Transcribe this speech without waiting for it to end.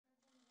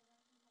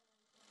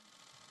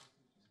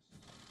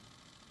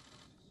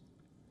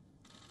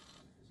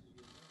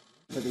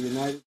For the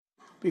United.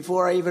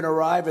 Before I even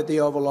arrive at the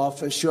Oval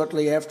Office,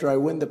 shortly after I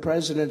win the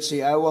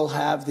presidency, I will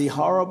have the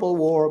horrible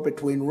war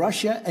between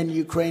Russia and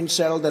Ukraine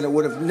settled, and it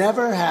would have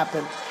never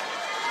happened.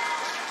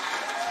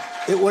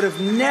 It would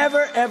have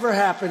never, ever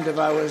happened if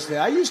I was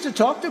there. I used to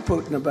talk to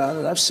Putin about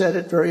it. I've said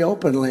it very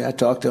openly. I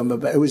talked to him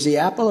about it. It was the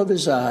apple of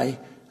his eye.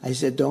 I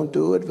said, don't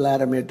do it,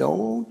 Vladimir.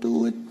 Don't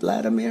do it,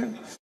 Vladimir.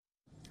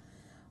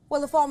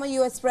 Well, the former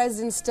U.S.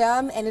 president's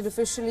term ended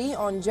officially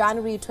on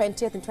January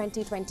 20th in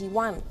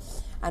 2021.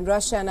 And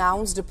Russia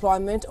announced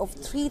deployment of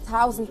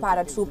 3,000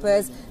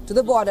 paratroopers to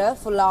the border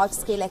for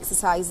large-scale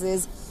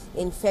exercises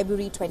in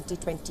February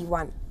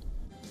 2021.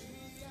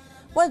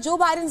 Well, Joe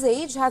Biden's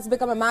age has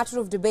become a matter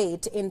of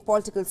debate in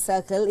political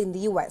circle in the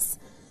U.S.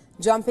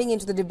 Jumping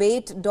into the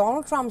debate,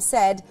 Donald Trump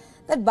said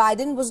that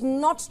Biden was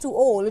not too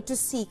old to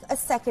seek a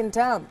second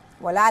term,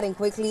 while adding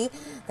quickly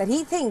that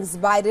he thinks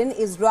Biden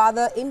is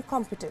rather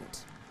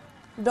incompetent.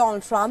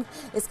 Donald Trump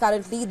is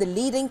currently the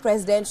leading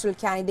presidential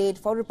candidate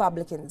for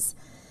Republicans.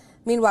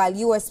 Meanwhile,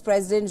 U.S.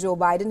 President Joe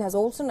Biden has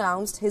also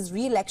announced his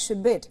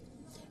re-election bid.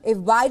 If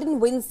Biden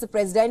wins the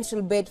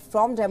presidential bid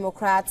from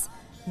Democrats,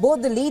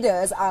 both the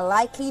leaders are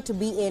likely to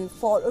be in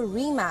for a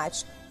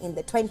rematch in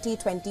the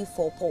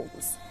 2024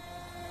 polls.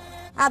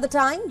 At the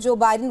time, Joe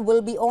Biden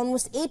will be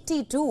almost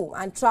 82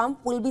 and Trump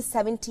will be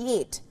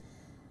 78.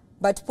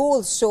 But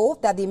polls show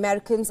that the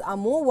Americans are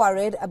more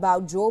worried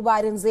about Joe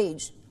Biden's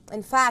age.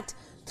 In fact,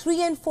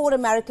 3 in 4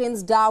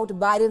 Americans doubt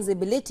Biden's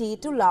ability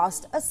to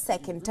last a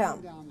second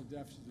term.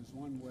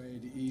 One way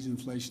to ease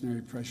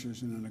inflationary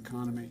pressures in an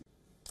economy.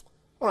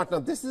 All right, now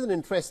this is an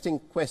interesting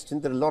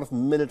question that a lot of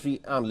military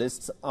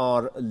analysts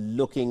are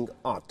looking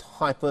at.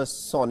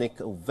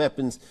 Hypersonic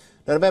weapons.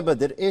 Now remember,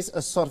 there is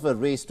a sort of a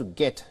race to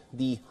get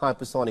the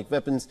hypersonic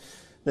weapons.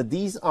 Now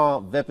these are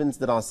weapons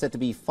that are said to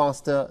be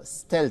faster,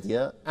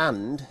 stealthier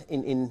and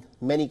in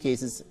many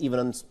cases even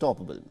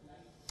unstoppable.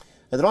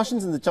 Now, the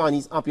Russians and the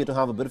Chinese appear to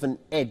have a bit of an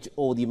edge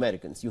over the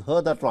Americans. You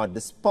heard that right.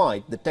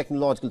 Despite the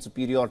technological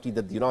superiority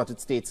that the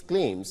United States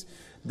claims,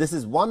 this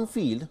is one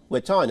field where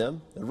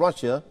China,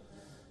 Russia,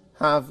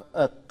 have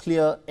a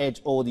clear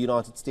edge over the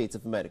United States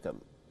of America.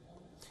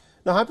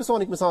 Now,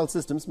 hypersonic missile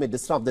systems may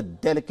disrupt the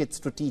delicate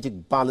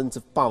strategic balance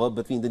of power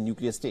between the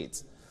nuclear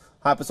states.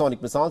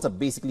 Hypersonic missiles are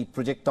basically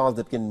projectiles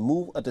that can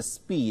move at a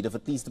speed of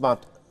at least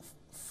about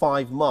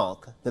 5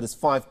 Mach, that is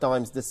 5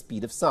 times the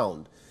speed of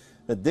sound.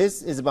 Now,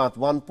 this is about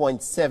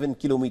 1.7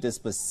 kilometers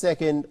per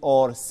second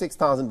or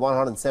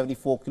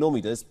 6,174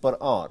 kilometers per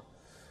hour.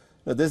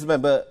 Now, this,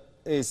 remember,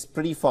 is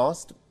pretty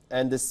fast,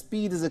 and the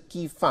speed is a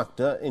key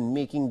factor in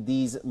making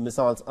these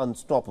missiles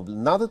unstoppable.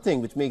 Another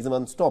thing which makes them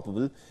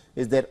unstoppable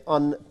is their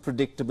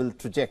unpredictable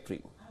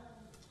trajectory.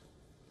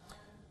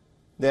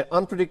 Their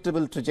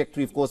unpredictable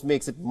trajectory, of course,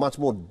 makes it much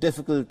more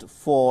difficult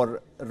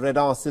for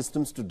radar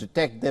systems to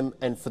detect them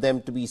and for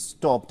them to be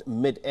stopped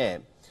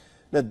mid-air.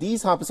 Now,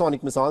 these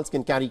hypersonic missiles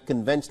can carry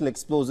conventional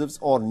explosives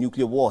or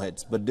nuclear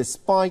warheads, but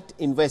despite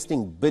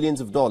investing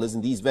billions of dollars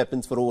in these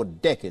weapons for over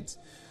decades,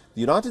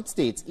 the United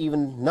States,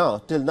 even now,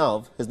 till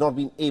now, has not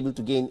been able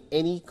to gain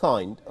any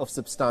kind of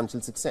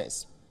substantial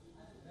success.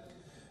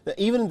 Now,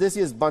 even in this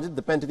year's budget,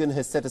 the Pentagon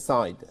has set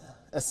aside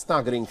a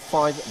staggering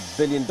 $5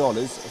 billion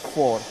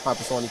for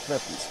hypersonic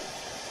weapons.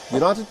 The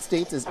United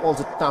States is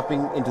also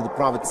tapping into the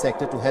private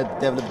sector to help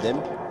develop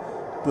them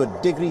to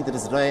a degree that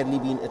has rarely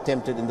been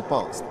attempted in the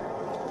past.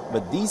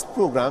 But these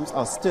programs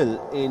are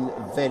still in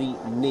very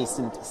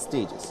nascent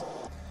stages.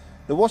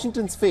 The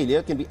Washington's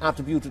failure can be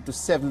attributed to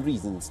several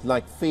reasons,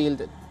 like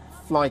failed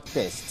flight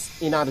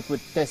tests, inadequate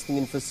testing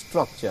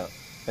infrastructure,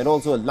 and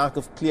also a lack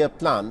of clear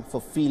plan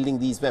for fielding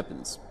these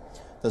weapons.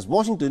 Thus,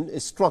 Washington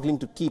is struggling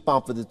to keep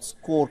up with its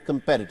core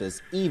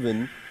competitors,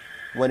 even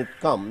when it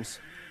comes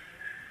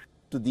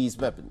to these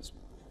weapons.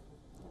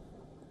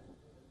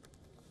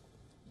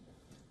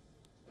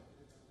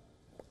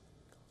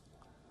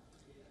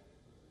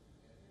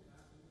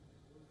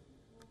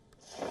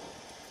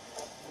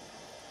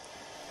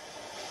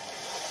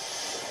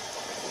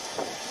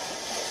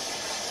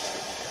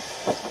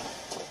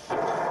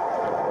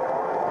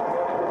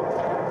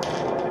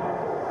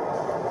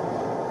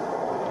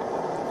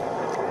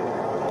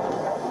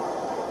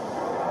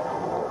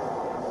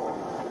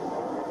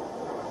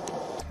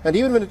 And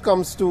even when it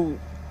comes to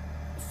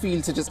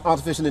fields such as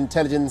artificial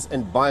intelligence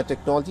and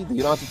biotechnology, the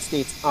United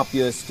States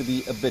appears to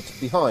be a bit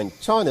behind.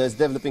 China is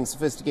developing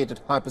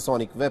sophisticated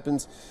hypersonic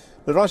weapons.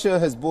 Russia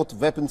has both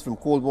weapons from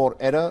Cold War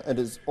era and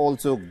has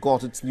also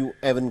got its new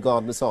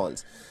avant-garde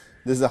missiles.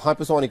 This is a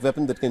hypersonic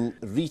weapon that can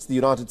reach the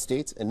United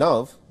States, and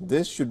now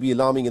this should be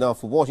alarming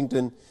enough for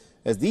Washington,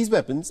 as these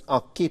weapons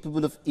are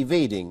capable of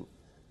evading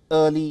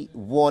early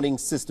warning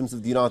systems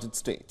of the United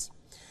States.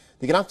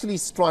 They can actually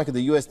strike at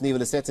the U.S.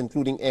 naval assets,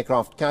 including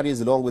aircraft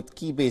carriers, along with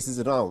key bases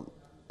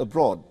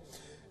abroad.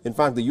 In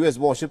fact, the U.S.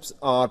 warships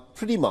are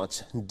pretty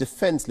much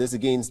defenseless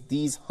against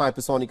these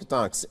hypersonic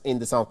attacks in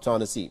the South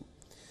China Sea.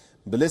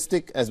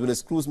 Ballistic as well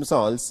as cruise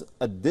missiles,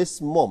 at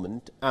this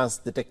moment, as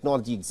the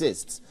technology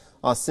exists,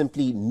 are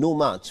simply no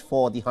match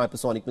for the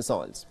hypersonic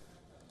missiles.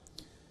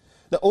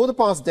 Now, over the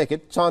past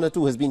decade, China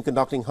too has been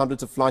conducting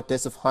hundreds of flight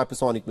tests of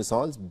hypersonic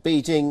missiles.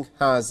 Beijing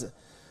has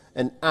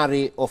an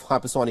array of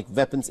hypersonic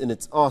weapons in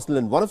its arsenal,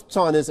 and one of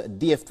China's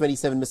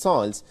DF-27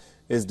 missiles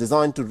is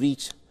designed to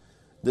reach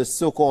the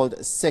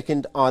so-called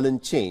second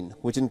island chain,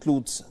 which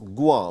includes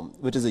Guam,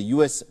 which is a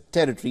US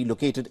territory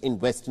located in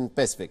Western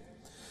Pacific.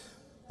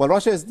 While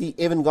Russia is the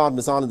avant-garde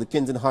missile and the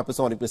Kinzhal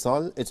hypersonic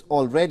missile, it's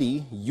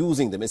already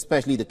using them,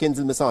 especially the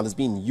Kinzhal missile has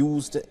been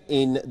used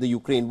in the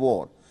Ukraine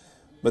war.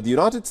 But the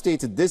United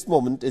States at this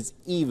moment is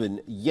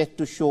even yet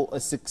to show a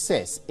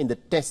success in the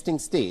testing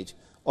stage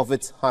of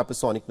its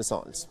hypersonic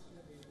missiles.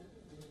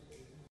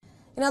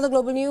 In other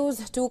global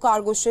news, 2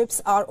 cargo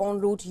ships are en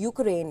route to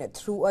Ukraine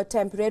through a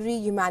temporary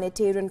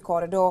humanitarian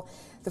corridor,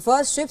 the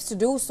first ships to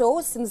do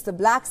so since the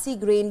Black Sea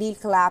grain deal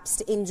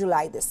collapsed in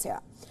July this year.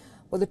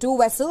 Well, the 2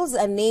 vessels,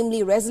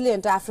 namely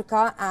Resilient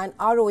Africa and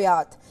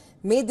Aroyat,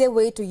 made their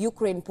way to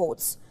Ukraine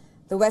ports.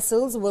 The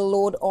vessels will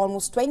load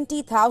almost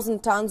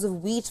 20,000 tons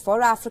of wheat for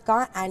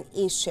Africa and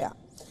Asia.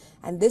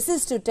 And this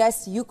is to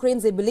test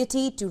Ukraine's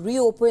ability to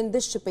reopen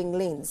the shipping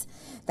lanes.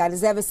 That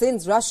is ever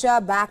since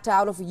Russia backed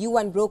out of a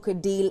UN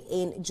brokered deal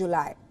in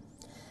July.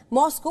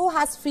 Moscow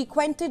has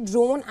frequented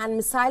drone and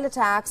missile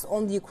attacks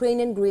on the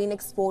Ukrainian grain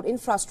export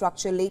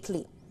infrastructure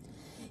lately.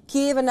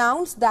 Kiev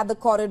announced that the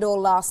corridor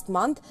last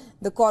month.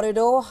 The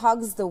corridor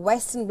hugs the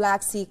western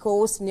Black Sea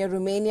coast near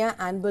Romania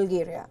and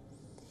Bulgaria.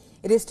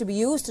 It is to be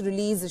used to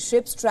release the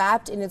ships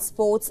trapped in its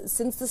ports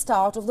since the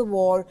start of the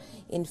war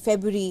in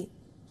February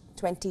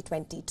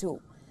 2022.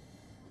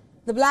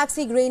 The Black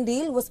Sea grain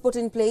deal was put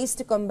in place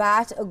to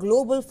combat a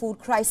global food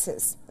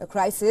crisis, a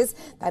crisis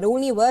that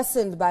only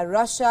worsened by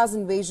Russia's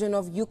invasion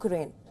of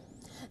Ukraine.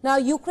 Now,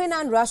 Ukraine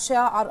and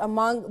Russia are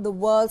among the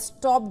world's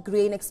top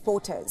grain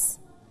exporters.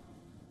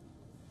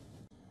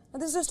 Now,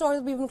 this is a story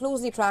that we've been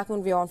closely tracking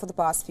on WION for the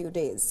past few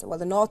days. Well,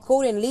 the North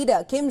Korean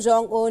leader Kim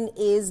Jong-un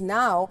is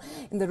now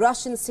in the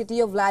Russian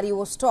city of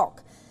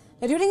Vladivostok.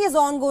 Now, during his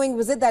ongoing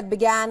visit that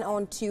began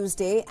on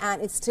Tuesday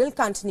and it still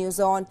continues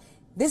on,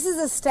 this is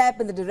a step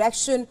in the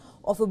direction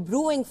of a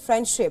brewing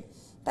friendship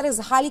that is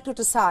highly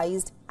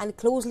criticized and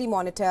closely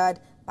monitored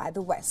by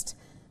the West.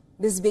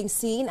 This is being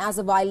seen as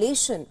a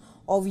violation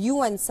of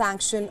UN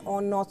sanction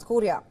on North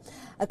Korea,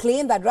 a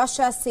claim that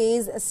Russia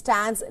says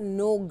stands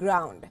no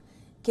ground.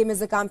 Kim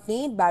is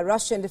accompanied by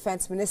Russian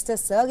Defense Minister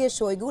Sergei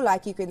Shoigu,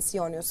 like you can see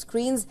on your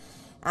screens,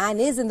 and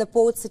is in the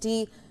port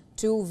city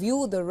to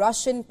view the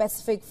Russian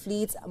Pacific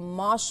Fleet's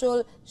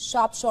Marshal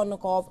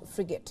Shapshornikov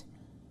frigate.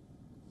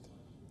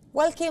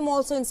 Well, Kim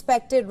also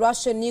inspected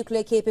Russian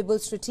nuclear-capable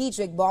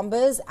strategic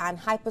bombers and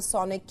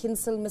hypersonic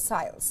Kinzhal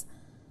missiles.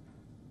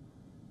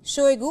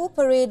 Shoigu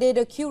paraded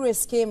a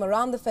curious scheme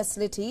around the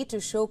facility to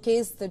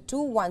showcase the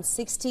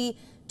Tu-160,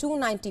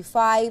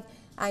 Tu-95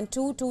 and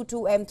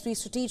Tu-22M3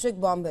 strategic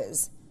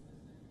bombers.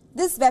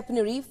 This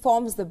weaponry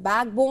forms the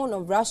backbone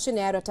of Russian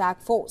air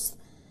attack force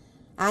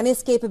and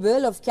is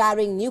capable of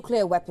carrying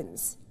nuclear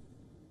weapons.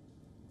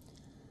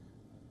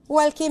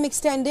 While Kim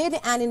extended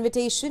an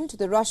invitation to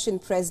the Russian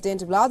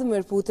President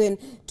Vladimir Putin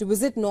to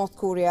visit North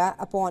Korea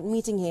upon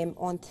meeting him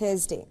on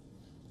Thursday.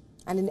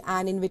 And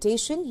an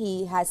invitation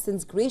he has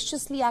since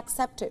graciously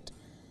accepted.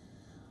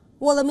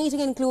 Well, the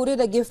meeting included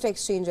a gift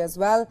exchange as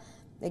well,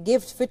 a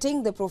gift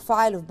fitting the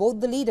profile of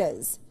both the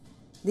leaders.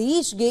 They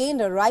each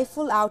gained a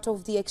rifle out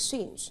of the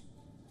exchange.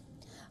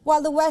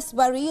 While the West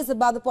worries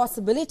about the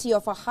possibility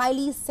of a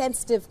highly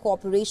sensitive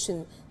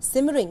cooperation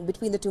simmering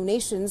between the two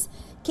nations,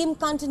 Kim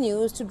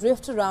continues to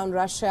drift around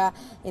Russia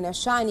in a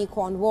shiny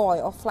convoy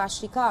of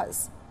flashy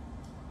cars.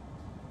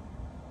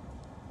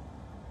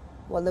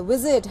 Well, the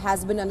visit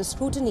has been under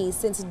scrutiny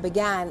since it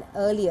began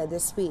earlier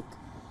this week.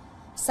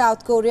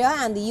 South Korea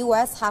and the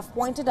US have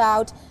pointed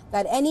out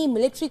that any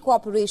military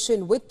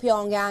cooperation with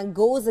Pyongyang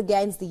goes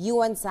against the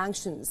UN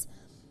sanctions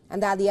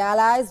and that the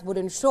allies would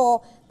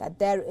ensure that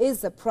there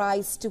is a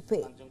price to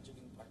pay.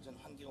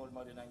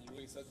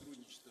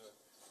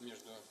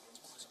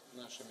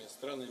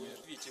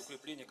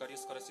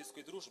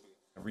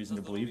 Reason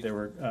to believe they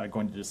were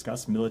going to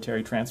discuss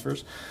military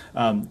transfers.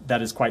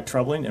 That is quite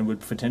troubling and would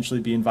potentially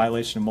be in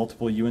violation of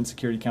multiple UN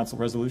Security Council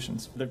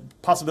resolutions. The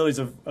possibilities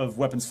of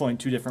weapons flowing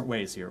 2 different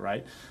ways here,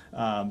 right?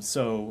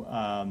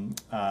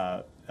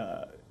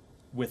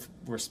 With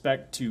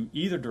respect to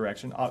either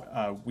direction,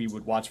 we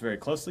would watch very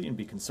closely and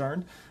be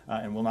concerned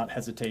and will not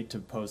hesitate to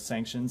pose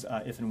sanctions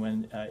if and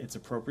when it's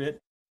appropriate.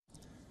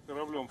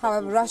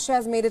 However, Russia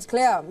has made it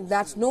clear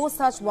that no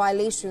such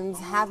violations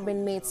have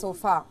been made so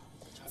far.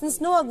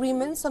 Since no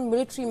agreements on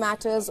military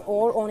matters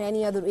or on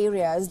any other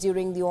areas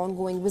during the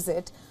ongoing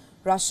visit,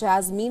 Russia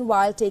has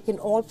meanwhile taken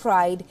all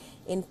pride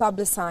in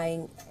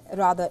showcasing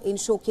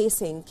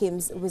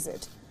Kim's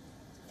visit.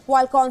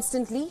 While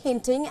constantly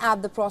hinting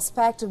at the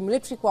prospect of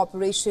military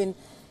cooperation,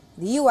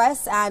 the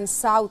US and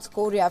South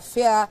Korea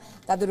fear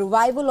that the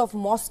revival of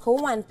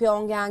Moscow and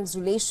Pyongyang's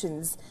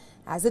relations,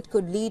 as it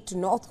could lead to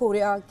North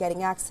Korea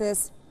getting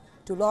access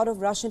to a lot of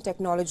Russian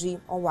technology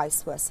or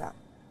vice versa,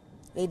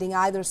 aiding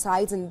either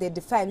sides in their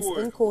defense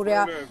in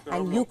Korea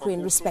and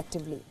Ukraine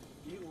respectively.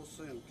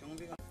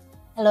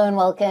 Hello and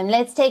welcome.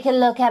 Let's take a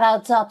look at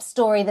our top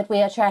story that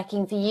we are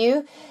tracking for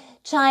you.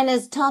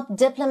 China's top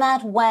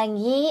diplomat Wang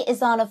Yi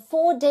is on a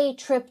 4-day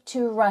trip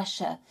to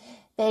Russia.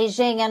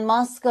 Beijing and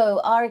Moscow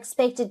are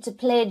expected to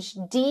pledge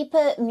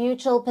deeper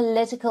mutual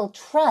political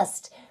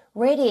trust,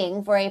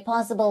 readying for a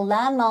possible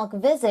landmark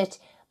visit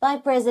by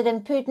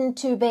President Putin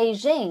to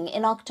Beijing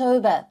in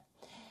October.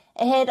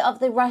 Ahead of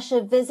the Russia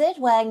visit,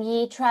 Wang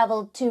Yi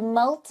traveled to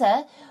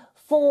Malta.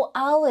 4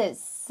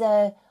 hours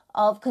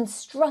of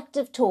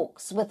constructive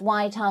talks with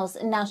White House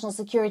National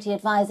Security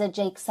Advisor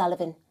Jake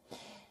Sullivan.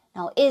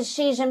 Now, is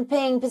Xi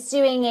Jinping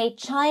pursuing a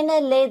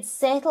China-led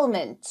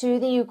settlement to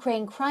the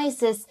Ukraine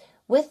crisis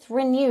with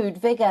renewed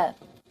vigor?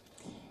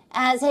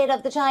 As head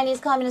of the Chinese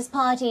Communist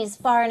Party's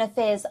Foreign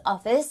Affairs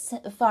Office,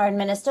 Foreign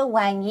Minister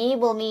Wang Yi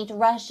will meet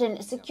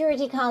Russian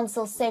Security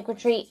Council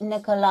Secretary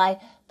Nikolai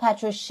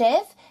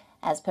Patrushev.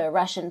 As per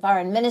Russian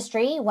Foreign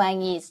Ministry,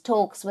 Wang Yi's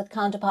talks with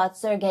counterpart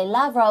Sergei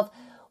Lavrov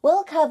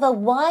will cover a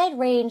wide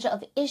range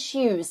of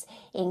issues,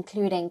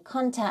 including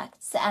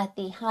contacts at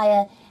the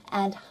higher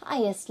and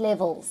highest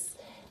levels.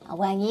 Now,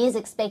 Wang Yi is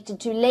expected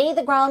to lay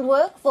the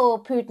groundwork for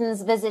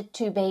Putin's visit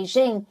to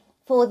Beijing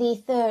for the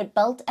Third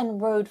Belt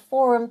and Road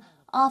Forum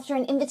after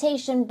an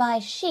invitation by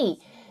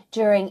Xi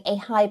during a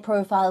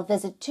high-profile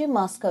visit to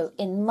Moscow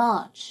in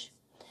March.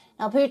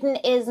 Now, Putin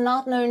is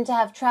not known to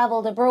have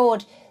traveled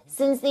abroad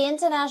since the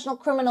International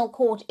Criminal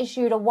Court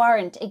issued a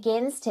warrant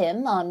against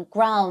him on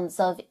grounds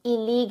of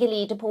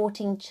illegally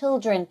deporting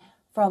children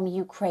from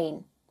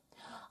Ukraine.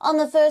 On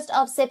the 1st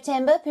of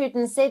September,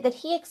 Putin said that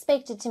he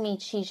expected to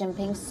meet Xi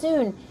Jinping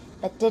soon,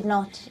 but did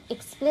not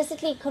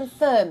explicitly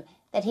confirm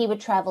that he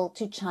would travel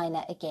to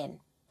China again.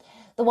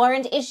 The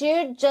warrant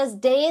issued just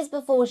days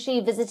before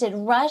Xi visited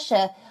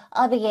Russia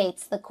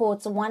obligates the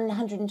court's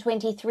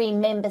 123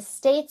 member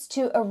states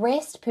to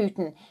arrest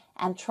Putin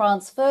and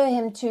transfer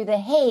him to The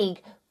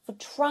Hague for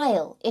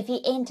trial if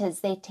he enters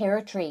their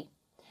territory.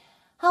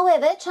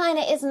 However,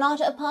 China is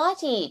not a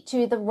party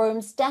to the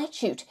Rome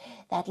Statute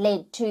that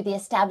led to the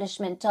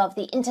establishment of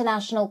the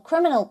International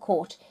Criminal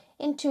Court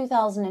in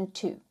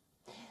 2002.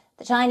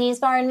 The Chinese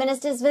foreign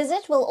minister's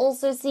visit will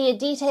also see a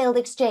detailed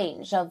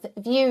exchange of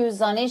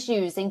views on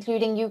issues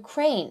including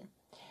Ukraine.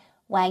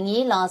 Wang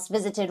Yi last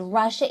visited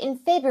Russia in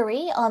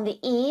February on the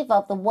eve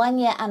of the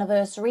 1-year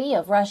anniversary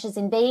of Russia's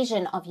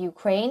invasion of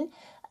Ukraine,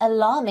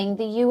 alarming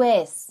the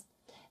US.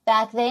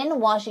 Back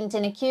then,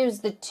 Washington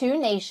accused the two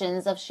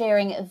nations of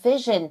sharing a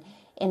vision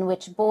in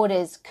which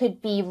borders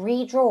could be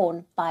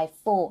redrawn by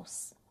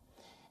force.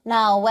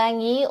 Now,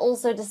 Wang Yi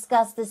also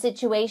discussed the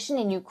situation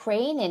in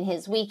Ukraine in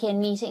his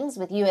weekend meetings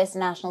with U.S.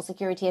 National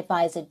Security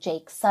Advisor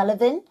Jake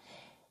Sullivan.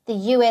 The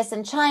U.S.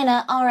 and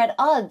China are at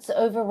odds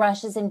over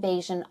Russia's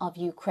invasion of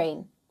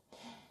Ukraine.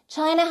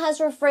 China has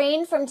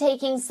refrained from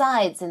taking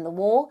sides in the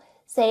war,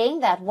 saying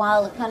that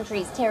while the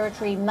country's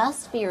territory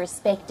must be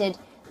respected,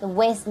 the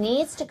West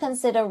needs to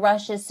consider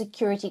Russia's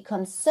security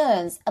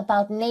concerns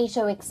about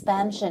NATO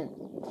expansion.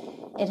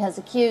 It has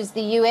accused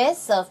the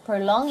U.S. of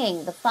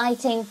prolonging the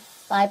fighting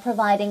by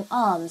providing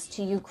arms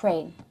to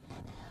Ukraine.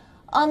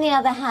 On the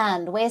other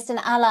hand, Western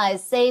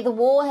allies say the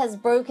war has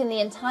broken the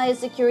entire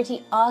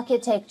security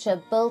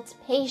architecture built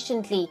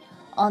patiently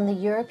on the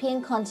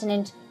European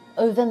continent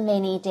over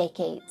many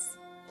decades.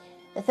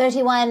 The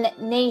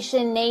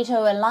 31-nation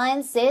NATO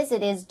alliance says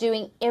it is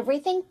doing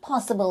everything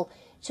possible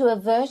to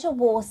avert a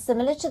war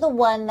similar to the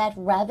one that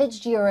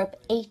ravaged Europe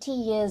 80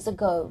 years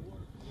ago.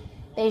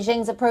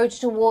 Beijing's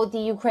approach toward the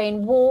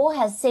Ukraine war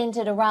has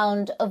centered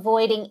around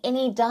avoiding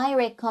any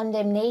direct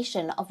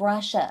condemnation of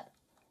Russia.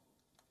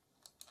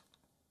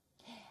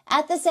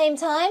 At the same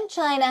time,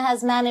 China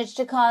has managed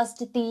to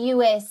cast the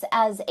US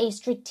as a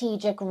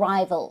strategic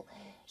rival.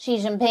 Xi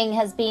Jinping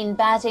has been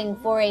batting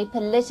for a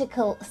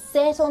political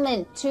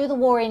settlement to the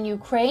war in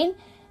Ukraine,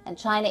 and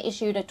China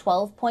issued a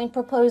 12-point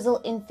proposal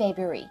in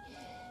February.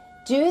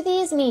 Do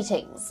these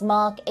meetings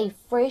mark a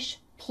fresh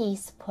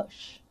peace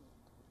push?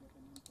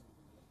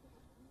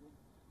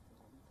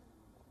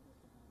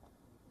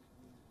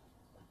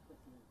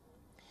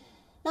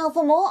 Now,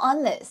 for more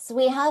on this,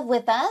 we have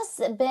with us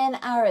Ben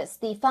Aris,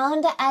 the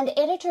founder and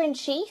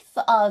editor-in-chief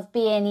of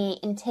BNE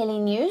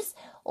IntelliNews,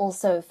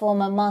 also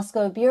former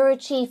Moscow bureau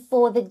chief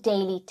for the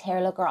Daily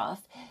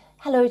Telegraph.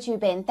 Hello to you,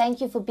 Ben.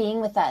 Thank you for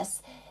being with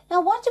us. Now,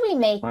 what do we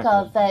make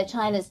of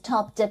China's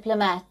top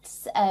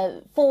diplomats'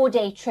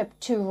 4-day trip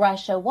to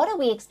Russia? What are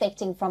we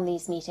expecting from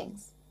these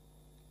meetings?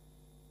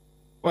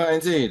 Well,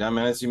 indeed. I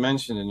mean, as you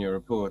mentioned in your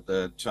report,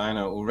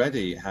 China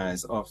already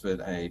has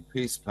offered a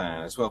peace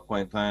plan, a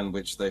 12-point plan,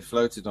 which they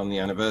floated on the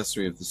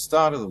anniversary of the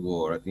start of the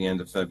war at the end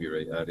of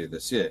February earlier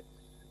this year.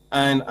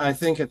 And I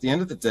think at the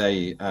end of the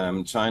day,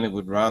 China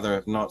would rather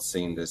have not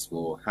seen this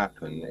war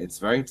happen. It's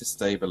very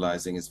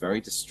destabilizing. It's very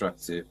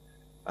destructive.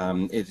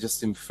 It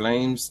just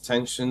inflames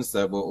tensions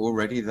that were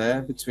already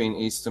there between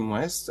East and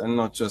West, and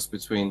not just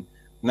between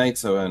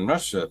NATO and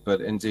Russia,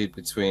 but indeed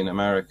between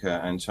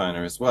America and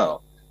China as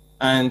well.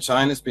 And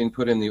China's been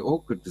put in the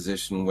awkward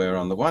position where,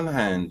 on the one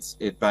hand,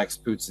 it backs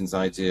Putin's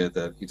idea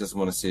that he doesn't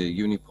want to see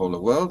a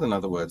unipolar world, in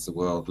other words, a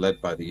world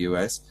led by the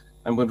US,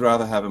 and would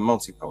rather have a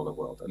multipolar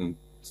world. And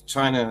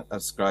China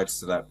ascribes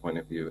to that point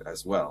of view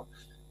as well.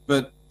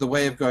 But the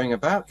way of going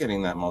about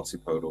getting that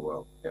multipolar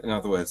world, in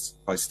other words,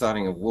 by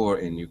starting a war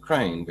in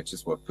Ukraine, which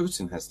is what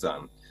Putin has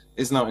done,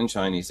 is not in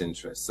Chinese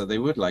interest. So they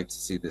would like to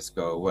see this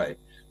go away.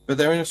 But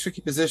they're in a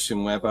tricky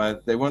position whereby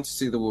they want to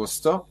see the war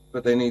stop,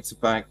 but they need to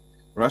back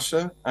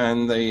Russia.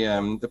 And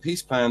the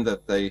peace plan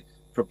that they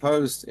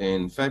proposed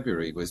in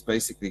February was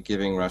basically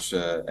giving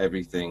Russia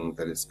everything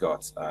that it's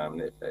got.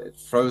 It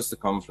froze the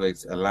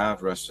conflict,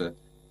 allowed Russia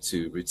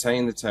to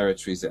retain the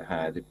territories it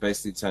had. It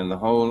basically turned the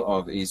whole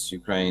of East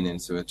Ukraine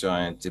into a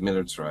giant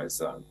demilitarized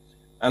zone.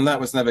 And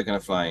that was never going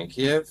to fly in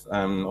Kiev,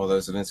 although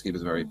Zelensky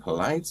was very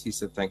polite. He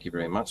said, thank you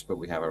very much, but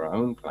we have our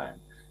own plan.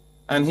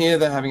 And here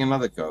they're having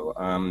another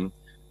go.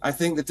 I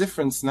think the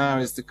difference now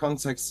is the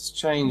context has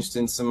changed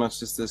in so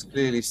much as there's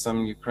clearly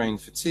some Ukraine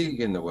fatigue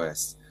in the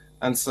West.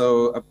 And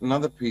so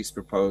another peace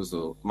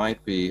proposal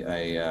might be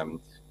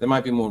there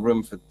might be more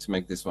room to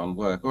make this one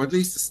work, or at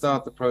least to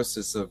start the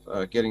process of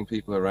getting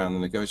people around the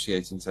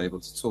negotiating table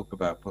to talk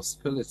about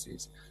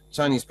possibilities.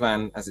 Chinese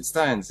plan, as it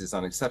stands, is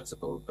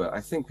unacceptable, but I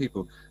think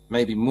people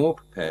may be more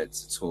prepared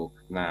to talk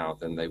now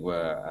than they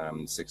were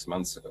 6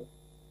 months ago.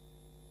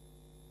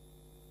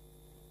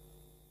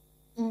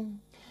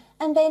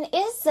 And then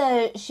is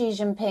Xi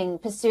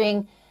Jinping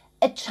pursuing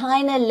a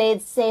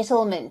China-led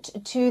settlement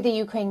to the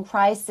Ukraine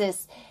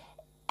crisis?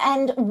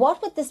 And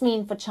what would this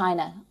mean for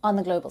China on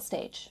the global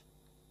stage?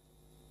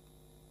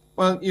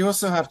 Well, you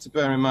also have to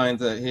bear in mind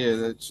that here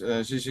that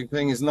Xi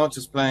Jinping is not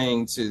just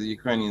playing to the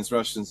Ukrainians,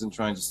 Russians and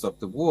trying to stop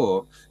the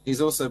war.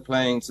 He's also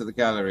playing to the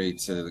gallery,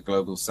 to the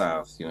global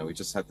south. You know, we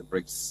just had the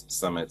BRICS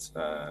summit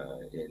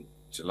in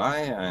July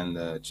and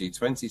the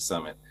G20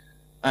 summit.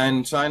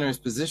 And China is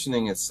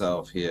positioning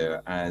itself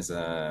here as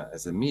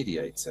a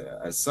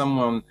mediator, as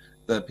someone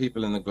that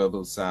people in the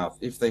global south,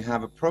 if they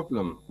have a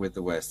problem with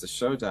the West, a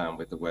showdown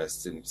with the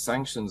West in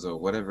sanctions or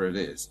whatever it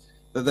is,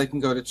 that they can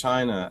go to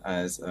China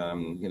as,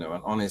 you know,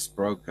 an honest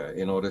broker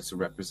in order to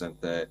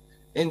represent their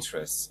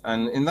interests.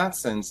 And in that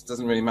sense, it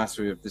doesn't really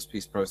matter if this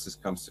peace process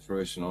comes to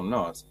fruition or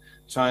not.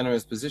 China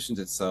has positioned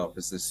itself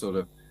as this sort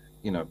of,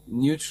 you know,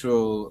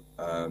 neutral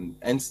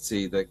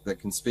entity that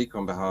can speak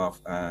on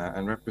behalf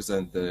and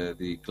represent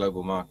the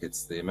global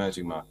markets, the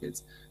emerging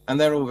markets. And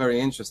they're all very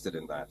interested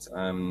in that.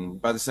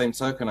 By the same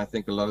token, I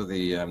think a lot of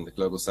the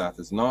global south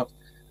has not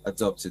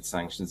adopted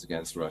sanctions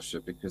against Russia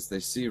because they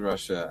see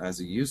Russia as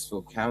a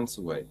useful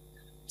counterweight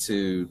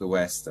to the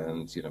West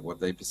and, you know,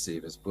 what they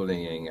perceive as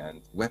bullying and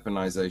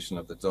weaponization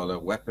of the dollar,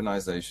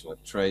 weaponization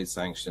of trade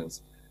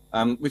sanctions,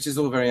 which is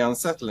all very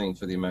unsettling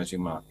for the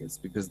emerging markets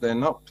because they're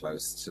not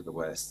close to the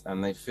West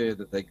and they fear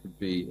that they could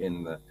be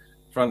in the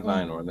front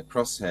line or in the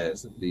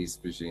crosshairs of these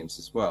regimes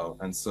as well.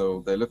 And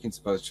so they're looking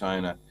to both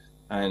China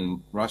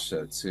and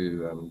Russia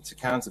to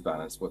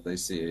counterbalance what they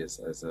see as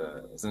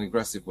an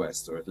aggressive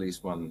West, or at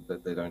least one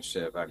that they don't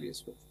share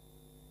values with.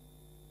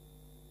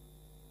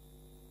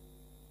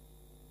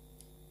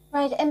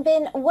 Right, and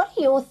Ben, what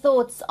are your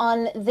thoughts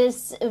on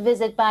this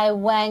visit by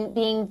Wang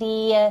being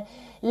the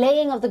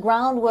laying of the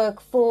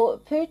groundwork for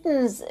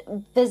Putin's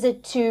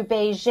visit to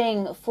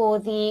Beijing for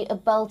the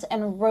Belt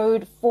and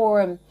Road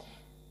Forum?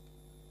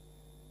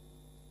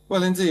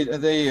 Well, indeed,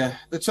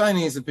 the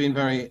Chinese have been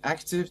very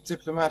active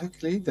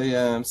diplomatically. They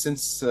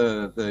since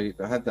they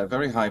had that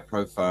very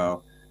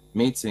high-profile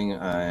meeting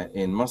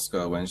in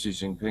Moscow when Xi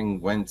Jinping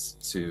went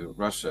to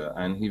Russia,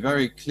 and he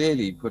very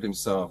clearly put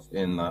himself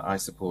in the "I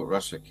support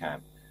Russia"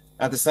 camp.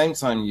 At the same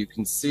time, you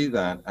can see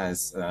that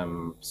as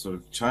sort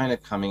of China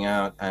coming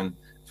out and,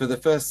 for the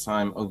first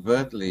time,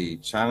 overtly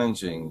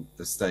challenging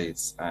the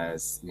states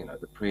as, you know,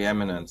 the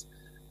preeminent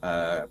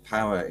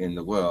power in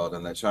the world,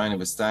 and that China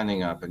was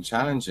standing up and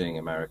challenging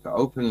America,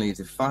 openly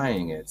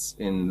defying it,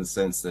 in the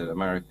sense that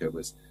America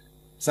was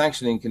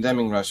sanctioning,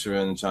 condemning Russia,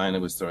 and China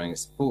was throwing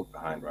support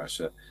behind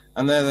Russia.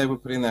 And there they were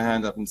putting their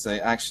hand up and say,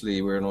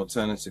 actually, we're an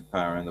alternative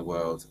power in the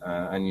world,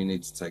 and you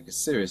need to take us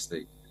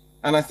seriously.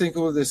 And I think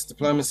all of this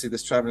diplomacy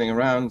that's traveling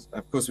around,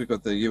 of course, we've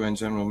got the UN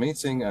General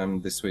Meeting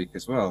this week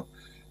as well,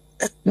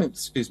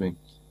 excuse me,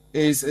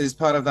 is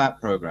part of that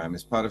program.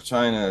 It's part of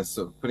China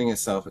sort of putting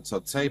itself at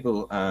top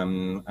table,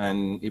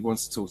 and it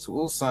wants to talk to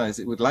all sides.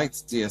 It would like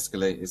to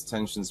de-escalate its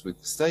tensions with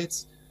the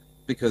states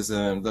because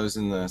those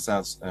in the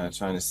South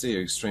China Sea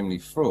are extremely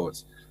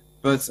fraught.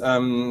 But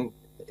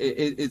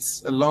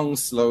it's a long,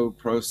 slow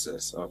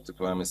process of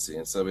diplomacy.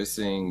 And so we're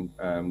seeing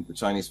the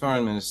Chinese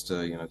foreign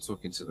minister, you know,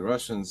 talking to the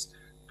Russians,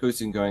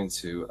 Putin going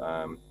to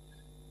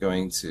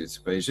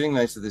Beijing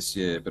later this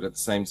year, but at the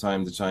same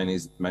time, the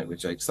Chinese met with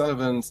Jake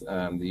Sullivan,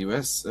 the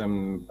U.S.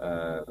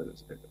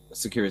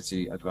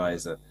 security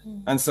advisor.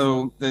 And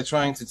so they're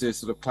trying to do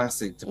sort of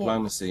classic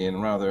diplomacy in a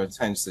rather a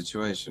tense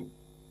situation.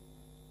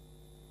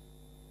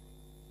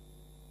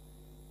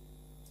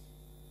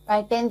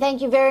 Right, Ben,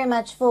 thank you very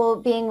much for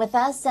being with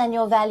us and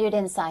your valued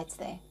insights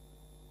there.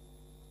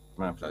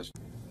 My pleasure.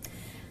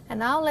 And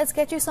now let's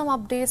get you some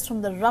updates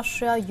from the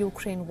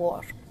Russia-Ukraine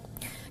war.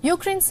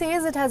 Ukraine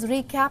says it has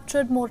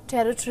recaptured more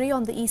territory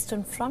on the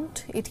eastern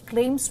front. It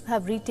claims to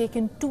have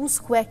retaken 2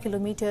 square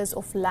kilometers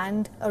of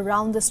land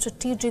around the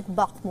strategic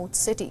Bakhmut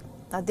city.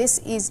 Now, this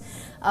is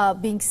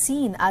being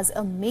seen as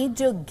a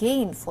major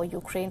gain for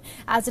Ukraine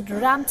as it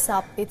ramps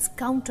up its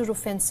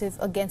counteroffensive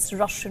against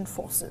Russian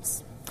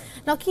forces.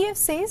 Now, Kiev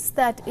says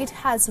that it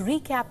has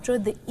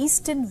recaptured the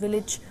eastern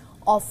village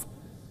of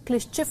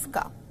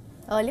Klishchivka.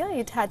 Earlier,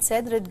 it had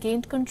said that it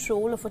gained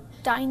control of a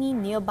tiny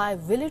nearby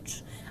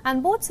village,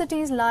 and both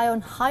cities lie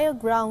on higher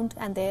ground,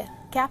 and their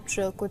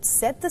capture could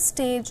set the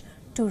stage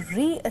to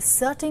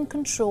reasserting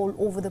control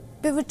over the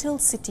pivotal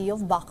city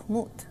of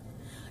Bakhmut.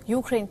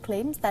 Ukraine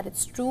claims that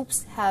its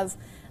troops have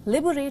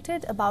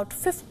liberated about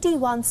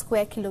 51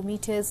 square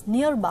kilometers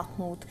near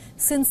Bakhmut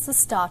since the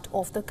start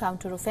of the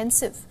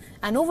counteroffensive.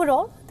 And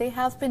overall, they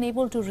have been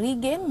able to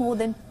regain more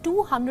than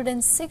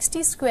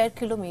 260 square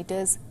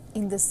kilometers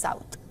in the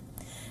south.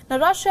 Now,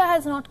 Russia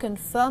has not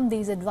confirmed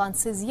these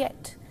advances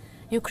yet.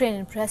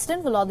 Ukrainian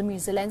President Volodymyr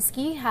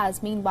Zelensky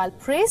has meanwhile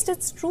praised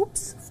its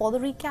troops for the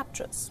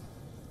recaptures.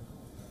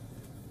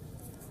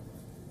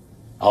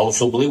 А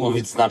особливо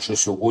відзначу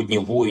сьогодні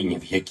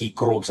воїнів, які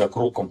крок за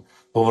кроком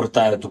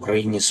повертають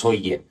Україні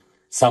своє,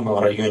 саме в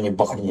районі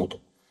Бахмуту.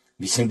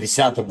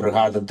 80-та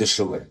бригада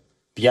ДШВ,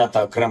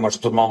 5-та окрема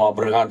штурмова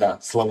бригада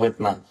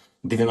славетна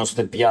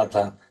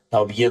 95-та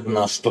та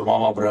об'єднана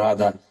штурмова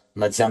бригада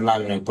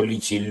Національної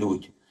поліції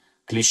 «Людь».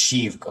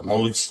 Кліщівка,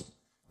 молодці.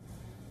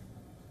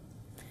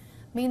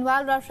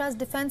 Meanwhile, Russia's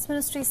defense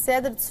ministry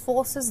said that its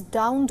forces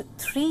downed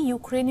 3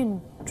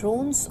 Ukrainian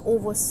drones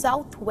over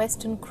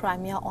southwestern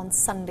Crimea on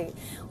Sunday.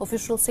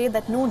 Officials say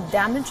that no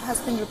damage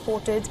has been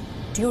reported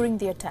during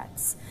the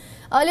attacks.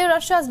 Earlier,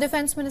 Russia's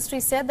defense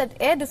ministry said that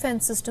air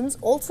defense systems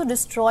also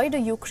destroyed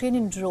a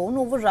Ukrainian drone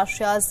over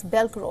Russia's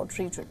Belgorod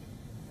region.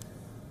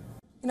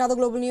 In other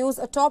global news,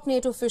 a top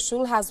NATO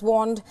official has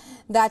warned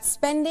that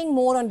spending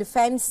more on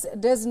defense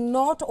does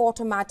not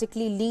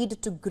automatically lead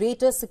to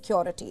greater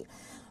security,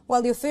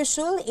 while the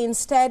official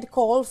instead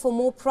called for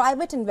more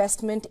private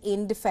investment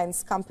in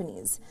defense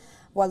companies.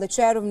 While the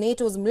chair of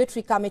NATO's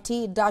military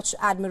committee, Dutch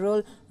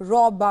Admiral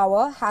Rob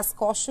Bauer, has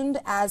cautioned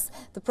as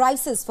the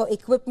prices for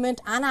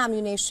equipment and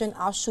ammunition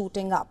are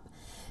shooting up.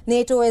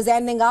 NATO is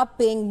ending up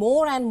paying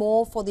more and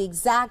more for the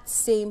exact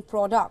same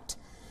product.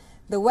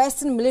 The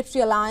Western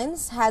military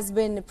alliance has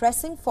been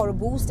pressing for a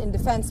boost in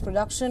defense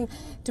production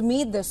to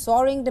meet the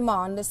soaring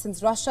demand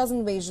since Russia's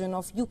invasion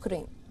of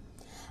Ukraine.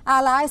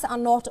 Allies are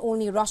not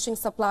only rushing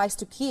supplies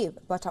to Kyiv,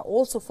 but are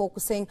also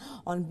focusing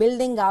on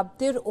building up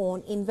their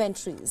own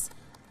inventories.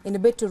 In a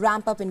bid to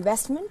ramp up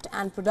investment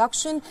and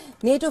production,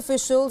 NATO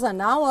officials are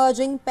now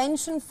urging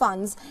pension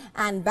funds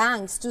and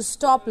banks to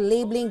stop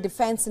labeling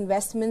defense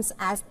investments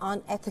as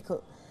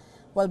unethical.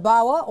 While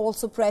Bauer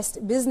also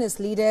pressed business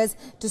leaders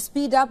to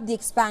speed up the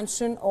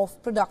expansion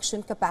of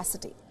production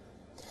capacity.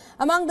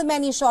 Among the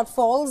many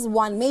shortfalls,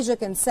 one major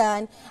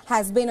concern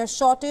has been a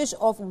shortage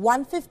of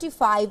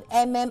 155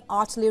 mm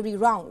artillery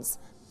rounds.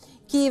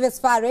 Kyiv is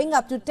firing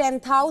up to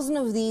 10,000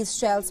 of these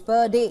shells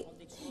per day.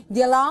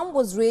 The alarm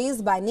was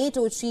raised by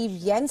NATO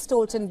chief Jens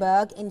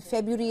Stoltenberg in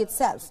February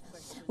itself,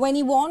 when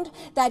he warned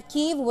that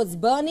Kyiv was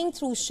burning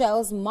through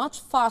shells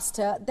much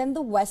faster than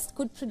the West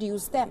could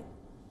produce them.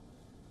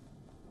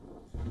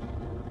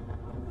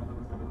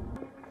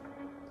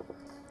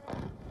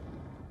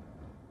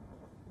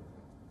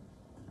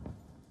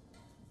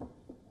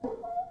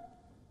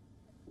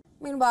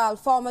 Meanwhile,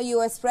 former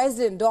U.S.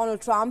 President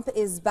Donald Trump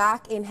is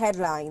back in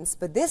headlines.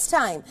 But this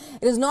time,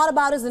 it is not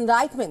about his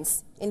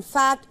indictments. In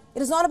fact,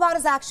 it is not about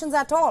his actions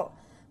at all,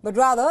 but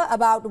rather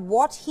about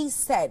what he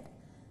said.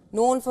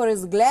 Known for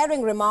his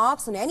glaring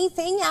remarks on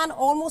anything and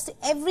almost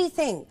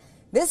everything,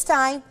 this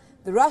time,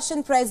 the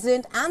Russian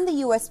president and the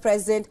U.S.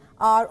 president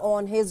are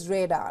on his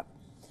radar.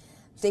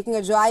 Taking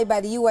a jibe by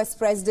the U.S.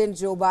 President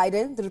Joe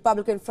Biden, the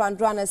Republican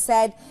frontrunner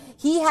said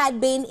he had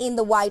been in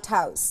the White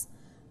House.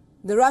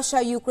 The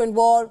Russia-Ukraine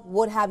war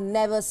would have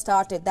never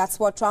started. That's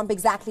what Trump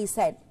exactly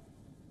said.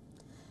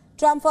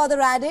 Trump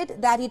further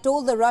added that he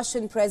told the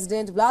Russian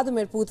President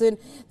Vladimir Putin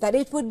that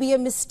it would be a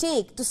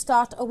mistake to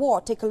start a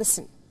war. Take a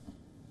listen.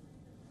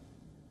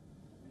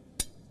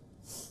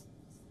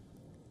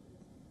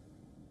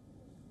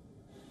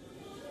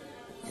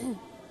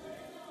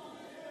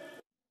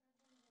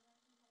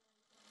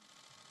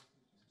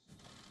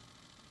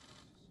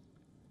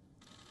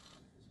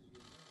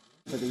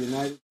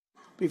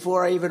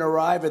 Before I even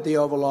arrive at the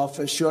Oval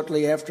Office,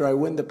 shortly after I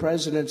win the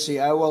presidency,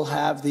 I will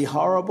have the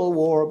horrible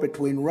war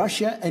between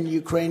Russia and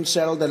Ukraine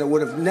settled, and it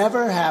would have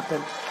never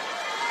happened.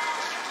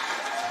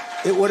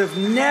 It would have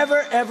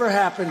never, ever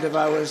happened if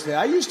I was there.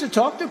 I used to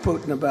talk to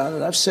Putin about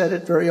it. I've said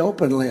it very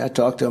openly. I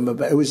talked to him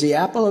about it. It was the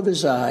apple of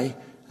his eye.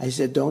 I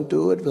said, don't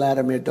do it,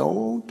 Vladimir.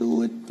 Don't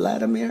do it,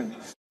 Vladimir.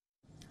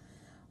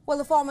 Well,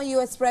 the former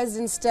U.S.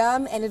 president's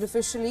term ended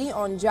officially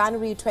on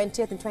January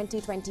 20th in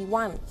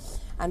 2021.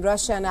 And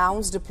Russia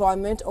announced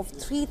deployment of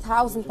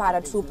 3,000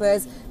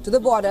 paratroopers to the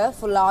border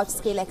for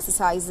large-scale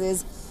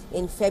exercises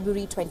in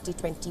February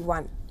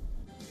 2021.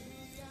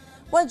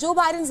 Well, Joe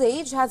Biden's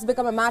age has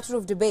become a matter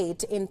of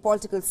debate in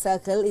political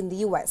circle in the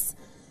U.S.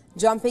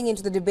 Jumping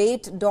into the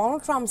debate,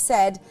 Donald Trump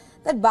said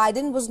that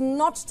Biden was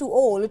not too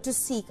old to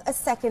seek a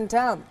second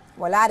term,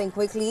 while adding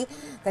quickly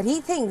that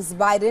he thinks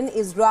Biden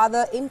is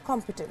rather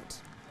incompetent.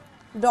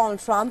 Donald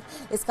Trump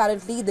is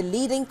currently the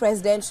leading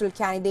presidential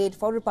candidate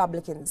for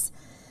Republicans.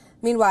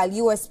 Meanwhile,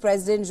 U.S.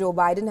 President Joe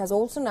Biden has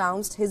also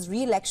announced his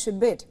re-election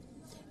bid.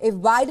 If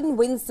Biden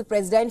wins the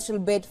presidential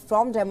bid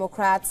from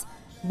Democrats,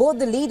 both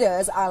the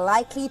leaders are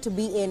likely to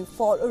be in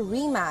for a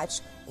rematch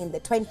in the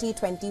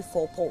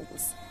 2024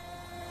 polls.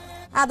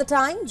 At the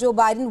time, Joe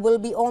Biden will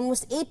be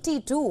almost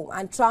 82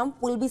 and Trump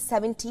will be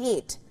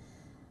 78.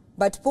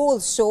 But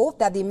polls show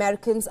that the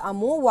Americans are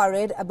more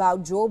worried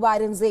about Joe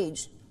Biden's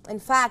age.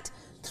 In fact,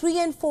 3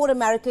 in 4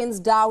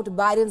 Americans doubt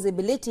Biden's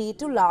ability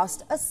to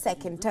last a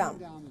second term.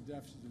 Down the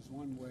deficit is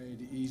one way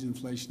to ease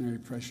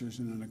inflationary pressures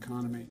in an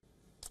economy.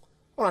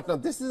 All right, now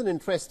this is an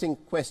interesting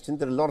question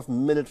that a lot of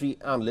military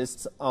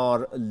analysts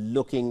are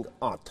looking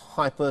at.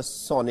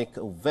 Hypersonic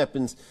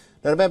weapons.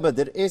 Now remember,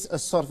 there is a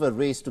sort of a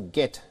race to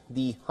get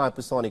the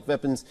hypersonic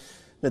weapons.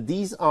 Now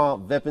these are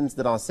weapons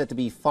that are said to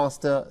be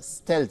faster,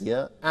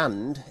 stealthier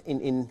and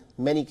in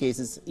many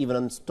cases even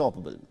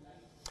unstoppable.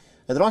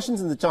 Now, the Russians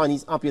and the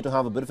Chinese appear to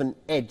have a bit of an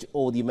edge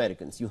over the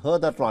Americans. You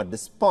heard that right.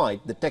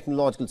 Despite the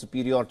technological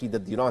superiority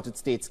that the United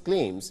States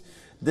claims,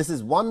 this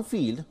is one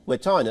field where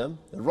China,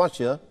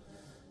 Russia,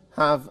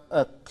 have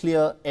a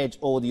clear edge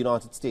over the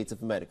United States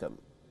of America.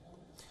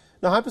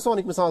 Now,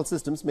 hypersonic missile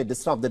systems may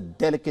disrupt the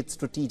delicate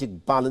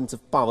strategic balance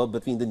of power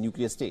between the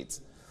nuclear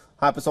states.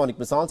 Hypersonic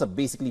missiles are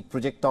basically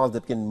projectiles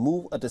that can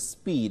move at a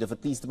speed of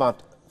at least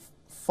about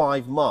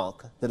 5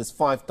 Mach, that is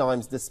 5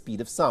 times the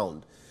speed of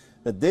sound.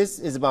 Now, this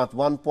is about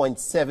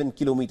 1.7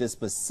 kilometers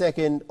per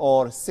second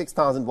or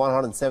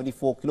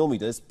 6,174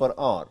 kilometers per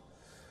hour.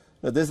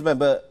 Now, this,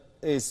 remember,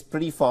 is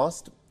pretty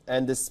fast.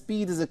 And the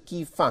speed is a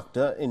key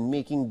factor in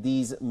making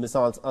these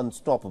missiles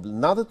unstoppable.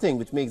 Another thing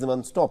which makes them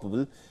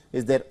unstoppable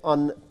is their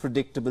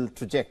unpredictable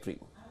trajectory.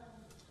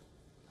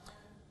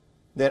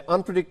 Their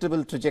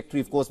unpredictable trajectory,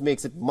 of course,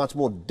 makes it much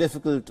more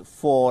difficult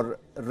for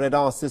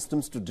radar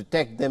systems to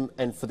detect them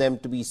and for them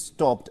to be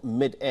stopped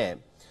mid-air.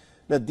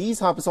 Now,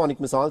 these hypersonic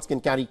missiles can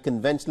carry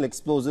conventional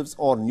explosives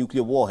or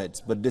nuclear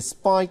warheads. But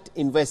despite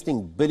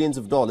investing billions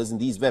of dollars in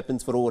these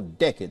weapons for over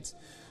decades,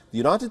 the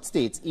United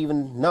States,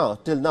 even now,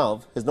 till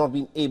now, has not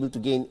been able to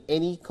gain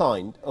any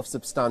kind of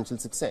substantial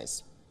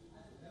success.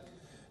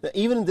 Now,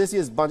 even in this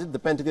year's budget, the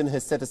Pentagon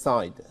has set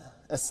aside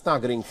a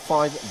staggering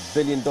 $5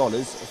 billion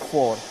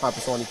for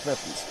hypersonic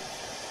weapons.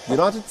 The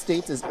United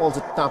States is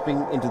also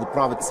tapping into the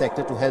private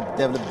sector to help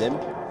develop them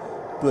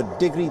to a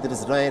degree that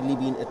has rarely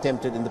been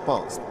attempted in the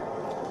past.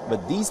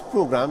 But these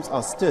programs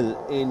are still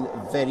in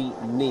very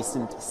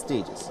nascent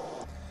stages.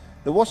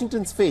 Now,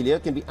 Washington's failure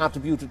can be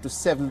attributed to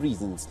several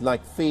reasons,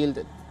 like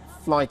failed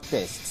flight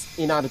tests,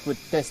 inadequate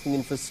testing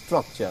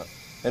infrastructure,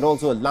 and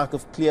also a lack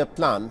of clear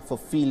plan for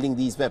fielding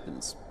these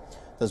weapons.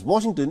 Thus,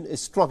 Washington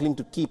is struggling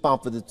to keep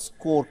up with its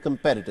core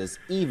competitors,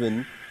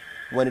 even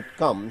when it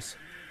comes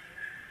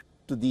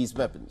to these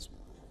weapons.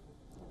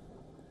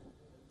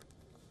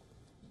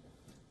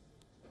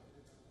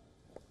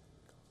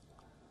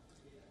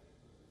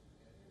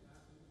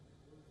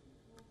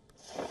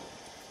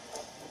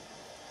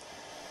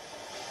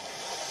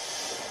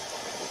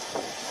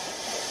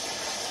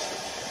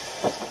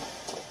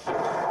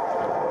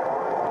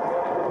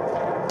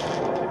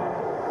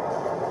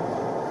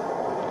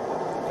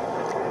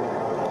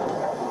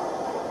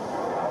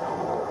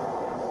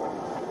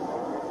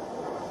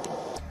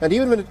 And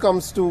even when it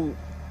comes to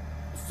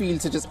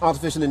fields such as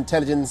artificial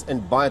intelligence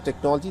and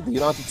biotechnology, the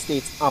United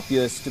States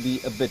appears to be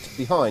a bit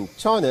behind.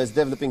 China is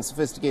developing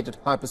sophisticated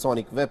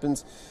hypersonic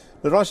weapons.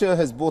 Russia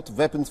has both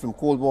weapons from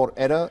Cold War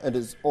era and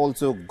has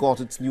also got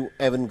its new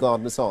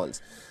avant-garde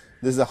missiles.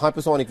 This is a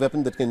hypersonic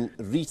weapon that can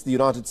reach the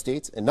United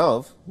States, and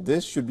now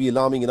this should be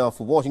alarming enough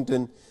for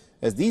Washington,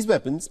 as these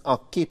weapons are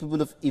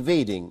capable of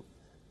evading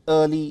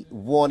early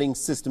warning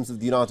systems of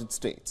the United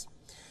States.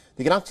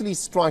 They can actually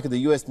strike at the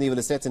U.S. naval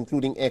assets,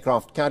 including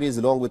aircraft carriers,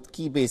 along with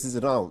key bases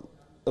around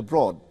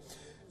abroad.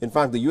 In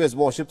fact, the U.S.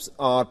 warships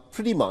are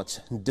pretty much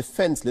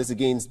defenseless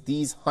against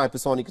these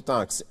hypersonic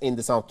attacks in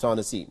the South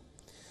China Sea.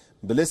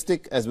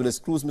 Ballistic as well as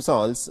cruise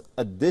missiles,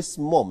 at this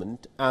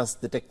moment, as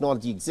the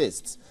technology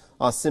exists,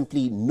 are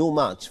simply no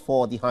match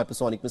for the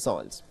hypersonic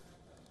missiles.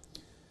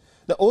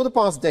 Now, over the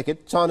past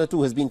decade, China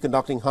too has been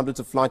conducting hundreds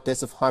of flight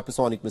tests of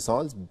hypersonic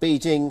missiles.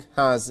 Beijing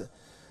has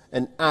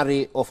an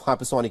array of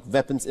hypersonic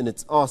weapons in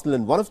its arsenal,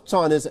 and one of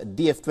China's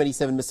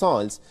DF-27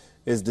 missiles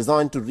is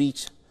designed to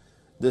reach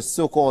the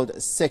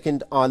so-called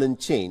second island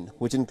chain,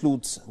 which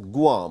includes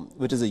Guam,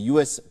 which is a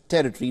U.S.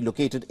 territory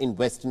located in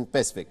Western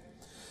Pacific.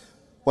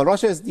 While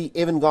Russia is the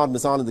avant-garde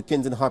missile and the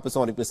Kinzhal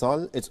hypersonic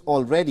missile, it's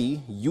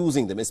already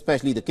using them,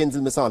 especially the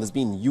Kinzhal missile has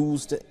been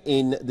used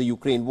in the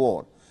Ukraine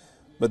war.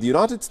 But the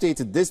United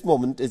States at this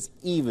moment is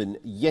even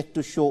yet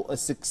to show a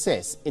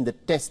success in the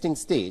testing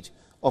stage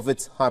of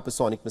its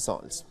hypersonic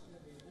missiles.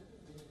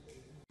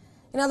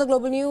 In other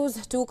global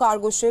news, 2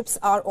 cargo ships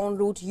are en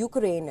route to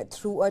Ukraine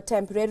through a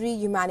temporary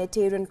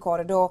humanitarian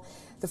corridor,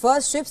 the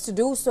first ships to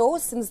do so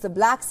since the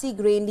Black Sea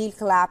grain deal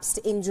collapsed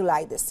in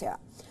July this year.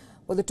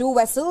 Well, the 2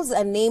 vessels,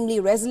 namely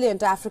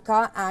Resilient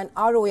Africa and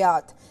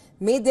Aroyat,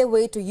 made their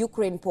way to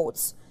Ukraine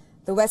ports.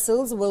 The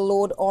vessels will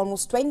load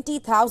almost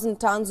 20,000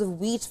 tons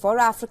of wheat for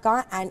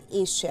Africa and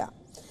Asia.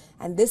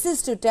 And this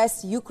is to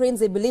test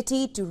Ukraine's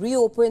ability to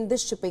reopen the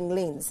shipping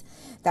lanes.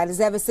 That is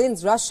ever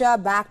since Russia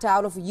backed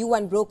out of a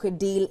UN-brokered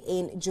deal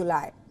in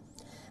July.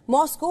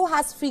 Moscow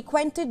has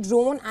frequented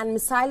drone and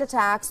missile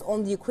attacks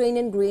on the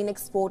Ukrainian grain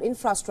export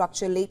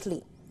infrastructure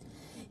lately.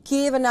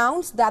 Kiev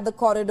announced that the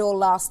corridor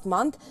last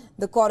month.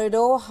 The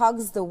corridor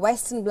hugs the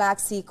western Black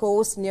Sea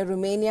coast near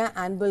Romania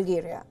and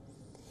Bulgaria.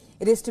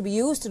 It is to be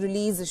used to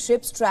release the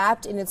ships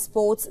trapped in its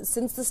ports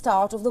since the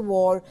start of the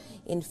war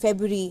in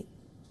February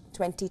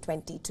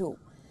 2022.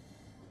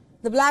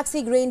 The Black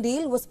Sea grain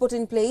deal was put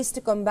in place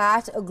to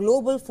combat a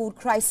global food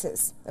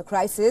crisis, a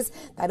crisis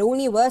that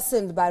only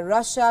worsened by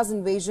Russia's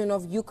invasion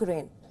of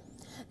Ukraine.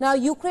 Now,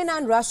 Ukraine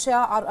and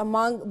Russia are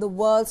among the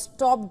world's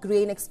top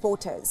grain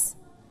exporters.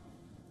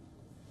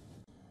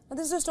 Now,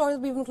 this is a story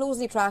that we've been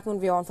closely tracking on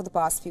WION for the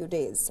past few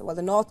days. Well,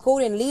 the North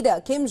Korean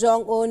leader Kim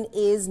Jong-un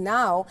is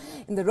now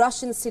in the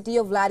Russian city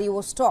of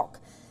Vladivostok.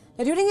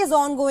 Now, during his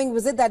ongoing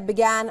visit that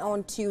began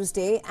on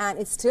Tuesday and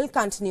it still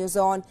continues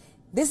on,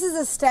 this is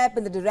a step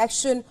in the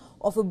direction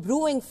of a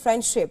brewing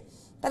friendship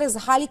that is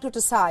highly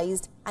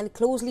criticized and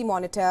closely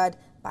monitored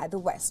by the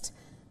West.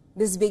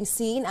 This is being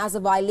seen as a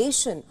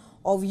violation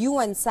of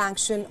UN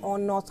sanction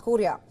on North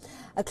Korea,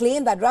 a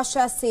claim that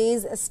Russia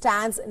says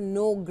stands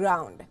no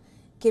ground.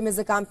 Kim is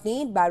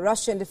accompanied by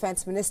Russian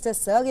Defense Minister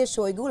Sergei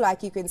Shoigu,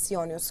 like you can see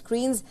on your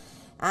screens,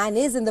 and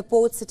is in the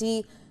port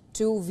city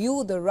to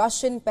view the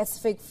Russian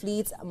Pacific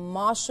Fleet's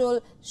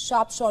Marshal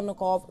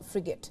Shapshornikov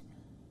frigate.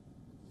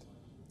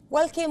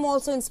 Well, Kim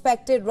also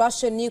inspected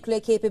Russian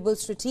nuclear-capable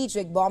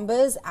strategic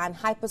bombers and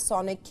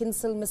hypersonic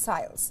Kinzhal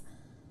missiles.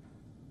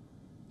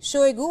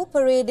 Shoigu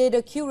paraded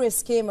a curious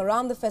scheme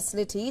around the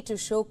facility to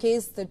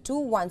showcase the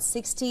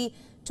Tu-160,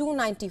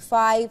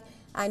 Tu-95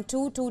 and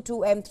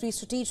Tu-22M3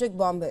 strategic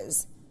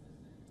bombers.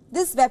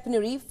 This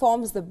weaponry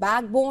forms the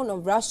backbone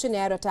of Russian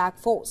air attack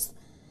force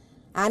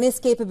and is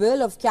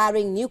capable of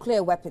carrying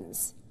nuclear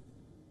weapons.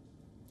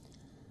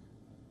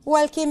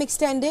 While Kim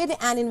extended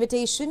an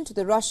invitation to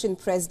the Russian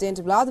President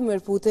Vladimir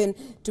Putin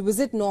to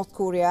visit North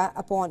Korea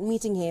upon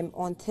meeting him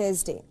on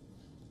Thursday.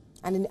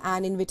 And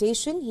an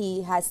invitation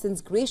he has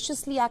since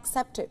graciously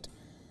accepted.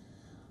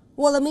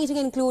 Well, the meeting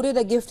included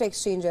a gift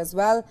exchange as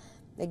well,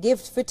 a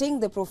gift fitting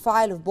the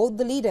profile of both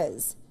the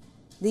leaders.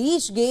 They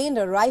each gained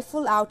a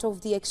rifle out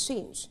of the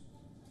exchange.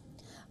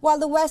 While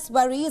the West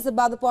worries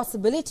about the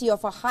possibility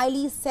of a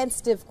highly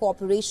sensitive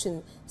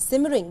cooperation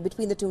simmering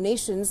between the 2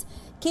 nations,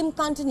 Kim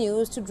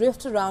continues to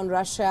drift around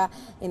Russia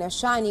in a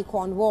shiny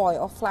convoy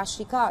of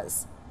flashy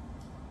cars.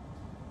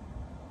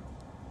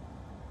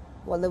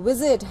 Well, the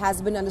visit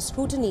has been under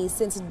scrutiny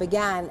since it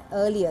began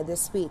earlier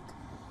this week.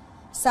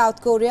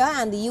 South Korea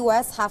and the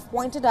US have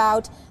pointed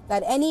out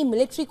that any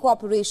military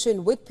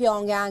cooperation with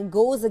Pyongyang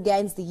goes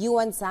against the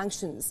UN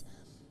sanctions,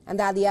 and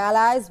that the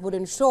allies would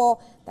ensure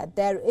that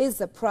there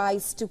is a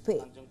price to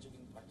pay.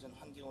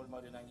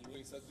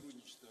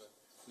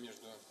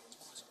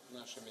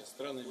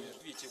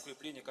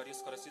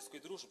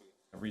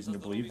 Reason to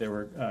believe they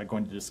were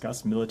going to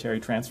discuss military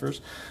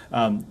transfers.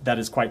 That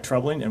is quite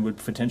troubling and would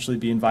potentially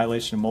be in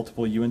violation of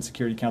multiple UN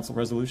Security Council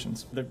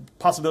resolutions. The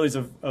possibilities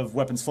of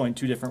weapons flowing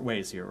 2 different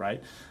ways here,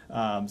 right?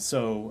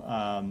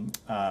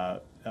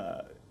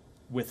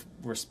 With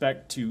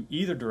respect to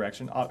either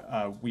direction,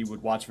 we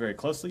would watch very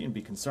closely and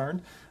be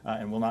concerned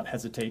and will not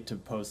hesitate to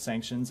pose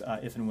sanctions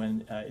if and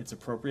when it's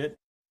appropriate.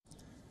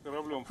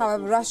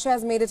 However, Russia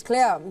has made it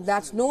clear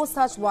that no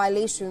such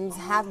violations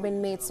have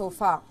been made so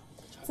far.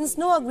 Since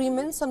no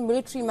agreements on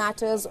military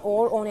matters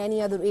or on any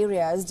other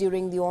areas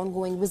during the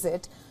ongoing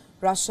visit,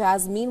 Russia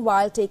has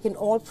meanwhile taken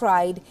all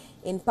pride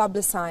in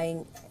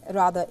showcasing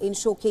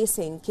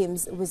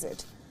Kim's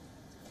visit.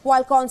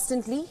 While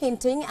constantly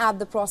hinting at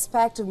the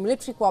prospect of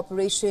military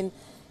cooperation,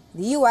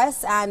 the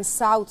US and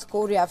South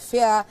Korea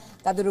fear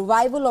that the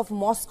revival of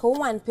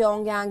Moscow and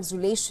Pyongyang's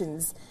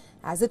relations,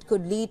 as it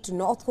could lead to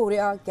North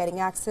Korea getting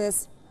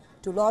access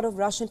to a lot of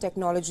Russian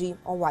technology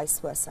or vice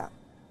versa,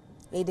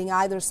 aiding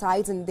either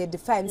sides in their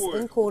defense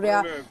in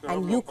Korea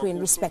and Ukraine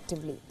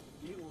respectively.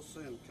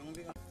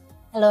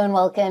 Hello and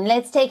welcome.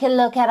 Let's take a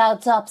look at our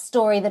top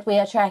story that we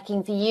are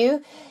tracking for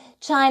you.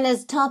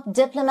 China's top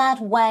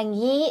diplomat Wang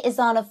Yi is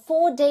on a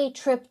 4-day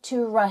trip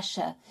to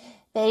Russia.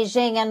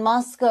 Beijing and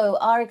Moscow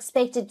are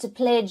expected to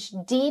pledge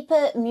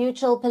deeper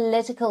mutual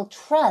political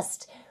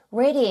trust,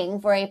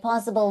 readying for a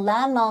possible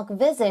landmark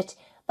visit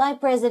by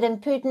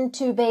President Putin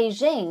to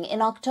Beijing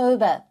in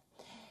October.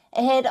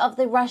 Ahead of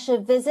the Russia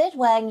visit,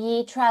 Wang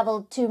Yi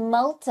traveled to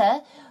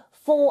Malta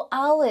for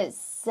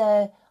hours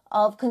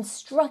of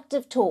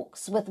constructive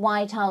talks with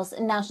White House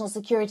National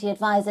Security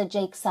Advisor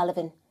Jake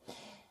Sullivan.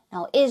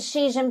 Now, is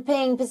Xi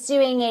Jinping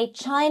pursuing a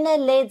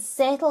China-led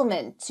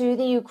settlement to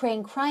the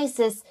Ukraine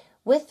crisis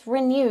with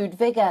renewed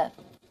vigor.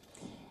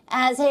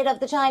 As head of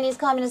the Chinese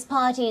Communist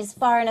Party's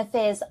Foreign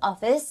Affairs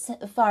Office,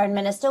 Foreign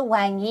Minister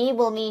Wang Yi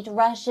will meet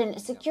Russian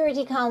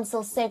Security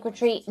Council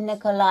Secretary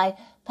Nikolai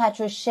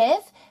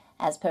Patrushev.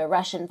 As per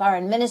Russian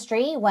Foreign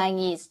Ministry, Wang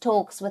Yi's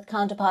talks with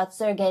counterpart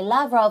Sergei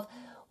Lavrov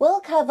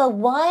will cover a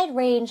wide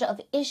range of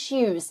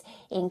issues,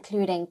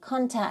 including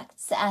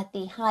contacts at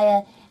the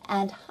higher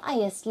and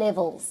highest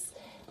levels.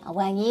 Now,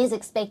 Wang Yi is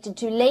expected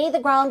to lay the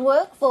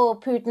groundwork for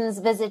Putin's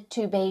visit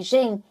to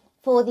Beijing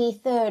for the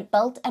Third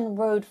Belt and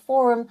Road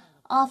Forum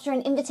after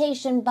an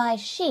invitation by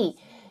Xi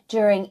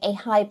during a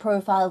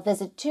high-profile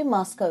visit to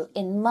Moscow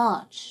in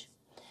March.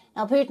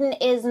 Now, Putin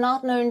is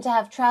not known to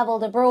have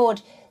traveled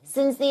abroad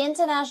since the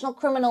International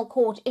Criminal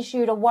Court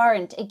issued a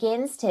warrant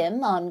against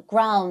him on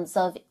grounds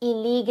of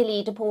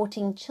illegally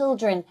deporting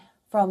children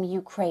from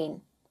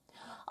Ukraine.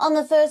 On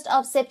the 1st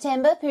of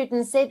September,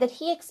 Putin said that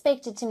he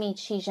expected to meet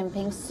Xi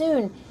Jinping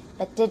soon,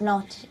 but did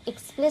not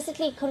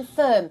explicitly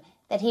confirm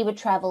that he would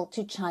travel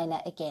to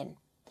China again.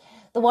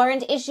 The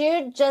warrant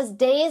issued just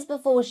days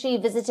before Xi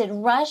visited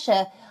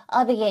Russia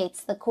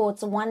obligates the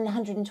court's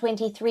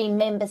 123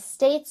 member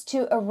states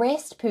to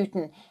arrest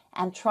Putin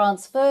and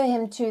transfer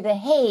him to The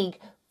Hague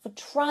for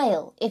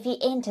trial if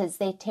he enters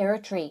their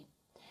territory.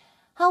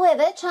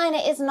 However, China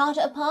is not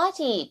a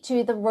party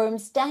to the Rome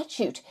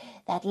Statute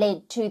that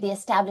led to the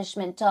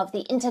establishment of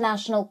the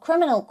International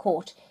Criminal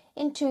Court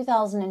in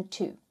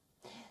 2002.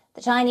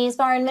 The Chinese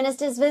foreign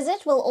minister's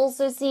visit will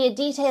also see a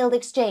detailed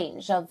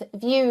exchange of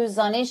views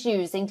on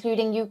issues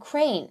including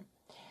Ukraine.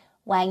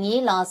 Wang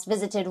Yi last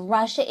visited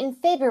Russia in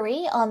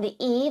February on the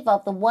eve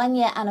of the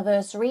one-year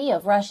anniversary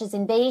of Russia's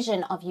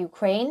invasion of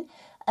Ukraine,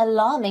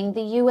 alarming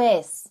the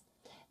U.S.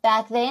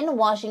 Back then,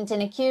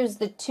 Washington accused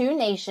the two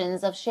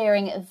nations of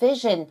sharing a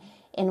vision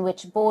in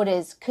which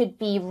borders could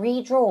be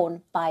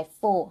redrawn by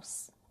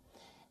force.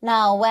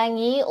 Now, Wang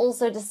Yi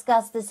also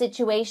discussed the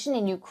situation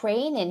in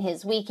Ukraine in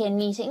his weekend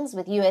meetings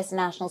with U.S.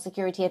 National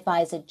Security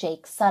Advisor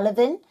Jake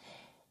Sullivan.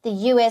 The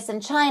U.S.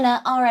 and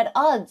China are at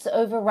odds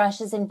over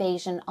Russia's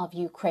invasion of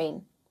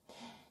Ukraine.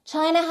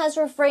 China has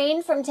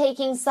refrained from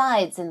taking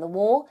sides in the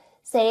war,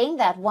 saying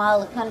that while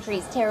the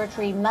country's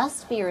territory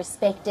must be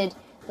respected,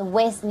 the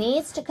West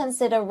needs to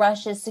consider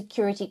Russia's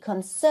security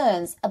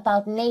concerns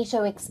about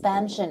NATO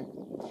expansion.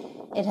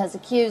 It has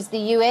accused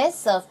the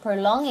U.S. of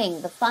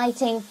prolonging the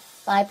fighting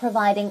by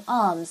providing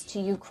arms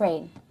to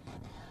Ukraine.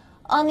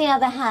 On the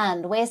other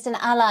hand, Western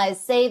allies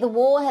say the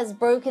war has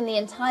broken the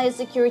entire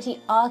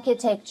security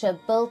architecture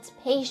built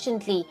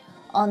patiently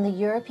on the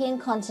European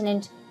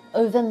continent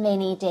over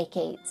many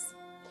decades.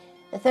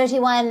 The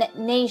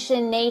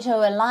 31-nation NATO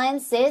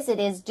alliance says it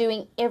is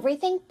doing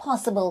everything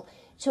possible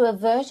to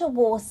avert a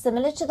war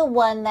similar to the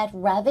one that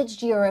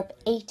ravaged Europe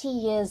 80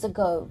 years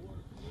ago.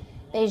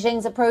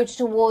 Beijing's approach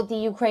toward the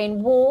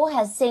Ukraine war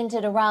has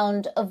centered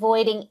around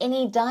avoiding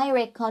any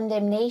direct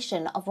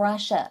condemnation of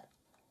Russia.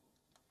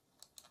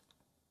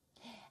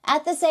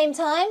 At the same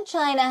time,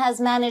 China has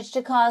managed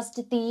to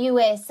cast the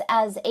U.S.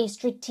 as a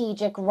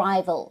strategic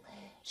rival.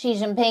 Xi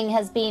Jinping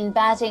has been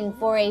batting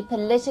for a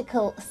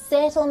political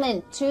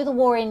settlement to the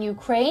war in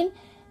Ukraine,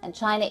 and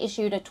China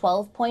issued a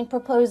 12-point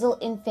proposal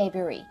in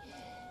February.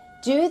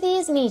 Do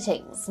these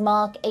meetings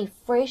mark a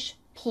fresh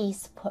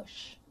peace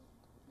push?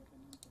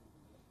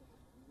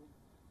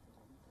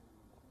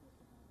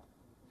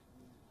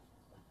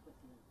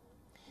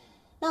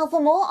 Now,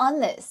 for more on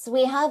this,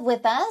 we have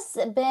with us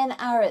Ben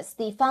Aris,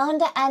 the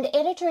founder and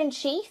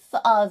editor-in-chief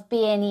of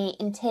BNE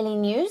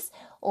IntelliNews,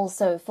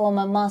 also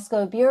former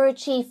Moscow bureau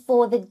chief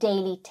for the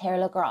Daily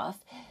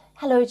Telegraph.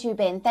 Hello to you,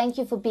 Ben. Thank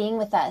you for being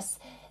with us.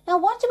 Now,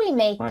 what do we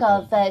make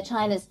of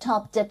China's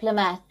top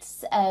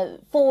diplomats'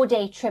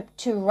 four-day trip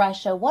to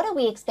Russia? What are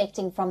we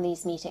expecting from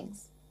these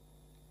meetings?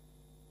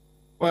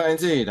 Well,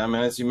 indeed. I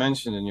mean, as you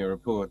mentioned in your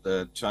report,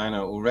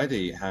 China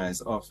already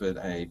has offered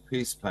a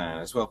peace plan,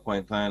 a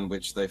 12-point plan,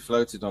 which they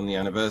floated on the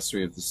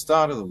anniversary of the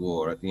start of the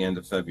war at the end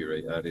of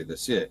February earlier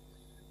this year.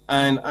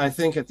 And I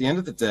think at the end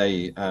of the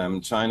day,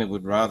 China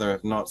would rather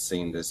have not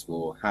seen this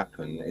war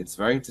happen. It's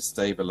very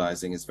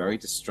destabilizing. It's very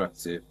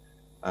destructive.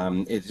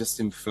 It just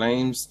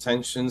inflames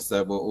tensions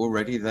that were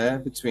already there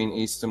between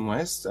East and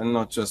West, and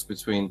not just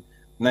between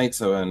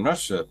NATO and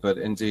Russia, but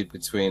indeed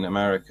between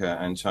America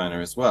and China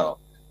as well.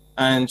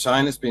 And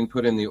China's been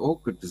put in the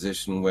awkward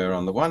position where,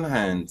 on the one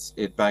hand,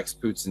 it backs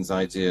Putin's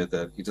idea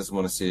that he doesn't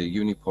want to see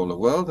a unipolar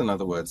world, in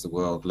other words, a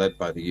world led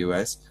by the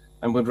US,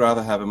 and would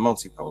rather have a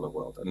multipolar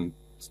world. And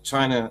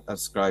China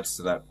ascribes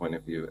to that point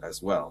of view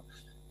as well.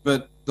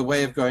 But the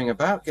way of going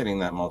about getting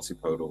that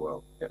multipolar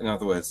world, in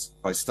other words,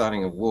 by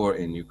starting a war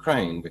in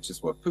Ukraine, which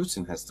is what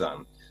Putin has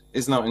done,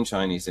 is not in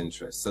Chinese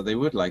interest. So they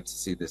would like to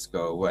see this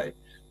go away.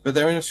 But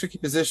they're in a tricky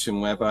position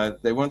whereby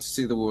they want to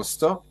see the war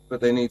stop, but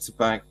they need to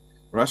back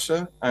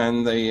Russia.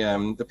 And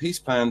the peace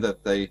plan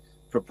that they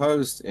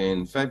proposed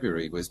in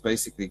February was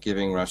basically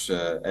giving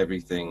Russia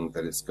everything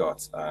that it's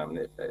got.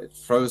 It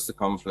froze the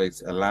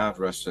conflict, allowed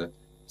Russia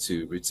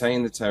to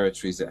retain the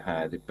territories it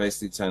had. It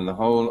basically turned the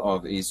whole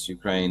of East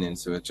Ukraine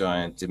into a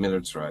giant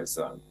demilitarized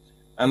zone.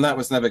 And that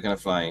was never going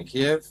to fly in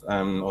Kiev,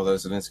 although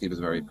Zelensky was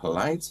very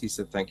polite. He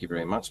said, thank you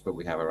very much, but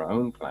we have our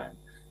own plan.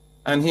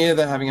 And here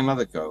they're having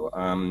another go.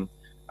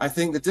 I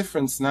think the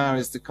difference now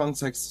is the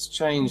context has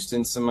changed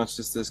in so much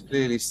as there's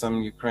clearly some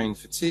Ukraine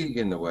fatigue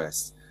in the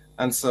West.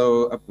 And so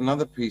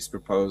another peace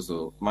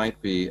proposal might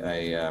be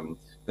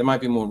there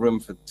might be more room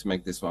to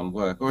make this one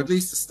work, or at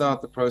least to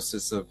start the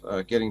process of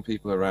getting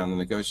people around the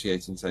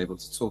negotiating table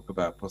to talk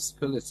about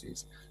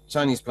possibilities.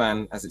 Chinese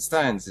plan, as it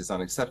stands, is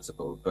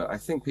unacceptable, but I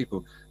think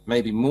people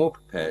may be more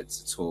prepared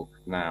to talk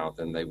now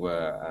than they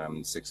were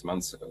 6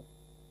 months ago.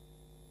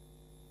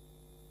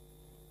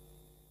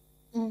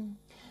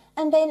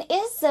 And then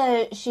is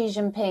Xi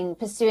Jinping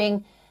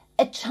pursuing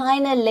a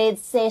China-led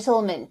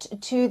settlement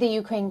to the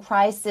Ukraine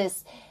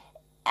crisis?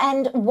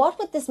 And what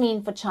would this mean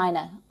for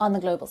China on the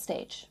global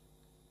stage?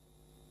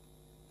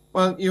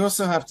 Well, you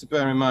also have to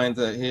bear in mind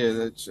that here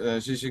that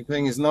Xi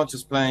Jinping is not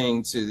just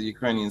playing to the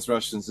Ukrainians,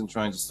 Russians and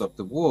trying to stop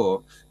the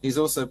war. He's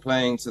also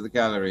playing to the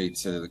gallery,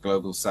 to the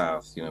global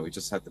south. You know, we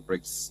just had the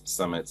BRICS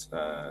summit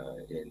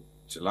in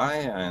July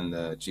and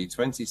the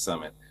G20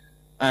 summit.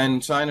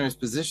 And China is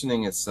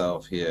positioning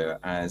itself here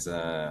as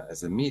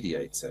a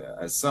mediator,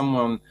 as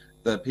someone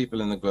that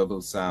people in the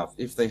global south,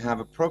 if they have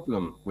a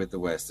problem with the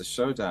West, a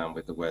showdown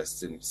with the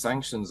West in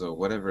sanctions or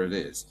whatever it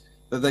is,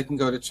 that they can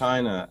go to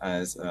China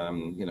as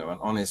you know, an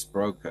honest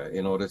broker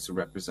in order to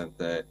represent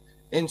their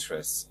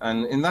interests.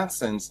 And in that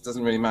sense, it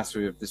doesn't really matter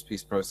if this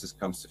peace process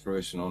comes to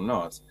fruition or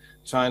not.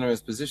 China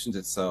has positioned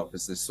itself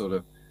as this sort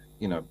of,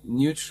 you know,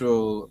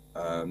 neutral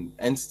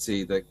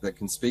entity that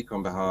can speak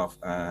on behalf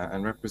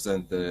and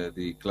represent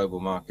the global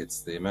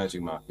markets, the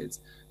emerging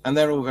markets. And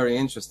they're all very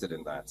interested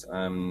in that.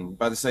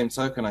 By the same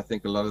token, I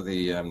think a lot of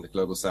the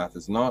global south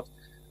has not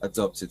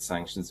adopted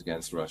sanctions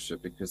against Russia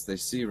because they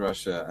see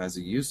Russia as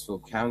a useful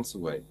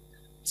counterweight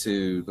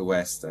to the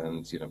West and,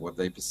 you know, what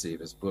they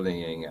perceive as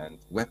bullying and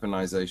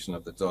weaponization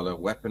of the dollar,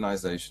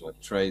 weaponization of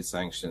trade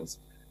sanctions,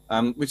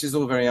 which is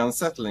all very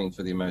unsettling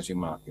for the emerging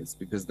markets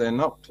because they're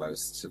not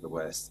close to the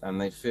West and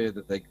they fear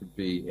that they could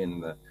be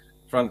in the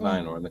front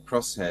line or in the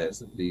crosshairs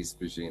of these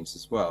regimes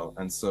as well.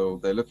 And so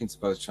they're looking to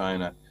both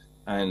China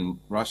and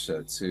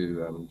Russia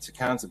to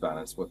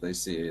counterbalance what they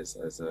see as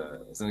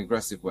an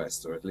aggressive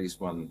West, or at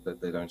least one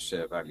that they don't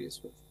share values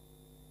with.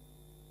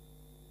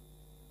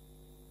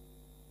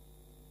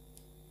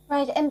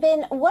 Right, and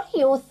Ben, what are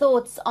your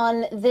thoughts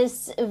on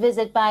this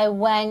visit by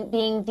Wang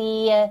being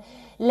the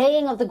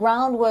laying of the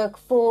groundwork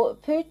for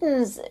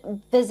Putin's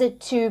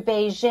visit to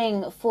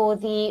Beijing for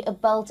the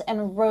Belt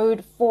and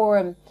Road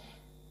Forum?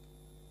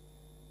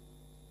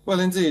 Well,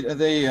 indeed,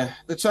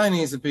 the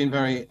Chinese have been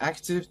very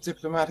active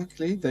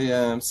diplomatically. They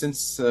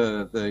since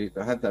they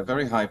had that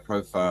very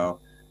high-profile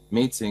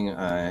meeting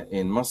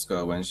in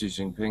Moscow when Xi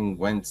Jinping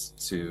went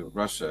to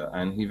Russia,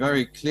 and he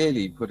very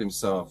clearly put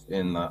himself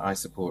in the "I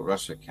support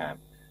Russia" camp.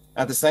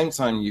 At the same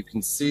time, you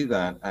can see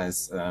that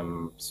as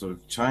sort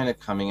of China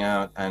coming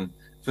out and,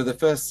 for the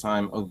first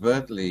time,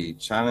 overtly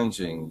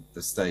challenging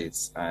the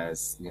States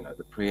as, you know,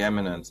 the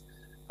preeminent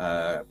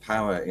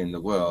power in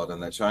the world,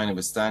 and that China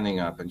was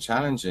standing up and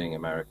challenging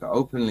America,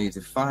 openly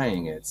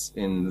defying it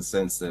in the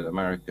sense that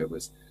America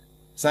was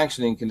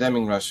sanctioning,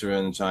 condemning Russia,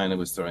 and China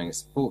was throwing its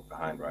support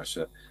behind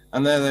Russia.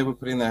 And there they were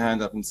putting their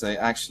hand up and say,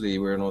 actually,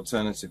 we're an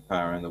alternative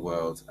power in the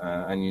world,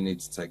 and you need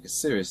to take us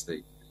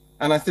seriously.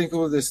 And I think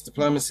all this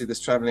diplomacy that's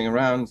traveling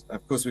around,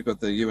 of course, we've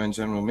got the UN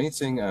General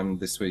Meeting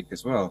this week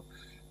as well,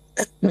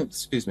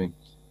 excuse me,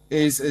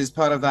 is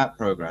part of that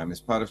program. It's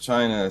part of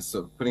China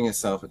sort of putting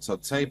itself at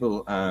top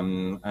table,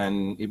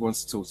 and it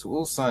wants to talk to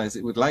all sides.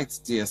 It would like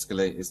to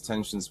de-escalate its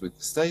tensions with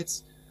the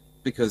States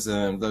because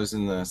those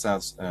in the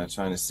South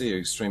China Sea are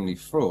extremely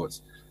fraught.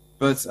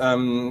 But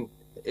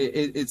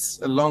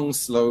it's a long,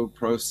 slow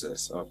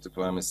process of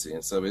diplomacy.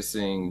 And so we're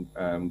seeing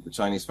the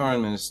Chinese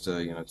foreign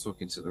minister, you know,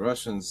 talking to the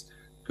Russians,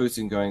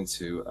 Putin going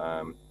to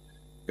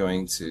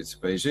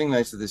Beijing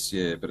later this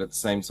year, but at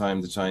the same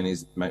time, the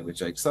Chinese met with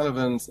Jake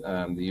Sullivan,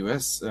 the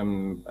US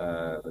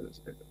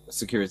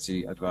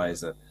security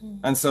advisor.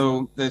 And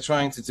so they're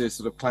trying to do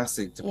sort of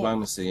classic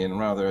diplomacy in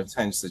rather a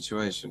tense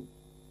situation.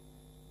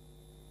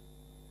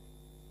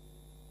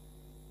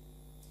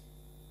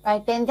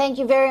 Right, Ben, thank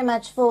you very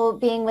much for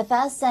being with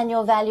us and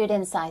your valued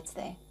insights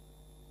there.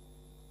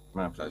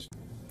 My pleasure.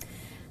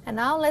 And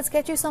now let's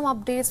get you some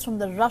updates from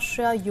the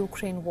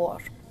Russia-Ukraine war.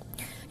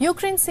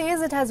 Ukraine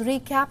says it has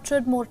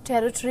recaptured more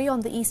territory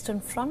on the Eastern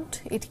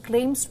Front. It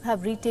claims to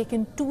have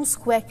retaken 2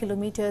 square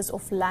kilometers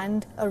of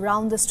land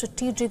around the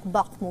strategic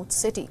Bakhmut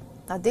city.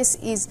 Now, this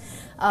is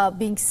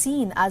being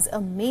seen as a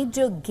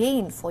major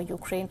gain for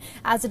Ukraine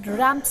as it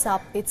ramps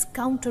up its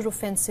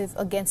counteroffensive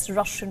against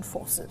Russian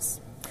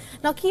forces.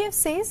 Now, Kiev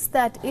says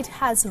that it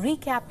has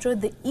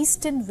recaptured the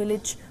eastern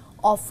village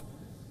of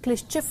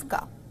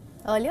Klishchivka.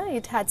 Earlier,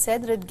 it had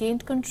said that it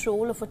gained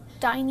control of a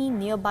tiny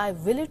nearby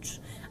village,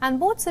 and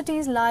both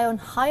cities lie on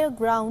higher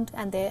ground,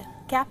 and their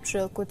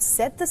capture could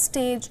set the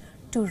stage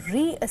to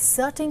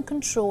reasserting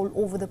control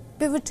over the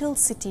pivotal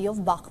city of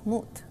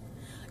Bakhmut.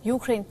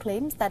 Ukraine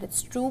claims that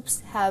its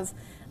troops have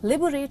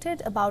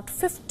liberated about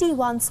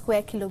 51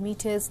 square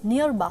kilometers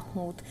near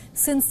Bakhmut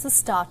since the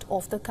start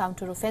of the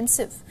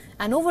counter-offensive.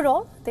 And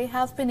overall, they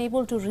have been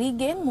able to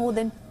regain more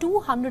than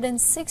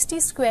 260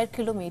 square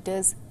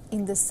kilometers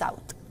in the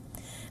south.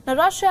 Now,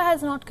 Russia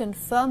has not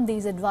confirmed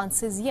these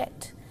advances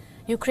yet.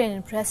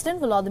 Ukrainian President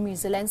Volodymyr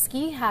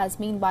Zelensky has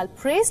meanwhile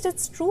praised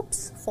its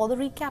troops for the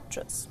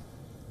recaptures.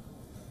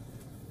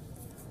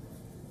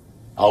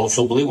 А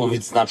особливо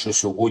відзначу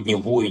сьогодні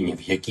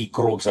воїнів, які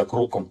крок за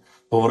кроком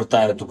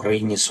повертають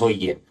Україні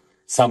своє,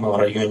 саме в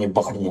районі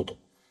Бахмуту.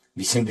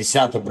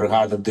 80-та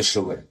бригада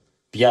ДШВ,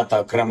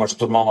 5-та окрема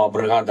штурмова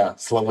бригада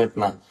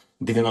славетна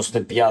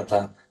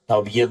 95-та та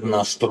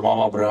об'єднана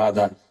штурмова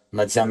бригада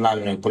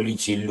Національної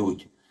поліції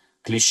 «Людь»,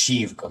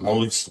 Кліщівка,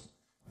 молодці.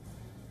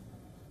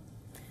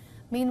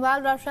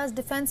 Meanwhile, Russia's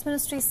defense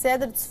ministry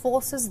said that its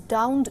forces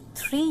downed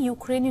 3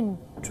 Ukrainian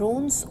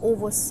drones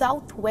over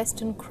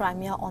southwestern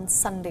Crimea on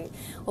Sunday.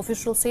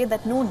 Officials say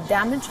that no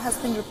damage has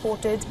been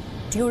reported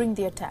during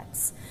the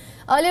attacks.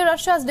 Earlier,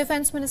 Russia's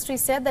defense ministry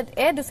said that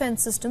air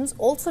defense systems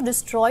also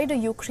destroyed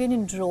a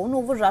Ukrainian drone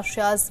over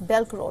Russia's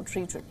Belgorod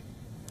region.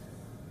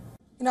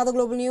 In other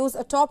global news,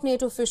 a top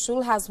NATO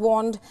official has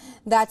warned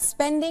that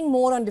spending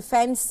more on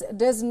defense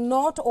does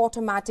not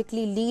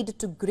automatically lead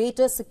to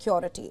greater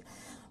security.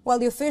 While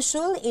the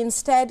official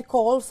instead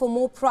called for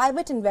more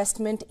private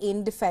investment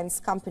in defense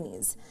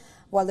companies.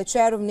 While the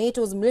chair of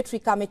NATO's military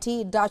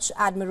committee, Dutch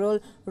Admiral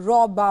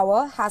Rob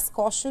Bauer, has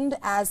cautioned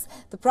as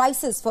the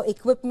prices for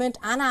equipment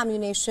and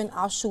ammunition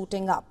are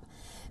shooting up.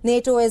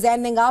 NATO is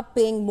ending up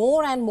paying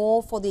more and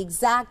more for the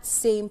exact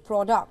same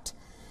product.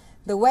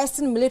 The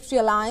Western military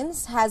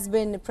alliance has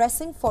been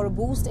pressing for a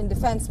boost in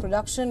defense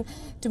production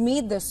to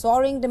meet the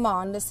soaring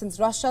demand since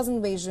Russia's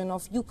invasion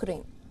of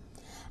Ukraine.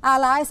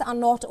 Allies are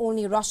not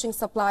only rushing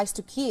supplies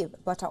to Kyiv,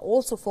 but are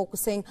also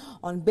focusing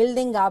on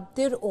building up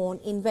their own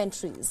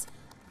inventories.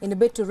 In a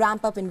bid to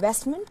ramp up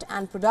investment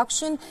and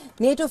production,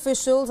 NATO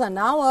officials are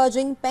now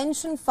urging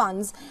pension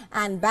funds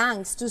and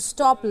banks to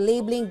stop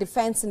labeling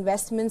defense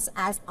investments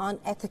as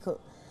unethical.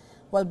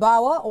 While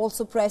Bauer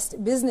also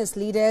pressed business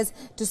leaders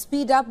to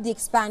speed up the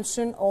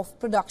expansion of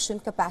production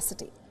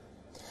capacity.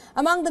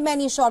 Among the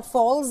many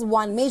shortfalls,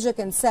 one major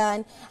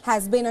concern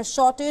has been a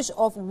shortage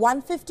of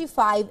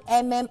 155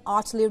 mm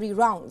artillery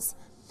rounds.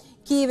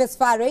 Kyiv is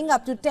firing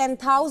up to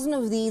 10,000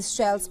 of these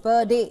shells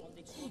per day.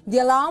 The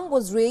alarm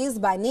was raised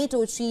by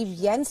NATO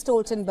chief Jens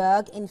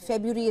Stoltenberg in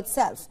February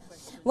itself,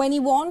 when he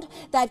warned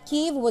that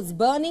Kyiv was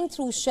burning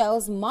through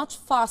shells much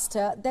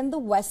faster than the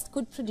West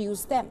could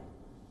produce them.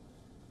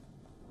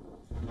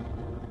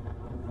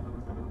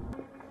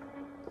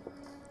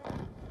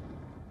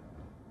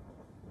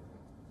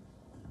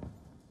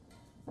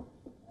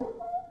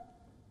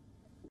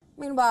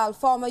 Meanwhile,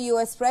 former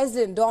U.S.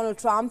 President Donald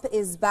Trump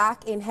is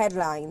back in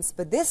headlines.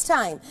 But this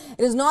time,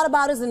 it is not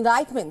about his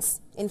indictments.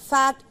 In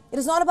fact, it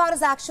is not about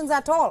his actions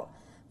at all,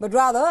 but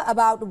rather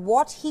about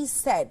what he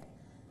said.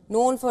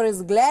 Known for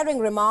his glaring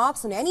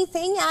remarks on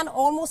anything and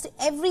almost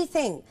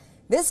everything,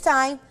 this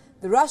time,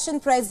 the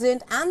Russian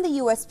president and the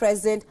U.S.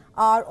 president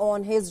are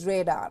on his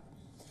radar.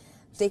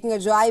 Taking a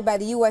jibe by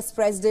the U.S.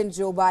 President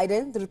Joe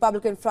Biden, the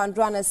Republican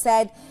frontrunner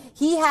said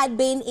he had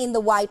been in the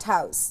White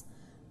House.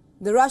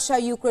 The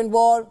Russia-Ukraine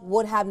war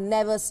would have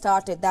never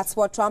started. That's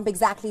what Trump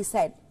exactly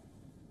said.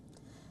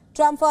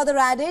 Trump further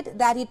added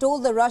that he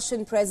told the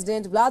Russian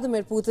President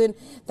Vladimir Putin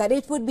that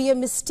it would be a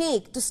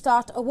mistake to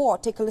start a war.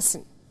 Take a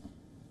listen.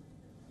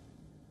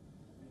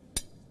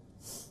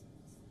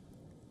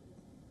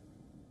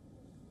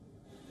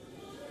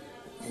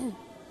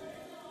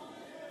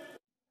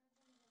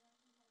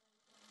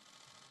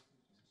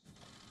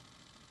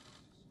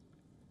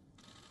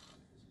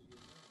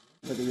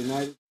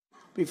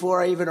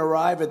 Before I even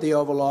arrive at the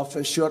Oval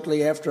Office,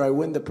 shortly after I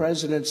win the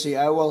presidency,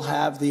 I will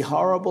have the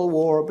horrible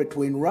war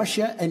between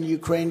Russia and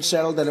Ukraine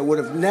settled, and it would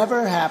have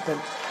never happened.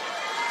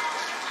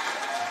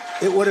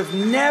 It would have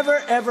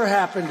never, ever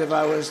happened if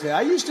I was there.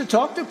 I used to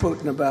talk to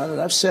Putin about it.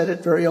 I've said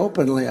it very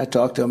openly. I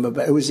talked to him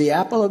about it. It was the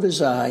apple of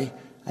his eye.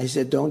 I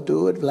said, don't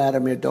do it,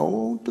 Vladimir.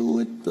 Don't do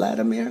it,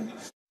 Vladimir.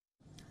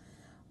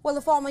 Well,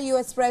 the former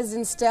U.S.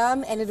 president's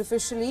term ended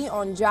officially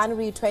on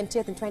January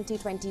 20th in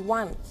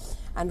 2021.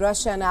 And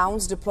Russia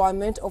announced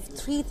deployment of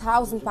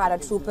 3,000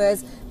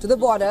 paratroopers to the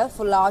border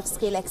for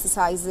large-scale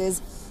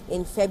exercises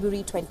in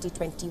February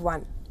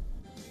 2021.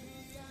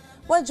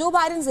 Well, Joe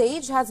Biden's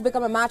age has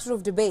become a matter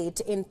of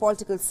debate in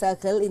political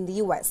circle in the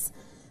U.S.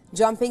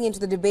 Jumping into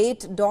the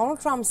debate,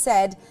 Donald Trump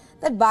said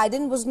that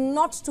Biden was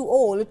not too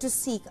old to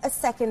seek a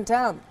second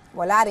term,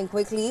 while adding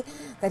quickly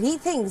that he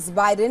thinks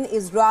Biden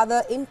is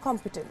rather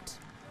incompetent.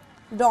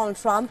 Donald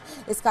Trump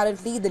is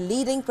currently the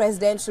leading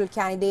presidential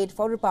candidate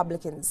for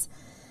Republicans.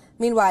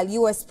 Meanwhile,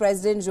 U.S.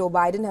 President Joe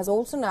Biden has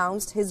also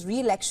announced his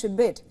re-election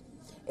bid.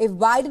 If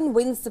Biden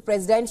wins the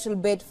presidential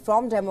bid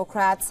from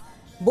Democrats,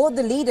 both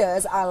the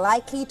leaders are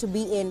likely to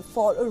be in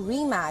for a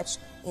rematch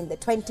in the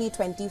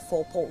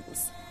 2024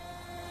 polls.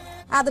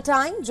 At the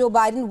time, Joe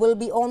Biden will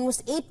be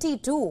almost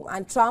 82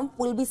 and Trump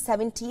will be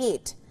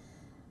 78.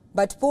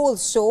 But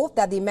polls show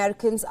that the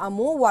Americans are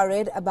more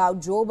worried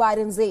about Joe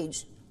Biden's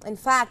age. In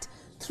fact,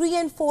 3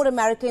 in 4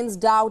 Americans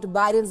doubt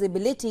Biden's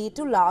ability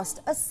to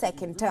last a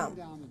second term.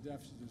 Down the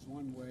deficit is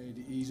one way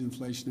to ease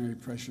inflationary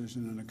pressures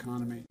in an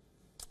economy.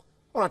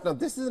 All right, now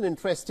this is an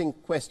interesting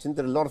question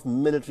that a lot of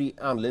military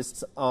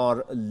analysts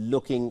are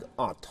looking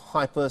at.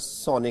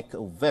 Hypersonic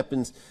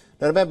weapons.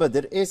 Now remember,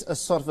 there is a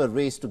sort of a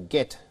race to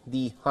get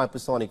the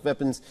hypersonic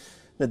weapons.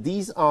 Now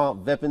these are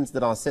weapons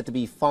that are said to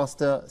be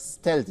faster,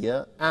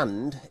 stealthier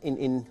and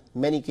in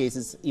many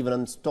cases even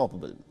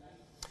unstoppable.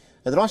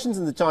 Now, the Russians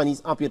and the Chinese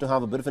appear to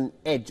have a bit of an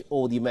edge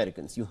over the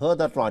Americans. You heard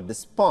that right.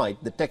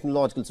 Despite the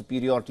technological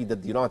superiority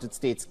that the United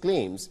States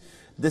claims,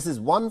 this is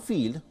one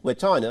field where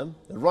China,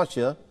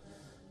 Russia,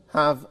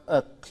 have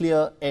a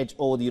clear edge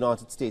over the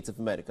United States of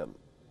America.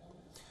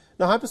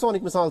 Now,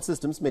 hypersonic missile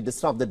systems may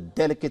disrupt the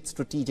delicate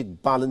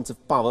strategic balance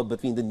of power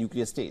between the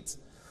nuclear states.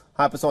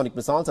 Hypersonic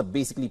missiles are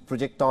basically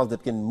projectiles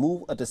that can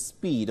move at a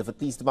speed of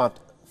at least about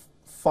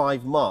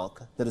 5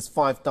 Mach, that is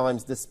 5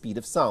 times the speed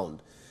of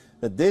sound.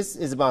 Now, this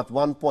is about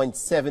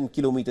 1.7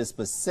 kilometers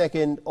per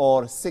second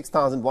or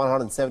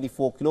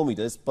 6,174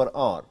 kilometers per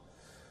hour.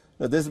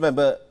 Now, this,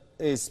 remember,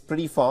 is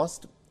pretty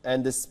fast,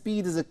 and the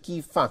speed is a key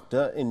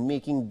factor in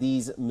making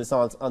these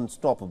missiles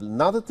unstoppable.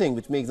 Another thing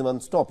which makes them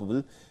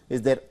unstoppable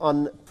is their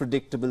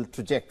unpredictable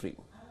trajectory.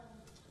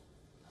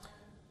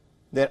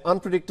 Their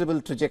unpredictable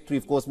trajectory,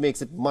 of course,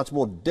 makes it much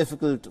more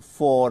difficult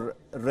for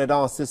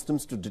radar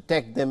systems to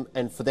detect them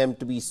and for them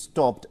to be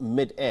stopped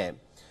mid-air.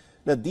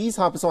 Now, these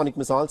hypersonic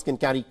missiles can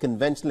carry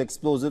conventional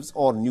explosives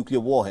or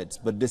nuclear warheads,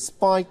 but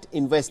despite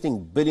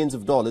investing billions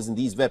of dollars in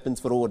these weapons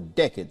for over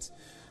decades,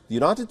 the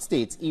United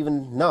States,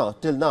 even now,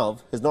 till now,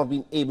 has not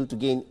been able to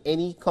gain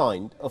any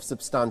kind of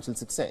substantial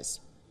success.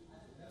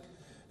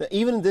 Now,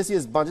 even in this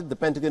year's budget, the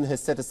Pentagon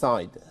has set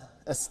aside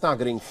a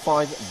staggering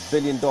 $5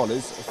 billion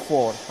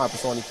for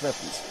hypersonic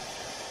weapons.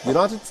 The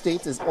United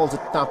States is also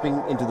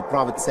tapping into the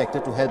private sector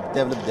to help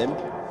develop them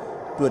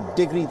to a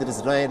degree that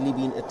has rarely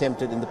been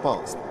attempted in the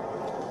past.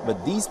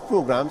 But these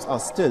programs are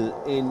still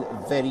in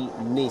very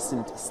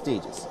nascent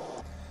stages.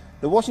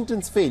 Now,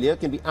 Washington's failure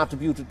can be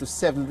attributed to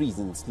several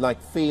reasons,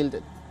 like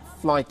failed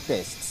flight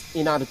tests,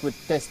 inadequate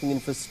testing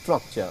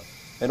infrastructure,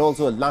 and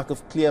also a lack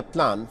of clear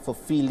plan for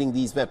fielding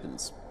these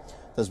weapons.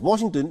 Thus,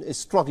 Washington is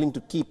struggling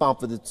to keep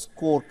up with its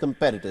core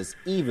competitors,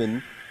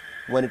 even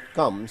when it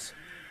comes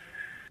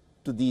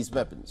to these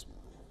weapons.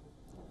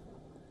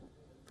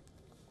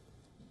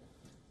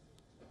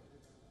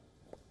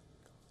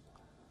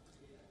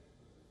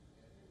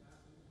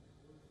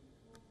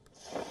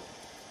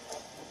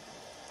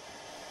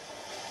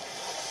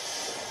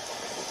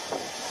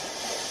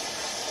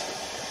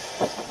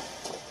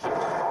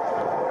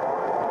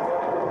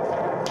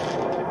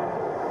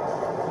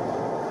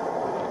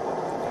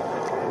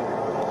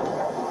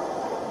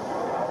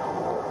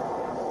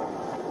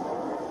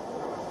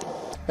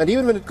 And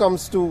even when it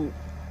comes to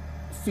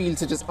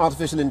fields such as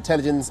artificial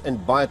intelligence and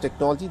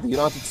biotechnology, the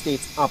United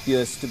States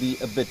appears to be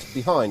a bit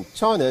behind.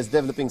 China is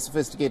developing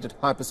sophisticated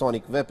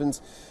hypersonic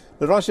weapons.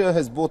 Russia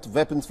has both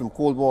weapons from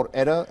Cold War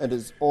era and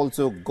has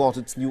also got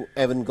its new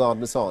avant-garde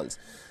missiles.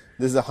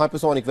 This is a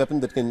hypersonic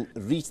weapon that can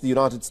reach the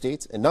United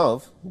States, and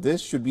now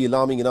this should be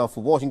alarming enough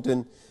for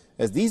Washington,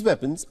 as these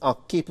weapons are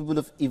capable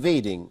of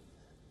evading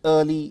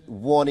early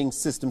warning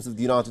systems of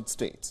the United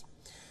States.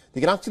 They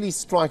can actually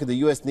strike at the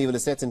U.S. naval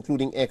assets,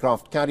 including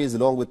aircraft carriers,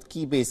 along with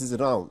key bases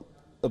around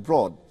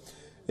abroad.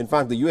 In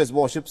fact, the U.S.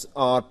 warships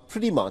are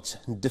pretty much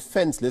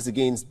defenseless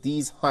against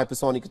these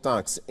hypersonic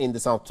attacks in the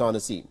South China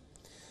Sea.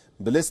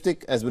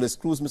 Ballistic as well as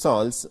cruise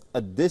missiles,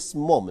 at this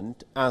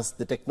moment, as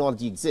the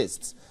technology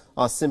exists,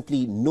 are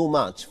simply no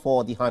match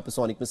for the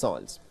hypersonic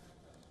missiles.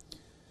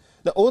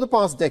 Now, over the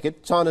past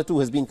decade, China too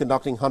has been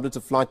conducting hundreds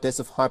of flight tests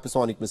of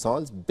hypersonic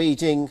missiles.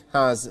 Beijing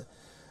has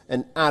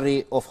an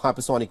array of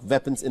hypersonic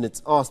weapons in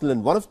its arsenal,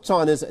 and one of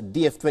China's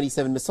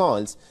DF-27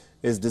 missiles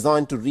is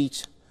designed to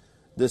reach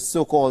the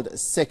so-called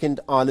second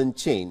island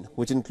chain,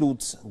 which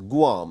includes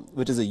Guam,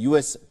 which is a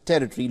U.S.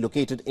 territory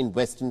located in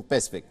Western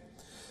Pacific.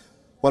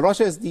 While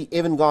Russia has the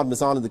avant-garde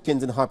missile and the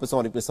Kinzhal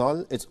hypersonic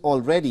missile, it's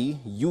already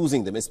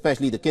using them,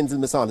 especially the Kinzhal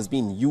missile has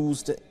been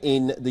used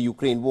in the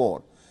Ukraine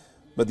war.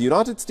 But the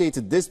United States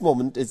at this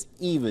moment is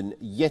even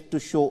yet to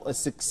show a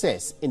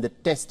success in the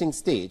testing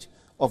stage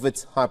of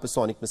its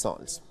hypersonic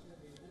missiles.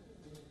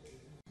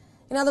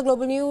 In other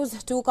global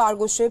news, 2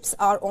 cargo ships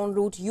are en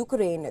route to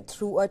Ukraine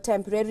through a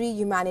temporary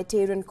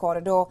humanitarian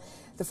corridor,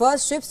 the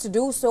first ships to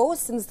do so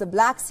since the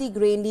Black Sea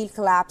grain deal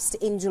collapsed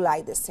in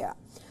July this year.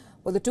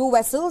 Well, the 2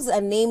 vessels,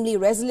 namely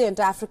Resilient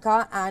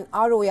Africa and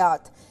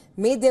Aroyat,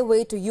 made their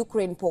way to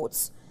Ukraine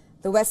ports.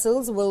 The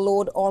vessels will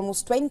load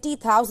almost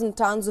 20,000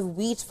 tons of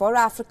wheat for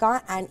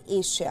Africa and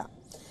Asia.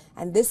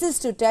 And this is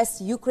to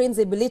test Ukraine's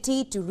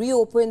ability to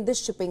reopen the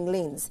shipping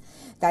lanes.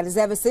 That is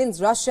ever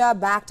since Russia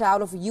backed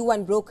out of a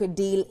UN brokered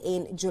deal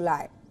in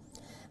July.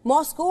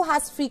 Moscow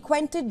has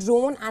frequented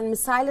drone and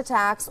missile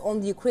attacks on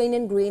the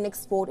Ukrainian grain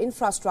export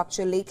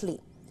infrastructure lately.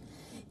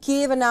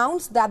 Kiev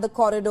announced that the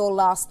corridor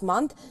last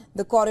month.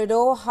 The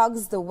corridor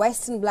hugs the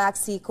western Black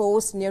Sea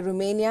coast near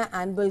Romania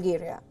and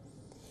Bulgaria.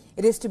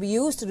 It is to be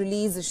used to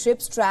release the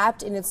ships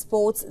trapped in its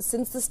ports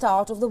since the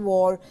start of the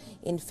war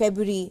in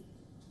February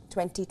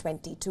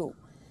 2022.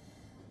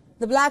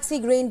 The Black Sea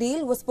grain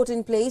deal was put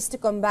in place to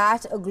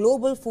combat a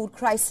global food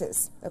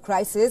crisis, a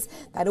crisis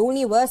that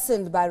only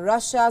worsened by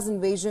Russia's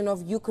invasion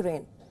of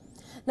Ukraine.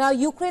 Now,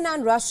 Ukraine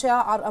and Russia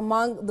are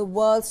among the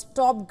world's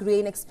top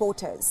grain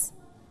exporters.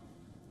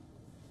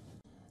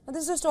 Now,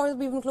 this is a story that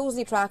we've been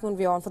closely tracking on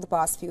WION for the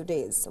past few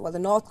days. Well, the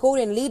North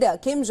Korean leader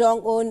Kim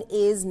Jong-un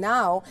is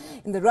now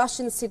in the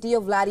Russian city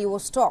of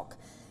Vladivostok.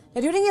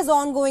 Now, during his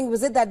ongoing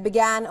visit that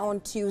began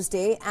on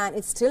Tuesday and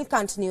it still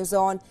continues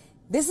on,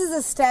 this is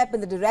a step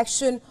in the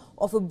direction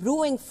of a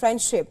brewing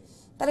friendship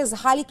that is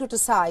highly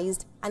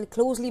criticized and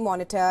closely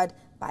monitored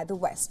by the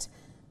West.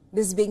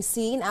 This is being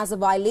seen as a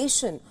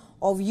violation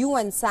of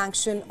UN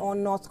sanction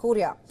on North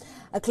Korea,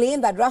 a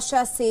claim that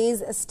Russia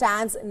says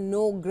stands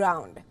no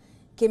ground.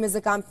 Kim is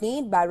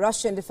accompanied by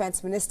Russian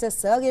Defense Minister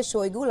Sergei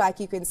Shoigu, like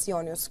you can see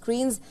on your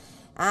screens,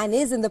 and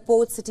is in the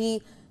port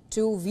city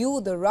to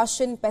view the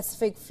Russian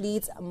Pacific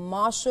Fleet's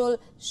Marshal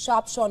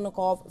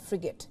Sharpshonikov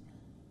frigate.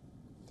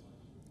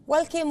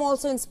 Well, Kim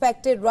also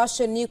inspected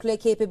Russian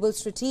nuclear-capable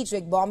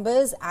strategic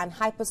bombers and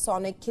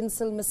hypersonic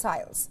Kinzhal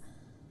missiles.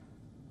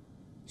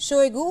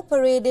 Shoigu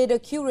paraded a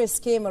curious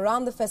scheme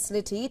around the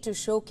facility to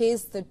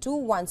showcase the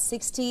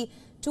Tu-160,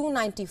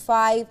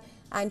 Tu-95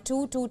 and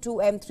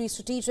Tu-22M3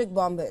 strategic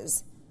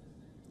bombers.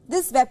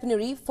 This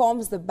weaponry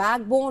forms the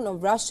backbone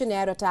of Russian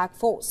air attack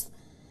force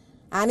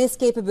and is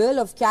capable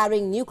of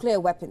carrying nuclear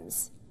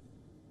weapons.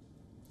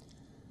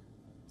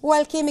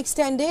 While Kim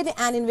extended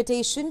an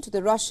invitation to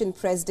the Russian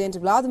President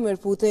Vladimir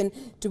Putin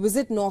to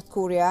visit North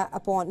Korea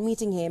upon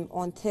meeting him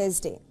on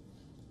Thursday.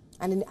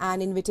 And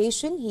an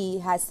invitation he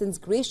has since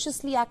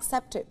graciously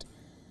accepted.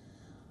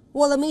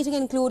 Well, the meeting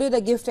included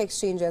a gift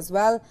exchange as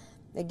well,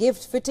 a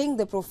gift fitting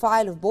the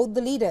profile of both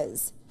the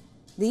leaders.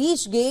 They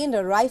each gained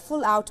a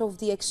rifle out of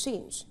the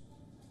exchange.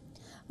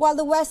 While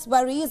the West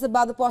worries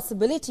about the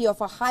possibility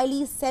of a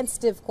highly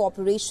sensitive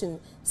cooperation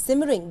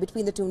simmering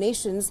between the two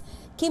nations,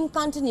 Kim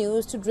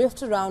continues to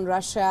drift around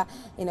Russia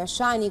in a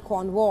shiny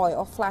convoy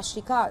of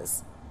flashy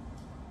cars.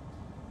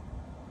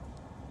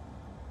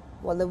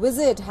 Well, the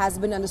visit has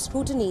been under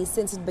scrutiny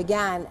since it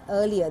began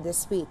earlier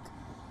this week.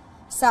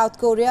 South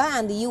Korea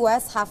and the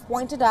US have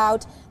pointed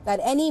out that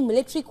any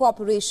military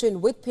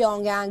cooperation with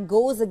Pyongyang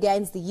goes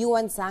against the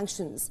UN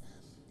sanctions,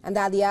 and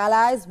that the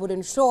allies would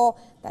ensure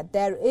that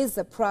there is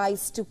a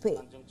price to pay.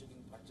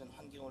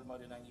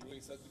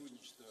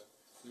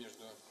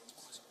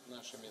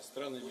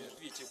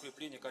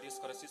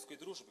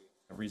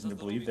 Reason to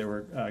believe they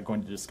were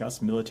going to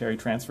discuss military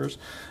transfers.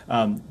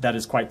 That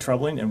is quite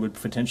troubling and would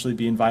potentially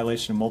be in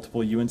violation of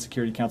multiple UN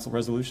Security Council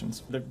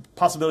resolutions. The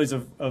possibilities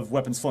of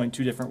weapons flowing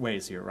two different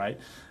ways here, right?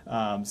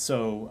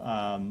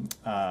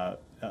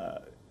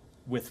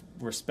 With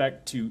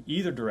respect to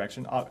either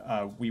direction,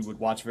 we would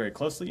watch very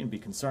closely and be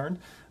concerned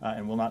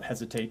and will not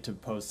hesitate to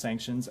pose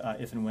sanctions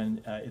if and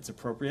when it's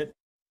appropriate.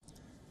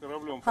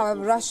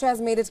 However, Russia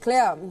has made it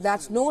clear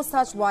that no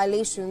such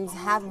violations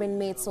have been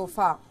made so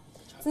far.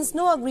 Since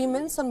no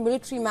agreements on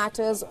military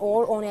matters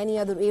or on any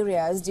other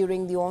areas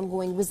during the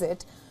ongoing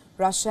visit,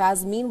 Russia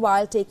has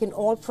meanwhile taken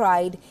all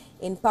pride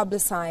in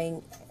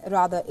showcasing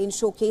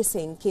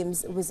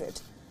Kim's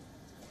visit.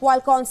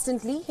 While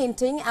constantly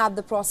hinting at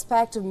the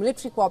prospect of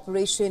military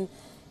cooperation,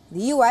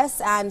 the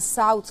US and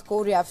South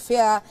Korea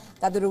fear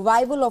that the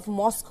revival of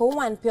Moscow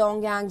and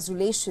Pyongyang's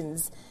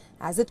relations,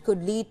 as it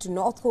could lead to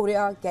North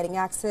Korea getting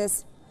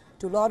access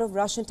to a lot of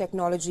Russian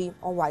technology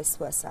or vice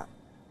versa,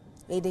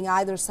 aiding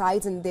either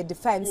sides in their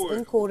defense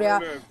in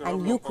Korea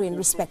and Ukraine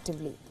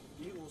respectively.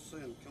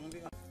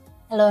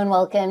 Hello and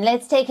welcome.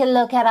 Let's take a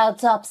look at our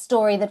top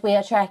story that we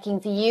are tracking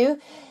for you.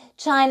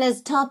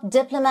 China's top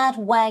diplomat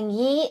Wang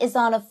Yi is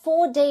on a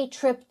 4-day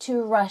trip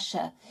to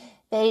Russia.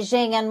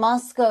 Beijing and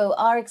Moscow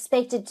are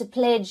expected to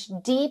pledge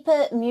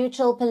deeper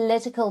mutual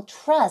political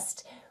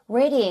trust,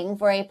 readying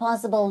for a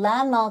possible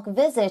landmark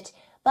visit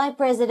by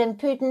President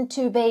Putin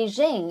to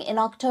Beijing in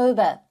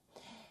October.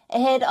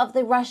 Ahead of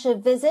the Russia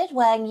visit,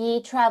 Wang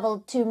Yi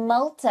traveled to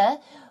Malta.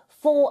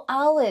 4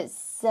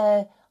 hours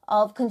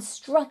of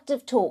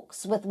constructive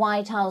talks with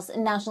White House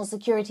National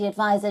Security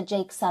Advisor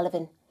Jake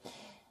Sullivan.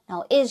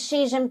 Now, is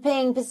Xi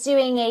Jinping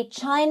pursuing a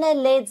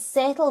China-led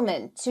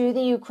settlement to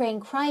the Ukraine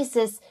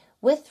crisis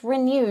with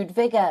renewed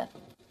vigor?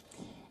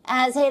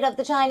 As head of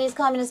the Chinese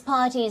Communist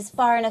Party's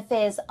Foreign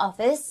Affairs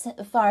Office,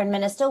 Foreign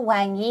Minister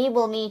Wang Yi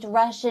will meet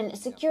Russian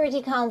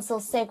Security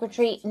Council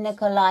Secretary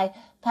Nikolai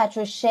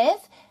Patrushev.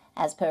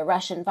 As per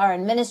Russian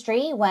Foreign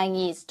Ministry, Wang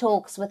Yi's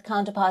talks with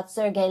counterpart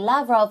Sergei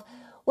Lavrov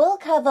will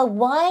cover a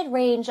wide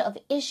range of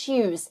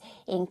issues,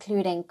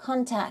 including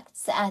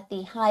contacts at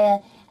the higher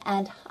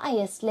and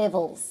highest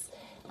levels.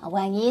 Now,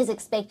 Wang Yi is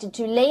expected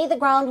to lay the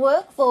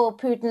groundwork for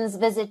Putin's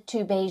visit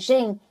to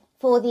Beijing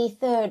for the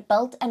Third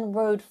Belt and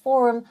Road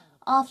Forum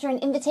after an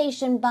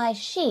invitation by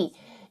Xi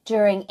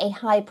during a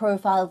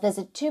high-profile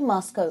visit to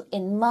Moscow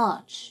in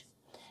March.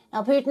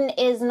 Now, Putin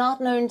is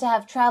not known to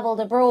have traveled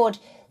abroad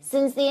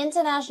since the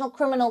International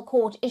Criminal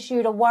Court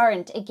issued a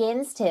warrant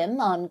against him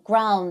on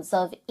grounds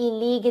of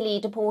illegally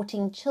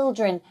deporting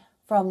children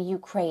from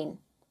Ukraine.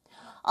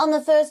 On the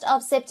 1st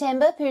of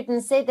September,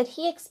 Putin said that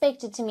he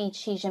expected to meet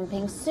Xi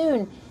Jinping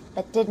soon,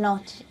 but did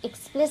not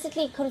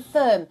explicitly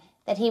confirm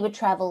that he would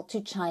travel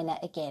to China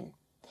again.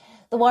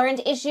 The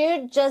warrant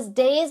issued just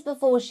days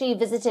before Xi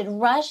visited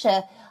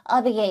Russia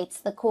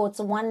obligates the court's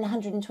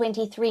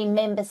 123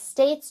 member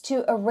states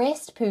to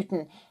arrest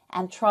Putin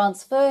and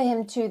transfer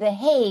him to The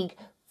Hague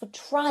for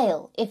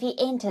trial if he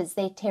enters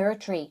their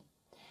territory.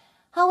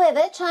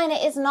 However, China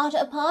is not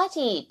a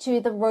party to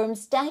the Rome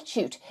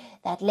Statute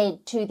that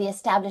led to the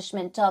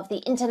establishment of the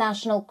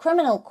International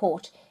Criminal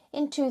Court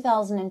in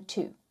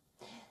 2002.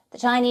 The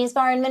Chinese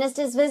foreign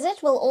minister's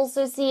visit will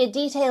also see a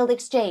detailed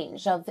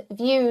exchange of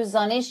views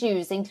on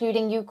issues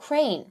including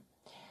Ukraine.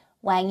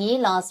 Wang Yi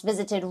last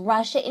visited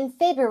Russia in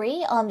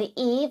February on the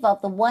eve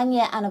of the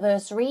one-year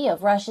anniversary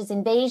of Russia's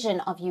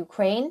invasion of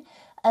Ukraine,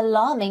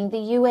 alarming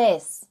the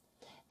U.S.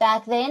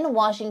 Back then,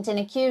 Washington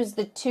accused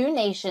the two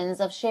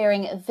nations of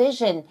sharing a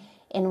vision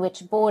in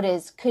which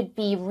borders could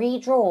be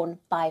redrawn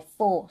by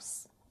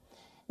force.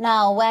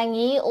 Now, Wang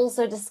Yi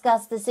also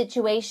discussed the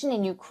situation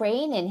in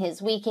Ukraine in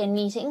his weekend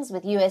meetings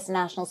with U.S.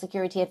 National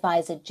Security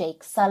Advisor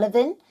Jake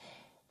Sullivan.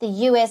 The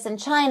U.S. and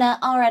China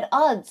are at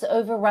odds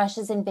over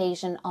Russia's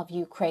invasion of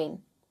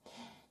Ukraine.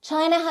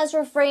 China has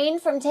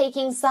refrained from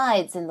taking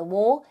sides in the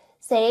war,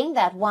 saying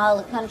that while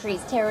the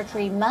country's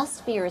territory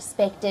must be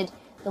respected,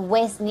 the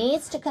West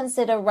needs to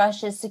consider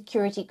Russia's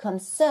security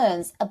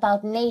concerns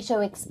about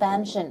NATO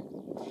expansion.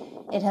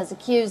 It has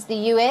accused the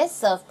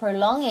U.S. of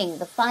prolonging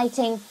the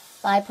fighting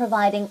by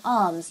providing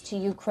arms to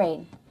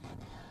Ukraine.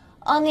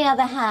 On the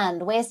other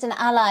hand, Western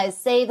allies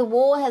say the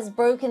war has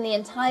broken the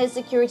entire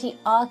security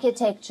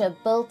architecture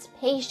built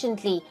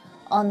patiently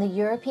on the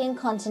European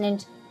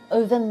continent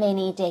over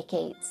many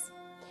decades.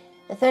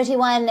 The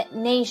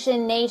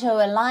 31-nation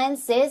NATO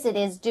alliance says it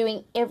is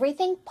doing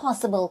everything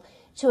possible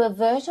to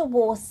avert a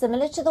war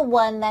similar to the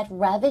one that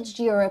ravaged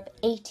Europe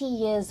 80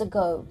 years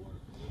ago.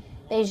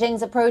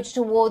 Beijing's approach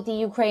toward the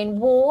Ukraine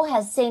war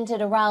has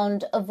centered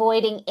around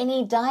avoiding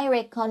any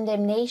direct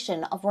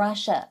condemnation of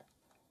Russia.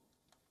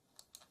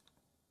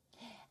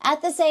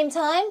 At the same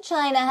time,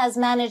 China has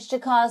managed to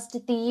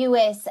cast the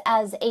U.S.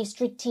 as a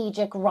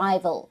strategic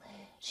rival.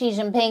 Xi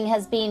Jinping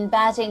has been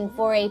batting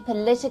for a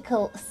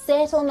political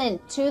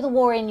settlement to the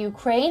war in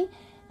Ukraine,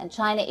 and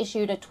China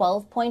issued a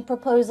 12-point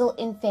proposal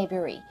in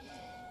February.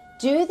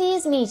 Do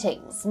these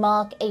meetings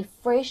mark a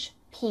fresh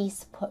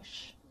peace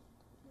push?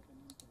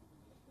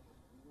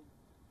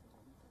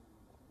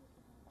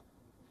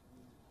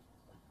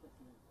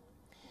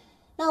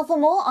 Now, for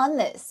more on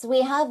this,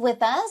 we have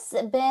with us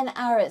Ben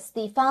Aris,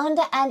 the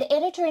founder and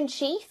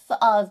editor-in-chief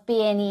of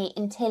BNE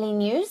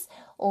IntelliNews,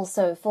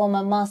 also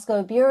former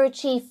Moscow bureau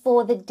chief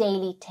for the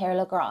Daily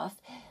Telegraph.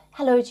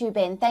 Hello to you,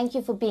 Ben. Thank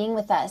you for being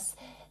with us.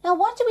 Now,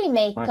 what do we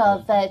make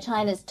of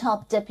China's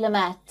top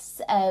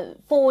diplomats'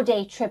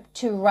 four-day trip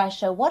to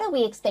Russia? What are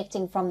we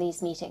expecting from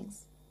these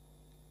meetings?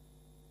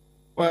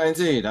 Well,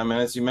 indeed. I mean,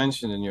 as you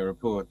mentioned in your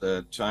report,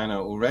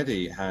 China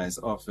already has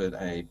offered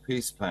a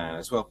peace plan, a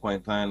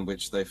 12-point plan,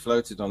 which they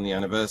floated on the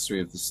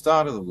anniversary of the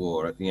start of the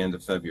war at the end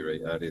of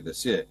February earlier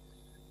this year.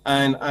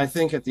 And I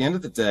think at the end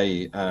of the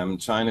day,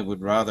 China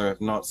would rather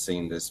have not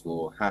seen this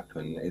war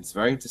happen. It's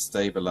very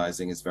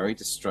destabilizing. It's very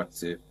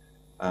destructive.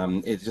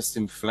 It just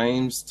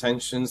inflames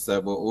tensions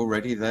that were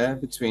already there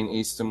between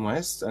East and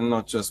West, and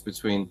not just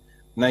between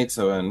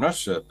NATO and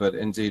Russia, but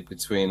indeed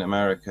between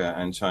America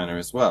and China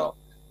as well.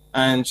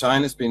 And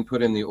China's been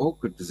put in the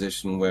awkward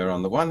position where,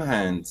 on the one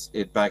hand,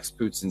 it backs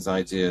Putin's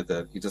idea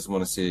that he doesn't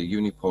want to see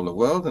a unipolar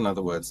world, in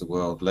other words, a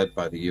world led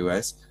by the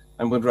US,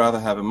 and would rather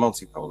have a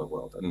multipolar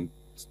world. And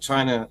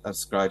China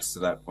ascribes to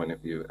that point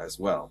of view as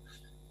well.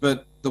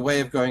 But the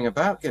way of going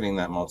about getting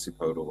that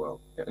multipolar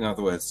world, in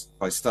other words,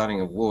 by starting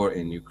a war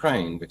in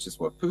Ukraine, which is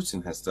what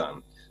Putin has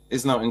done,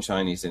 is not in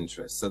Chinese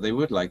interest. So they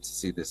would like to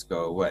see this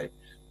go away.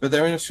 But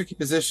they're in a tricky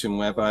position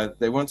whereby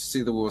they want to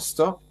see the war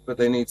stop, but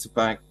they need to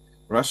back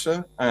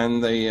Russia.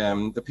 And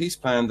the peace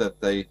plan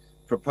that they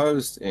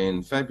proposed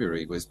in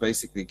February was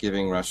basically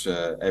giving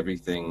Russia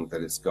everything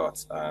that it's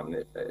got.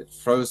 It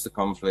froze the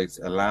conflict,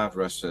 allowed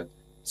Russia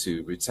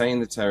to retain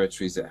the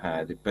territories it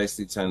had. It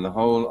basically turned the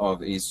whole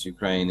of East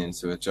Ukraine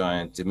into a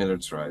giant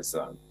demilitarized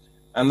zone.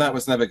 And that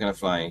was never going to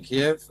fly in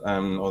Kiev,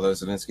 although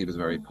Zelensky was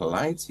very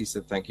polite. He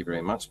said, thank you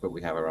very much, but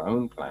we have our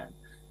own plan.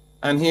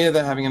 And here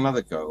they're having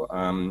another go.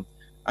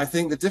 I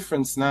think the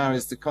difference now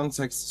is the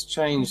context has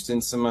changed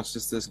in so much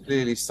as there's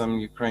clearly some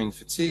Ukraine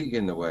fatigue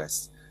in the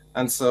West.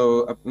 And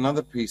so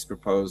another peace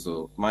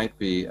proposal might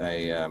be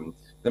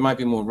there might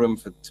be more room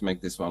to make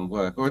this one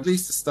work, or at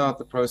least to start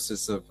the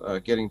process of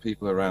getting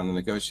people around the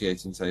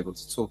negotiating table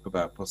to talk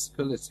about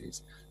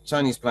possibilities.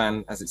 Chinese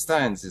plan as it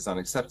stands is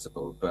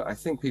unacceptable, but I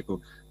think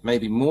people may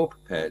be more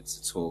prepared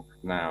to talk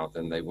now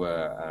than they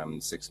were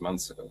 6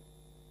 months ago.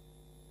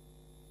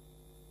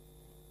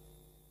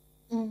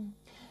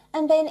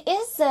 And then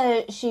is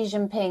Xi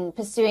Jinping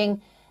pursuing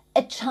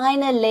a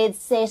China-led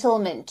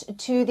settlement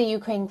to the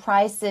Ukraine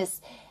crisis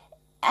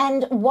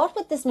And what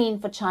would this mean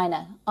for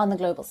China on the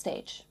global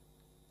stage?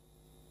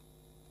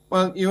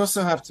 Well, you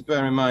also have to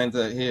bear in mind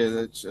that here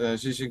that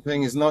Xi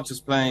Jinping is not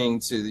just playing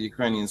to the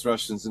Ukrainians,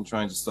 Russians and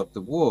trying to stop the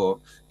war.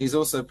 He's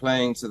also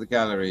playing to the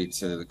gallery,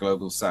 to the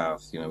global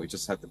south. You know, we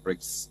just had the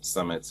BRICS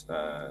summit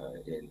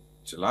in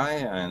July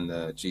and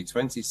the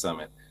G20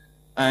 summit.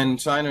 And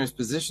China is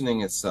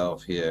positioning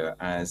itself here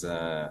as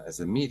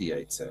a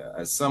mediator,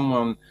 as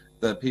someone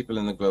that people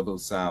in the global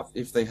south,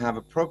 if they have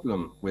a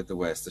problem with the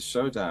West, a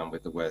showdown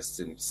with the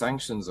West in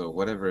sanctions or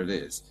whatever it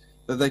is,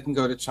 that they can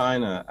go to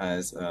China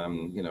as,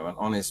 you know, an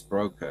honest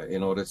broker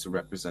in order to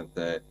represent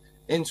their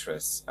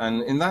interests.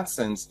 And in that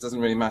sense, it doesn't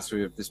really matter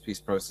if this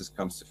peace process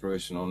comes to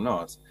fruition or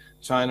not.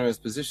 China has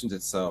positioned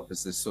itself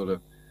as this sort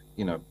of,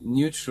 you know,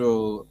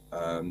 neutral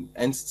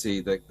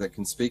entity that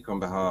can speak on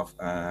behalf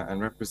and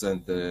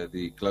represent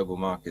the global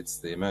markets,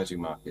 the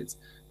emerging markets.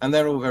 And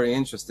they're all very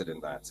interested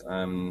in that.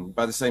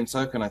 By the same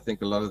token, I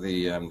think a lot of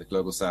the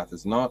global south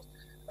has not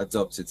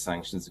adopted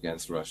sanctions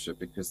against Russia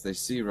because they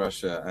see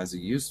Russia as a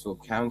useful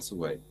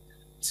counterweight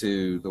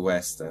to the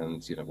West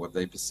and, you know, what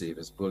they perceive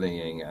as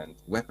bullying and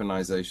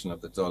weaponization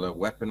of the dollar,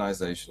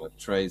 weaponization of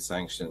trade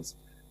sanctions,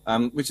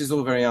 which is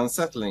all very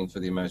unsettling for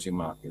the emerging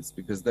markets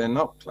because they're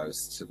not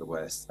close to the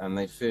West and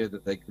they fear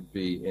that they could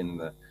be in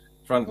the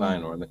front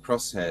line or in the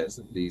crosshairs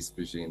of these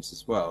regimes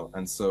as well.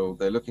 And so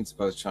they're looking to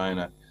both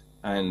China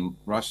and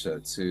Russia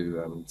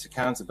to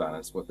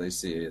counterbalance what they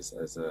see as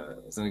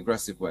an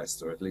aggressive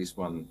West, or at least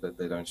one that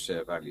they don't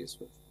share values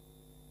with.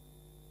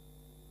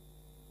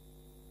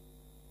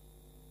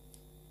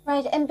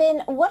 Right, and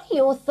Ben, what are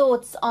your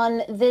thoughts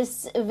on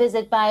this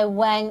visit by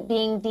Wang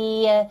being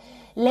the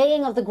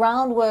laying of the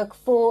groundwork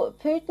for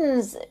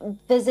Putin's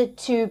visit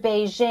to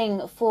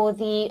Beijing for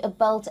the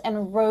Belt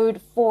and Road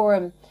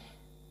Forum?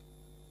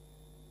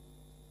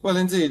 Well,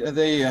 indeed,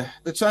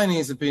 the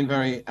Chinese have been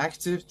very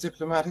active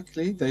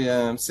diplomatically. They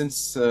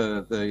since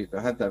they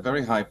had that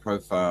very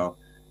high-profile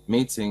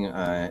meeting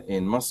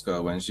in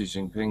Moscow when Xi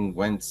Jinping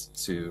went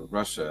to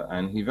Russia,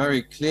 and he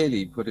very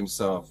clearly put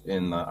himself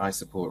in the "I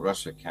support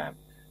Russia" camp.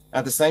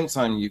 At the same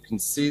time, you can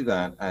see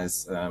that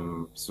as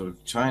sort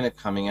of China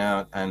coming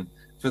out and,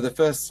 for the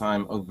first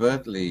time,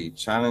 overtly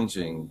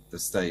challenging the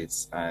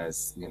states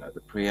as, you know,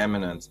 the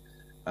preeminent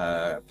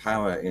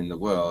power in the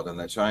world, and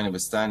that China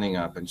was standing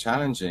up and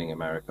challenging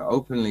America,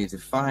 openly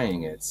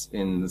defying it,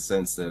 in the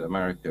sense that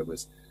America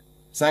was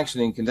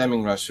sanctioning,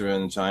 condemning Russia,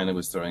 and China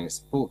was throwing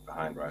support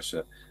behind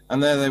Russia.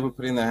 And there they were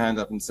putting their hand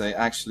up and say,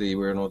 actually,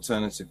 we're an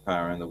alternative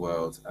power in the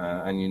world,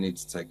 and you need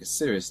to take us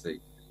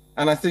seriously.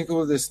 And I think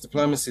all this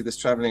diplomacy, this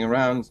traveling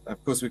around,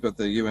 of course, we've got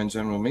the UN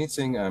General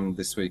Meeting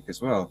this week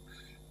as well,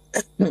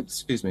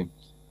 excuse me,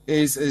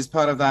 is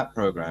part of that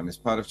program, is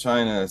part of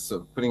China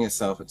sort of putting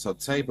itself at top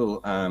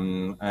table,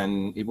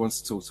 and it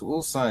wants to talk to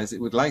all sides. It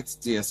would like to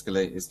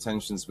de-escalate its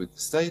tensions with the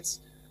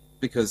states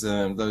because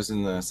those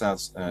in the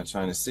South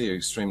China Sea are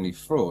extremely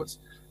fraught.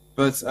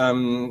 But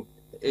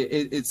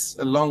it's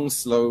a long,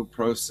 slow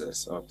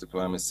process of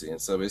diplomacy.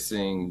 And so we're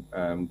seeing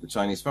the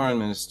Chinese foreign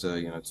minister,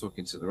 you know,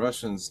 talking to the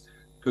Russians,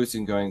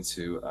 Putin going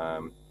to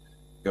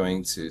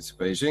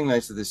Beijing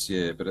later this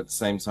year, but at the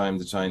same time,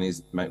 the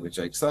Chinese met with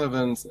Jake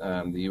Sullivan,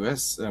 the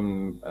US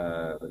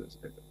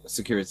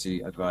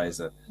security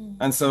advisor.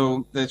 And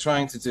so they're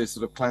trying to do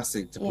sort of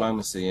classic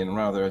diplomacy in a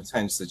rather a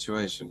tense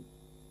situation.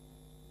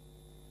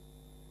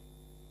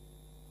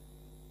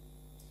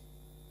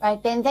 Right,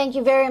 Ben, thank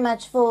you very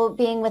much for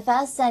being with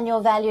us and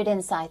your valued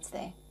insights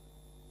there.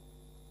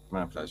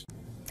 My pleasure.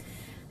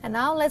 And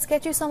now let's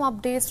get you some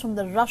updates from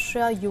the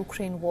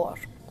Russia-Ukraine war.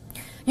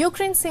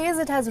 Ukraine says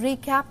it has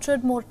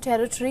recaptured more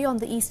territory on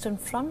the Eastern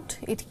Front.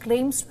 It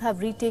claims to have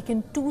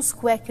retaken 2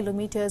 square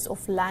kilometers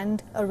of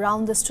land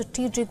around the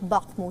strategic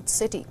Bakhmut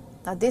city.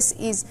 Now, this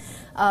is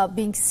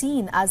being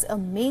seen as a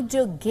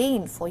major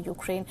gain for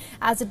Ukraine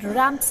as it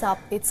ramps up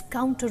its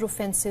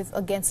counteroffensive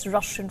against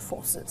Russian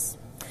forces.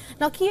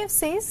 Now, Kiev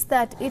says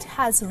that it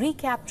has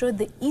recaptured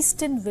the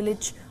eastern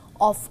village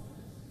of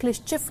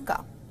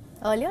Klishchivka.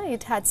 Earlier,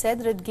 it had said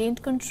that it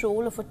gained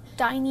control of a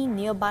tiny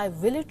nearby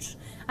village,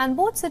 and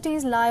both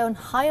cities lie on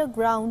higher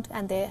ground,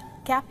 and their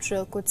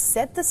capture could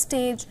set the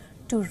stage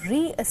to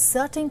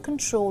reasserting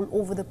control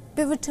over the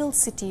pivotal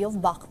city of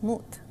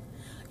Bakhmut.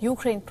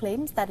 Ukraine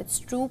claims that its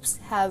troops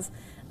have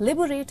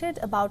liberated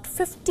about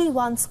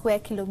 51 square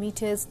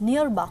kilometers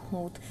near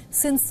Bakhmut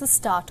since the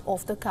start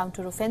of the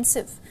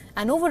counteroffensive.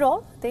 And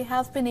overall, they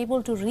have been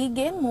able to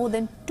regain more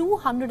than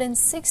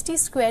 260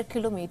 square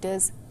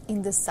kilometers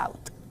in the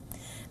south.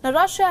 Now,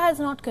 Russia has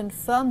not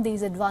confirmed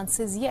these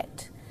advances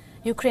yet.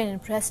 Ukrainian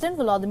President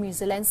Volodymyr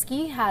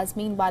Zelensky has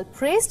meanwhile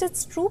praised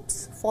its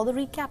troops for the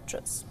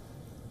recaptures.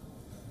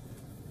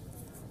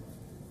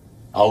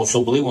 А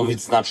особливо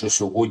відзначу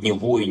сьогодні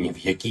воїнів,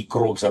 які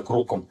крок за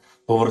кроком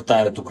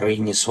повертають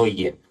Україні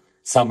своє,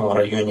 саме в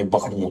районі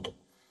Бахмуту.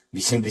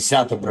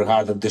 80-та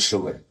бригада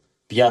ДШВ,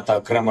 5-та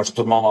окрема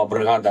штурмова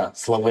бригада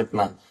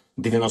славетна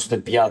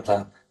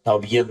 95-та та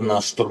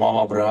об'єднана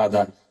штурмова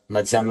бригада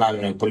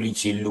Національної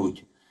поліції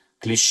 «Людь».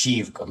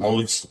 Кліщівка,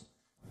 молодці.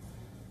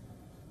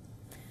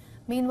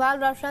 Meanwhile,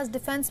 Russia's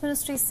defense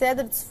ministry said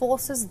that its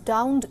forces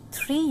downed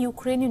 3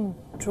 Ukrainian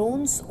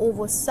drones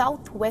over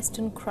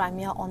southwestern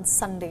Crimea on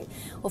Sunday.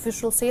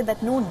 Officials say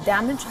that no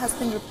damage has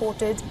been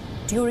reported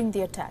during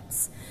the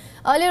attacks.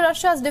 Earlier,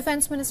 Russia's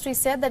defense ministry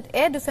said that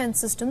air defense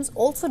systems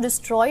also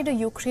destroyed a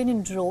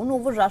Ukrainian drone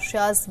over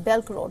Russia's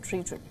Belgorod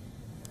region.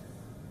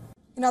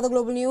 In other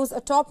global news,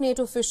 a top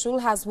NATO official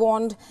has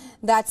warned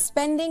that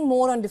spending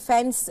more on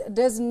defense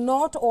does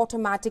not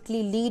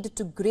automatically lead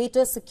to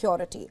greater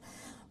security,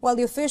 while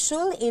the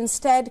official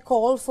instead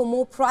called for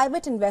more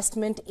private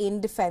investment in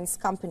defense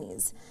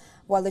companies.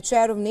 While the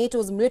chair of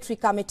NATO's military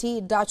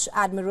committee, Dutch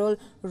Admiral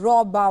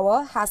Rob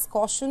Bauer, has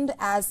cautioned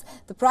as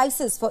the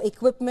prices for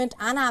equipment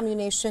and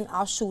ammunition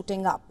are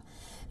shooting up.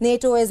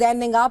 NATO is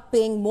ending up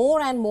paying more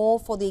and more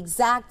for the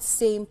exact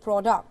same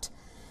product.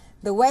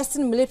 The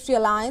Western military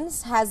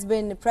alliance has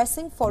been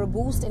pressing for a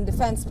boost in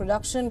defense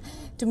production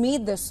to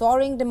meet the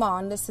soaring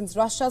demand since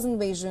Russia's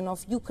invasion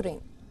of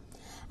Ukraine.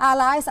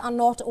 Allies are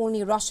not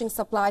only rushing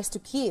supplies to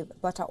Kyiv,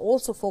 but are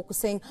also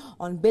focusing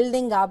on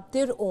building up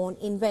their own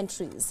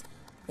inventories.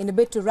 In a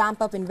bid to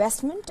ramp up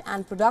investment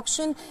and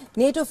production,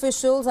 NATO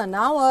officials are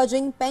now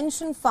urging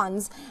pension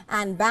funds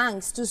and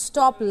banks to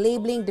stop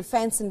labeling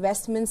defense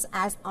investments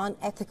as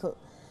unethical.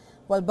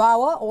 While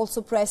Bauer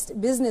also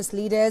pressed business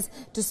leaders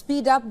to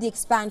speed up the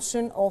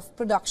expansion of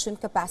production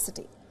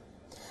capacity.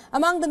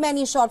 Among the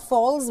many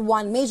shortfalls,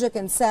 one major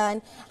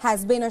concern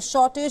has been a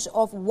shortage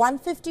of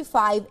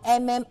 155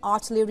 mm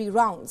artillery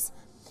rounds.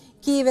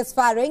 Kyiv is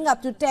firing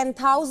up to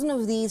 10,000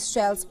 of these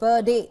shells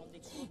per day.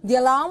 The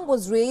alarm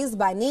was raised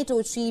by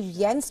NATO chief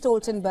Jens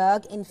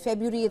Stoltenberg in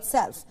February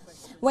itself,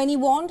 when he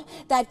warned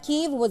that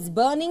Kyiv was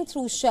burning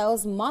through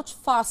shells much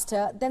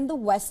faster than the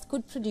West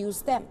could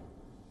produce them.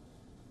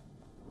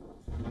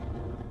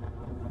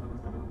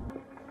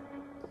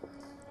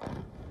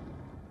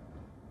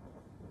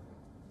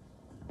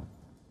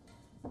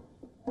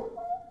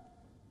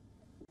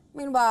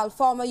 Meanwhile,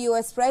 former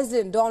U.S.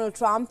 President Donald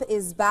Trump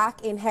is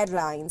back in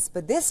headlines.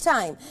 But this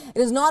time,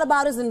 it is not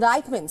about his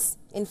indictments.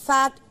 In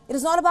fact, it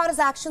is not about his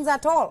actions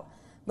at all,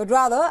 but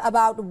rather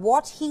about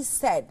what he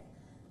said.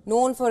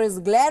 Known for his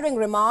glaring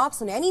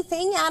remarks on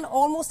anything and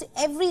almost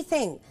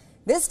everything,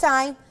 this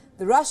time,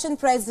 the Russian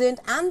president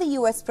and the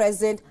U.S.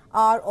 president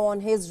are on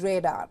his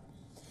radar.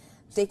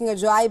 Taking a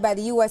jibe by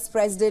the U.S.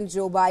 President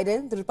Joe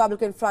Biden, the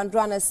Republican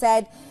frontrunner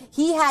said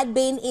he had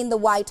been in the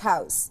White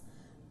House.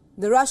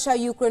 The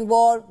Russia-Ukraine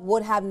war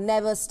would have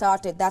never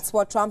started. That's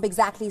what Trump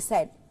exactly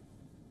said.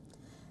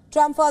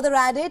 Trump further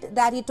added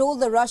that he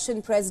told the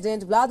Russian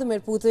President Vladimir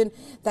Putin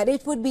that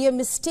it would be a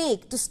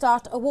mistake to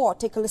start a war.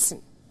 Take a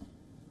listen.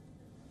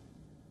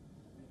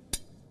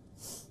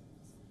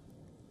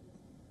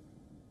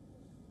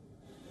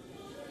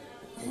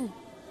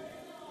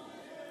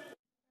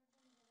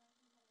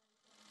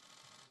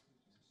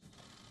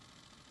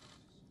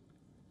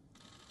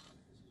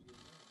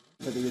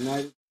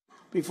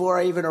 Before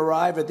I even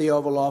arrive at the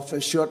Oval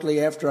Office,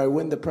 shortly after I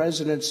win the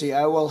presidency,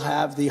 I will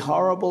have the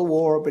horrible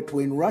war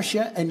between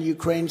Russia and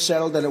Ukraine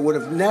settled, and it would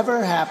have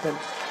never happened.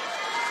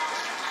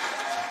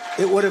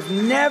 It would have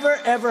never,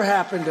 ever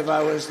happened if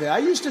I was there. I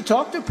used to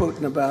talk to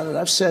Putin about it.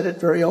 I've said it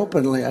very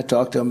openly. I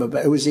talked to him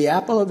about it. It was the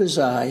apple of his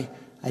eye.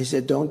 I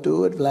said, don't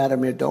do it,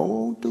 Vladimir.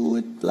 Don't do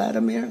it,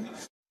 Vladimir.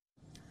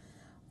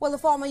 Well, the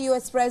former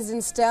U.S.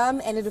 president's term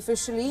ended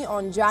officially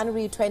on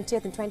January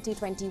 20th in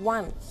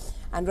 2021.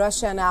 And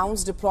Russia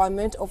announced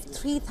deployment of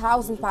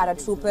 3,000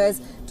 paratroopers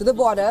to the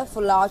border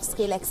for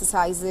large-scale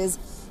exercises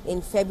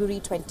in February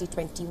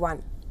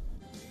 2021.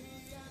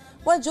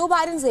 Well, Joe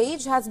Biden's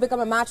age has become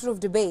a matter of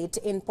debate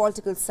in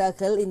political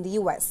circle in the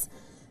U.S.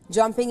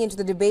 Jumping into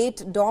the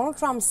debate, Donald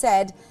Trump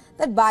said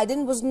that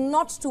Biden was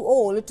not too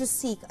old to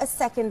seek a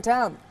second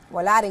term,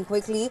 while adding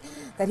quickly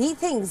that he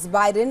thinks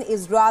Biden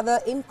is rather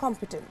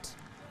incompetent.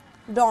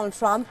 Donald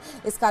Trump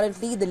is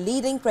currently the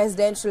leading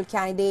presidential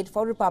candidate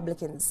for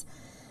Republicans.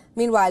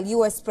 Meanwhile,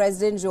 U.S.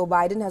 President Joe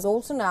Biden has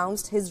also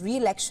announced his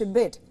re-election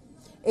bid.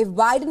 If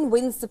Biden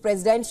wins the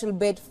presidential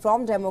bid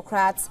from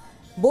Democrats,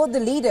 both the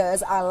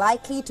leaders are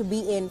likely to be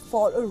in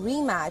for a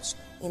rematch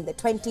in the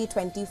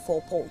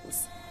 2024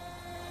 polls.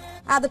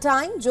 At the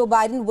time, Joe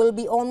Biden will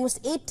be almost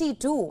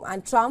 82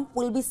 and Trump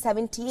will be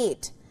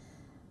 78.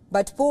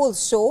 But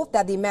polls show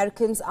that the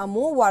Americans are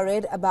more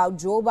worried about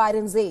Joe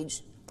Biden's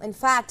age. In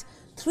fact,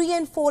 3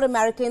 in 4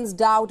 Americans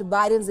doubt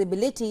Biden's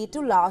ability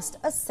to last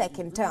a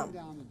second term.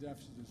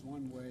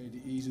 One way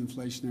to ease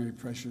inflationary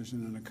pressures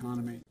in an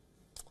economy.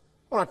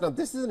 All right, now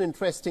this is an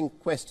interesting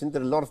question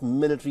that a lot of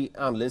military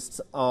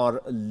analysts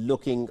are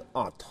looking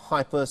at.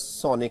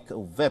 Hypersonic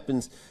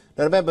weapons.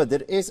 Now remember,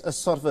 there is a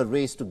sort of a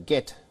race to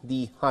get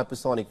the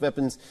hypersonic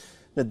weapons.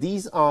 Now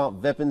these are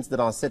weapons that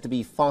are said to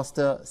be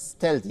faster,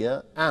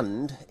 stealthier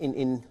and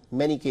in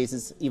many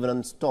cases even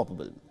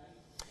unstoppable.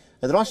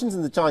 Now, the Russians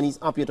and the Chinese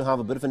appear to have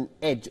a bit of an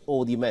edge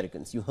over the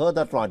Americans. You heard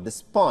that right.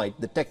 Despite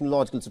the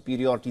technological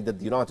superiority that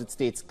the United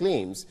States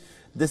claims,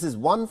 this is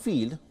one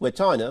field where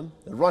China,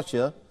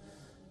 Russia,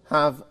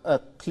 have a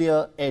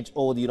clear edge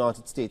over the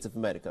United States of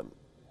America.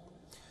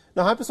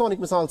 Now, hypersonic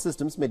missile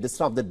systems may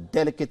disrupt the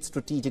delicate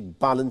strategic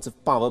balance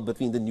of power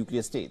between the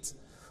nuclear states.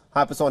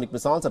 Hypersonic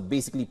missiles are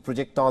basically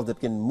projectiles that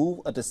can move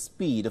at a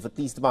speed of at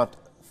least about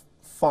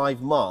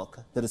 5 Mach,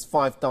 that is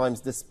 5 times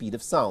the speed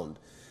of sound.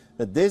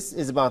 Now, this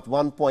is about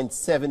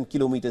 1.7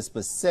 kilometers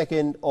per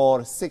second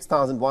or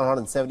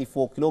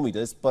 6,174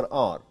 kilometers per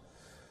hour.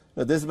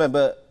 Now, this,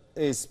 remember,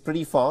 is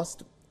pretty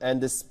fast,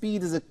 and the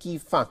speed is a key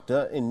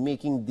factor in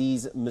making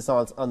these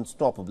missiles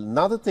unstoppable.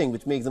 Another thing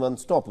which makes them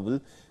unstoppable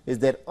is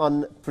their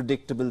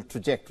unpredictable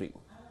trajectory.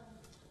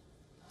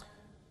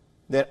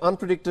 Their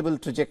unpredictable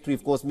trajectory,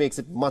 of course, makes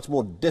it much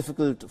more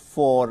difficult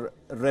for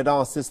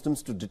radar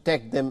systems to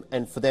detect them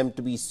and for them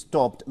to be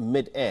stopped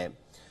mid-air.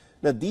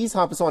 Now, these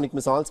hypersonic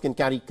missiles can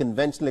carry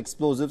conventional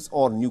explosives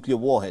or nuclear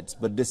warheads,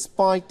 but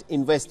despite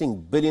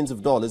investing billions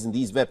of dollars in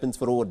these weapons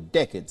for over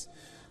decades,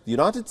 the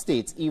United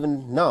States,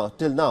 even now,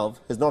 till now,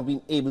 has not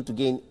been able to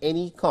gain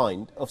any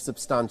kind of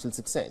substantial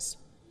success.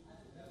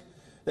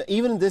 Now,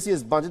 even in this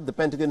year's budget, the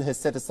Pentagon has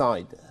set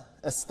aside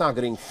a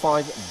staggering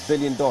 $5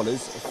 billion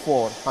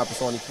for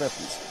hypersonic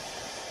weapons.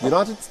 The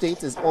United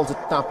States is also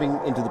tapping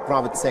into the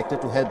private sector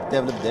to help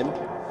develop them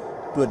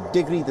to a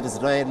degree that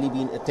has rarely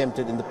been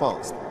attempted in the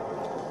past.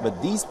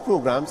 But these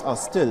programs are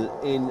still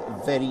in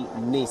very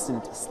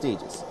nascent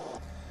stages.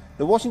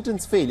 The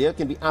Washington's failure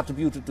can be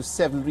attributed to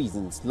several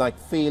reasons, like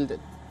failed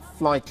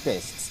flight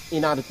tests,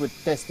 inadequate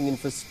testing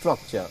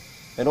infrastructure,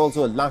 and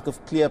also a lack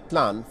of clear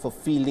plan for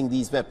fielding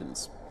these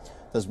weapons.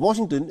 Thus,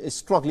 Washington is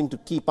struggling to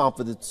keep up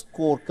with its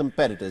core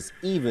competitors,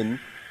 even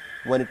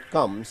when it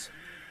comes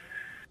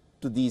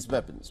to these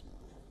weapons.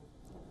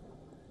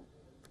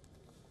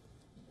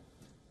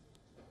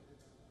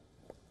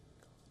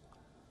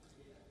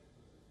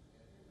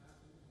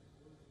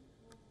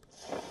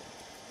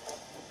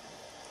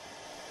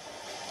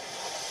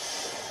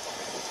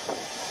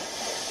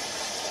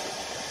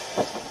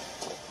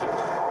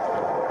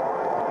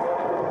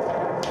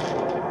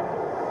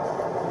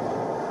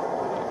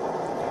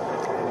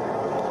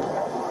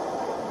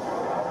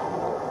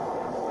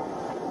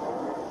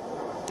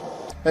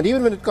 And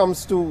even when it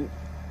comes to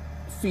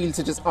fields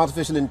such as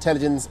artificial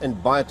intelligence and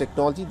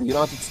biotechnology, the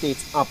United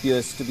States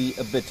appears to be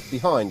a bit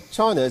behind.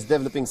 China is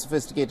developing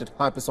sophisticated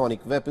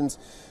hypersonic weapons.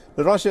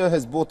 Russia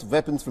has both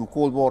weapons from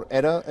Cold War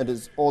era and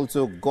has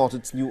also got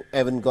its new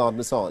avant-garde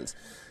missiles.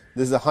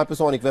 This is a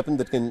hypersonic weapon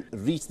that can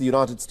reach the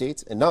United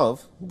States, and now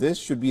this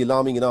should be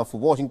alarming enough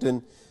for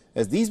Washington,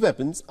 as these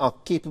weapons are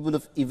capable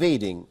of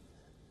evading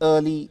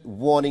early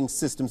warning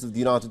systems of the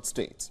United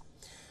States.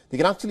 They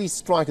can actually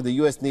strike at the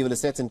U.S. naval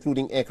assets,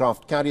 including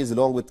aircraft carriers,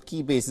 along with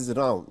key bases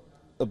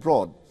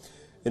abroad.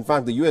 In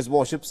fact, the U.S.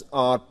 warships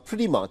are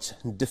pretty much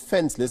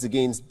defenseless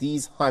against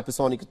these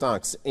hypersonic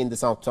attacks in the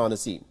South China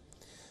Sea.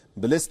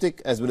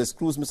 Ballistic as well as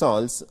cruise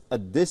missiles,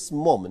 at this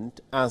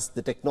moment, as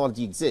the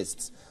technology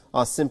exists,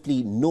 are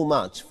simply no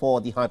match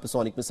for the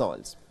hypersonic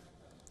missiles.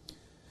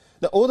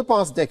 Now, over the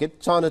past decade,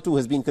 China too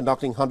has been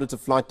conducting hundreds of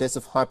flight tests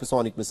of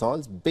hypersonic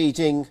missiles.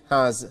 Beijing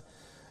has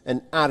an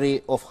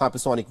array of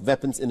hypersonic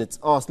weapons in its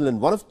arsenal,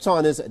 and one of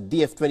China's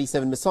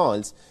DF-27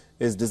 missiles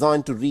is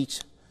designed to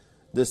reach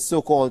the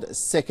so-called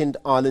second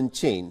island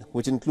chain,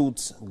 which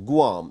includes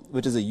Guam,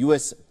 which is a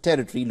U.S.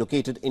 territory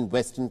located in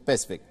Western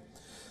Pacific.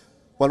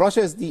 While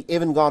Russia has the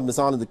avant-garde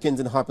missile and the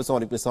Kinzhal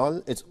hypersonic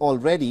missile, it's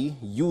already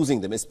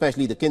using them,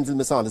 especially the Kinzhal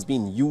missile has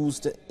been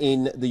used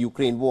in the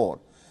Ukraine war.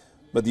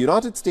 But the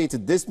United States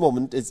at this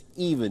moment is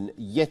even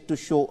yet to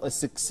show a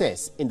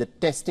success in the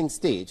testing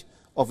stage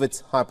of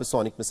its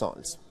hypersonic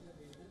missiles.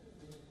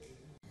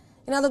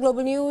 In other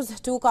global news,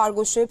 2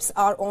 cargo ships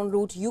are en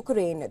route to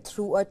Ukraine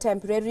through a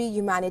temporary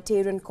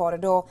humanitarian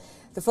corridor,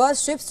 the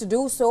first ships to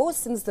do so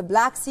since the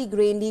Black Sea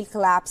grain deal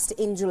collapsed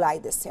in July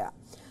this year.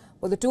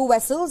 Well, the 2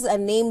 vessels,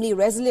 namely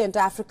Resilient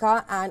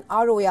Africa and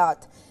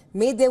Aroyat,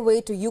 made their way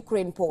to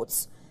Ukraine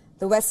ports.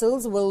 The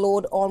vessels will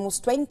load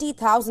almost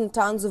 20,000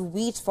 tons of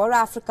wheat for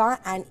Africa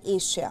and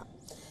Asia.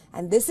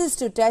 And this is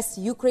to test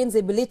Ukraine's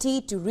ability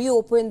to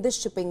reopen the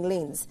shipping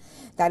lanes.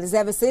 That is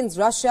ever since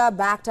Russia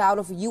backed out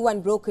of a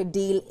UN brokered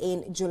deal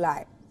in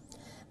July.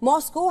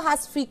 Moscow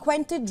has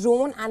frequented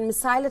drone and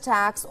missile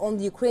attacks on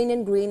the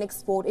Ukrainian grain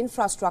export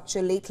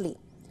infrastructure lately.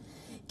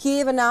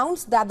 Kiev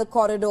announced that the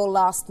corridor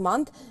last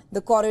month.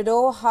 The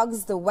corridor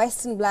hugs the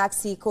western Black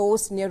Sea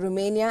coast near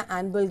Romania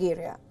and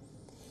Bulgaria.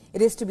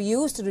 It is to be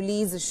used to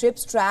release the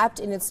ships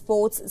trapped in its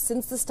ports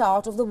since the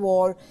start of the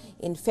war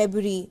in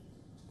February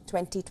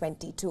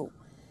 2022.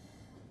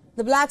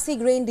 The Black Sea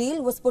grain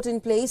deal was put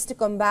in place to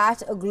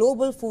combat a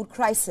global food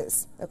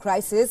crisis, a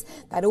crisis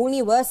that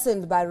only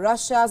worsened by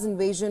Russia's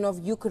invasion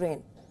of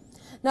Ukraine.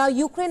 Now,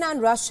 Ukraine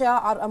and Russia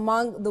are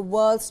among the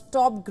world's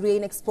top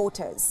grain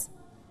exporters.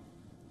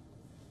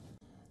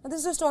 Now,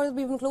 this is a story that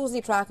we've been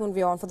closely tracking on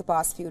WION for the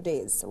past few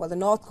days. Well, the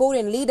North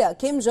Korean leader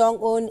Kim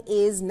Jong-un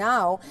is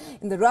now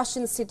in the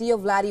Russian city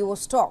of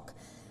Vladivostok.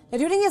 Now,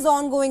 during his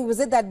ongoing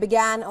visit that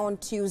began on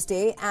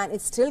Tuesday and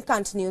it still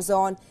continues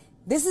on,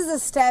 this is a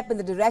step in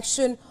the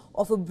direction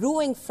of a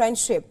brewing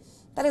friendship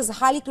that is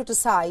highly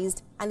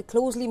criticized and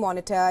closely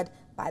monitored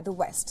by the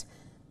West.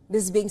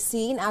 This is being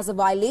seen as a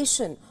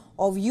violation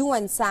of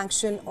UN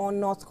sanction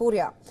on North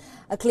Korea,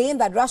 a claim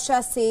that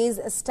Russia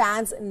says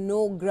stands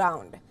no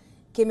ground.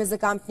 Kim is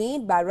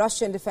accompanied by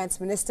Russian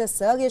Defense Minister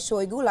Sergei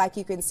Shoigu, like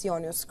you can see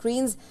on your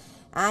screens,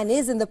 and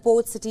is in the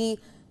port city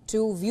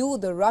to view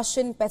the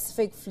Russian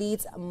Pacific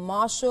Fleet's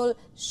Marshal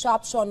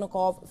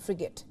Sharpshonikov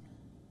frigate.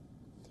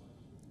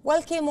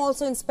 Well, Kim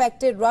also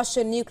inspected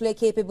Russian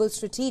nuclear-capable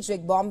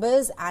strategic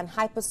bombers and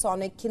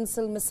hypersonic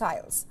Kinzhal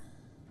missiles.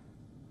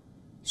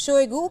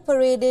 Shoigu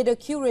paraded a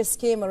curious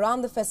scheme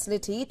around the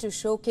facility to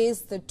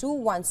showcase the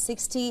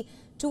Tu-160,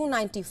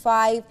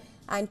 Tu-95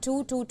 and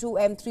Tu-22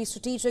 M3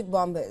 strategic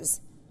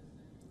bombers.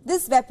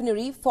 This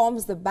weaponry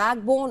forms the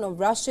backbone of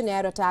Russian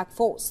air attack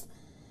force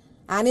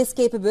and is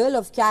capable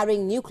of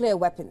carrying nuclear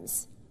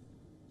weapons.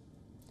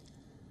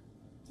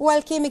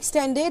 While Kim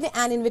extended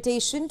an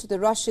invitation to the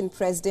Russian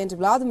President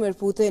Vladimir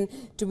Putin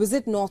to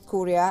visit North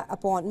Korea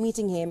upon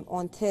meeting him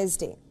on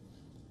Thursday.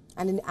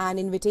 And an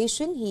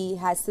invitation he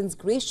has since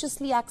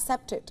graciously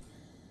accepted.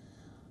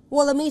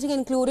 Well, the meeting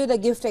included a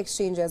gift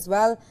exchange as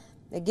well,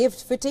 a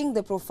gift fitting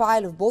the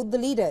profile of both the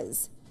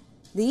leaders.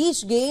 They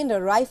each gained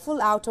a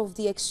rifle out of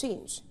the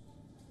exchange.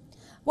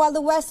 While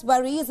the West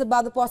worries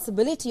about the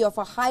possibility of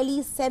a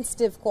highly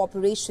sensitive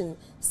cooperation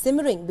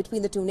simmering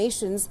between the two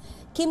nations,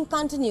 Kim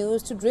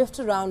continues to drift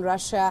around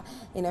Russia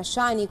in a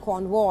shiny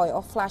convoy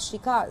of flashy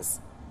cars.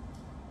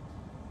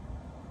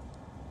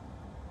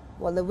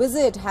 Well, the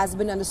visit has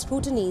been under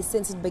scrutiny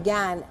since it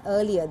began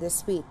earlier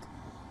this week.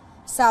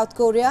 South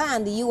Korea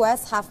and the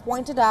US have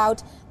pointed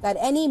out that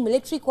any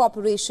military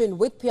cooperation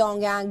with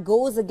Pyongyang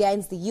goes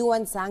against the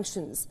UN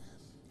sanctions,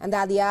 and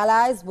that the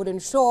allies would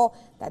ensure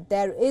that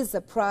there is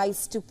a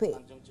price to pay.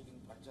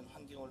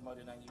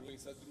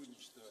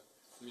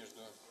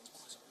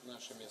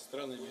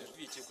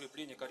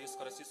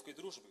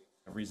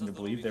 Reason to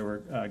believe they were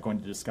going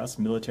to discuss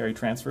military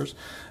transfers.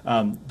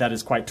 That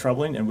is quite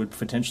troubling and would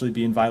potentially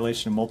be in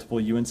violation of multiple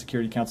UN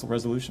Security Council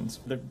resolutions.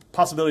 There are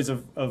possibilities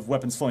of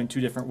weapons flowing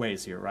two different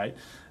ways here, right?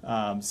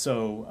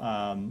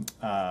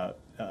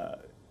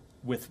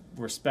 With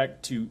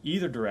respect to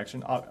either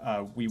direction,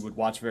 we would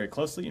watch very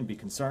closely and be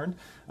concerned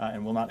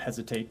and will not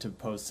hesitate to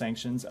pose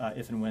sanctions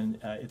if and when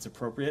it's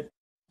appropriate.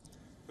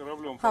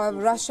 However,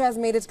 Russia has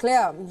made it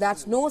clear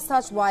that no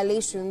such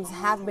violations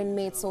have been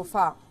made so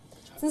far.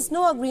 Since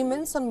no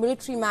agreements on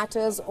military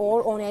matters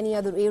or on any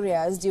other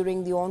areas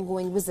during the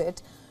ongoing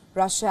visit,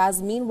 Russia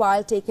has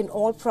meanwhile taken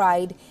all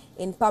pride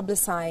in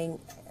showcasing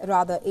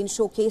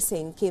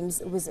Kim's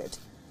visit.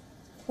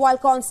 While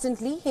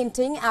constantly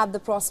hinting at the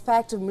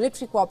prospect of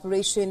military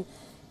cooperation,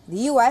 the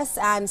US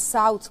and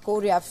South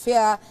Korea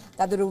fear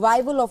that the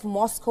revival of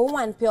Moscow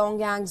and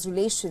Pyongyang's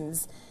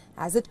relations,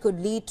 as it could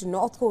lead to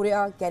North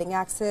Korea getting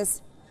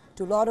access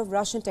to a lot of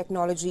Russian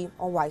technology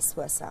or vice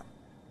versa,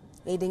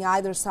 aiding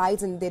either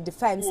sides in their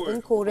defense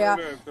in Korea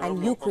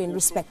and Ukraine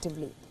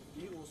respectively.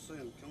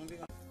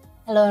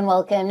 Hello and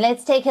welcome.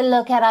 Let's take a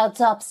look at our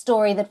top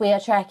story that we are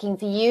tracking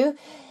for you.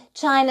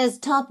 China's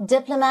top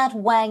diplomat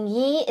Wang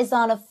Yi is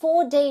on a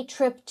 4-day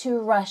trip to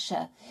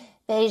Russia.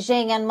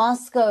 Beijing and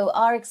Moscow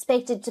are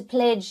expected to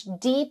pledge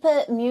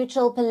deeper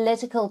mutual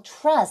political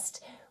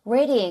trust,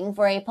 readying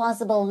for a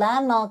possible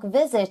landmark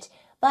visit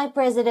by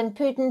President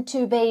Putin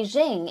to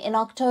Beijing in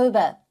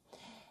October.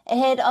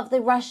 Ahead of the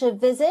Russia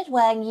visit,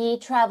 Wang Yi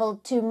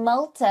traveled to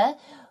Malta.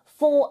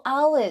 4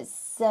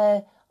 hours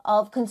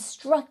of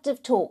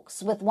constructive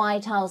talks with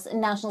White House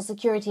National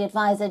Security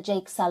Advisor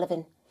Jake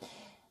Sullivan.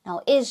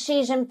 Now, is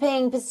Xi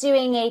Jinping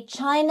pursuing a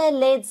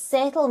China-led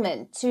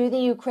settlement to the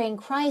Ukraine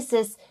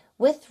crisis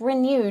with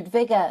renewed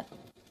vigor?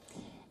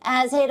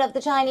 As head of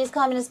the Chinese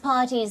Communist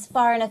Party's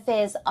Foreign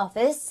Affairs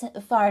Office,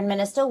 Foreign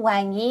Minister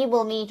Wang Yi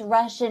will meet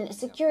Russian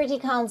Security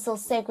Council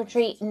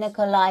Secretary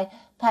Nikolai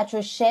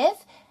Patrushev.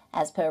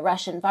 As per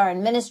Russian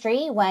Foreign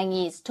Ministry, Wang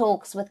Yi's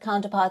talks with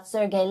counterpart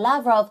Sergei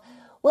Lavrov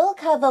will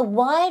cover a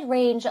wide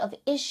range of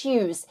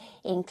issues,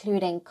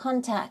 including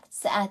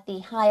contacts at the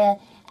higher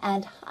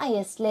and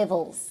highest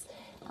levels.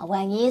 Now,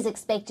 Wang Yi is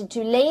expected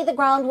to lay the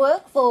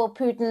groundwork for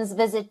Putin's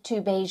visit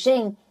to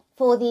Beijing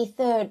for the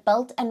Third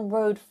Belt and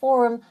Road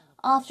Forum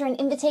after an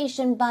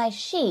invitation by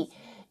Xi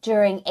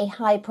during a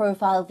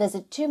high-profile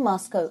visit to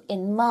Moscow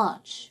in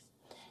March.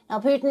 Now,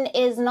 Putin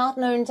is not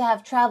known to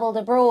have traveled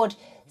abroad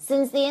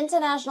since the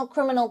International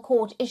Criminal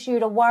Court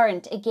issued a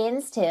warrant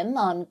against him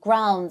on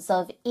grounds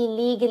of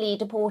illegally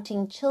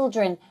deporting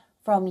children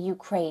from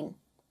Ukraine.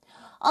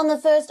 On the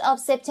 1st of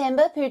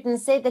September, Putin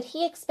said that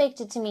he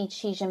expected to meet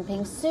Xi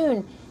Jinping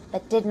soon,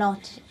 but did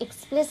not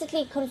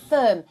explicitly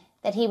confirm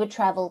that he would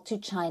travel to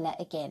China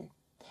again.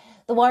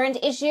 The warrant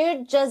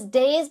issued just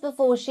days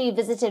before Xi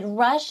visited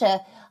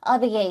Russia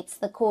obligates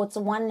the court's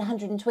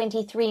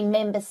 123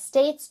 member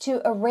states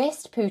to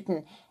arrest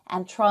Putin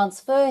and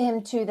transfer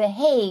him to The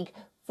Hague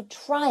for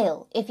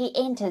trial if he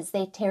enters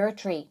their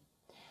territory.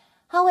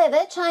 However,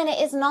 China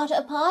is not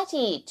a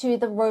party to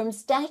the Rome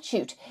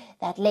Statute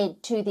that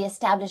led to the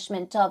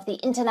establishment of the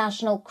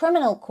International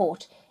Criminal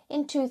Court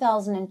in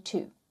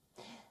 2002.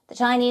 The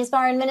Chinese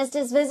foreign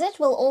minister's visit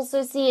will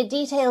also see a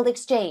detailed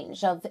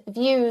exchange of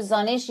views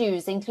on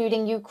issues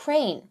including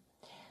Ukraine.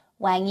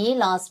 Wang Yi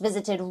last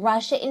visited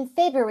Russia in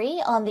February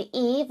on the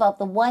eve of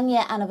the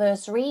one-year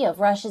anniversary of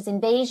Russia's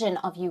invasion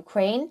of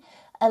Ukraine,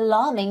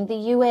 alarming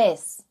the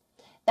U.S.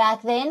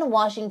 Back then,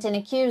 Washington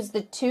accused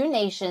the two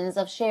nations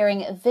of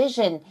sharing a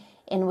vision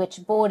in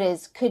which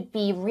borders could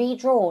be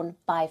redrawn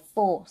by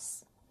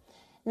force.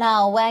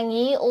 Now, Wang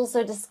Yi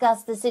also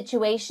discussed the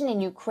situation in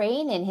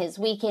Ukraine in his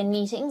weekend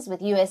meetings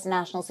with U.S.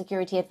 National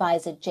Security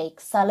Advisor Jake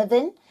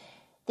Sullivan.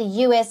 The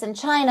U.S. and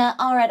China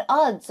are at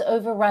odds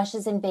over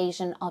Russia's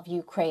invasion of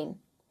Ukraine.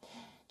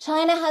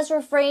 China has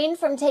refrained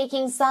from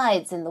taking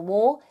sides in the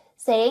war,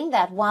 saying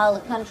that while the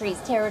country's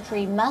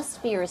territory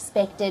must be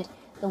respected,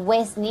 the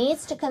West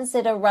needs to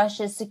consider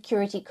Russia's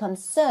security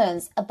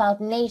concerns about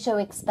NATO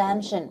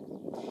expansion.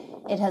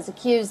 It has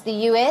accused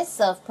the U.S.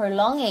 of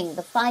prolonging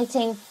the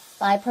fighting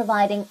by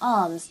providing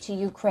arms to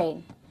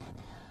Ukraine.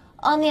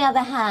 On the other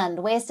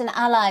hand, Western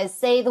allies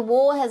say the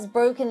war has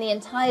broken the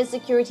entire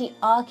security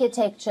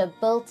architecture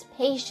built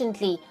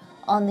patiently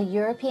on the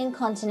European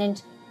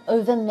continent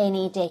over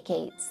many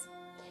decades.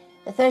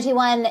 The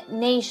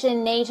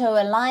 31-nation NATO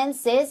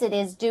alliance says it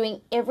is doing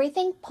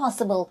everything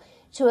possible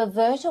to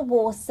avert a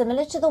war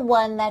similar to the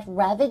one that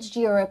ravaged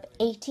Europe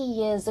 80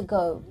 years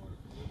ago.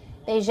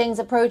 Beijing's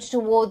approach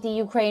toward the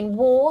Ukraine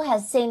war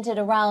has centered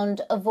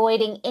around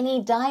avoiding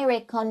any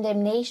direct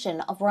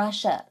condemnation of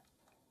Russia.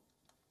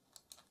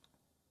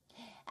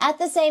 At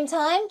the same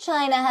time,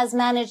 China has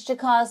managed to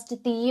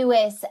cast the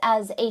U.S.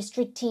 as a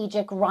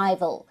strategic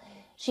rival.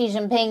 Xi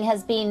Jinping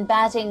has been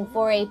batting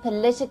for a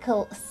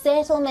political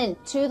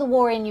settlement to the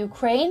war in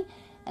Ukraine,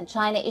 and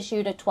China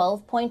issued a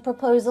 12-point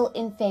proposal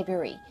in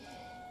February.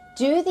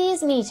 Do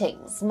these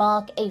meetings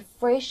mark a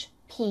fresh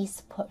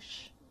peace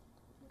push?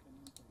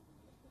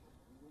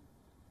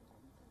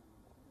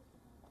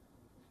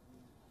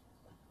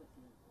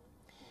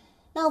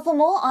 Now, for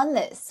more on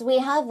this, we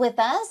have with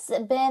us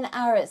Ben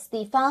Aris,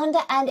 the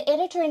founder and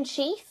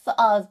editor-in-chief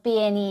of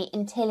BNE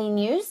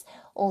IntelliNews,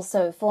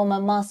 also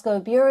former Moscow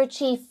bureau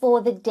chief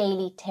for the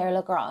Daily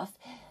Telegraph.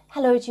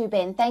 Hello to you,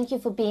 Ben. Thank you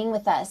for being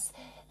with us.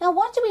 Now,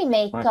 what do we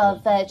make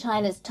of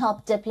China's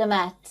top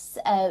diplomats'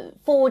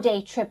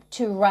 four-day trip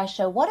to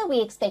Russia? What are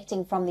we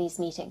expecting from these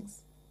meetings?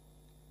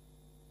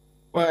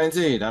 Well,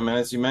 indeed. I mean,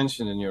 as you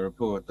mentioned in your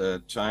report,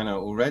 China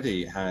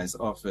already has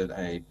offered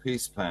a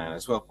peace plan, a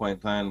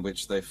 12-point plan,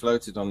 which they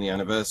floated on the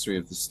anniversary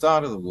of the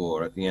start of the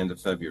war at the end of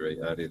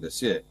February earlier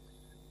this year.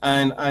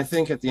 And I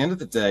think at the end of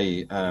the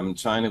day,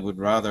 China would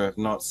rather have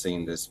not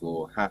seen this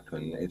war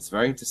happen. It's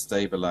very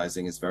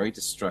destabilizing. It's very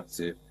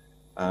destructive.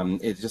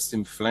 It just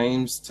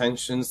inflames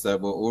tensions that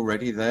were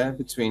already there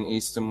between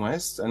East and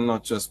West, and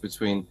not just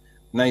between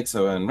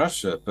NATO and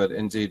Russia, but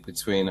indeed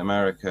between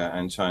America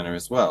and China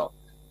as well.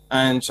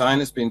 And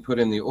China's been put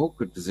in the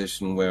awkward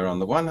position where, on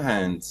the one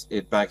hand,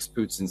 it backs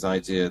Putin's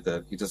idea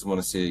that he doesn't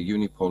want to see a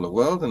unipolar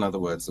world, in other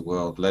words, a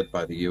world led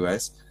by the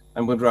US,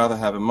 and would rather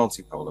have a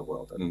multipolar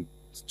world. And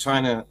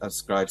China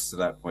ascribes to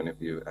that point of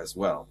view as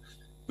well.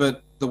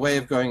 But the way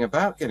of going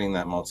about getting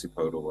that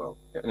multipolar world,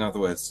 in other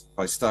words,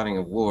 by starting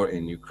a war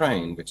in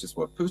Ukraine, which is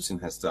what Putin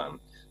has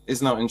done,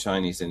 is not in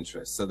Chinese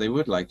interest. So they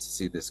would like to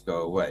see this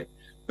go away.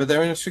 But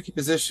they're in a tricky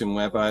position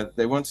whereby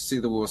they want to see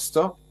the war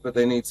stop, but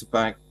they need to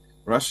back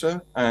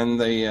Russia, and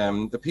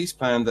the peace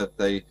plan that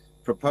they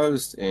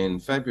proposed in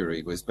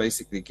February was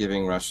basically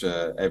giving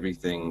Russia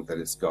everything that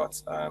it's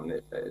got.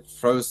 It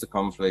froze the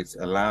conflict,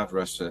 allowed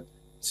Russia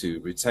to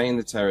retain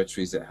the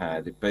territories it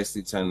had. It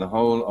basically turned the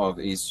whole of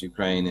East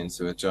Ukraine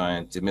into a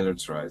giant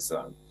demilitarized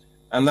zone.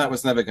 And that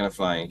was never going to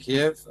fly in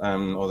Kiev,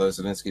 although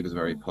Zelensky was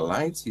very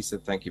polite. He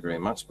said, thank you very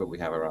much, but we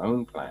have our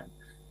own plan.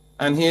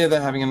 And here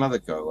they're having another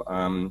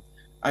go.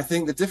 I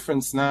think the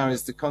difference now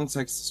is the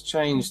context has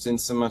changed in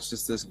so much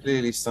as there's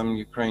clearly some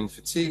Ukraine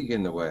fatigue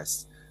in the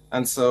West.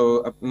 And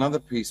so another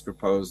peace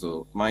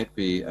proposal might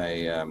be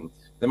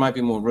there might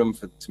be more room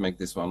to make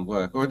this one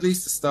work, or at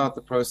least to start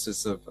the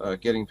process of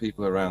getting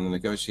people around the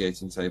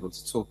negotiating table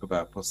to talk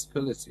about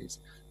possibilities.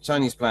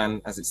 Chinese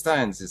plan, as it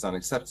stands, is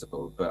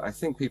unacceptable, but I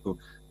think people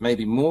may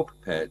be more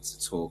prepared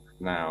to talk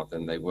now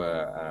than they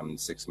were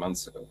 6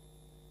 months ago.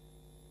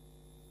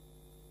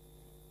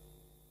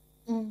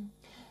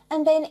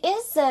 And Ben,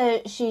 is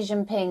Xi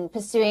Jinping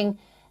pursuing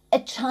a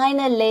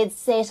China-led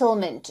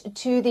settlement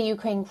to the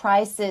Ukraine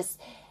crisis?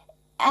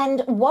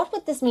 And what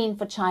would this mean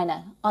for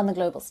China on the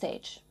global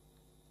stage?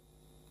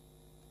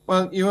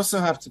 Well, you also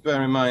have to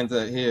bear in mind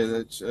that here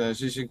that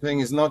Xi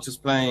Jinping is not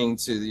just playing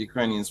to the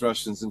Ukrainians,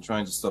 Russians and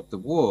trying to stop the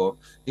war.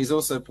 He's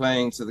also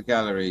playing to the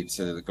gallery,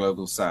 to the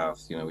global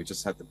south. You know, we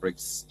just had the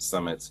BRICS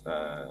summit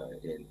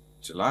in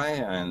July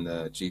and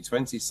the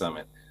G20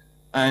 summit.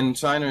 And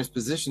China is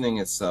positioning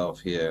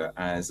itself here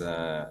as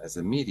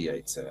a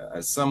mediator,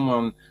 as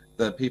someone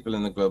that people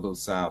in the global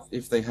south,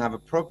 if they have a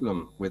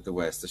problem with the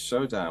West, a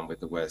showdown with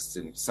the West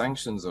in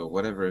sanctions or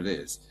whatever it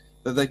is,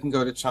 that they can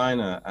go to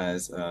China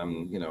as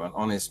you know, an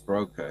honest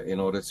broker in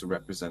order to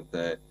represent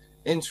their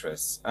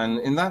interests. And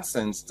in that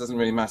sense, it doesn't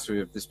really matter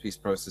if this peace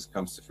process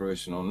comes to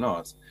fruition or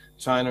not.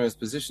 China has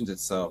positioned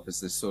itself as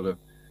this sort of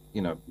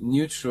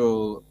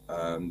neutral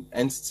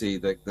entity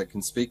that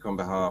can speak on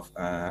behalf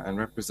and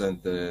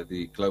represent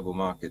the global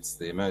markets,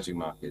 the emerging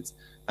markets.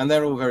 And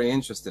they're all very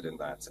interested in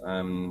that.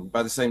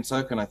 By the same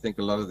token, I think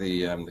a lot of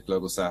the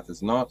global South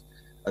has not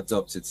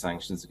adopted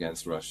sanctions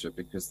against Russia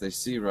because they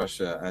see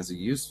Russia as a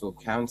useful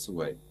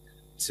counterweight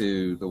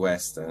to the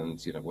West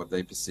and what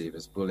they perceive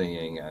as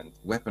bullying and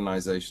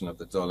weaponization of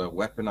the dollar,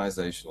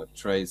 weaponization of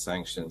trade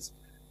sanctions,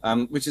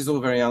 which is all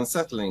very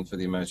unsettling for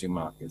the emerging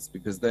markets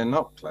because they're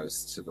not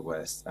close to the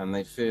West and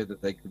they fear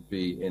that they could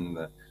be in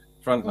the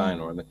front line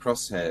or in the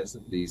crosshairs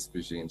of these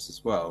regimes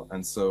as well.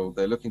 And so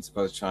they're looking to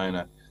both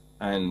China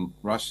and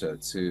Russia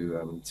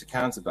to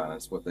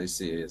counterbalance what they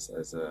see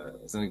as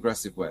an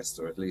aggressive West,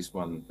 or at least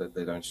one that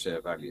they don't share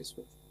values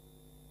with.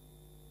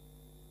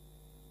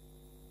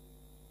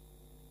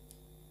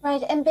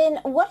 Right, and Ben,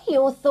 what are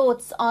your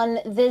thoughts on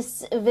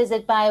this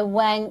visit by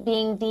Wang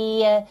being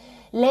the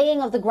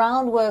laying of the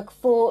groundwork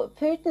for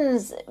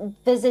Putin's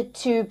visit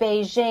to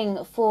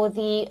Beijing for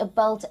the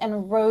Belt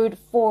and Road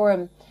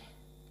Forum?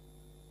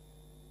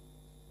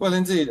 Well,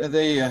 indeed,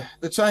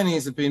 the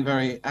Chinese have been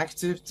very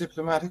active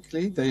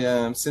diplomatically. They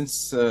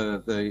since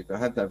they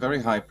had that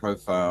very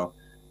high-profile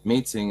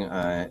meeting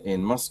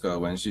in Moscow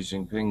when Xi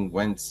Jinping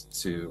went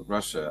to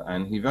Russia,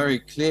 and he very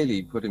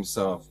clearly put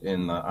himself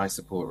in the "I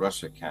support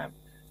Russia" camp.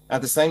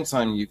 At the same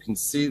time, you can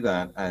see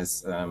that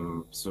as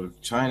sort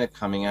of China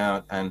coming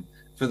out and,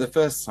 for the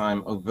first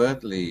time,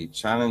 overtly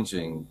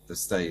challenging the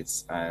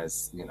states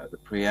as the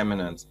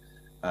preeminent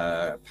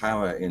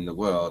power in the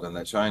world, and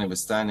that China was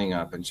standing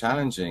up and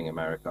challenging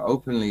America,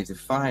 openly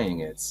defying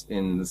it,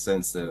 in the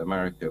sense that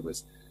America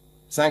was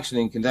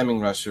sanctioning,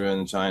 condemning Russia,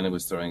 and China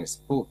was throwing its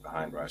support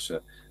behind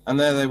Russia. And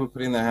there they were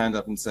putting their hand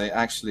up and say,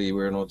 actually,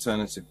 we're an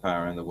alternative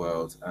power in the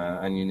world,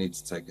 and you need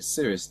to take us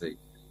seriously.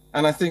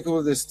 And I think all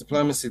of this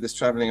diplomacy that's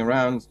traveling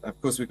around, of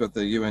course, we've got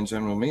the UN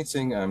General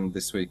Meeting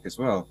this week as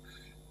well,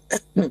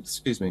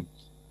 excuse me,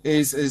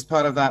 is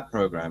part of that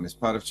program. It's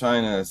part of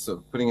China sort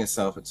of putting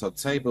itself at top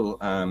table,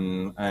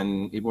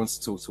 and it wants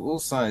to talk to all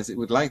sides. It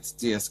would like to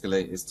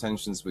de-escalate its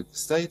tensions with the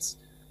states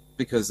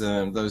because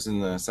those in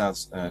the South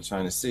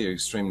China Sea are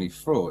extremely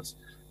fraught.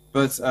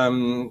 But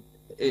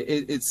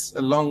it's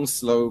a long,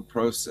 slow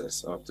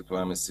process of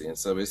diplomacy. And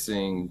so we're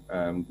seeing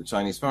the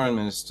Chinese foreign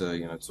minister,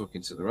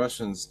 talking to the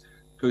Russians,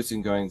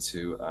 Putin going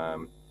to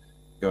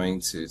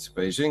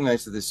Beijing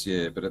later this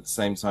year, but at the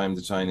same time,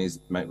 the Chinese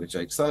met with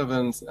Jake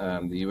Sullivan,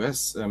 the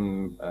U.S.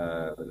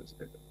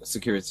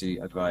 security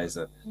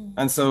advisor.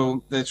 And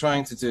so they're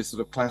trying to do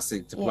sort of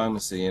classic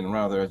diplomacy in a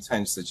rather a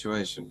tense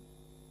situation.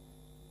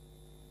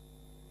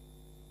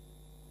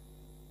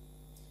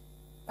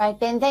 Right,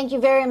 Ben, thank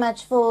you very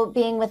much for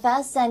being with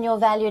us and your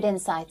valued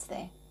insights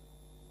there.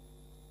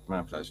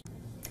 My pleasure.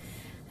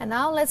 And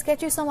now let's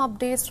get you some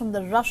updates from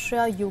the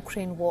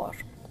Russia-Ukraine war.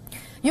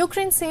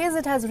 Ukraine says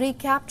it has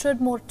recaptured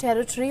more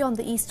territory on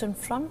the Eastern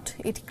Front.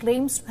 It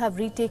claims to have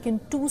retaken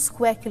 2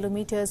 square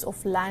kilometers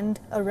of land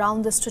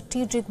around the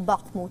strategic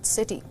Bakhmut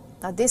city.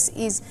 Now, this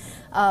is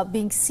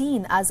being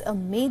seen as a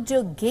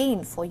major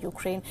gain for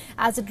Ukraine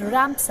as it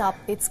ramps up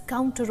its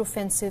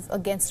counteroffensive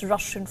against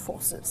Russian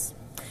forces.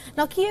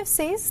 Now, Kiev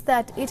says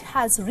that it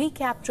has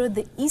recaptured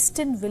the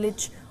eastern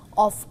village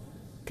of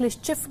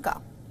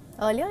Klishchivka.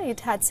 Earlier, it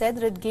had said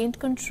that it gained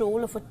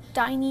control of a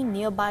tiny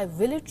nearby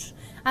village,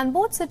 and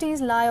both cities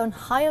lie on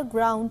higher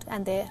ground,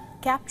 and their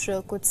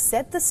capture could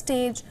set the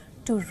stage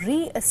to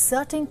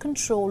reasserting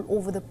control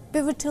over the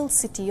pivotal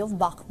city of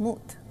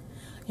Bakhmut.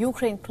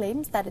 Ukraine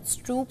claims that its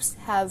troops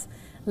have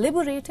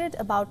liberated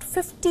about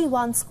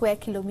 51 square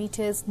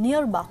kilometers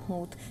near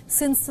Bakhmut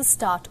since the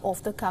start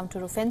of the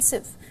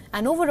counteroffensive.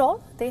 And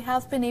overall, they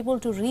have been able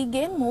to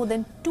regain more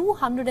than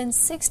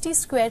 260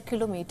 square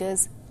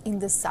kilometers in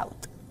the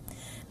south.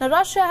 Now,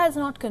 Russia has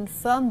not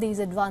confirmed these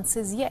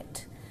advances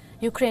yet.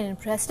 Ukrainian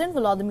President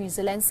Volodymyr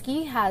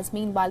Zelensky has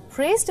meanwhile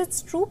praised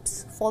its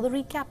troops for the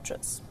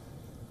recaptures.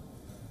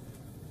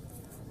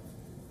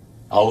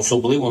 А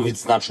особливо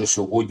відзначу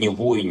сьогодні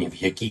воїнів,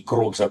 які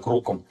крок за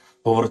кроком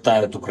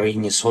повертають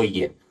Україні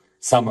своє,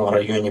 саме в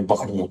районі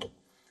Бахмуту.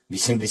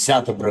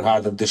 80-та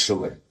бригада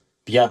ДШВ,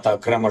 5-та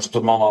окрема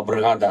штурмова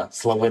бригада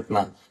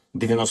славетна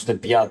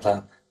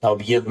 95-та та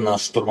об'єднана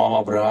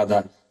штурмова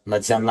бригада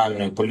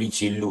Національної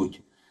поліції «Людь».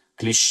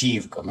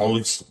 Кліщівка,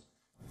 молодці.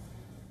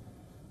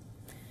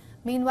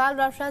 Meanwhile,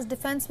 Russia's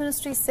defense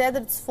ministry said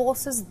that its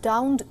forces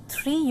downed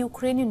 3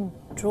 Ukrainian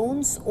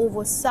drones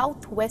over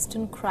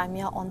southwestern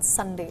Crimea on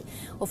Sunday.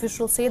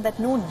 Officials say that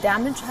no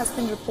damage has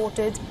been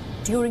reported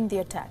during the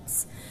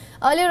attacks.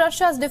 Earlier,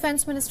 Russia's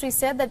defense ministry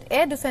said that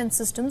air defense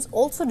systems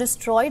also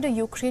destroyed a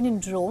Ukrainian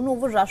drone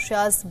over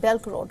Russia's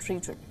Belgorod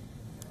region.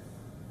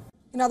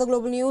 In other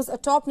global news, a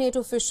top NATO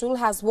official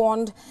has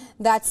warned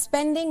that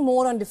spending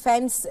more on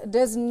defense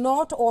does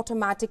not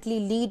automatically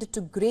lead to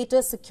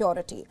greater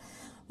security,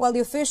 while the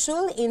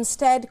official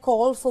instead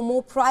called for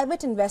more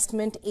private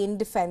investment in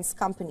defense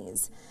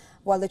companies.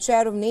 While the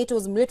chair of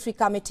NATO's military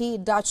committee,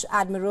 Dutch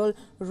Admiral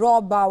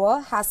Rob Bauer,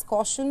 has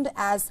cautioned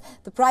as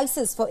the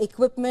prices for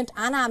equipment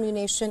and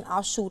ammunition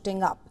are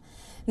shooting up.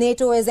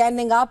 NATO is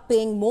ending up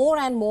paying more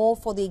and more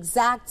for the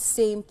exact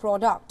same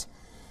product.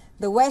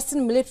 The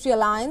Western military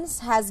alliance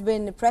has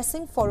been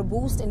pressing for a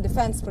boost in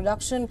defense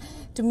production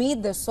to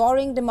meet the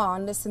soaring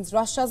demand since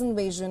Russia's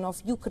invasion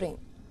of Ukraine.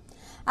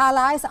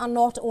 Allies are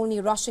not only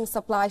rushing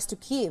supplies to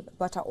Kyiv,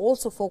 but are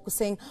also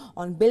focusing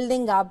on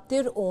building up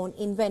their own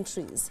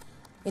inventories.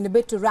 In a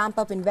bid to ramp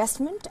up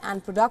investment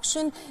and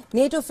production,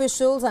 NATO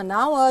officials are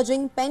now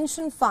urging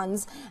pension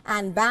funds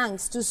and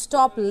banks to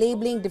stop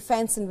labeling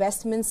defense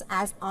investments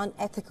as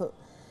unethical.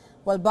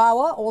 While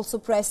Bauer also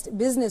pressed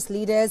business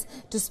leaders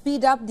to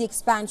speed up the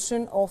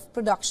expansion of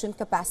production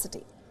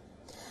capacity.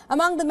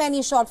 Among the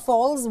many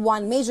shortfalls,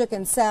 one major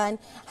concern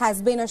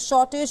has been a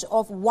shortage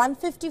of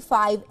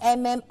 155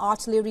 mm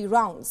artillery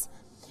rounds.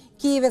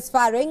 Kyiv is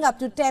firing up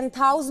to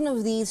 10,000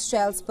 of these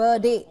shells per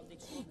day.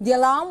 The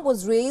alarm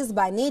was raised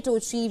by NATO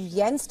chief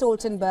Jens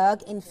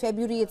Stoltenberg in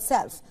February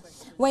itself,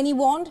 when he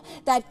warned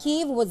that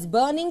Kyiv was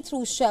burning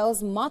through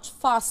shells much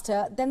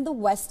faster than the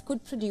West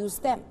could produce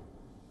them.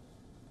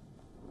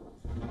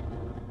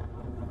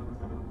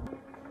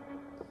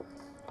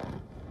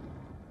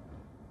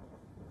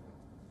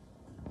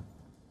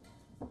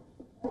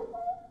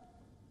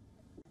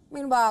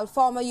 Meanwhile,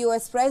 former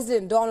U.S.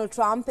 President Donald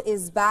Trump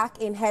is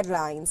back in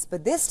headlines.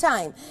 But this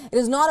time, it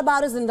is not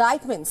about his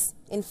indictments.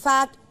 In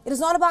fact, it is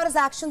not about his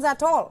actions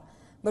at all,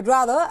 but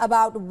rather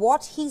about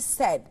what he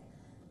said.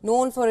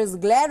 Known for his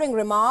glaring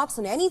remarks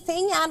on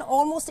anything and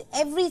almost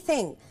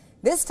everything,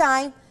 this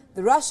time,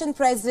 the Russian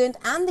president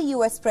and the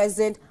U.S.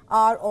 president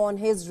are on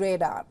his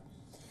radar.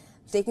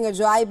 Taking a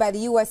jibe by the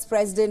U.S.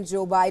 President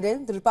Joe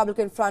Biden, the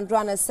Republican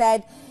frontrunner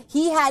said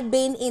he had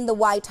been in the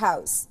White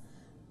House.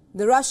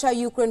 The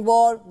Russia-Ukraine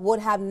war would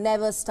have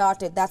never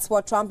started. That's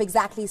what Trump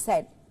exactly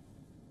said.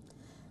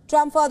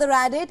 Trump further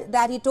added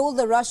that he told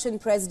the Russian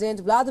President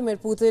Vladimir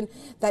Putin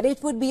that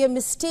it would be a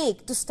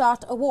mistake to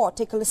start a war.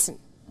 Take a listen.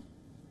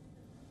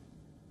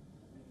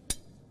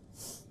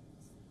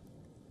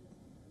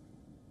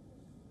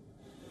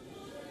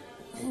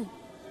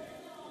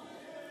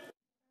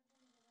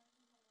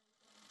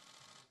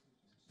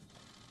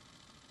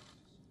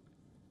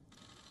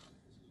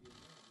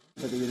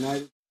 For the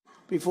United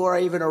Before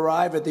I even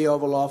arrive at the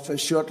Oval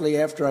Office, shortly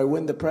after I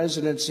win the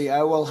presidency,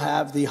 I will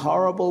have the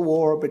horrible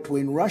war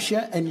between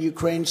Russia and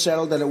Ukraine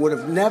settled, and it would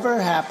have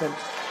never happened.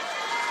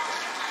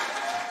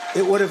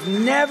 It would have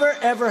never,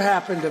 ever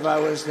happened if I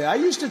was there. I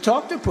used to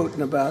talk to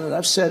Putin about it.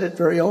 I've said it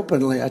very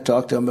openly. I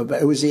talked to him about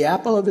it. It was the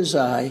apple of his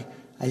eye.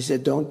 I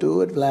said, don't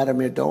do it,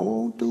 Vladimir.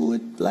 Don't do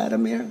it,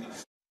 Vladimir.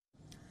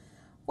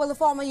 Well, the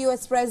former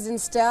U.S.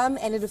 president's term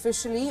ended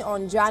officially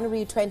on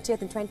January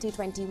 20th in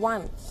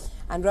 2021.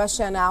 And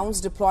Russia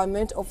announced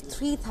deployment of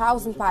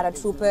 3,000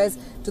 paratroopers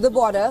to the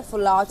border for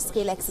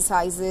large-scale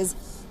exercises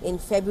in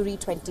February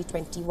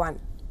 2021.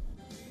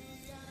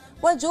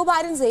 Well, Joe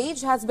Biden's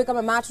age has become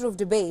a matter of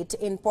debate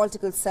in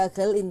political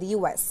circle in the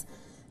U.S.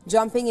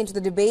 Jumping into the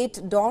debate,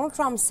 Donald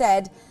Trump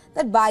said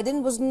that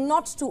Biden was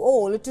not too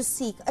old to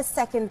seek a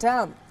second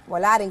term,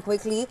 while adding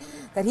quickly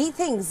that he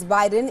thinks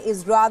Biden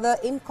is rather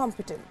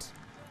incompetent.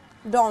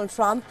 Donald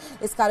Trump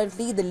is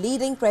currently the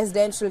leading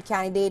presidential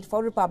candidate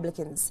for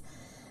Republicans.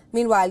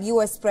 Meanwhile,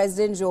 U.S.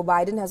 President Joe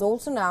Biden has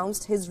also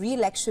announced his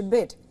re-election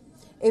bid.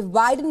 If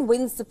Biden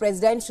wins the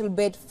presidential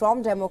bid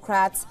from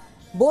Democrats,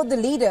 both the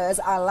leaders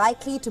are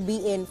likely to be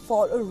in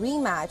for a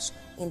rematch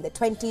in the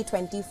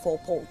 2024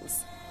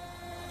 polls.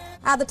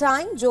 At the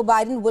time, Joe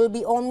Biden will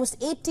be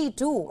almost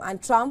 82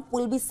 and Trump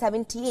will be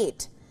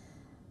 78.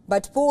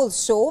 But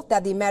polls show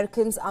that the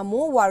Americans are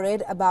more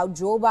worried about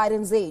Joe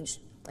Biden's age.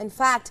 In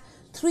fact,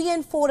 3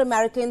 in 4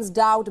 Americans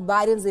doubt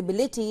Biden's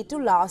ability to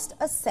last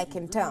a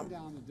second term.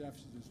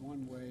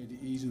 One way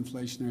to ease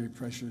inflationary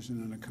pressures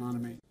in an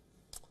economy.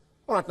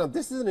 All right, now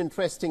this is an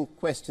interesting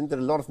question that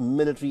a lot of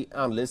military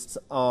analysts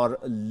are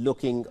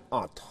looking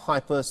at.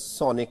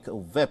 Hypersonic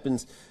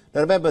weapons.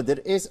 Now remember, there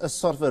is a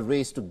sort of a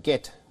race to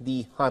get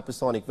the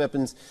hypersonic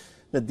weapons.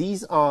 Now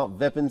these are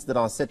weapons that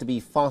are said to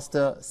be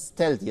faster,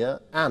 stealthier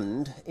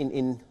and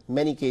in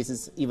many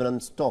cases even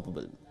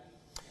unstoppable.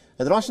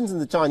 Now, the Russians and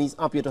the Chinese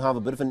appear to have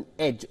a bit of an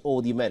edge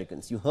over the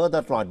Americans. You heard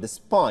that right.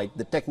 Despite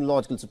the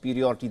technological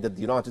superiority that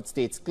the United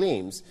States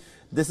claims,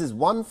 this is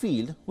one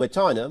field where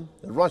China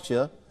and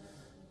Russia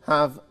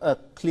have a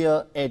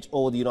clear edge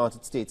over the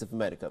United States of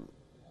America.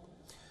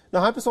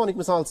 Now, hypersonic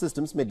missile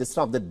systems may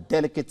disrupt the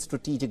delicate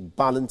strategic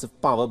balance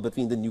of power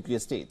between the nuclear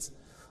states.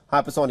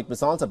 Hypersonic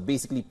missiles are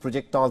basically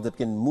projectiles that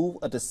can move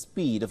at a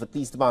speed of at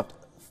least about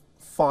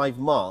 5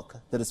 Mach,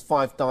 that is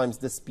 5 times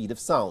the speed of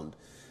sound.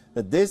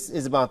 Now, this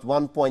is about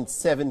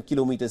 1.7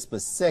 kilometers per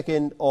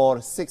second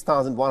or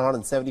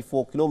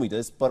 6,174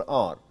 kilometers per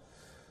hour.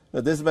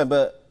 Now, this,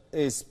 remember,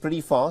 is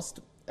pretty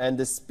fast, and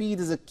the speed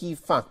is a key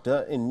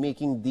factor in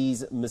making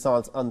these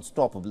missiles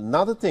unstoppable.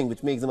 Another thing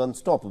which makes them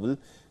unstoppable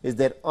is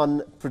their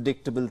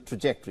unpredictable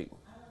trajectory.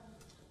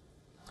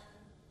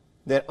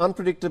 Their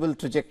unpredictable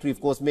trajectory,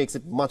 of course, makes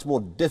it much more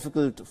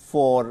difficult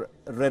for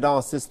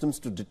radar systems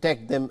to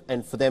detect them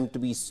and for them to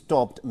be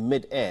stopped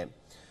mid-air.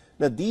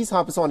 Now, these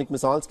hypersonic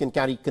missiles can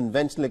carry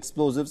conventional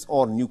explosives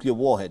or nuclear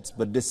warheads,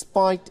 but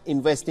despite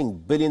investing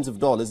billions of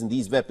dollars in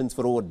these weapons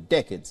for over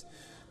decades,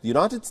 the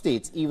United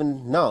States,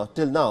 even now,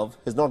 till now,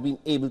 has not been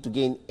able to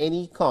gain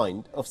any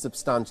kind of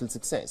substantial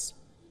success.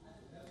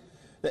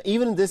 Now,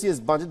 even in this year's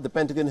budget, the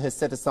Pentagon has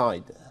set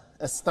aside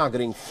a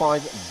staggering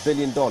 $5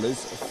 billion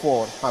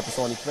for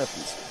hypersonic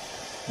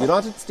weapons. The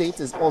United States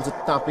is also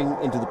tapping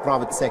into the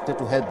private sector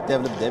to help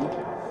develop them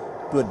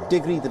to a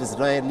degree that has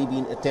rarely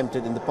been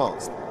attempted in the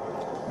past.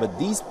 But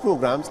these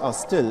programs are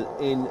still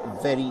in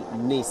very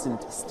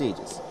nascent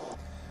stages.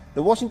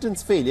 Now,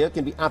 Washington's failure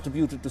can be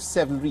attributed to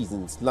several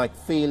reasons, like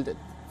failed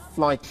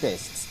flight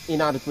tests,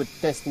 inadequate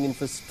testing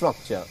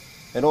infrastructure,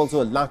 and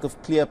also a lack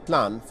of clear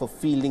plan for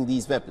fielding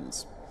these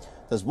weapons.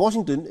 Thus,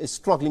 Washington is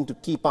struggling to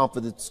keep up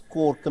with its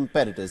core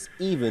competitors,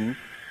 even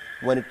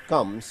when it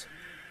comes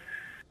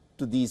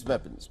to these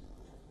weapons.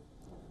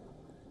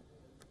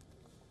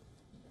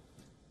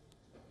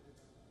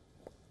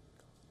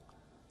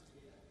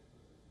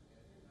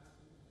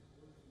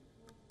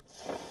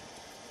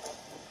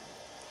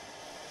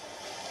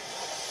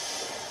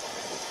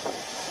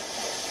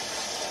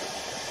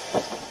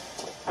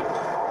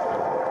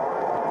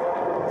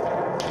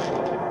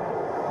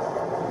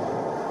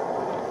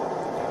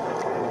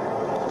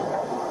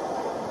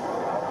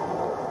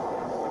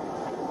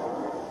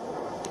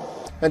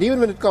 And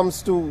even when it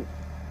comes to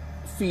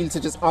fields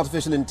such as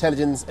artificial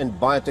intelligence and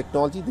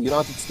biotechnology, the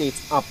United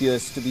States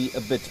appears to be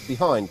a bit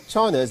behind.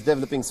 China is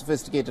developing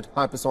sophisticated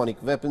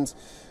hypersonic weapons.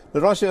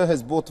 Russia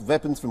has both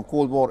weapons from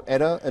Cold War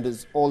era and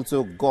has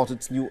also got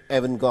its new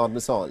avant-garde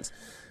missiles.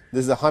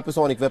 This is a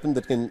hypersonic weapon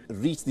that can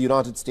reach the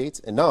United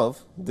States, and now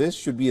this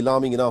should be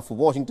alarming enough for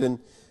Washington,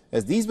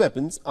 as these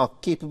weapons are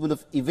capable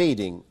of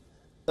evading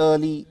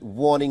early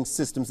warning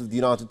systems of the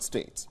United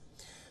States.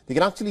 They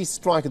can actually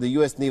strike at the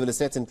U.S. naval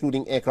assets,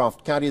 including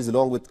aircraft carriers,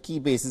 along with key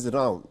bases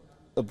around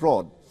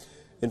abroad.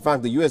 In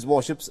fact, the U.S.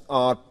 warships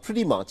are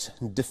pretty much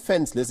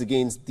defenseless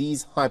against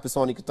these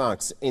hypersonic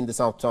attacks in the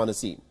South China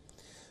Sea.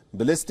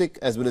 Ballistic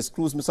as well as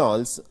cruise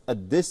missiles,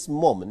 at this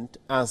moment,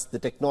 as the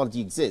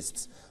technology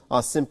exists,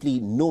 are simply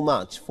no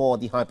match for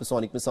the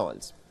hypersonic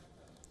missiles.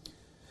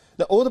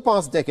 Now, over the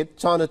past decade,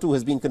 China too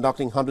has been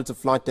conducting hundreds of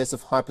flight tests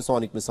of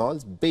hypersonic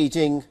missiles.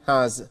 Beijing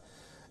has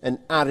an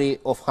array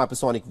of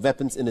hypersonic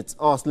weapons in its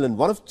arsenal, and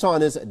one of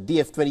China's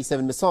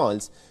DF-27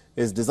 missiles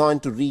is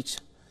designed to reach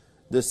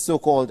the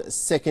so-called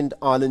second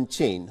island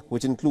chain,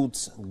 which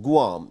includes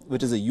Guam,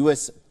 which is a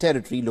U.S.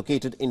 territory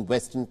located in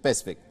Western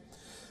Pacific.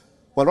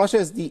 While Russia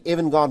is the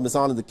avant-garde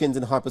missile and the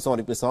Kinzhal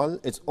hypersonic missile,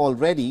 it's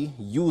already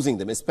using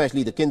them,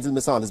 especially the Kinzhal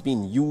missile has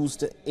been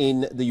used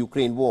in the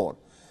Ukraine war.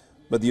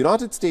 But the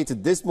United States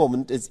at this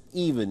moment is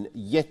even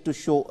yet to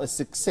show a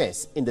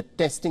success in the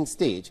testing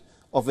stage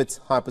of its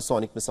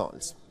hypersonic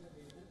missiles.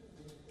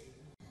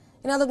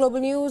 In other global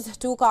news,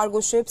 2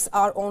 cargo ships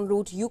are en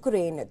route to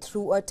Ukraine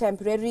through a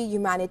temporary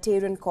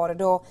humanitarian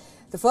corridor,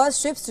 the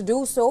first ships to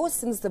do so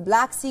since the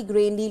Black Sea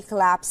grain deal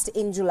collapsed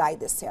in July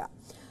this year.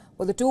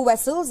 Well, the 2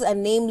 vessels,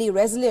 namely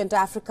Resilient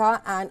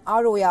Africa and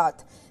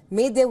Aroyat,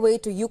 made their way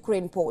to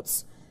Ukraine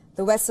ports.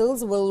 The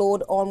vessels will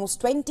load almost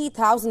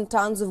 20,000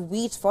 tons of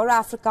wheat for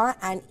Africa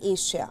and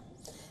Asia.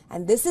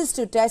 And this is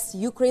to test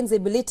Ukraine's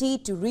ability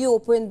to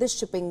reopen the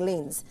shipping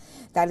lanes.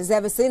 That is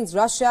ever since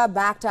Russia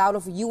backed out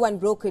of a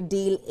UN-brokered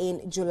deal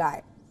in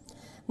July.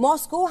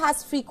 Moscow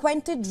has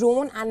frequented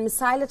drone and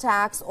missile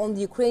attacks on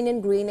the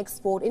Ukrainian grain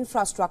export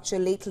infrastructure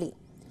lately.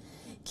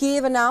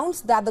 Kiev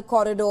announced that the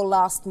corridor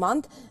last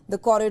month. The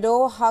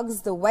corridor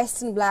hugs the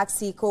western Black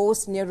Sea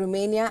coast near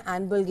Romania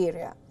and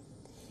Bulgaria.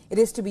 It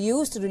is to be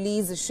used to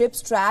release the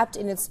ships trapped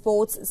in its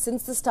ports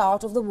since the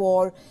start of the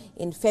war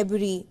in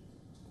February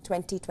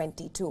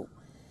 2022.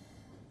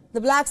 The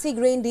Black Sea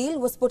grain deal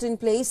was put in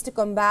place to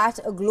combat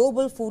a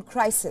global food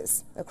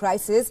crisis, a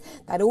crisis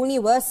that only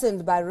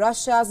worsened by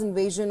Russia's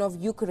invasion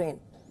of Ukraine.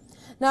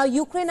 Now,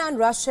 Ukraine and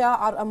Russia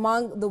are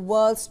among the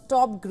world's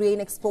top grain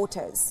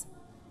exporters.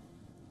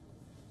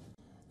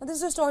 Now, this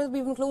is a story that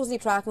we've been closely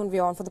tracking on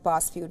WION for the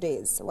past few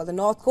days. Well, the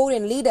North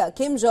Korean leader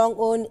Kim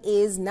Jong-un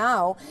is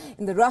now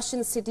in the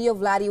Russian city of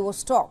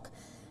Vladivostok.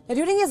 Now,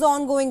 during his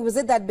ongoing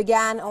visit that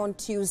began on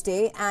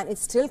Tuesday and it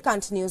still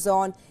continues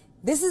on,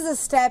 this is a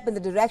step in the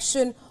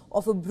direction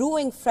of a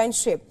brewing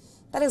friendship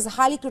that is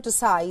highly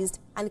criticized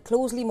and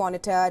closely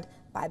monitored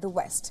by the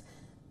West.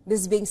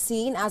 This is being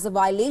seen as a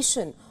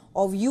violation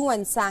of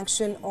UN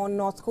sanction on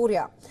North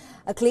Korea,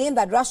 a claim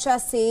that Russia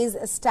says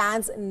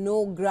stands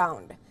no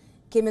ground.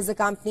 Kim is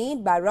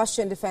accompanied by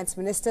Russian Defense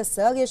Minister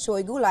Sergei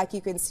Shoigu, like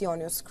you can see on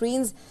your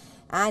screens,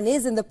 and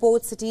is in the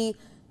port city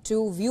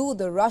to view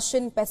the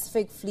Russian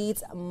Pacific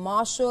Fleet's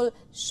Marshal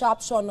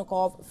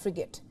Shapshornikov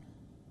frigate.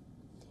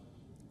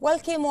 Well,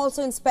 Kim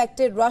also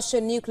inspected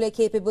Russian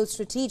nuclear-capable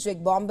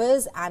strategic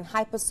bombers and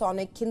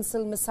hypersonic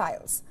Kinzhal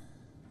missiles.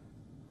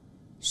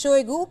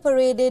 Shoigu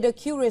paraded a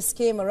curious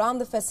scheme around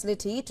the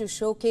facility to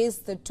showcase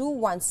the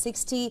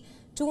Tu-160,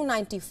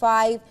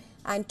 Tu-95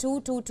 and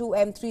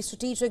Tu-22M3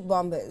 strategic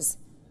bombers.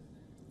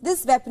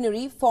 This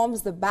weaponry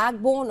forms the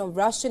backbone of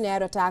Russian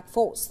air attack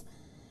force.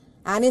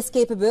 and is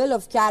capable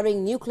of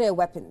carrying nuclear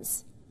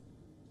weapons.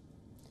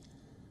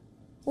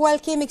 While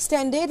Kim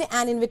extended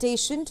an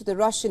invitation to the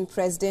Russian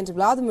President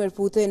Vladimir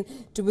Putin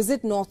to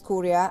visit North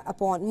Korea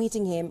upon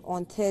meeting him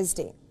on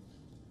Thursday.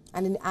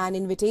 And an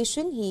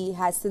invitation he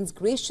has since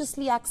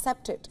graciously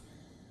accepted.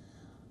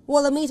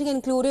 Well, the meeting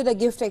included a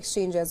gift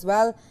exchange as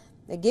well,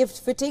 a gift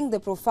fitting the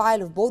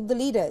profile of both the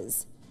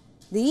leaders.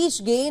 They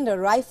each gained a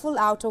rifle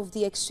out of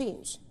the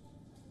exchange.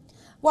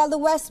 While the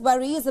West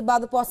worries about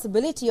the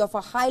possibility of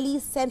a highly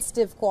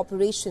sensitive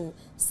cooperation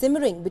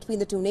simmering between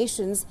the two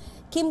nations,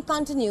 Kim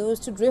continues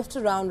to drift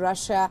around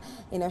Russia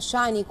in a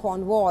shiny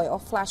convoy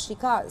of flashy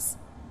cars.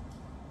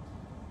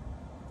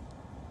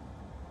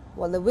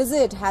 Well, the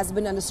visit has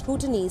been under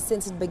scrutiny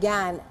since it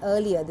began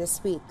earlier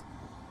this week.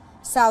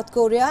 South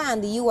Korea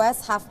and the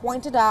US have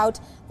pointed out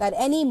that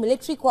any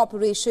military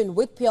cooperation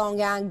with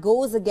Pyongyang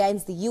goes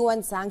against the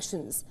UN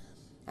sanctions,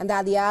 and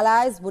that the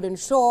allies would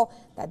ensure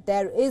that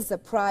there is a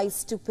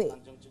price to pay.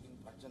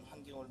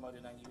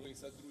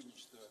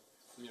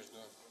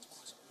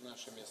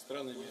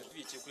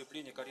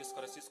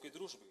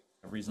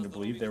 Reason to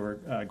believe they were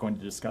going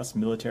to discuss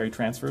military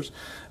transfers.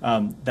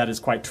 That is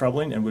quite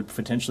troubling and would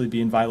potentially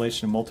be in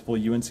violation of multiple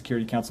UN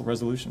Security Council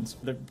resolutions.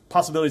 The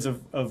possibilities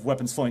of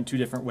weapons flowing two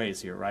different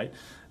ways here, right?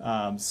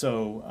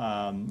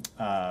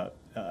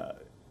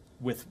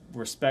 With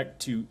respect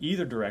to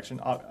either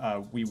direction,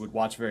 we would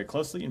watch very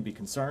closely and be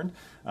concerned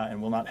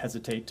and will not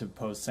hesitate to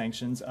pose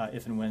sanctions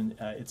if and when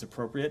it's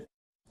appropriate.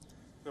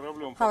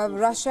 However,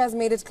 Russia has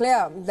made it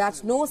clear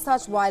that no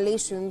such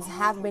violations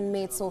have been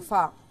made so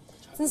far.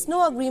 Since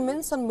no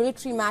agreements on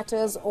military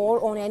matters or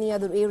on any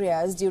other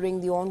areas during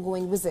the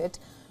ongoing visit,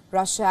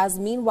 Russia has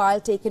meanwhile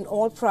taken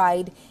all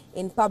pride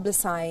in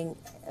showcasing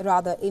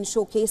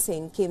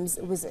Kim's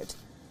visit.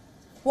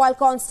 While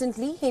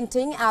constantly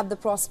hinting at the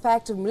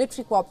prospect of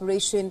military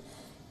cooperation,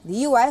 the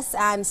US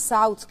and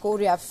South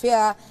Korea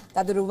fear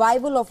that the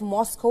revival of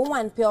Moscow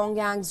and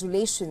Pyongyang's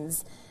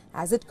relations,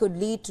 as it could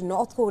lead to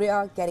North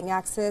Korea getting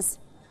access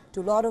to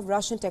a lot of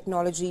Russian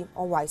technology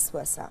or vice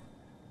versa,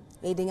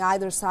 aiding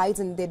either sides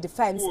in their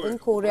defense in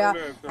Korea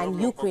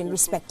and Ukraine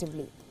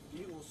respectively.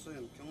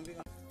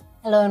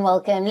 Hello and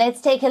welcome. Let's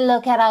take a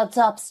look at our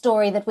top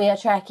story that we are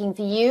tracking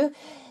for you.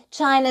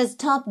 China's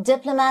top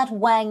diplomat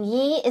Wang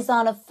Yi is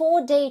on a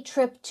 4-day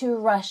trip to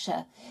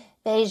Russia.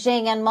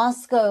 Beijing and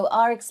Moscow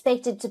are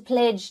expected to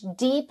pledge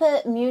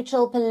deeper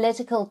mutual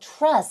political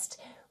trust,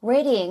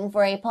 readying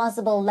for a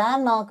possible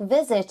landmark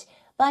visit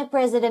by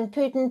President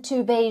Putin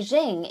to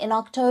Beijing in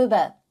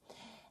October.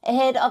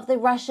 Ahead of the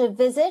Russia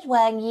visit,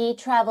 Wang Yi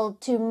traveled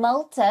to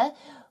Malta.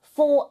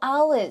 4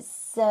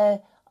 hours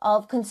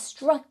of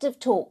constructive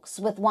talks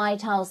with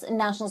White House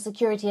National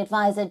Security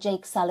Advisor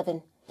Jake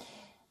Sullivan.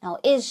 Now,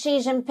 is Xi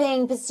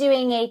Jinping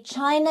pursuing a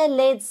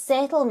China-led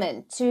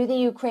settlement to the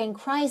Ukraine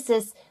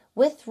crisis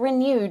with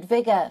renewed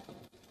vigor?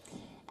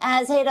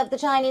 As head of the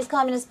Chinese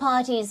Communist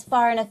Party's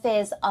Foreign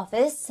Affairs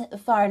Office,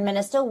 Foreign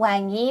Minister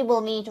Wang Yi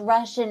will meet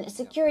Russian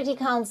Security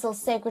Council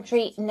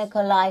Secretary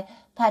Nikolai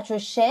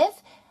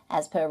Patrushev.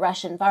 As per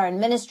Russian Foreign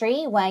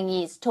Ministry, Wang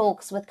Yi's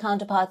talks with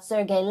counterpart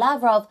Sergei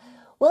Lavrov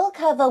will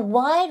cover a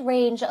wide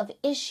range of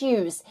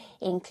issues,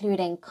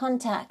 including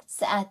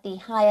contacts at the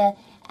higher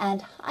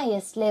and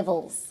highest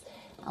levels.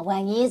 Now,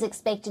 Wang Yi is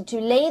expected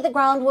to lay the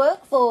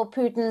groundwork for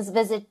Putin's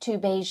visit to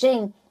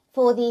Beijing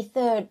for the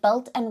Third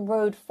Belt and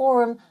Road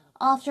Forum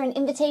after an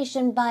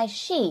invitation by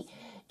Xi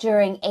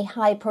during a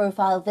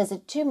high-profile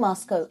visit to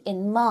Moscow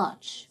in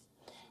March.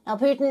 Now,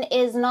 Putin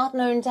is not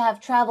known to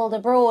have traveled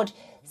abroad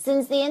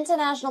since the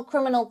International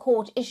Criminal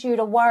Court issued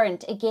a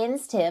warrant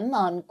against him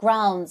on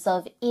grounds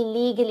of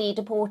illegally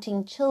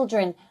deporting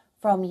children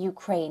from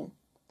Ukraine.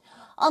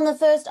 On the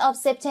 1st of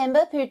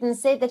September, Putin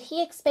said that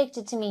he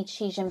expected to meet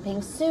Xi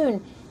Jinping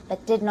soon,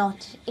 but did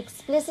not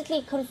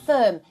explicitly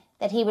confirm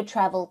that he would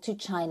travel to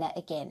China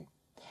again.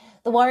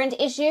 The warrant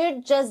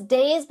issued just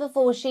days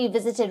before Xi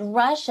visited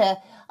Russia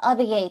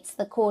obligates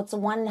the court's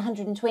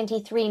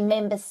 123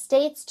 member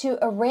states to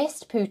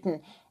arrest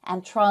Putin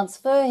and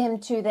transfer him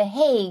to The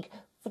Hague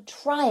for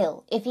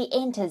trial if he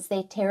enters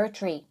their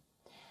territory.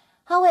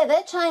 However,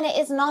 China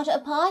is not a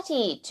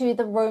party to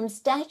the Rome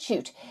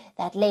Statute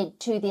that led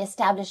to the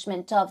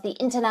establishment of the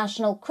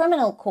International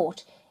Criminal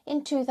Court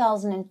in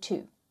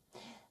 2002.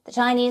 The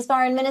Chinese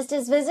foreign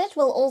minister's visit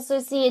will also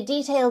see a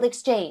detailed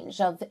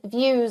exchange of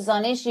views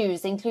on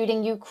issues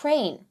including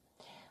Ukraine.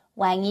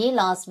 Wang Yi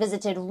last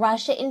visited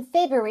Russia in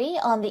February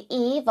on the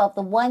eve of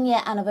the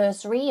one-year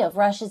anniversary of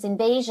Russia's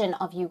invasion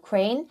of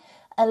Ukraine,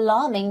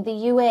 alarming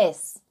the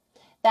US.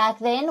 Back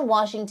then,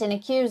 Washington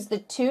accused the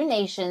two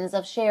nations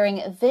of sharing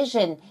a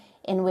vision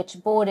in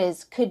which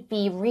borders could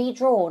be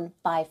redrawn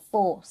by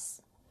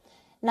force.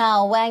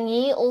 Now, Wang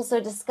Yi also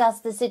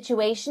discussed the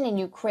situation in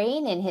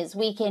Ukraine in his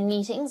weekend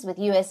meetings with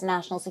U.S.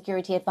 National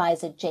Security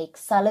Advisor Jake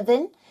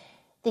Sullivan.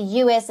 The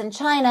U.S. and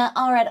China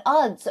are at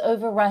odds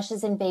over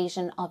Russia's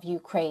invasion of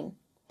Ukraine.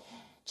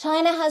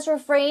 China has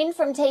refrained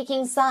from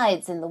taking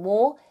sides in the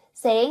war,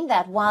 saying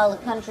that while the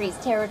country's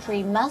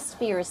territory must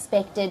be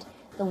respected,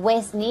 The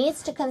West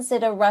needs to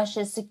consider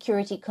Russia's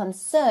security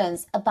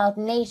concerns about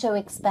NATO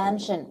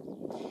expansion.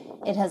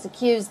 It has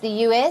accused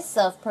the US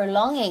of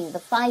prolonging the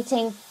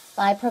fighting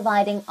by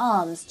providing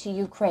arms to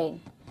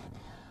Ukraine.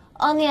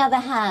 On the other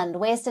hand,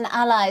 Western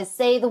allies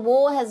say the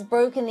war has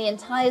broken the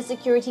entire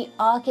security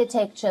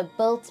architecture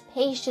built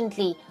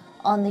patiently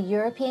on the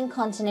European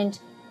continent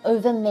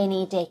over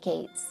many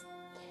decades.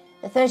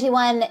 The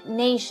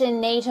 31-nation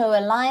NATO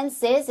alliance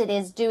says it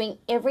is doing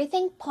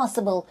everything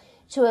possible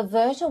to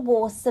avert a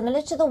war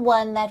similar to the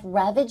one that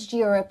ravaged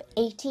Europe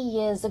 80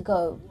 years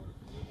ago.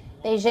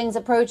 Beijing's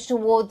approach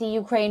toward the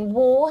Ukraine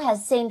war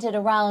has centered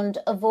around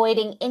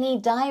avoiding any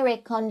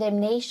direct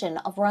condemnation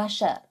of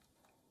Russia.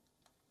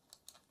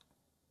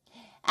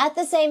 At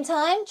the same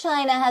time,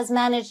 China has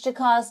managed to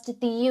cast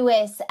the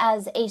US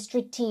as a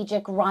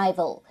strategic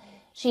rival.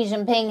 Xi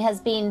Jinping has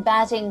been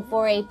batting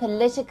for a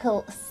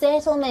political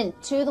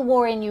settlement to the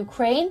war in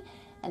Ukraine,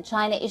 and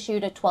China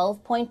issued a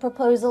 12-point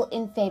proposal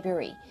in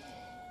February.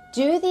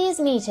 Do these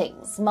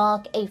meetings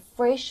mark a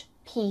fresh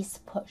peace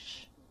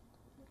push?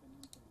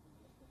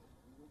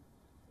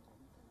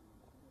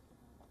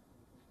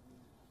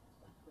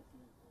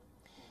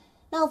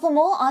 Now, for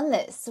more on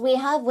this, we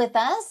have with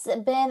us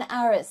Ben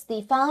Aris,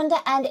 the founder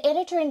and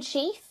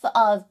editor-in-chief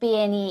of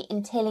BNE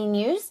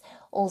IntelliNews,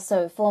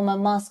 also former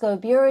Moscow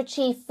bureau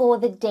chief for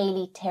the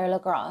Daily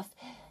Telegraph.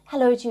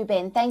 Hello to you,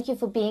 Ben. Thank you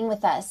for being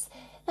with us.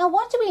 Now,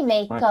 what do we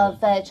make of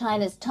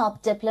China's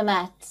top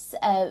diplomats'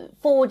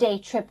 four-day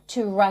trip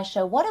to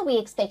Russia? What are we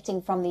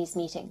expecting from these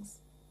meetings?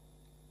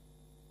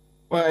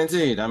 Well,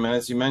 indeed. I mean,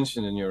 as you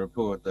mentioned in your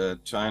report,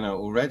 that China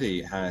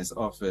already has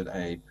offered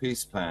a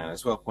peace plan, a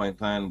 12-point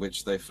plan,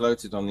 which they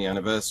floated on the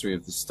anniversary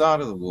of the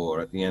start of the war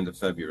at the end of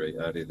February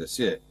earlier this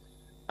year.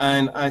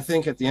 And I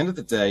think at the end of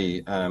the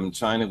day,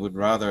 China would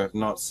rather have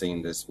not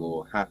seen this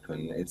war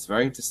happen. It's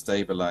very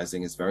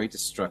destabilizing. It's very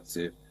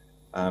destructive.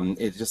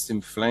 It just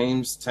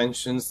inflames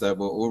tensions that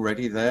were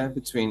already there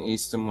between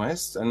East and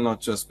West, and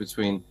not just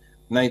between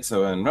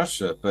NATO and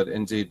Russia, but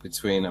indeed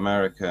between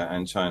America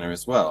and China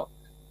as well.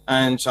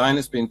 And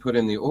China's been put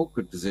in the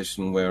awkward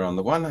position where, on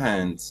the one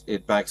hand,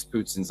 it backs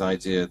Putin's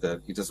idea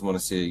that he doesn't want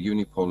to see a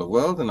unipolar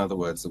world, in other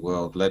words, a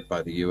world led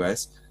by the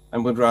US,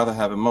 and would rather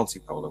have a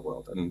multipolar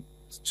world. And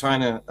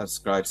China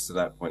ascribes to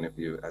that point of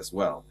view as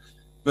well.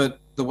 But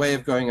the way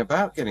of going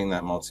about getting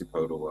that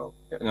multipolar world,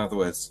 in other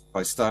words,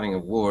 by starting a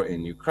war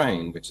in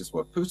Ukraine, which is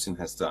what Putin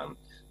has done,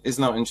 is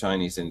not in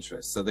Chinese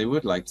interest. So they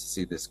would like to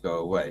see this go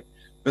away.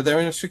 But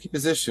they're in a tricky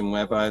position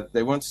whereby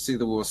they want to see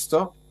the war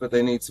stop, but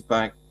they need to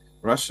back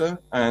Russia.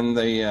 And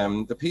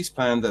the peace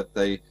plan that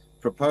they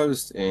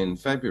proposed in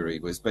February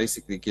was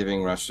basically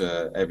giving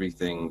Russia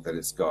everything that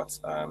it's got.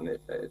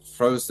 It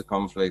froze the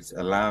conflict,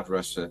 allowed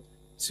Russia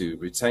to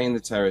retain the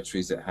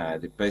territories it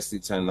had. It basically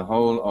turned the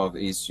whole of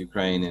East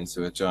Ukraine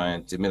into a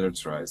giant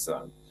demilitarized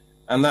zone.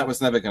 And that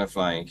was never going to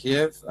fly in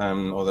Kiev,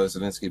 although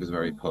Zelensky was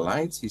very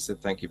polite. He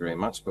said, thank you very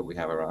much, but we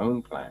have our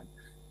own plan.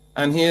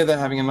 And here they're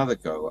having another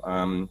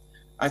go.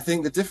 I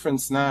think the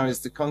difference now is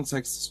the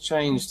context has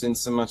changed in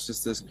so much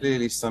as there's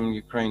clearly some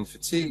Ukraine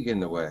fatigue in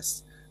the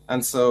West.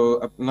 And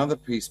so another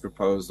peace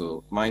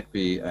proposal might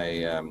be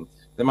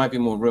there might be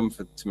more room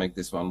to make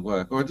this one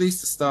work, or at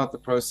least to start the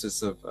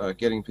process of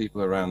getting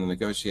people around the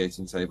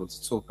negotiating table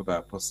to talk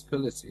about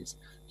possibilities.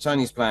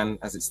 Chinese plan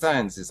as it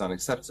stands is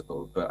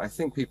unacceptable, but I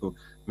think people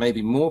may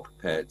be more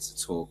prepared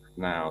to talk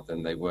now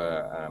than they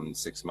were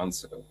 6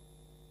 months ago.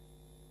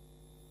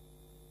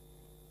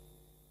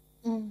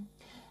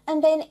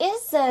 And then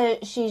is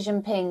Xi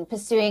Jinping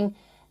pursuing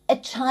a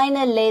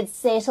China-led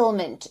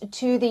settlement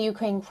to the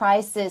Ukraine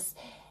crisis?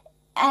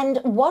 And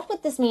what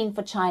would this mean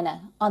for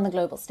China on the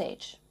global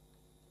stage?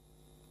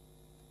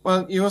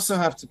 Well, you also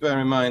have to bear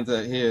in mind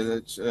that here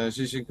that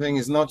Xi Jinping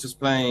is not just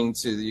playing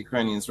to the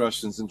Ukrainians,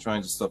 Russians and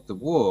trying to stop the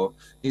war.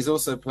 He's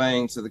also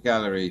playing to the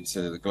gallery,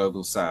 to the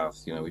global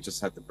south. You know, we just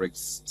had the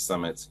BRICS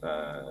summit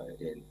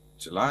in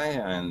July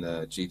and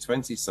the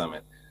G20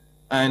 summit.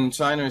 And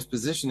China is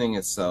positioning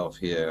itself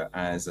here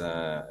as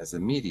a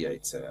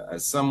mediator,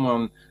 as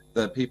someone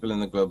that people in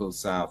the global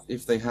south,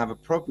 if they have a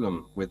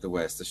problem with the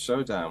West, a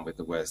showdown with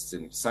the West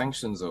in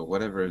sanctions or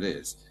whatever it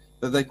is,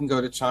 that they can go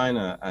to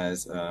China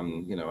as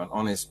you know, an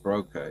honest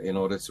broker in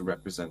order to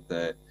represent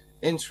their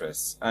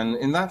interests. And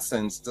in that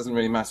sense, it doesn't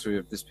really matter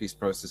if this peace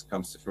process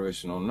comes to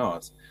fruition or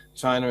not.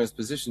 China has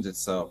positioned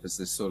itself as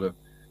this sort of,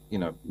 you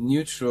know,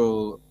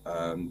 neutral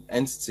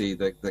entity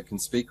that can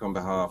speak on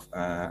behalf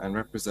and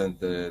represent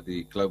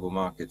the global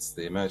markets,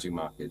 the emerging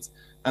markets,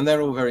 and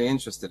they're all very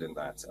interested in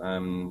that.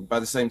 By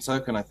the same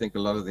token, I think a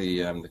lot of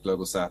the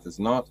global South has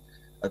not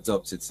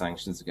adopted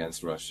sanctions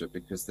against Russia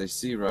because they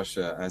see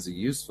Russia as a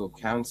useful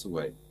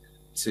counterweight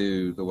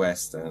to the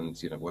West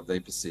and, you know, what they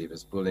perceive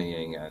as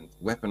bullying and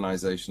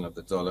weaponization of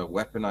the dollar,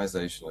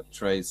 weaponization of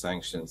trade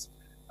sanctions.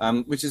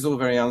 Which is all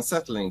very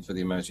unsettling for the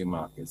emerging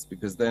markets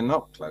because they're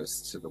not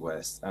close to the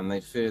West and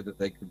they fear that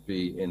they could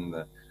be in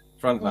the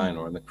front line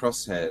or in the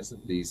crosshairs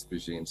of these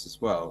regimes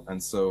as well.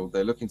 And so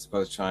they're looking to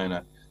both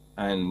China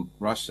and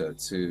Russia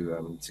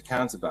to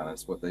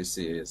counterbalance what they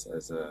see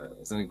as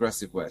an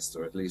aggressive West,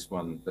 or at least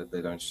one that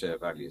they don't share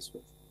values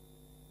with.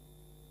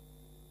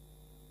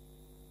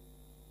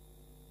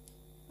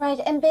 Right,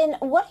 and Ben,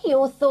 what are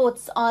your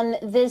thoughts on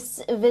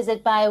this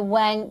visit by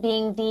Wang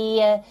being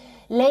the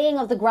laying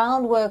of the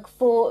groundwork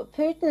for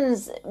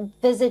Putin's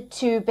visit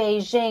to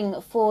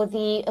Beijing for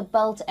the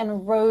Belt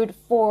and Road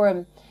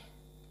Forum?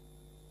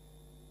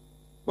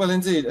 Well,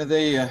 indeed,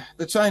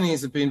 the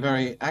Chinese have been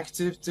very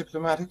active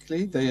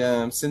diplomatically. They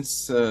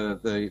since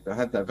they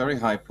had that very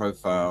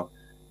high-profile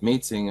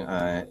meeting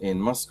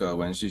in Moscow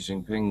when Xi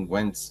Jinping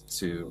went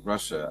to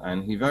Russia,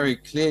 and he very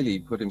clearly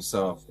put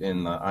himself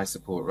in the "I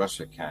support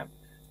Russia" camp.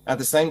 At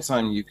the same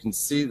time, you can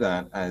see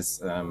that as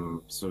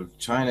sort of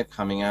China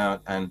coming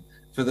out and,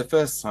 for the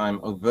first time,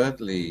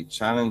 overtly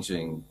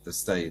challenging the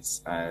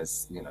States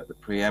as, you know, the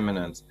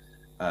preeminent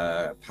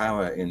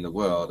power in the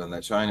world, and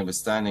that China was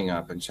standing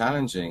up and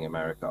challenging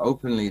America,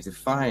 openly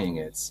defying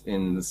it,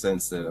 in the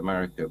sense that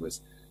America was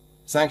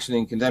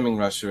sanctioning, condemning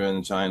Russia,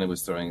 and China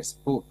was throwing its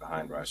support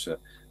behind Russia.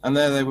 And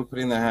there they were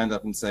putting their hand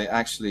up and say,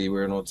 actually,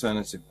 we're an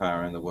alternative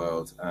power in the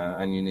world,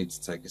 and you need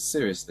to take us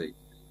seriously.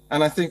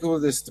 And I think all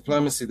this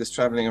diplomacy that's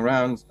traveling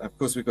around, of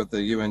course, we've got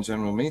the UN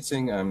General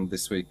Meeting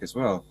this week as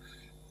well,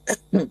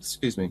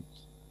 excuse me,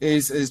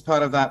 is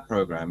part of that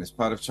program. It's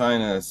part of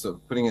China sort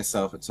of putting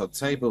itself at top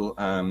table,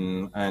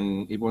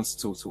 and it wants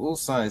to talk to all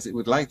sides. It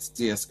would like to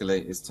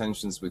de-escalate its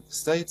tensions with the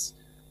States,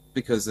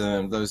 because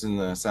those in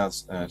the South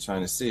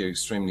China Sea are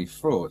extremely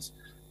fraught.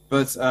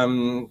 But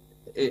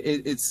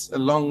it's a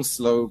long,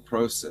 slow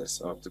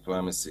process of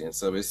diplomacy. And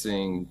so we're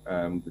seeing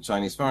the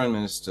Chinese foreign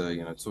minister,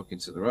 you know, talking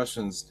to the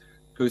Russians,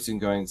 Putin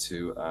going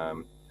to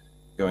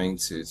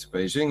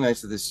Beijing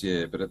later this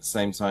year, but at the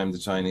same time, the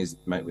Chinese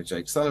met with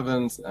Jake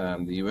Sullivan,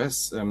 the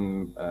U.S.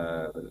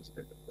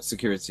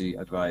 security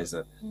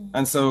advisor,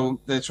 and so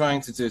they're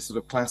trying to do sort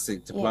of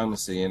classic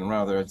diplomacy in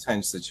rather a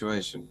tense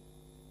situation.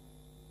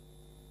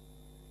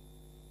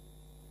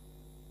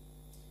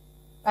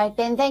 Right,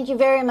 Ben, thank you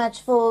very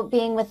much for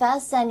being with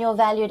us and your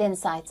valued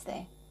insights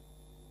there.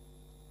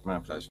 My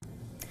pleasure.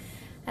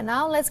 And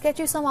now let's get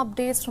you some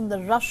updates from the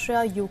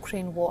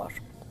Russia-Ukraine war.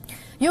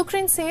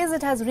 Ukraine says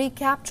it has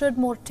recaptured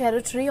more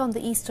territory on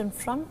the Eastern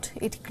Front.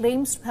 It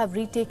claims to have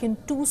retaken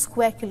 2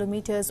 square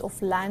kilometers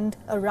of land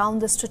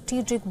around the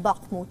strategic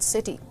Bakhmut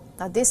city.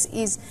 Now, this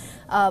is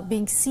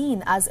being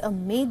seen as a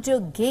major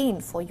gain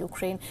for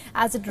Ukraine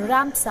as it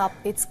ramps up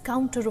its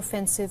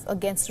counteroffensive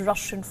against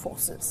Russian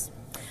forces.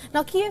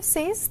 Now, Kiev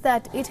says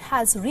that it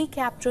has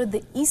recaptured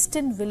the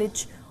eastern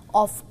village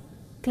of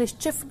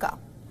Klishchivka.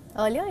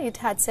 Earlier, it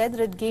had said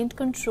that it gained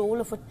control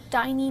of a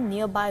tiny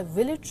nearby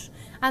village,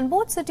 and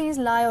both cities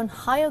lie on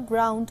higher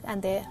ground,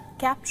 and their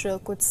capture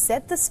could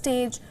set the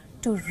stage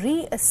to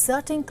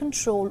reasserting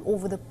control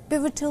over the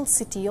pivotal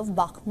city of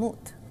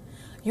Bakhmut.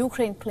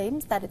 Ukraine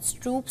claims that its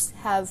troops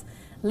have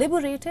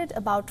liberated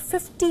about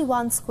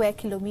 51 square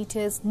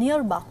kilometers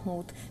near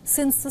Bakhmut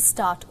since the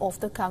start of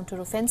the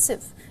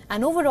counteroffensive.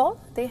 And overall,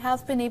 they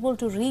have been able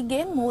to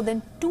regain more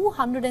than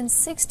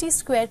 260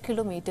 square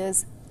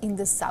kilometers in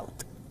the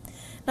south.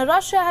 Now,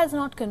 Russia has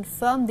not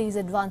confirmed these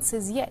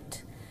advances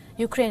yet.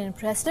 Ukrainian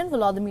President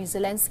Volodymyr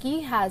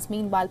Zelensky has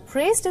meanwhile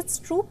praised its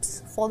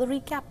troops for the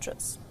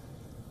recaptures.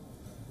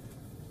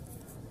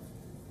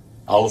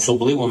 А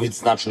особливо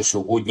відзначу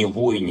сьогодні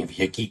воїнів,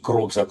 які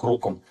крок за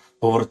кроком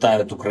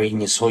повертають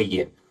Україні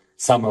своє,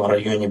 саме в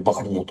районі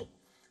Бахмуту.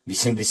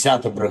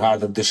 80-та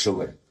бригада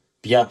ДШВ,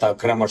 5-та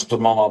окрема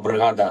штурмова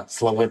бригада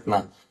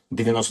славетна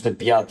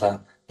 95-та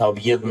та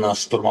об'єднана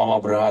штурмова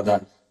бригада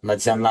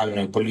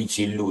Національної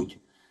поліції «Людь».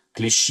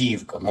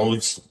 Кліщівка,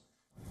 молодці.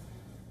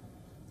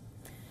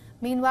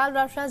 Meanwhile,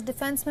 Russia's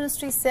defense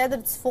ministry said that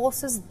its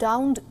forces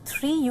downed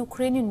 3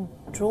 Ukrainian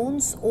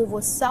drones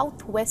over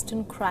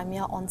southwestern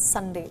Crimea on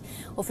Sunday.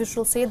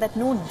 Officials say that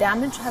no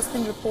damage has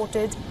been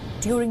reported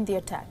during the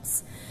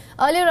attacks.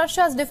 Earlier,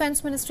 Russia's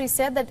defense ministry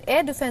said that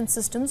air defense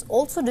systems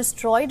also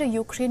destroyed a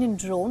Ukrainian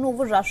drone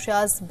over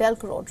Russia's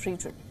Belgorod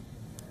region.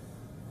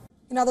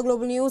 In other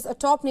global news, a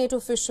top NATO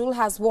official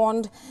has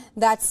warned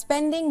that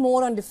spending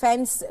more on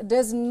defense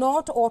does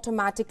not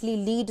automatically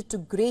lead to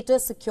greater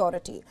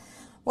security.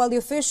 While the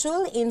official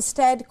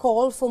instead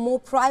called for more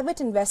private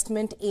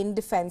investment in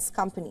defense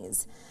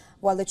companies.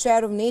 While the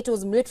chair of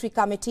NATO's military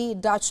committee,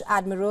 Dutch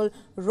Admiral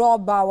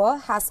Rob Bauer,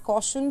 has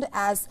cautioned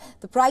as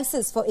the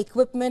prices for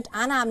equipment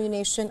and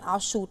ammunition are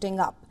shooting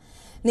up.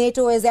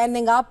 NATO is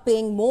ending up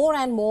paying more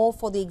and more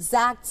for the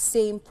exact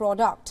same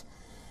product.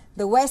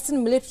 The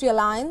Western military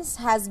alliance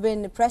has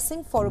been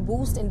pressing for a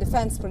boost in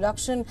defense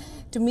production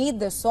to meet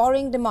the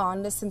soaring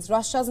demand since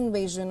Russia's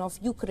invasion of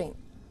Ukraine.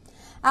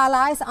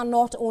 Allies are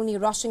not only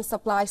rushing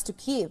supplies to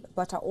Kyiv,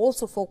 but are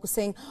also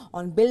focusing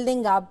on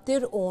building up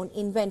their own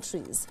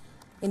inventories.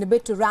 In a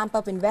bid to ramp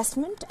up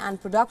investment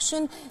and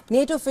production,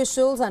 NATO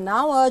officials are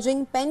now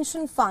urging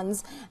pension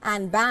funds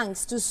and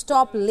banks to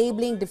stop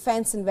labeling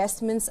defense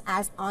investments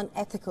as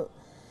unethical.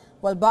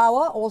 While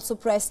Bauer also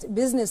pressed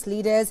business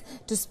leaders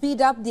to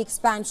speed up the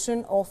expansion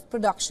of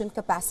production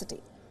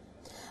capacity.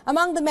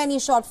 Among the many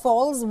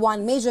shortfalls,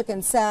 one major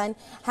concern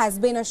has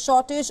been a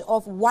shortage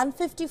of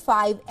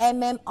 155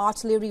 mm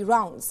artillery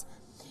rounds.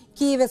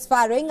 Kyiv is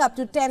firing up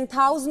to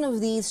 10,000 of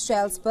these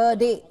shells per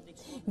day.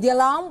 The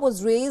alarm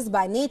was raised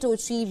by NATO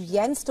chief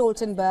Jens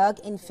Stoltenberg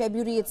in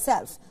February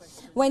itself,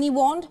 when he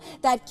warned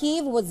that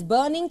Kyiv was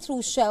burning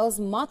through shells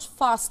much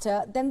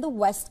faster than the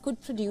West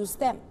could produce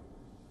them.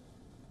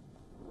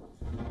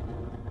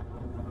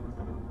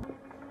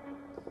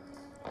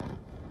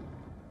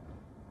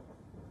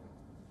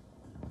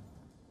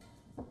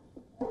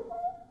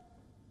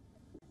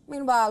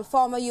 Meanwhile,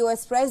 former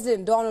U.S.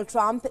 President Donald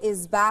Trump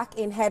is back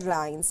in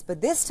headlines. But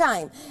this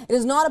time, it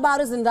is not about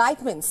his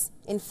indictments.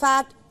 In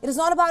fact, it is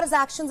not about his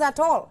actions at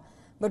all,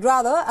 but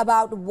rather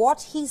about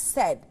what he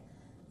said.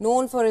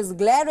 Known for his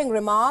glaring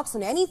remarks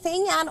on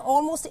anything and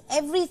almost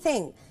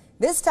everything,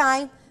 this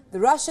time, the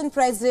Russian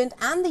president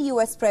and the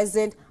U.S.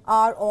 president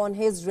are on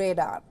his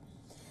radar.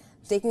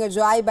 Taking a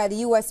jibe by the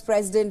U.S.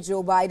 President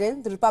Joe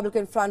Biden, the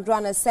Republican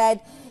frontrunner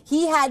said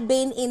he had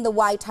been in the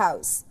White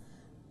House.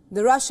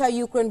 The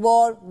Russia-Ukraine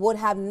war would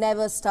have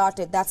never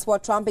started. That's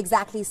what Trump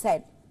exactly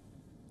said.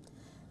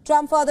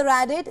 Trump further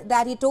added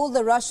that he told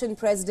the Russian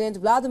President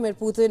Vladimir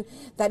Putin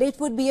that it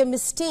would be a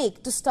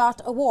mistake to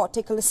start a war.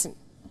 Take a listen.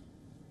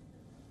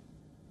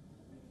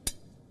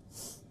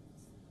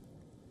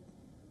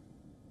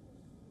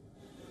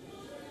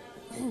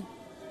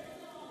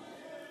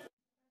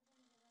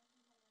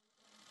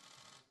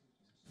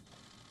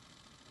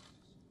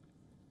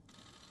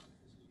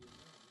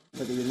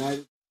 For the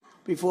United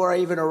Before I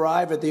even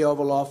arrive at the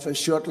Oval Office,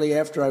 shortly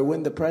after I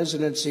win the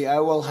presidency, I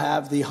will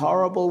have the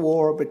horrible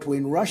war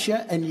between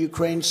Russia and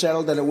Ukraine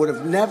settled, and it would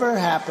have never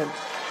happened.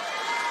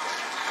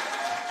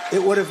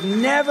 It would have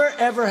never,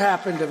 ever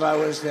happened if I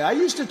was there. I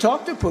used to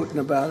talk to Putin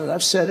about it.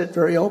 I've said it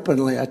very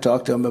openly. I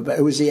talked to him about it.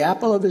 It was the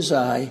apple of his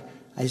eye.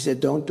 I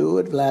said, don't do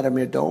it,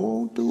 Vladimir.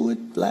 Don't do it,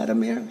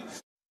 Vladimir.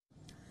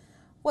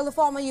 Well, the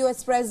former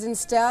U.S.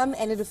 president's term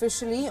ended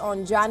officially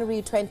on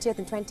January 20th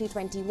in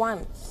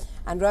 2021.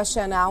 And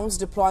Russia announced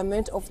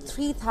deployment of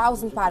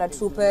 3,000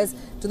 paratroopers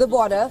to the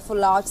border for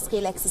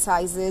large-scale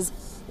exercises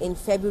in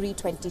February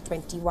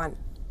 2021.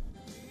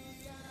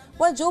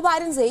 Well, Joe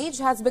Biden's age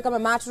has become a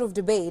matter of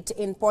debate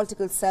in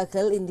political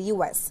circle in the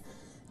U.S.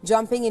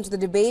 Jumping into the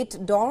debate,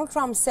 Donald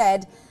Trump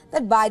said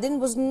that Biden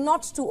was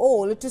not too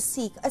old to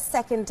seek a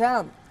second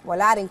term,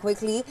 while adding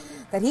quickly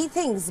that he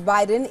thinks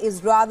Biden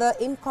is rather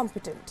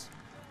incompetent.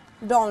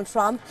 Donald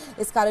Trump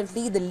is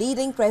currently the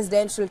leading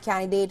presidential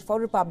candidate for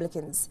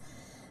Republicans.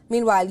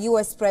 Meanwhile,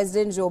 U.S.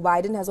 President Joe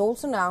Biden has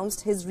also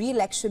announced his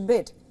re-election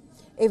bid.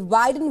 If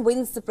Biden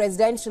wins the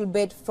presidential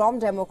bid from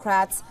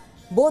Democrats,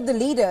 both the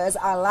leaders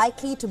are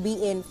likely to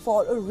be in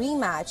for a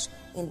rematch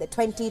in the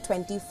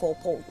 2024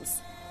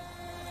 polls.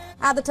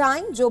 At the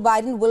time, Joe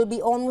Biden will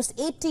be almost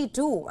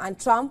 82 and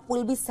Trump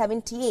will be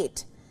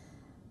 78.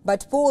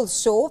 But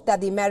polls show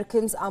that the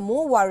Americans are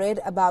more worried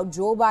about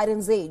Joe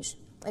Biden's age.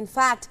 In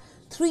fact,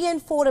 3 in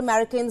 4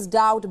 Americans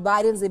doubt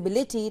Biden's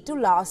ability to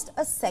last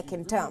a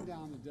second term.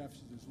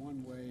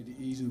 One way to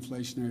ease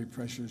inflationary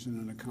pressures in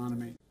an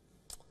economy.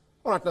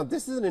 All right, now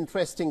this is an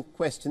interesting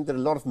question that a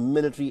lot of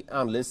military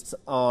analysts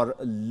are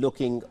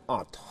looking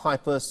at.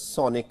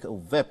 Hypersonic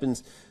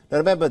weapons. Now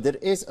remember, there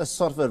is a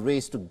sort of a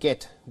race to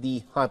get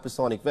the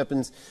hypersonic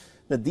weapons.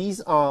 Now these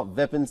are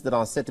weapons that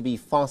are said to be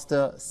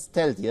faster,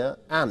 stealthier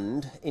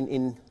and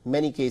in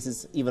many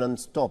cases even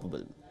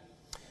unstoppable.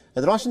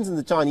 Now, the Russians and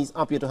the Chinese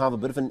appear to have a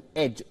bit of an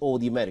edge over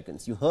the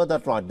Americans. You heard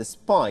that right.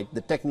 Despite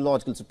the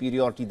technological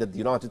superiority that the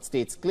United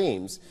States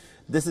claims,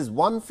 this is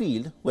one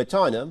field where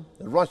China,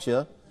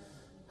 Russia,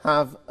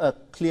 have a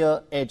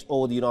clear edge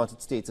over the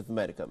United States of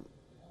America.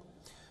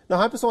 Now,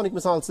 hypersonic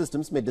missile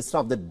systems may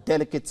disrupt the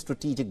delicate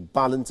strategic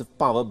balance of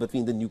power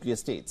between the nuclear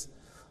states.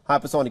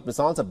 Hypersonic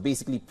missiles are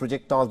basically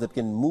projectiles that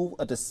can move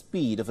at a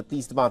speed of at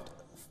least about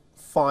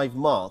 5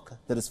 Mach,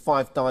 that is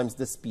 5 times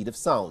the speed of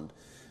sound.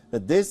 Now,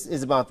 this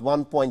is about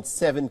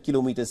 1.7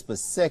 kilometers per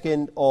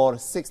second or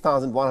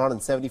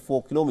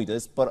 6,174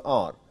 kilometers per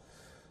hour.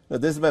 Now,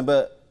 this,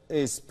 remember,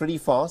 is pretty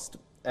fast,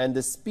 and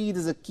the speed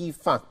is a key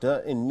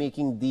factor in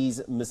making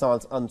these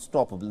missiles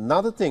unstoppable.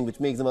 Another thing which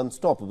makes them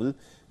unstoppable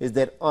is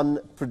their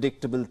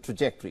unpredictable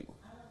trajectory.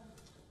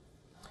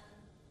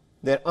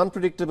 Their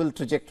unpredictable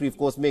trajectory, of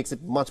course, makes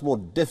it much more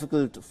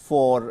difficult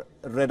for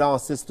radar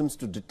systems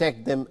to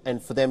detect them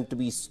and for them to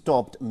be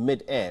stopped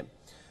mid-air.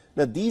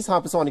 Now, these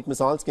hypersonic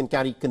missiles can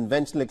carry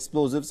conventional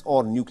explosives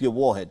or nuclear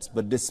warheads,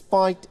 but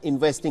despite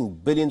investing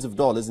billions of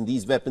dollars in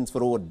these weapons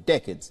for over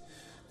decades,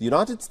 the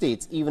United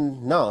States,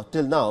 even now,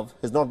 till now,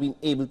 has not been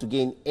able to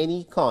gain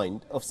any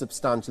kind of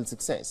substantial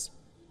success.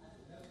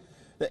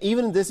 Now,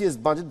 even in this year's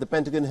budget, the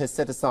Pentagon has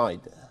set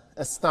aside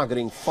a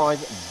staggering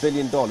 $5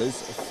 billion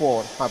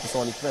for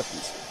hypersonic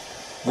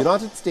weapons. The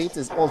United States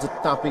is also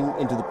tapping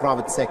into the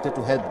private sector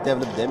to help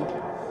develop them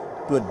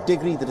to a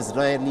degree that has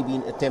rarely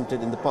been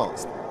attempted in the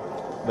past.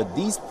 But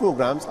these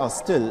programs are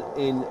still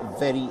in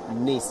very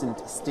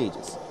nascent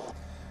stages.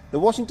 The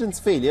Washington's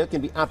failure can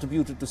be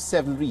attributed to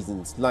several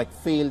reasons, like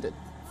failed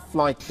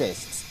flight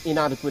tests,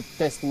 inadequate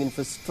testing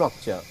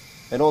infrastructure,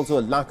 and also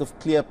a lack of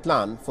clear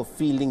plan for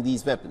fielding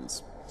these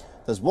weapons.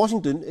 Thus,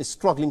 Washington is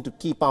struggling to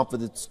keep up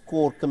with its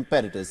core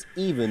competitors,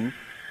 even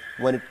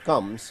when it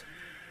comes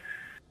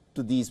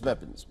to these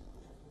weapons.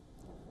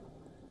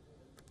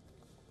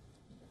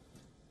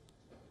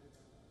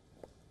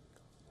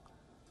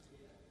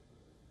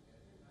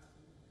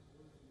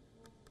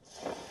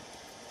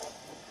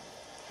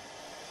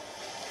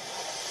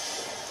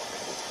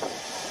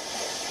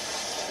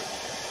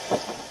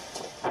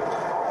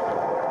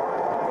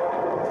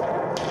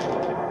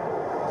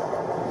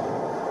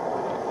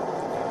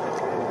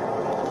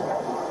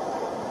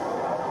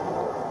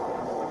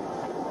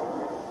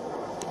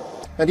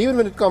 And even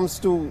when it comes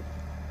to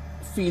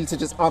fields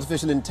such as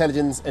artificial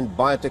intelligence and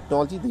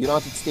biotechnology, the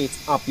United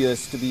States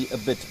appears to be a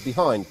bit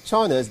behind.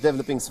 China is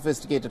developing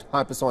sophisticated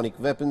hypersonic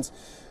weapons.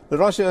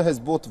 Russia has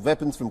both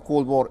weapons from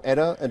Cold War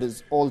era and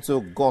has also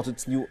got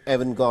its new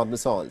avant-garde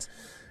missiles.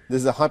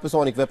 This is a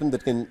hypersonic weapon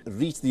that can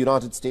reach the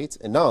United States,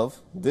 and now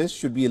this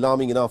should be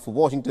alarming enough for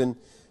Washington,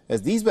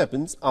 as these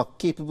weapons are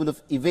capable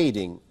of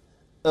evading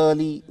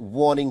early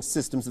warning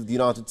systems of the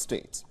United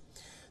States.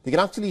 They can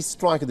actually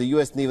strike at the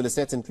U.S. naval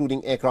assets,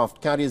 including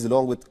aircraft carriers,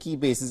 along with key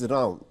bases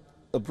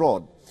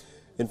abroad.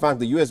 In fact,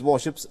 the U.S.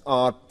 warships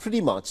are pretty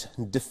much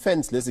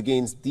defenseless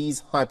against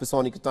these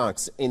hypersonic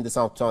attacks in the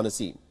South China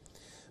Sea.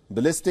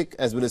 Ballistic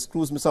as well as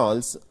cruise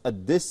missiles,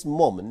 at this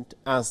moment,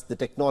 as the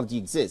technology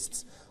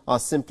exists, are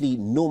simply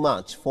no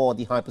match for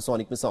the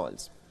hypersonic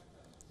missiles.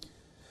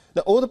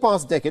 Now, over the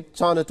past decade,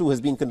 China too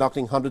has been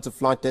conducting hundreds of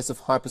flight tests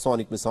of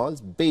hypersonic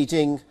missiles.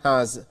 Beijing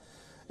has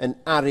an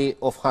array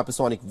of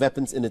hypersonic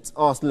weapons in its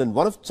arsenal, and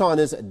one of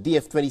China's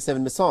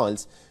DF-27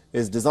 missiles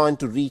is designed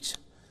to reach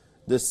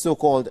the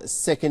so-called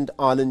second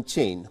island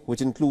chain,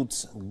 which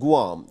includes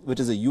Guam,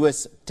 which is a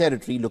U.S.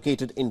 territory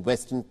located in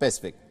Western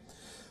Pacific.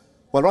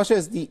 While Russia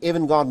has the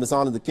avant-garde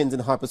missile and the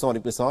Kinzhal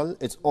hypersonic missile,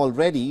 it's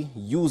already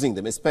using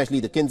them, especially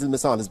the Kinzhal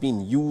missile has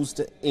been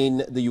used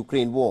in the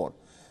Ukraine war.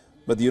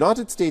 But the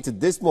United States at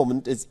this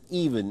moment is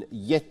even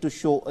yet to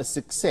show a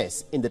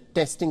success in the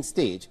testing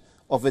stage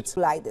of its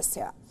this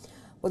year.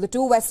 Well, the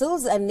two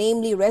vessels,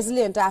 namely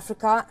Resilient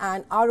Africa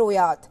and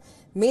Aroyat,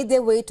 made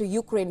their way to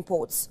Ukraine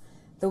ports.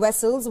 The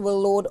vessels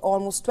will load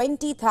almost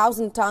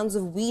 20,000 tons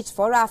of wheat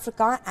for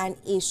Africa and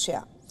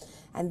Asia.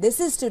 And this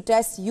is to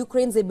test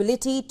Ukraine's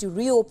ability to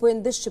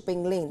reopen the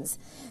shipping lanes.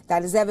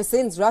 That is ever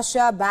since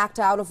Russia backed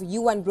out of a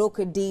UN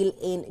brokered deal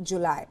in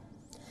July.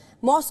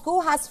 Moscow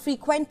has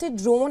frequented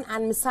drone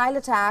and missile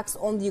attacks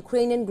on the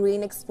Ukrainian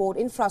grain export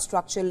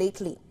infrastructure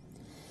lately.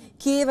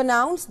 Kiev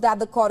announced that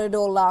the corridor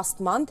last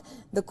month.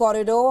 The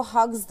corridor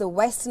hugs the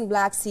western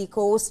Black Sea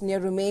coast near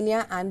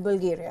Romania and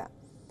Bulgaria.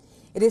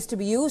 It is to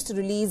be used to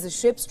release the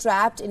ships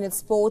trapped in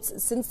its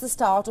ports since the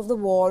start of the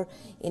war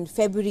in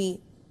February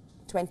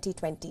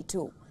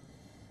 2022.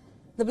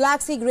 The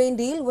Black Sea grain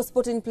deal was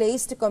put in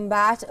place to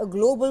combat a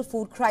global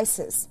food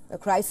crisis, a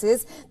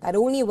crisis that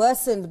only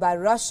worsened by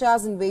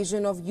Russia's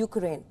invasion of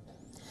Ukraine.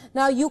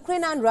 Now,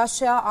 Ukraine and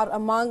Russia are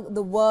among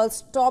the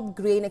world's top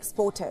grain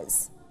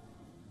exporters.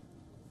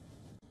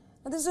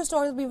 Now, this is a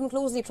story that we've been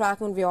closely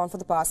tracking on WION for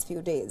the past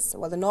few days.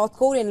 Well, the North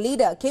Korean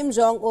leader Kim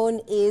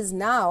Jong-un is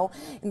now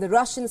in the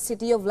Russian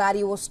city of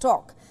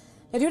Vladivostok.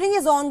 Now, during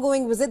his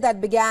ongoing visit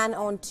that began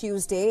on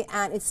Tuesday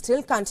and it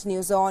still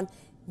continues on,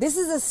 this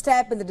is a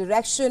step in the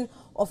direction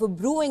of a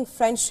brewing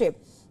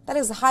friendship that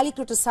is highly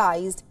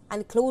criticized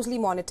and closely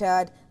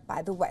monitored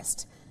by the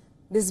West.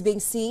 This is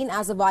being seen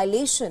as a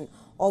violation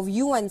of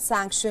UN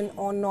sanction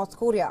on North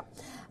Korea,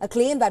 a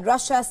claim that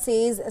Russia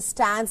says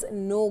stands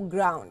no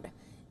ground.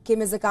 Kim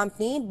is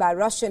accompanied by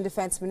Russian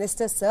Defense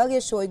Minister Sergei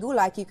Shoigu,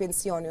 like you can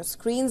see on your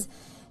screens,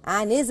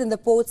 and is in the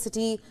port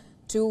city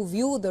to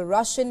view the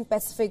Russian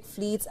Pacific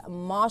Fleet's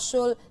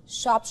Marshal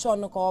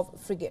Sharpshonikov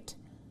frigate.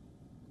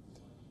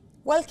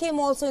 Well, Kim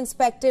also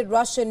inspected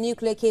Russian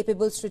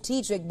nuclear-capable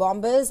strategic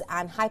bombers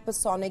and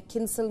hypersonic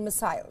Kinzhal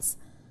missiles.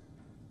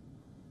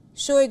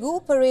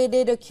 Shoigu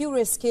paraded a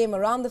curious scheme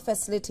around the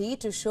facility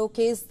to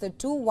showcase the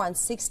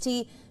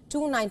Tu-160,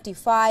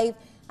 Tu-95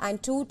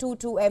 and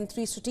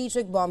Tu-22M3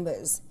 strategic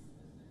bombers.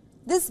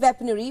 This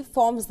weaponry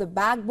forms the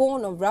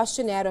backbone of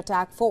Russian air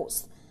attack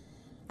force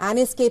and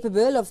is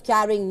capable of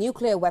carrying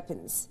nuclear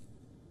weapons.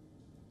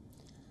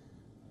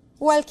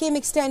 While Kim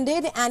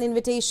extended an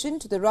invitation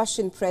to the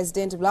Russian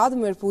President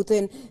Vladimir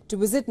Putin to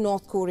visit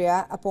North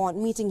Korea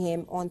upon meeting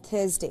him on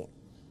Thursday.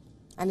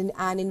 And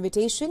an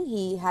invitation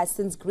he has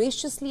since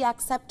graciously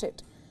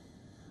accepted.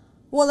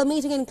 Well, the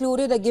meeting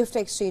included a gift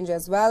exchange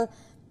as well,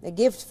 a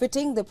gift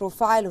fitting the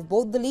profile of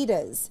both the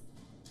leaders.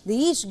 They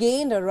each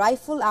gained a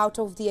rifle out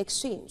of the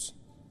exchange.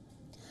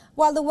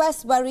 While the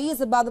West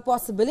worries about the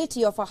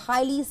possibility of a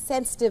highly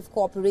sensitive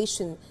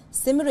cooperation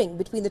simmering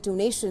between the two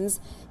nations,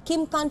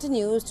 Kim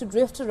continues to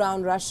drift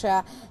around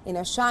Russia in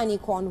a shiny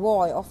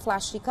convoy of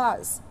flashy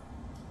cars.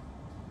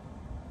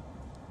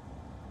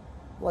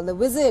 Well, the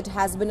visit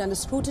has been under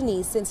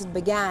scrutiny since it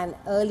began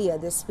earlier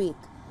this week.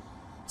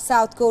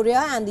 South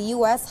Korea and the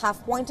US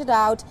have pointed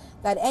out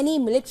that any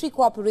military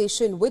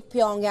cooperation with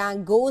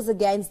Pyongyang goes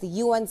against the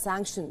UN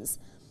sanctions.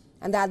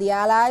 and that the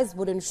allies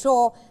would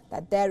ensure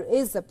that there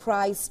is a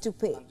price to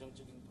pay.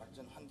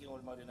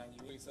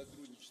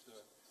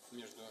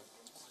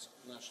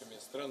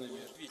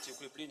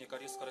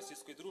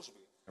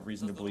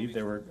 Reason to believe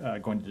they were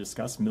going to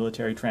discuss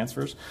military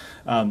transfers.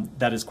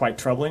 That is quite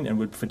troubling and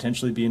would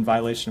potentially be in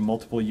violation of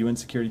multiple UN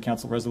Security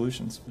Council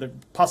resolutions. The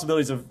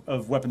possibilities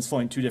of weapons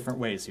flowing two different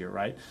ways here,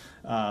 right?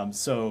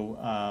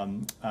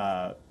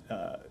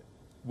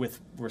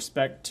 With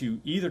respect to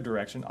either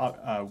direction,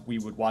 we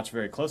would watch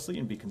very closely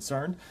and be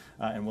concerned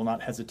and will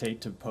not hesitate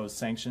to pose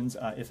sanctions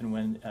if and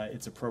when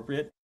it's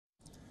appropriate.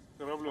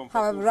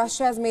 However,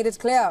 Russia has made it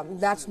clear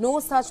that no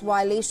such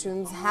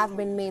violations have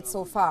been made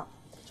so far.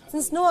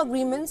 Since no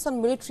agreements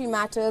on military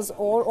matters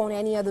or on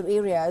any other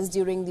areas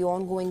during the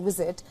ongoing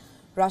visit,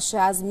 Russia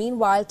has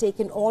meanwhile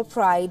taken all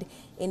pride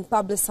in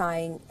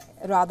showcasing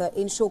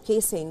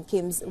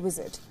Kim's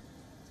visit.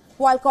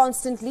 While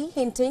constantly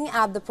hinting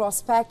at the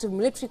prospect of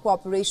military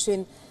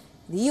cooperation,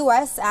 the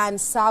US and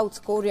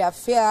South Korea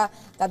fear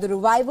that the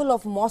revival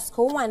of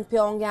Moscow and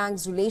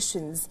Pyongyang's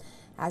relations,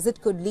 as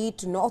it could lead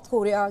to North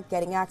Korea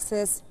getting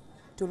access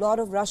to a lot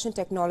of Russian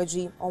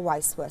technology or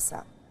vice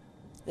versa,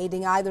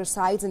 aiding either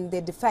sides in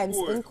their defense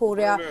in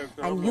Korea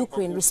and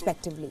Ukraine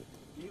respectively.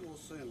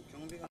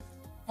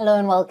 Hello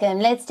and welcome.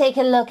 Let's take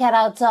a look at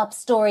our top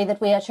story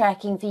that we are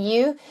tracking for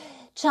you.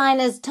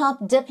 China's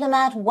top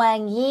diplomat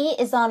Wang Yi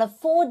is on a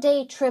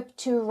 4-day trip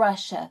to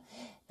Russia.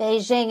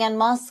 Beijing and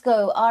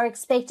Moscow are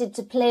expected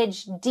to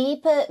pledge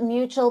deeper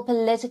mutual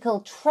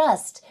political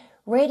trust,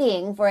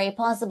 readying for a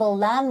possible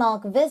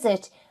landmark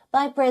visit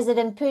by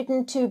President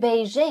Putin to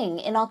Beijing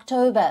in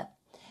October.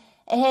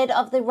 Ahead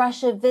of the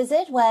Russia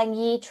visit, Wang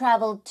Yi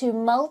traveled to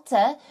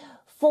Malta.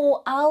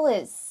 4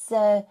 hours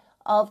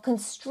of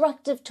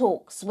constructive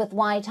talks with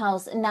White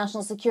House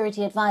National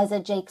Security Advisor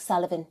Jake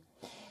Sullivan.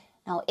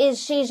 Now,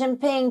 is Xi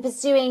Jinping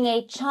pursuing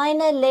a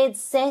China-led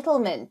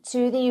settlement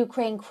to the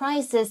Ukraine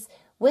crisis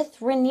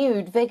with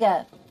renewed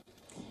vigor?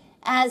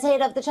 As head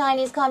of the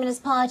Chinese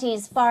Communist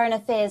Party's Foreign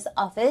Affairs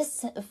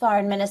Office,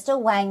 Foreign Minister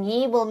Wang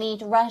Yi will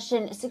meet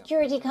Russian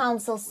Security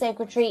Council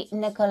Secretary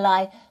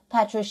Nikolai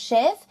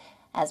Patrushev.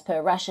 As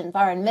per Russian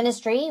Foreign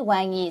Ministry,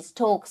 Wang Yi's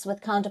talks with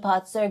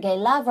counterpart Sergei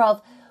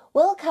Lavrov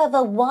will cover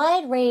a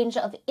wide range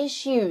of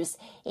issues,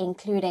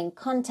 including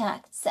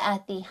contacts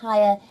at the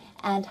higher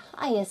and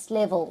highest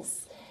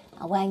levels.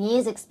 Now, Wang Yi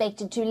is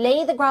expected to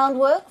lay the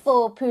groundwork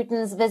for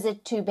Putin's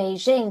visit to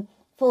Beijing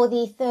for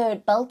the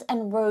Third Belt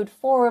and Road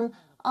Forum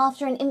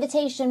after an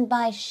invitation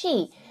by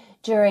Xi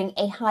during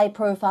a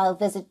high-profile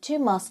visit to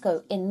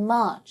Moscow in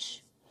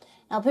March.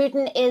 Now,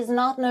 Putin is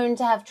not known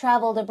to have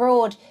traveled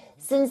abroad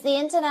since the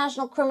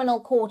International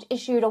Criminal Court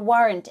issued a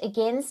warrant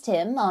against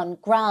him on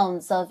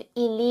grounds of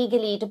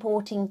illegally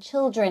deporting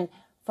children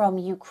from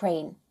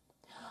Ukraine.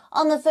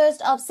 On the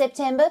 1st of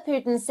September,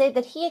 Putin said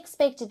that he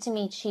expected to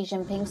meet Xi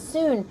Jinping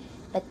soon,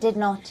 but did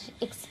not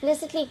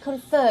explicitly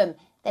confirm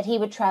that he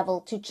would travel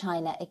to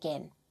China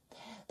again.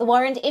 The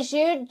warrant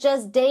issued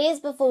just days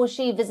before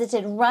Xi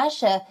visited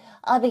Russia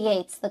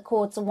obligates the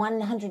court's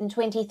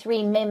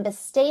 123 member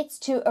states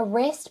to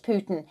arrest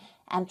Putin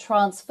and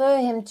transfer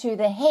him to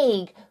The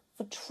Hague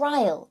for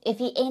trial if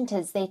he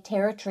enters their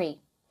territory.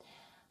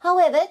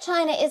 However,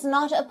 China is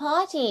not a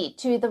party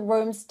to the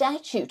Rome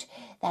Statute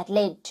that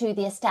led to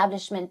the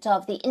establishment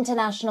of the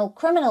International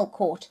Criminal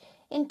Court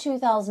in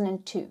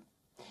 2002.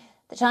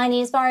 The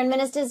Chinese foreign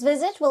minister's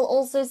visit will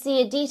also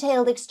see a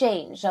detailed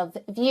exchange of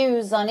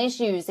views on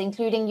issues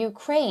including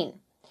Ukraine.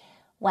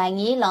 Wang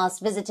Yi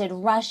last visited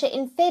Russia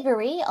in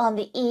February on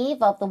the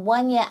eve of the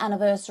 1-year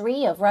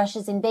anniversary of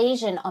Russia's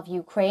invasion of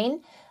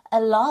Ukraine,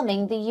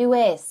 alarming the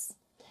US.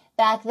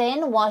 Back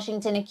then,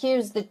 Washington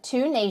accused the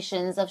two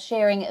nations of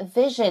sharing a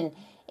vision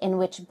in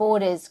which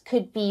borders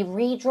could be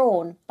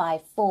redrawn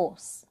by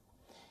force.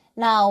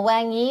 Now,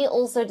 Wang Yi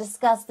also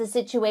discussed the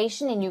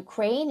situation in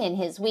Ukraine in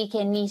his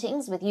weekend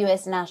meetings with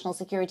U.S. National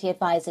Security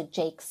Advisor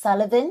Jake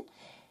Sullivan.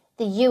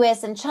 The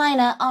U.S. and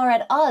China are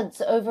at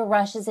odds over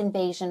Russia's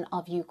invasion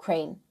of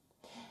Ukraine.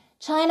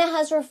 China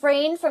has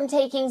refrained from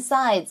taking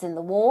sides in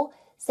the war,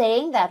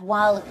 saying that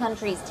while the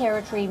country's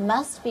territory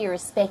must be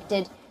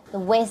respected, the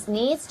West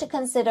needs to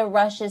consider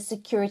Russia's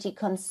security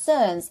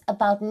concerns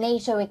about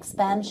NATO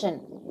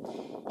expansion.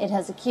 It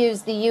has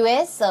accused the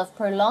U.S. of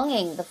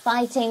prolonging the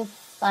fighting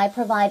by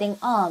providing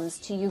arms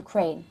to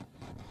Ukraine.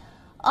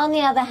 On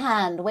the other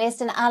hand,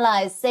 Western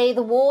allies say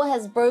the war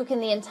has broken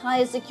the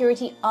entire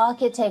security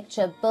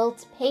architecture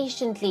built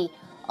patiently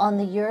on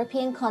the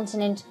European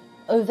continent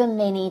over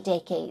many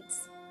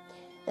decades.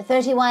 The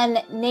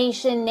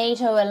 31-nation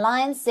NATO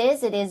alliance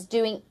says it is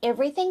doing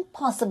everything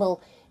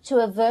possible to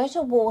avert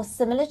a war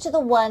similar to the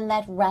one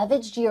that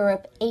ravaged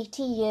Europe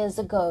 80 years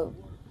ago.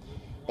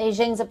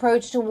 Beijing's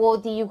approach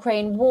toward the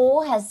Ukraine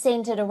war has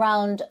centered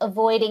around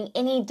avoiding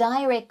any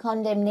direct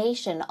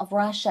condemnation of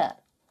Russia.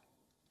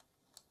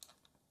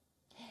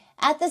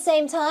 At the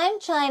same time,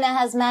 China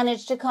has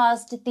managed to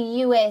cast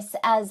the US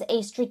as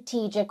a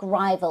strategic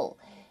rival.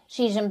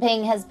 Xi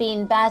Jinping has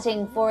been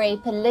batting for a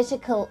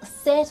political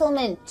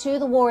settlement to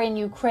the war in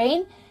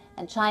Ukraine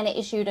and China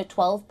issued a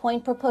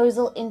 12-point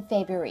proposal in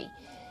February.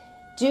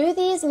 Do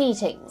these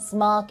meetings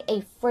mark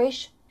a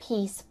fresh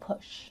peace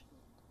push?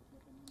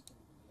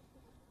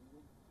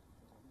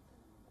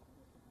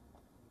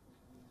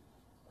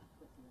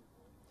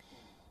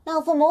 Now,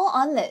 for more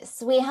on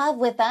this, we have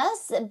with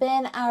us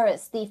Ben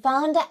Aris, the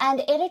founder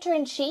and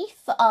editor-in-chief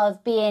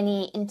of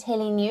BNE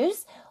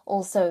IntelliNews,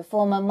 also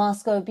former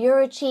Moscow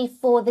bureau chief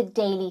for the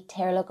Daily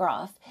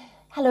Telegraph.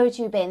 Hello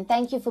to you, Ben.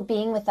 Thank you for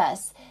being with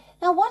us.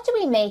 Now, what do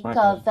we make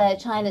of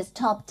China's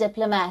top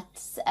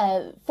diplomats'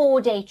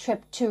 four-day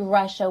trip to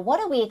Russia? What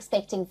are we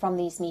expecting from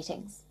these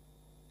meetings?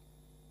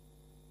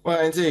 Well,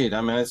 indeed.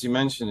 I mean, as you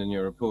mentioned in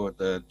your report,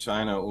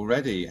 China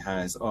already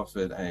has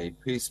offered a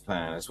peace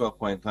plan, a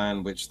 12-point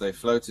plan, which they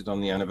floated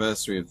on the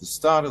anniversary of the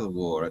start of the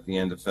war at the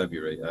end of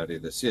February earlier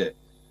this year.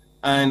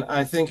 And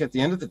I think at the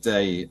end of the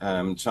day,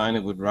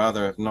 China would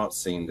rather have not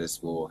seen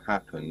this war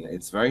happen.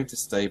 It's very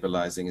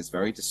destabilizing. It's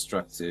very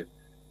destructive.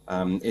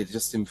 It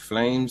just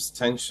inflames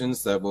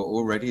tensions that were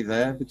already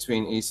there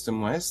between East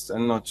and West,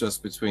 and not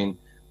just between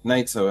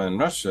NATO and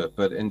Russia,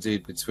 but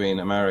indeed between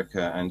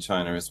America and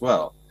China as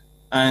well.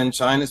 And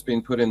China's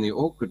been put in the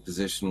awkward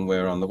position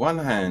where, on the one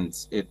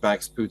hand, it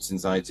backs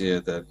Putin's idea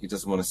that he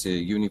doesn't want to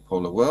see a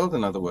unipolar world,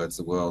 in other words,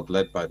 a world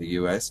led by the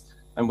US,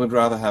 and would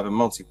rather have a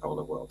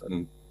multipolar world.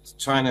 And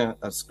China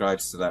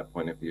ascribes to that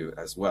point of view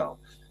as well.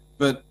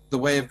 But the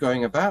way of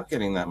going about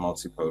getting that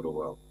multipolar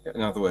world,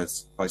 in other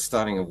words, by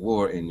starting a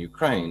war in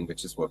Ukraine,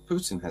 which is what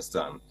Putin has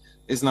done,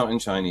 is not in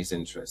Chinese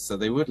interest. So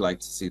they would like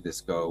to see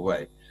this go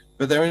away.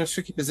 But they're in a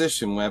tricky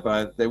position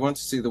whereby they want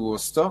to see the war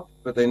stop,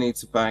 but they need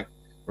to back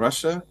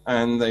Russia,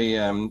 and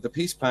the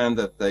peace plan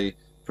that they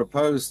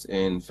proposed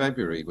in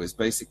February was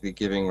basically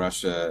giving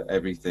Russia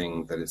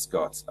everything that it's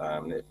got.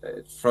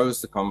 It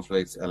froze the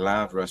conflict,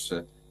 allowed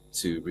Russia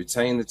to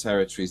retain the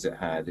territories it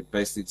had. It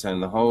basically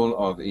turned the whole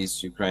of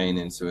East Ukraine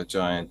into a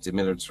giant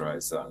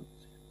demilitarized zone.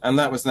 And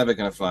that was never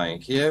going to fly in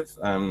Kiev,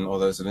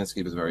 although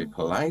Zelensky was very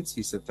polite.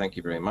 He said, thank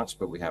you very much,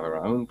 but we have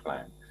our own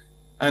plan.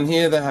 And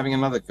here they're having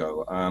another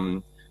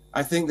go.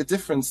 I think the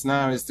difference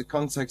now is the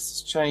context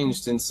has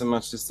changed in so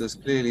much as there's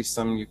clearly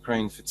some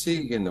Ukraine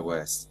fatigue in the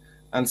West.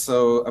 And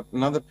so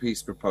another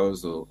peace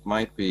proposal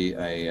might be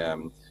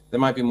there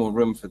might be more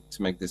room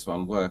to make this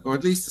one work, or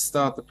at least to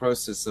start the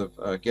process of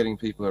getting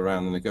people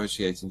around the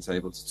negotiating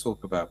table to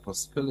talk about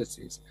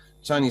possibilities.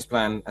 Chinese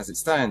plan as it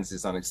stands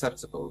is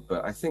unacceptable,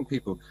 but I think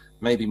people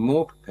may be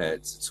more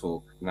prepared to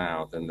talk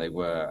now than they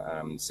were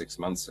 6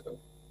 months ago.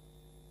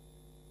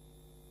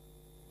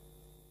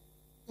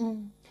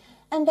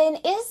 And then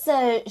is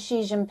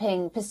Xi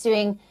Jinping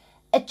pursuing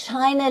a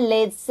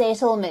China-led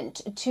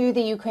settlement to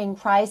the Ukraine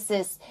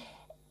crisis?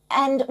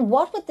 And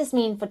what would this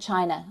mean for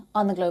China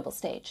on the global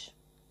stage?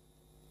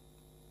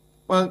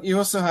 Well, you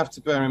also have to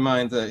bear in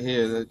mind that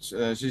here that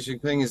Xi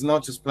Jinping is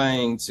not just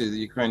playing to the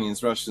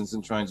Ukrainians, Russians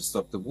and trying to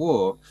stop the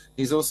war.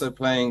 He's also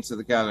playing to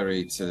the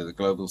gallery, to the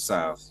global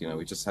south. You know,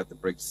 we just had the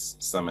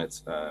BRICS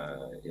summit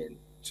in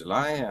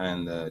July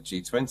and the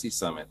G20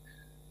 summit.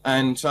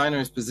 And China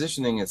is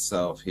positioning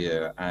itself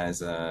here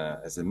as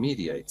a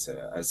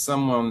mediator, as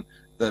someone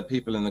that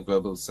people in the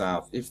global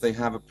south, if they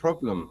have a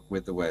problem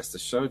with the West, a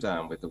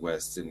showdown with the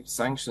West in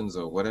sanctions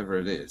or whatever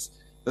it is,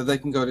 that they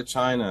can go to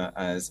China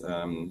as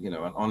you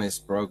know, an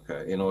honest broker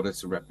in order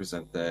to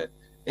represent their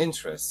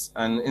interests.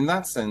 And in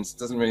that sense, it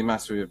doesn't really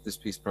matter if this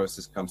peace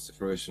process comes to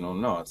fruition or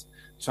not.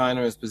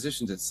 China has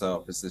positioned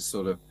itself as this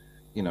sort of,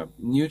 you know,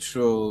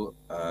 neutral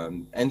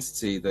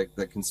entity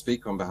that can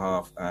speak on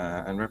behalf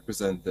and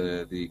represent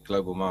the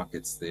global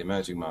markets, the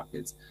emerging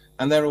markets,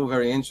 and they're all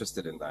very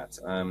interested in that.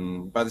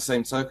 By the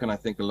same token, I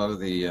think a lot of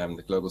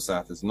the global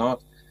South has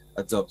not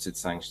adopted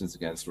sanctions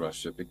against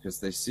Russia because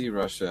they see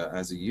Russia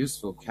as a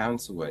useful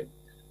counterweight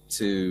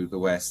to the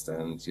West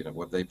and, you know,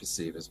 what they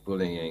perceive as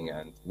bullying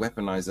and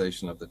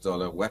weaponization of the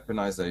dollar,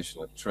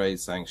 weaponization of trade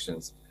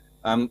sanctions.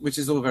 Which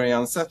is all very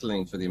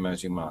unsettling for the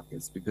emerging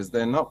markets because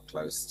they're not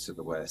close to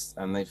the West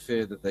and they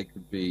fear that they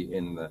could be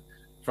in the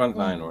front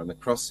line or in the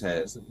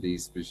crosshairs of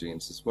these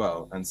regimes as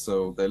well. And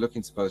so they're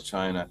looking to both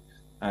China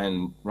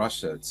and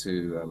Russia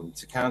to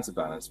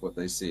counterbalance what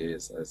they see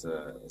as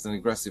an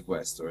aggressive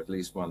West, or at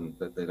least one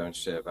that they don't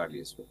share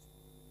values with.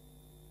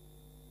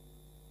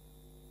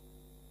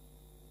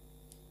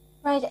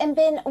 Right. And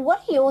Ben,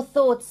 what are your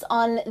thoughts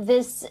on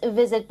this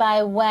visit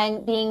by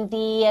Wang being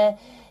the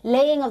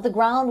laying of the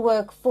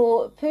groundwork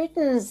for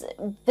Putin's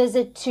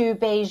visit to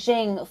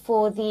Beijing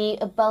for the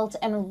Belt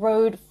and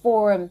Road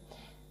Forum?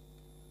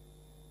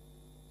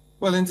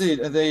 Well, indeed,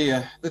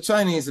 the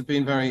Chinese have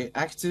been very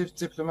active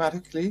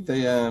diplomatically.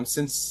 They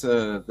since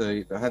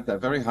they had that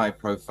very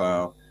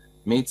high-profile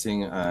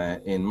meeting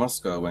in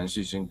Moscow when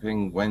Xi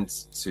Jinping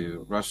went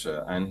to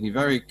Russia, and he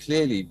very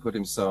clearly put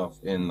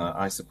himself in the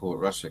 "I support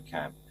Russia"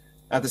 camp.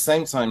 At the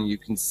same time, you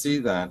can see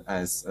that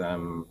as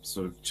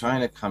sort of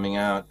China coming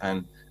out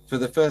and for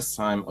the first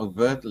time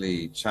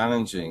overtly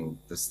challenging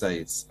the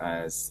States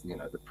as, you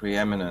know, the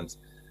preeminent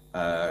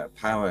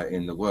power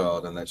in the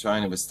world, and that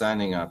China was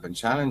standing up and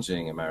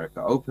challenging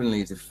America,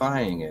 openly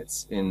defying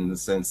it in the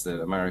sense that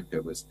America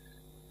was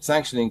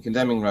sanctioning,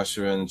 condemning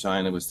Russia, and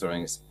China was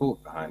throwing its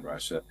support behind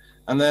Russia.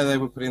 And there they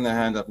were putting their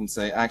hand up and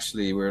say,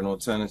 actually, we're an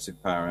alternative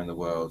power in the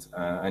world,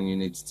 and you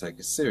need to take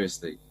us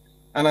seriously.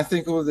 And I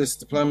think all this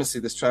diplomacy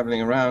that's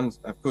traveling around,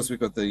 of course, we've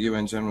got the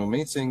UN General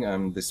Meeting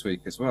this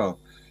week as well,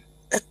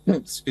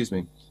 excuse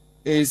me,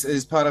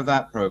 is part of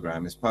that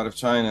program, is part of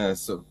China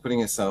sort of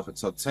putting itself at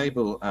top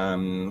table,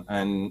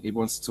 and it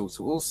wants to talk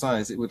to all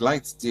sides. It would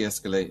like to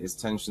de-escalate its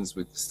tensions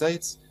with the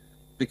states,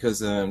 because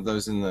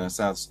those in the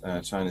South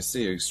China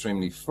Sea are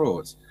extremely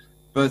fraught.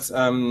 But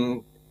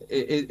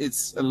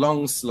it's a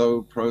long,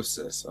 slow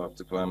process of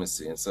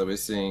diplomacy. And so we're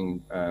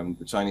seeing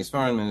the Chinese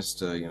foreign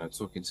minister,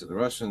 talking to the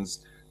Russians,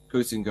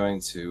 Putin going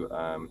to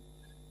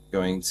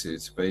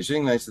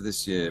Beijing later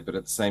this year. But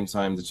at the same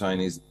time, the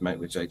Chinese met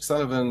with Jake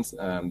Sullivan,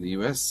 the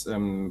US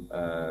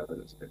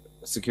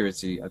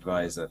security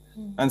advisor.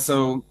 And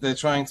so they're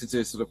trying to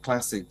do sort of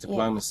classic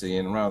diplomacy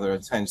in a rather a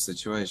tense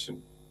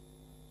situation.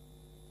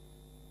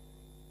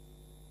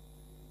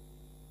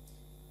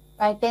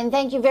 Right, Ben,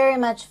 thank you very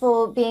much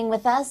for being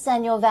with us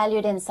and your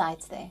valued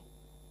insights there.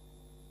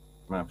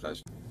 My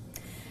pleasure.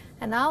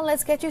 And now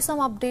let's get you some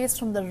updates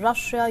from the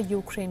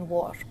Russia-Ukraine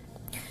war.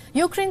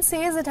 Ukraine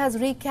says it has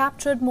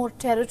recaptured more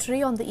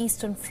territory on the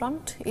Eastern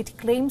Front. It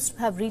claims to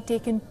have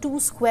retaken 2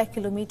 square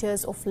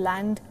kilometers of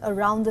land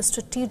around the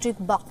strategic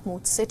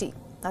Bakhmut city.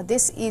 Now,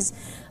 this is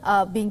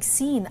being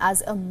seen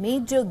as a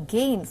major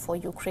gain for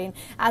Ukraine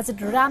as it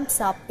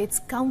ramps up its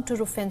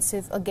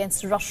counter-offensive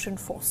against Russian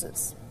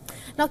forces.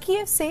 Now,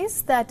 Kiev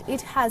says that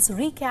it has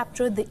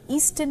recaptured the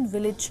eastern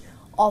village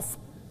of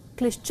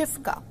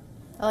Klishchivka.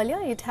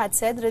 Earlier, it had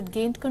said that it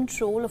gained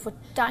control of a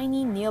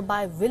tiny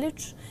nearby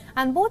village,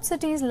 and both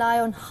cities lie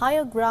on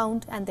higher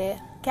ground, and their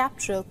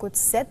capture could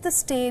set the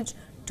stage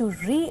to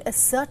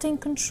reasserting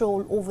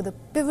control over the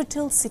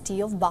pivotal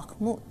city of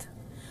Bakhmut.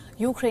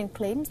 Ukraine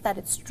claims that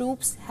its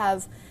troops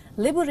have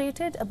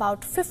liberated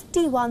about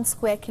 51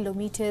 square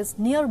kilometers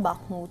near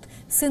Bakhmut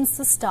since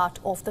the start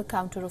of the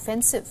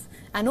counter-offensive.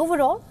 And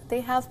overall,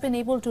 they have been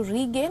able to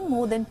regain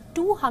more than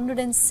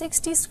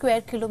 260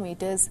 square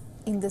kilometers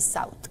in the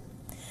south.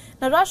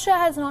 Now, Russia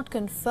has not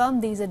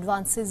confirmed these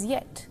advances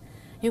yet.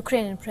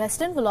 Ukrainian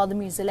President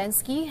Volodymyr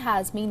Zelensky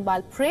has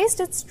meanwhile praised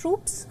its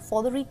troops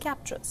for the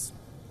recaptures.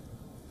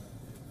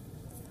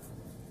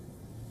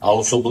 А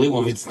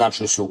особливо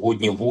відзначу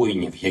сьогодні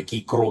воїнів,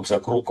 які крок за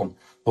кроком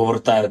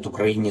повертають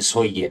Україні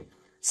своє,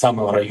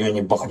 саме в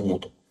районі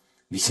Бахмуту.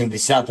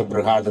 80-та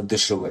бригада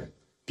ДШВ,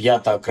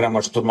 5-та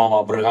окрема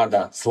штурмова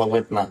бригада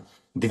славетна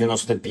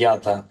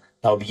 95-та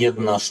та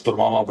об'єднана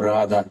штурмова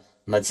бригада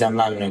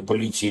Національної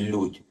поліції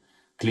 «Людь».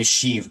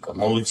 Кліщівка,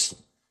 молодці.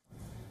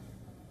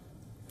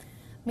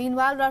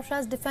 Meanwhile,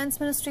 Russia's defense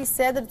ministry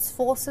said that its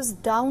forces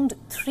downed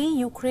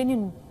 3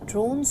 Ukrainian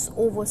drones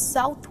over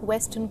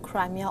southwestern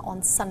Crimea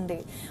on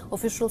Sunday.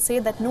 Officials say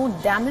that no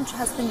damage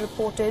has been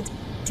reported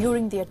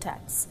during the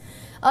attacks.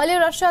 Earlier,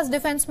 Russia's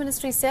defense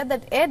ministry said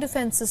that air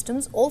defense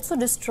systems also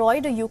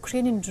destroyed a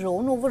Ukrainian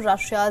drone over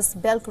Russia's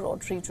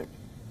Belgorod region.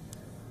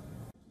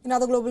 In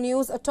other global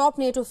news, a top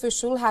NATO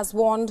official has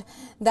warned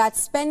that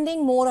spending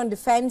more on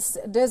defense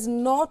does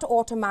not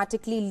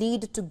automatically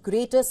lead to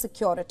greater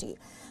security,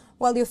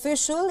 while the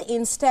official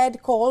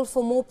instead called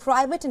for more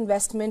private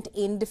investment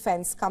in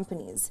defense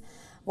companies.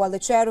 While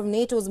the chair of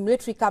NATO's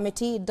military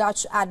committee,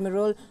 Dutch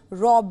Admiral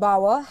Rob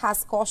Bauer,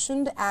 has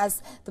cautioned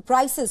as the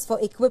prices for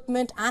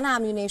equipment and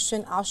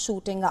ammunition are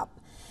shooting up.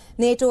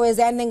 NATO is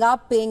ending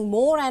up paying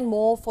more and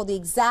more for the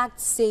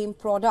exact same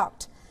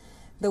product.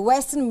 The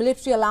Western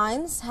military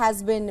alliance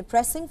has been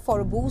pressing for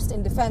a boost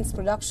in defense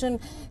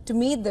production to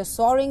meet the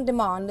soaring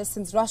demand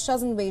since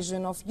Russia's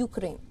invasion of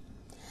Ukraine.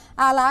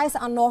 Allies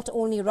are not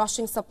only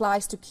rushing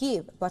supplies to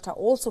Kyiv, but are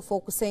also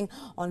focusing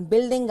on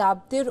building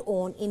up their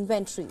own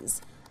inventories.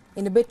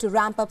 In a bid to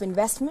ramp up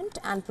investment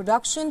and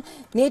production,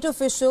 NATO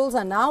officials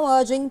are now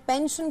urging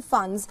pension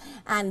funds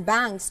and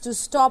banks to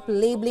stop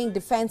labeling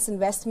defense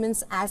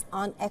investments as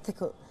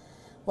unethical.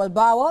 While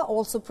Bauer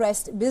also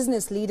pressed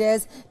business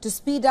leaders to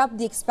speed up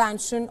the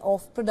expansion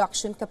of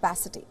production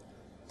capacity.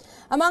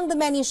 Among the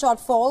many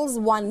shortfalls,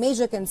 one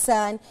major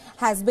concern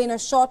has been a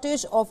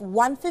shortage of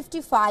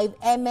 155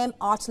 mm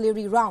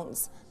artillery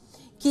rounds.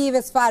 Kyiv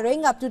is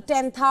firing up to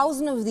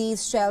 10,000 of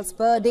these shells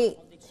per day.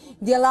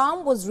 The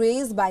alarm was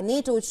raised by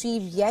NATO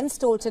chief Jens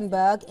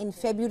Stoltenberg in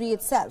February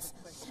itself,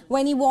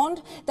 when he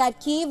warned that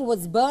Kyiv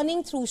was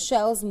burning through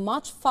shells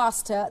much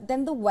faster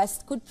than the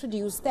West could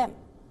produce them.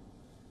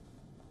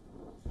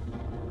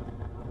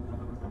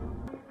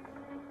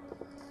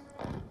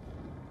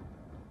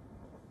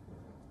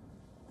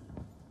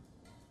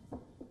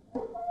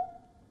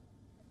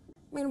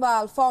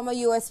 Meanwhile, former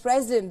U.S.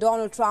 President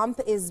Donald Trump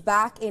is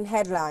back in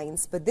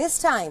headlines. But this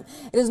time,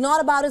 it is not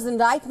about his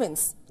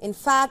indictments. In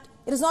fact,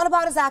 it is not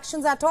about his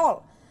actions at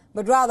all,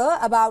 but rather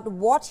about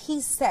what he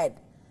said.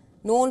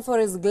 Known for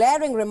his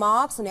glaring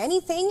remarks on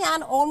anything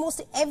and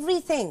almost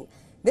everything,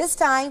 this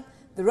time,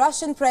 the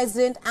Russian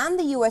president and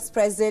the U.S.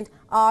 president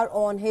are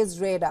on his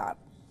radar.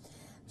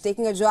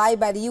 Taking a jibe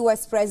by the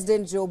U.S.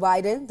 President Joe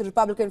Biden, the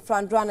Republican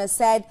frontrunner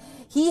said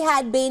he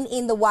had been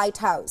in the White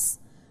House.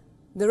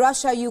 the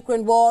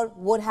Russia-Ukraine war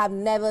would have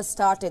never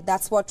started.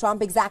 That's what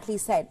Trump exactly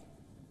said.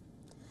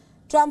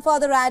 Trump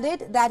further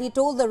added that he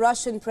told the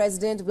Russian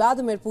President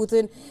Vladimir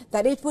Putin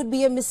that it would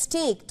be a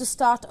mistake to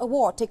start a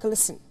war. Take a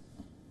listen.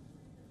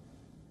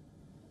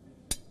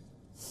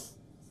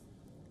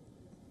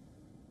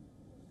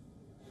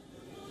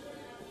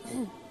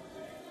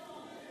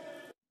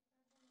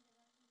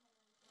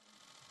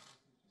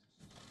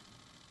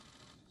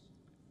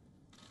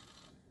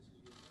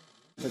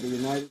 For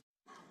the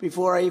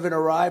Before I even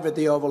arrive at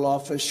the Oval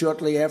Office,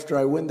 shortly after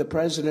I win the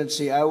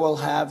presidency, I will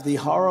have the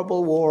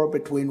horrible war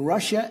between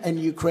Russia and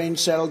Ukraine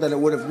settled, and it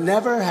would have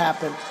never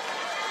happened.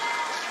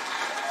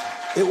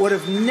 It would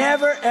have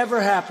never, ever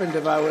happened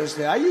if I was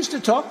there. I used to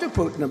talk to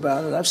Putin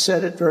about it. I've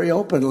said it very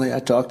openly. I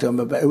talked to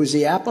him about it. It was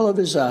the apple of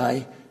his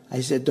eye.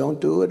 I said,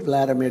 don't do it,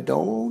 Vladimir.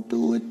 Don't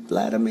do it,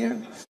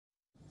 Vladimir.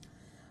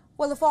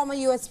 Well, the former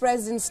U.S.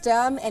 president's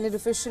term ended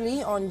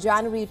officially on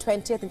January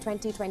 20th in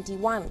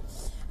 2021.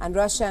 And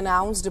Russia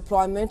announced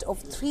deployment of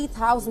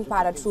 3,000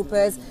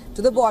 paratroopers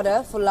to the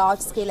border for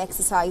large-scale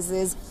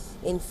exercises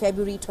in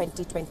February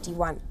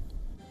 2021.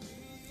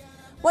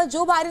 Well,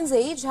 Joe Biden's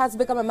age has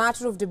become a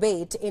matter of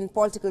debate in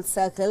political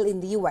circle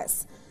in the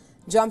U.S.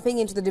 Jumping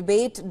into the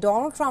debate,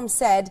 Donald Trump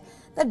said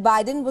that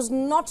Biden was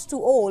not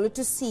too old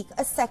to seek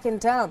a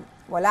second term,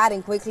 while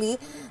adding quickly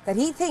that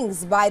he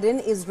thinks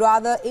Biden is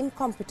rather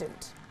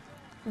incompetent.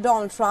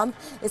 Donald Trump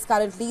is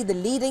currently the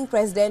leading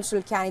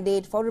presidential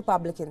candidate for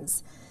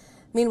Republicans.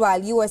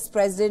 Meanwhile, U.S.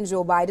 President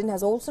Joe Biden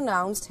has also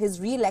announced his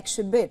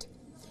re-election bid.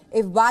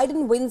 If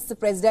Biden wins the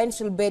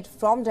presidential bid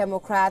from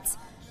Democrats,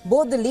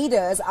 both the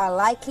leaders are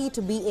likely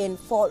to be in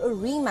for a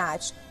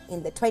rematch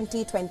in the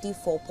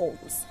 2024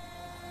 polls.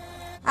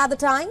 At the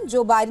time,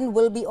 Joe Biden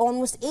will be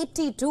almost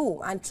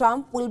 82 and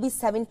Trump will be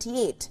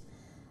 78.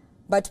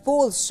 But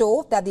polls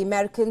show that the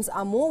Americans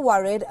are more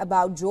worried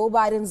about Joe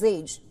Biden's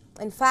age.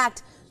 In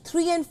fact,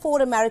 3 in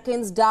 4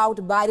 Americans doubt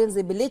Biden's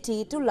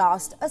ability to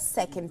last a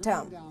second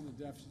term.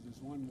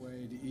 One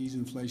way to ease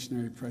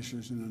inflationary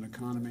pressures in an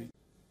economy.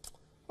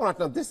 All right,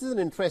 now this is an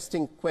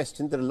interesting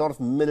question that a lot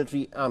of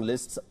military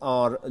analysts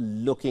are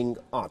looking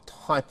at.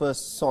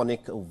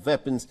 Hypersonic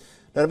weapons.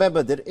 Now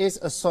remember, there is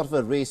a sort of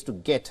a race to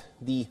get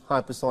the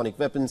hypersonic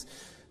weapons.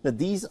 Now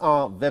these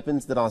are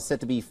weapons that are said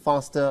to be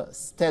faster,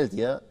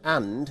 stealthier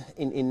and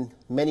in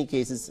many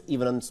cases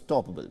even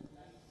unstoppable.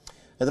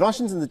 Now, the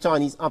Russians and the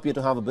Chinese appear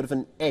to have a bit of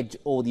an edge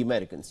over the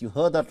Americans. You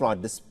heard that right.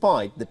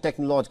 Despite the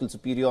technological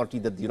superiority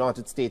that the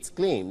United States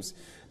claims,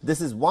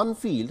 this is one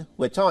field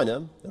where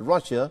China and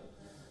Russia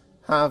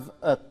have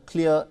a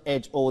clear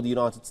edge over the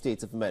United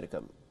States of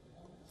America.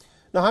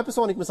 Now,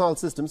 hypersonic missile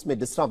systems may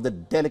disrupt the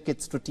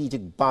delicate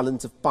strategic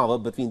balance of power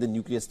between the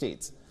nuclear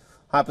states.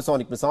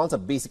 Hypersonic missiles are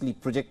basically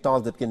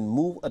projectiles that can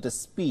move at a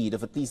speed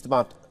of at least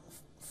about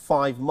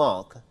 5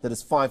 Mach, that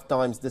is 5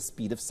 times the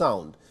speed of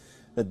sound.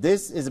 Now,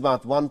 this is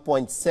about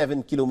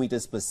 1.7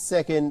 kilometers per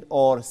second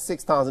or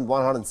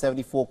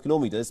 6,174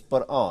 kilometers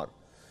per hour.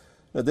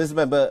 Now, this,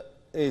 remember,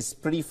 is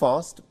pretty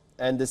fast,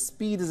 and the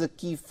speed is a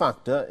key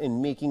factor in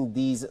making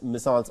these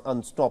missiles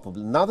unstoppable.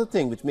 Another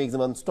thing which makes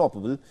them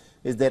unstoppable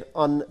is their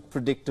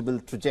unpredictable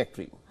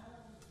trajectory.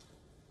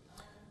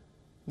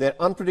 Their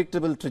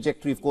unpredictable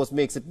trajectory, of course,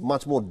 makes it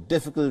much more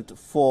difficult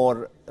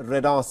for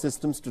radar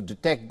systems to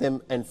detect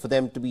them and for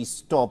them to be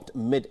stopped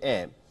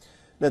mid-air.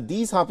 Now,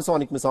 these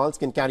hypersonic missiles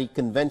can carry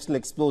conventional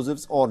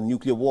explosives or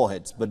nuclear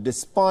warheads, but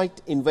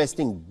despite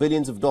investing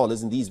billions of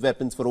dollars in these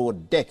weapons for over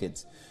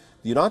decades,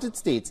 the United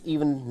States,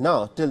 even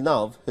now, till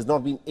now, has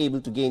not been able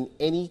to gain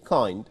any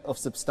kind of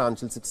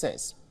substantial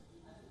success.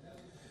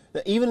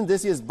 Now, even in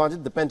this year's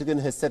budget, the Pentagon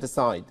has set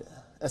aside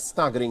a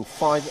staggering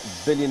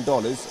 $5 billion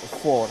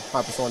for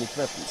hypersonic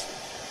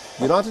weapons.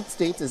 The United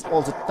States is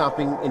also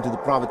tapping into the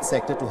private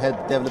sector to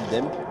help develop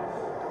them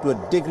to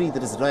a degree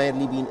that has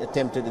rarely been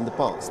attempted in the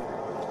past.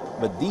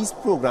 But these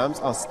programs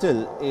are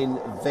still in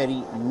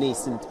very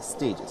nascent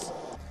stages.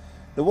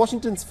 The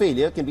Washington's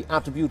failure can be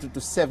attributed to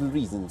several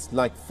reasons,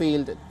 like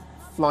failed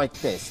flight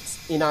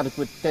tests,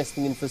 inadequate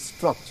testing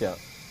infrastructure,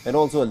 and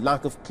also a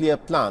lack of clear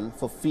plan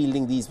for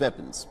fielding these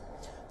weapons.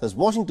 Thus,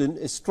 Washington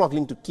is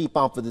struggling to keep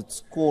up with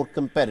its core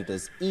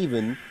competitors,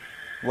 even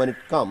when it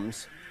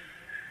comes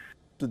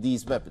to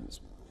these weapons.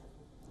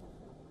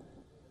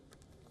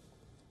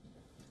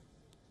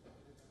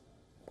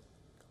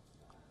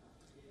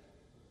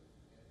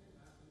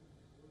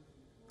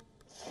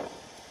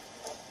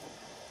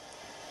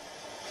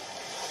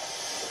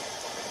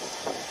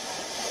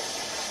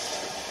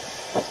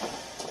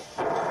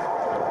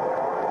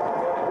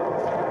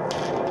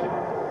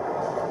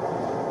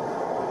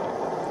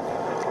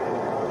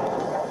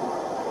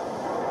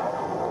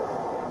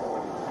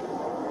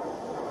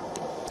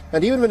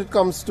 And even when it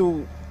comes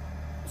to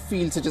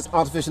fields such as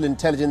artificial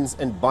intelligence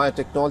and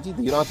biotechnology,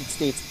 the United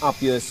States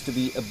appears to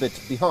be a bit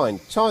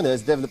behind. China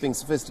is developing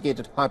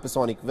sophisticated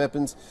hypersonic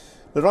weapons.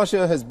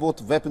 Russia has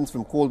both weapons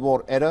from Cold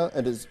War era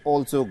and has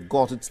also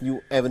got its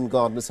new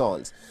avant-garde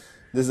missiles.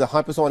 This is a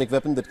hypersonic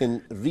weapon that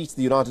can reach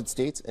the United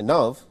States, and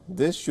now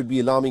this should be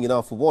alarming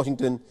enough for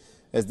Washington,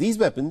 as these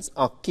weapons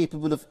are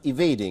capable of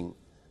evading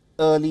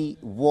early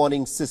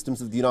warning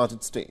systems of the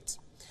United States.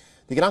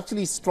 They can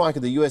actually strike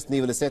at the U.S.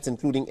 naval assets,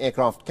 including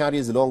aircraft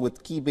carriers, along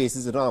with key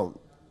bases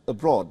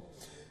abroad.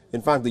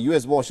 In fact, the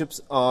U.S.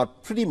 warships are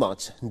pretty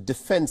much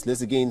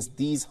defenseless against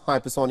these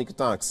hypersonic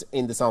attacks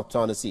in the South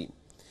China Sea.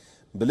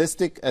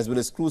 Ballistic as well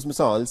as cruise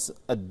missiles,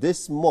 at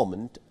this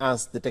moment,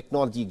 as the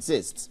technology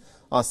exists,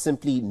 are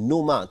simply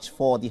no match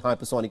for the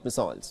hypersonic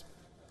missiles.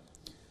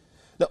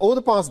 Now, over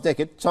the past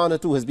decade, China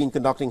too has been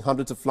conducting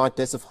hundreds of flight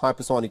tests of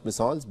hypersonic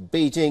missiles.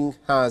 Beijing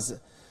has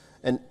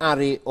an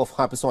array of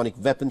hypersonic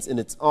weapons in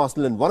its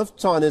arsenal, and one of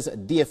China's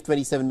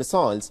DF-27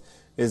 missiles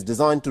is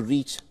designed to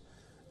reach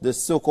the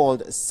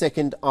so-called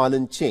second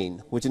island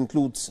chain, which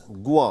includes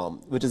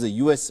Guam, which is a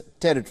U.S.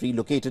 territory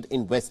located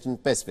in Western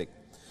Pacific.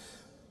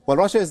 While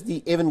Russia is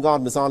the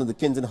avant-garde missile and the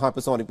Kinzhal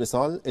hypersonic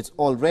missile, it's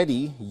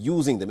already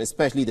using them,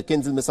 especially the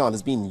Kinzhal missile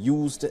has been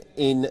used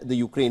in the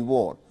Ukraine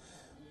war.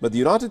 But the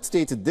United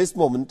States at this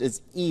moment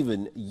is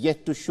even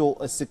yet to show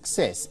a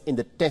success in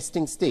the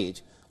testing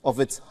stage of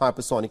its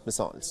hypersonic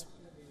missiles.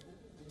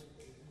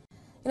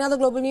 In other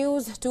global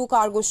news, 2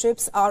 cargo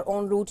ships are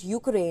en route to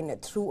Ukraine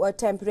through a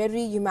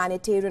temporary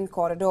humanitarian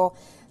corridor,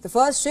 the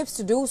first ships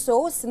to do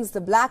so since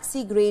the Black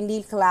Sea grain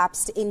deal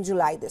collapsed in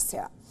July this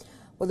year.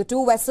 Well, the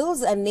 2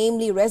 vessels,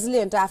 namely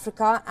Resilient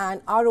Africa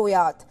and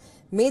Aroyat,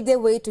 made their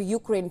way to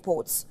Ukraine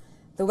ports.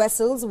 The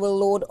vessels will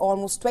load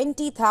almost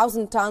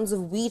 20,000 tons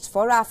of wheat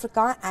for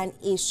Africa and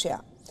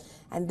Asia.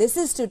 And this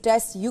is to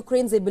test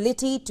Ukraine's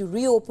ability to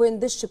reopen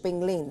the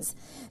shipping lanes.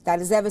 That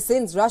is ever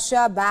since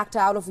Russia backed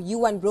out of a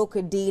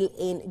UN-brokered deal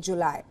in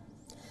July.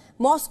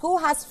 Moscow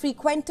has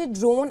frequented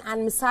drone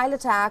and missile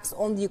attacks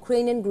on the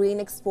Ukrainian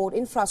grain export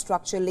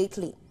infrastructure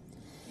lately.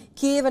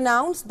 Kiev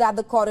announced that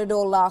the corridor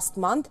last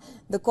month.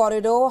 The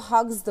corridor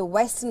hugs the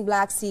western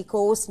Black Sea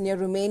coast near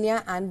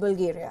Romania and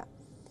Bulgaria.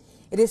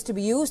 It is to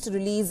be used to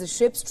release the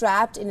ships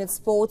trapped in its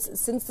ports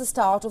since the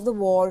start of the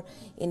war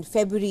in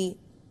February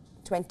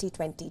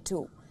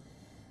 2022.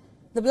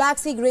 The Black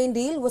Sea grain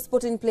deal was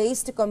put in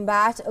place to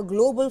combat a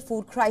global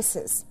food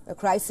crisis, a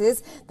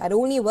crisis that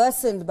only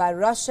worsened by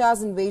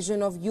Russia's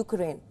invasion of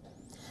Ukraine.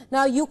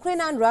 Now,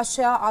 Ukraine and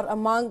Russia are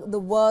among the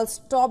world's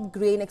top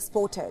grain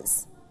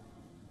exporters.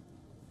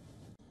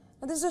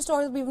 Now, this is a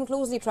story that we've been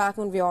closely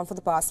tracking on WION for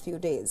the past few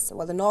days.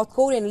 Well, the North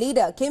Korean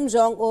leader Kim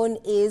Jong-un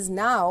is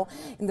now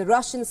in the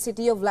Russian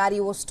city of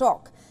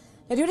Vladivostok.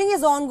 Now, during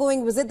his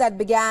ongoing visit that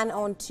began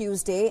on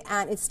Tuesday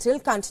and it still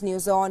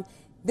continues on,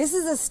 this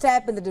is a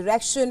step in the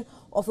direction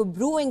of a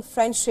brewing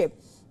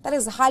friendship that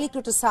is highly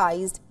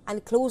criticized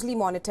and closely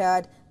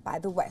monitored by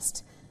the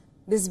West.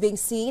 This is being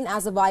seen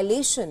as a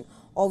violation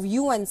of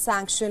UN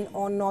sanction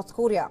on North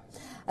Korea,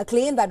 a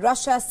claim that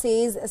Russia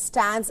says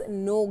stands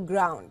no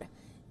ground.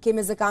 Kim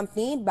is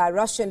accompanied by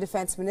Russian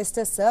Defense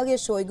Minister Sergei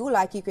Shoigu,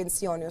 like you can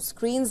see on your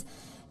screens,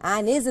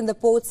 and is in the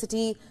port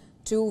city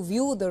to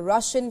view the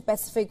Russian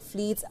Pacific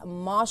Fleet's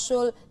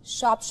Marshal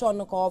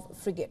Shapshornikov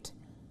frigate.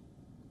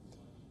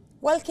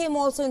 Well, Kim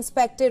also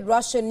inspected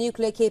Russian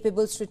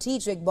nuclear-capable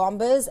strategic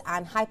bombers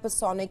and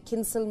hypersonic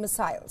Kinzhal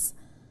missiles.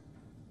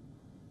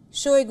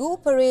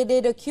 Shoigu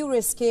paraded a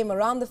curious scheme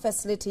around the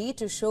facility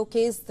to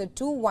showcase the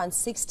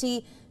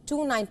Tu-160,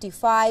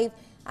 Tu-95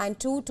 and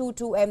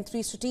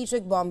Tu-22M3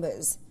 strategic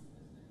bombers.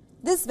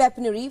 This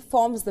weaponry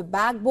forms the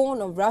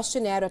backbone of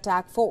Russian air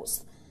attack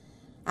force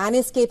and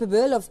is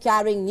capable of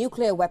carrying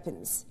nuclear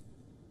weapons.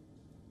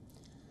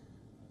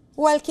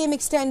 Well, Kim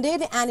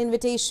extended an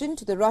invitation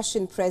to the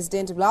Russian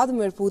President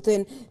Vladimir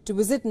Putin to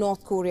visit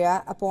North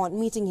Korea upon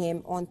meeting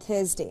him on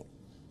Thursday.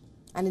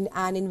 And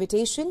an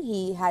invitation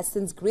he has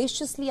since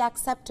graciously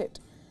accepted.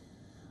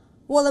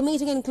 Well, the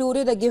meeting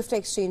included a gift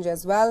exchange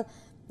as well,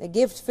 a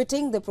gift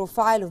fitting the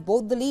profile of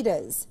both the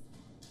leaders.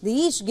 They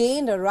each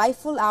gained a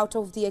rifle out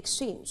of the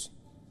exchange.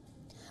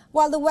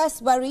 While the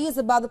West worries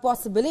about the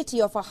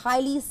possibility of a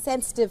highly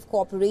sensitive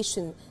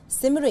cooperation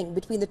simmering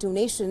between the two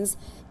nations,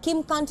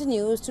 Kim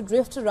continues to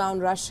drift around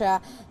Russia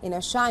in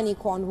a shiny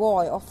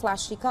convoy of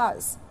flashy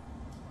cars.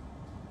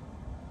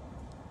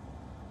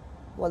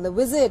 Well, the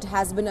visit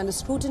has been under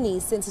scrutiny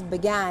since it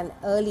began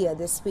earlier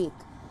this week.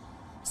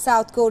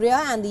 South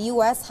Korea and the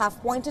US have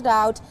pointed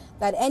out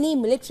that any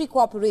military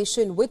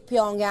cooperation with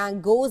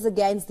Pyongyang goes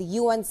against the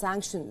UN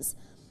sanctions,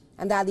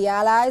 and that the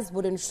allies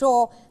would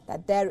ensure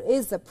that there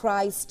is a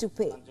price to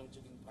pay.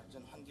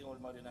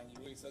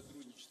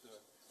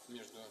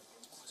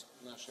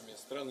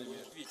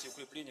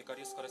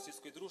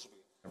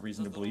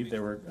 Reason to believe they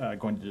were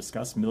going to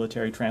discuss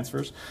military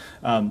transfers.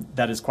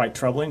 That is quite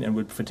troubling and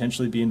would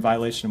potentially be in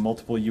violation of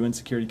multiple UN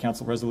Security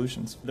Council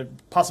resolutions. The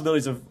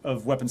possibilities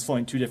of weapons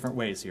flowing 2 different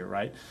ways here,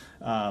 right?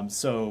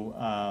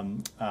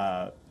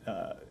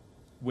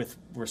 With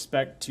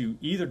respect to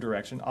either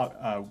direction,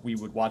 we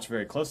would watch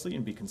very closely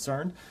and be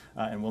concerned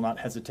and will not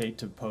hesitate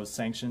to pose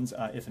sanctions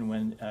if and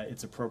when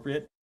it's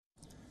appropriate.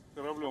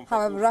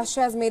 However,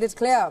 Russia has made it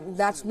clear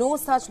that no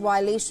such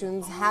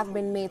violations have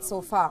been made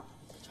so far.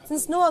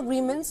 Since no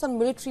agreements on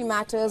military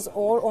matters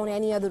or on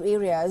any other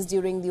areas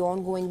during the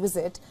ongoing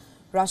visit,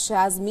 Russia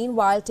has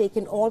meanwhile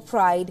taken all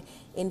pride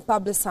in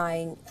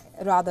showcasing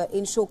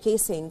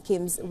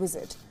Kim's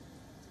visit.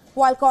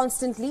 While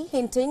constantly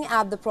hinting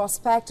at the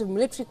prospect of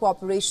military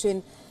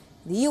cooperation,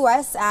 the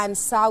US and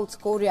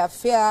South Korea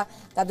fear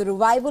that the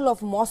revival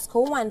of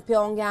Moscow and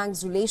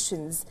Pyongyang's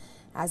relations,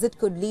 as it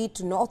could lead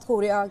to North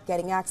Korea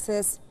getting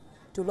access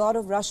to a lot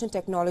of Russian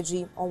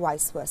technology or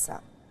vice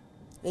versa,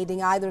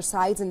 aiding either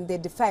sides in their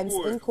defense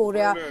in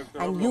Korea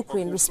and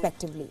Ukraine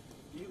respectively.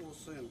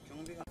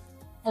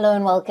 Hello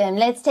and welcome.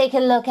 Let's take a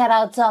look at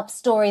our top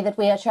story that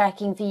we are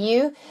tracking for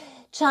you.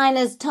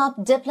 China's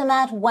top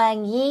diplomat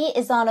Wang Yi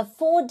is on a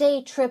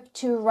 4-day trip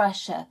to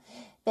Russia.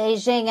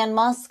 Beijing and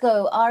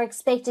Moscow are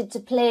expected to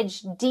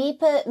pledge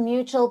deeper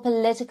mutual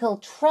political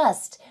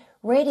trust,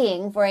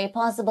 readying for a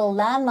possible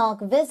landmark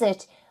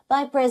visit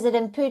by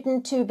President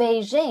Putin to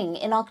Beijing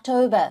in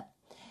October.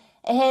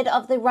 Ahead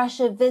of the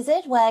Russia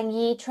visit, Wang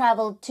Yi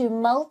traveled to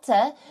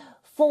Malta.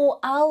 4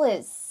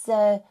 hours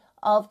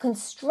of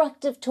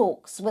constructive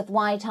talks with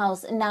White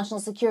House National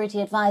Security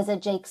Advisor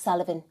Jake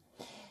Sullivan.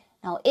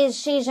 Now, is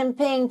Xi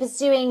Jinping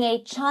pursuing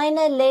a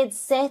China-led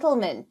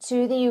settlement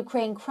to the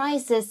Ukraine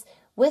crisis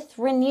with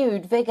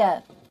renewed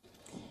vigor?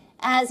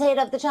 As head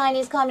of the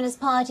Chinese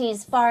Communist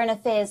Party's Foreign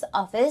Affairs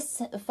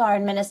Office,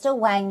 Foreign Minister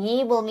Wang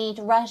Yi will meet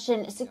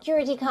Russian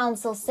Security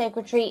Council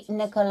Secretary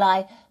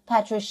Nikolai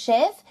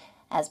Patrushev.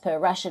 As per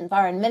Russian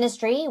Foreign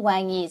Ministry,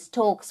 Wang Yi's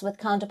talks with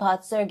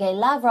counterpart Sergei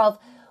Lavrov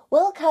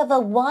will cover a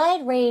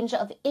wide range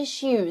of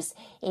issues,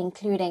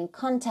 including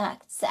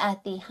contacts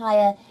at the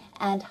higher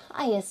and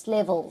highest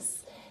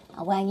levels.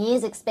 Now, Wang Yi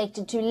is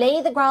expected to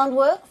lay the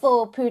groundwork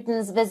for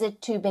Putin's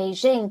visit to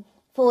Beijing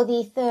for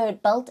the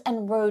Third Belt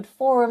and Road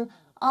Forum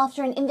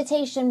after an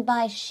invitation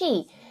by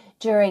Xi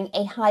during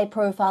a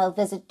high-profile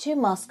visit to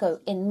Moscow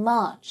in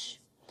March.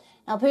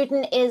 Now,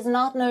 Putin is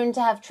not known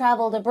to have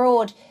traveled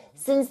abroad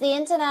since the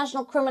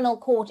International Criminal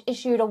Court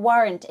issued a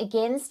warrant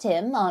against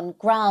him on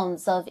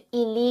grounds of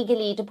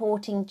illegally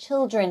deporting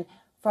children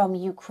from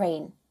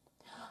Ukraine.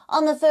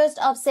 On the 1st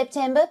of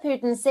September,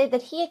 Putin said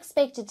that he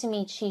expected to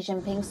meet Xi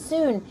Jinping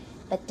soon,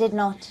 but did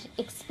not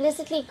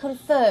explicitly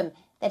confirm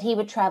that he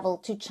would travel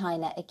to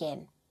China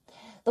again.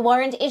 The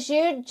warrant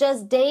issued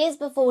just days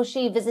before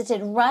Xi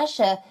visited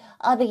Russia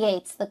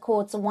obligates the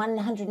court's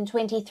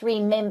 123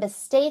 member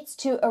states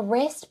to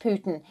arrest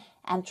Putin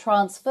and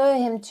transfer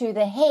him to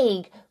The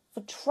Hague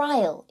for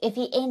trial if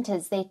he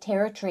enters their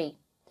territory.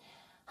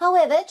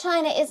 However,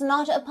 China is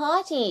not a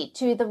party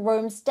to the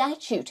Rome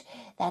Statute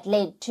that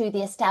led to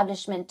the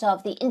establishment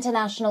of the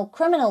International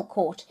Criminal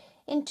Court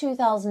in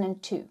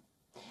 2002.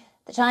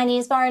 The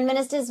Chinese foreign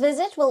minister's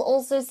visit will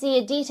also see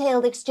a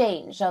detailed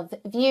exchange of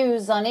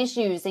views on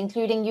issues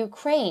including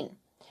Ukraine.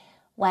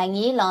 Wang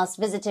Yi last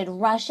visited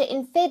Russia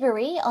in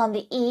February on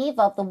the eve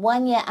of the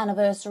 1-year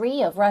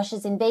anniversary of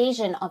Russia's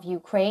invasion of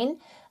Ukraine,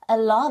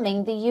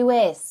 alarming the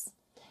US.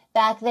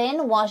 Back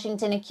then,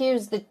 Washington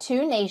accused the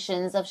two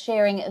nations of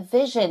sharing a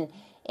vision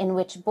in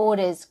which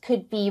borders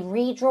could be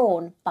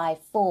redrawn by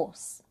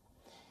force.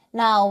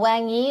 Now,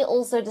 Wang Yi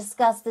also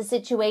discussed the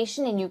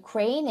situation in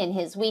Ukraine in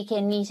his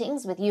weekend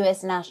meetings with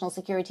U.S. National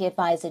Security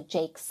Advisor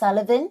Jake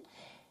Sullivan.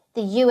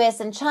 The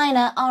U.S. and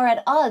China are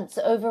at odds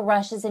over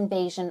Russia's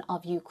invasion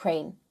of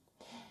Ukraine.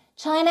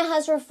 China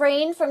has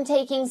refrained from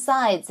taking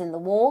sides in the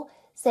war,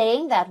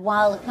 saying that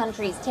while the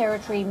country's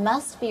territory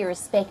must be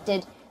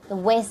respected, the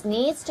West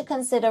needs to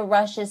consider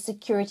Russia's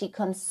security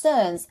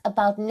concerns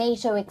about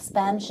NATO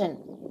expansion.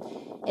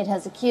 It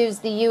has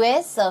accused the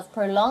U.S. of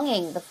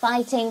prolonging the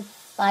fighting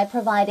by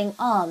providing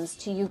arms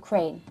to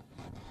Ukraine.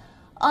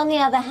 On the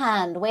other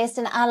hand,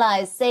 Western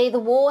allies say the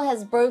war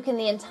has broken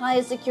the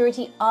entire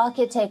security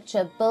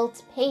architecture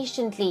built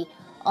patiently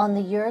on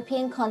the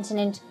European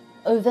continent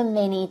over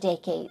many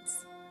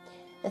decades.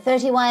 The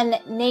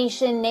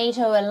 31-nation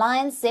NATO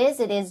alliance says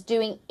it is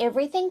doing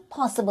everything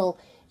possible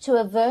to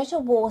avert a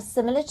war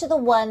similar to the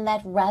one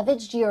that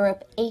ravaged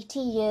Europe 80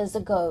 years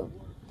ago.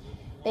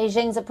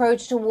 Beijing's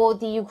approach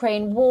toward the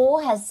Ukraine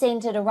war has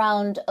centered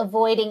around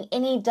avoiding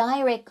any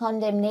direct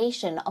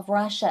condemnation of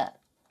Russia.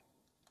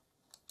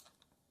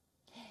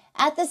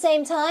 At the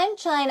same time,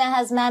 China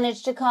has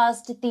managed to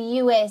cast the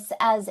U.S.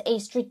 as a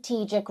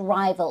strategic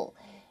rival.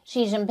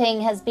 Xi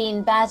Jinping has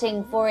been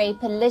batting for a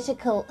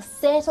political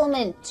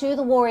settlement to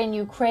the war in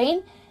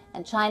Ukraine,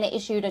 and China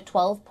issued a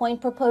 12-point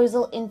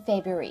proposal in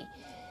February.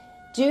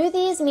 Do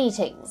these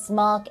meetings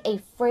mark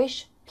a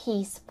fresh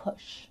peace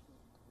push?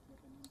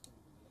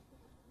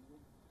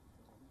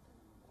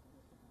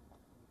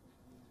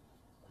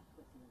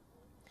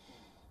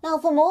 Now,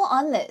 for more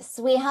on this,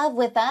 we have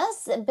with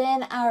us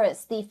Ben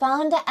Aris, the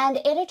founder and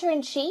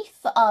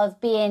editor-in-chief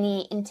of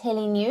BNE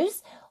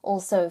IntelliNews,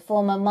 also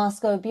former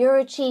Moscow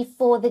bureau chief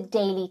for the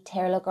Daily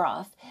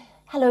Telegraph.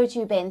 Hello to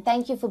you, Ben.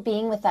 Thank you for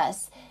being with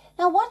us.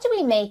 Now, what do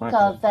we make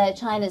of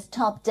China's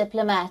top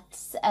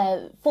diplomats'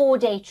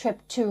 4-day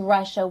trip to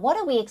Russia? What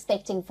are we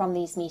expecting from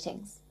these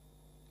meetings?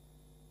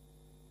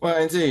 Well,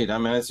 indeed. I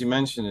mean, as you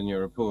mentioned in your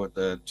report,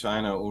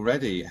 China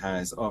already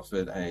has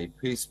offered a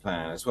peace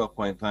plan, a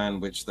 12-point plan,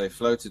 which they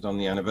floated on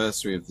the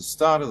anniversary of the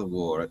start of the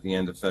war at the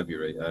end of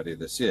February earlier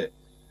this year.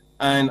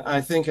 And I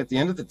think at the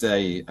end of the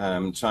day,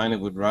 China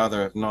would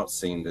rather have not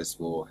seen this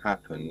war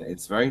happen.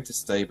 It's very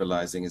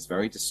destabilizing, it's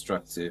very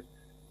destructive.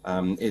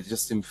 It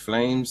just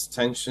inflames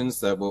tensions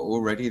that were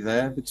already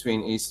there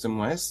between East and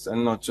West,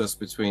 and not just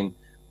between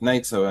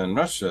NATO and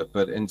Russia,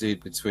 but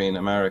indeed between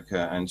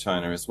America and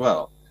China as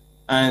well.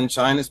 And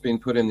China's been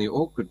put in the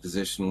awkward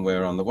position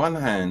where, on the one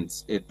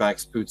hand, it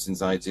backs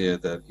Putin's idea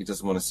that he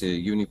doesn't want to see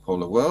a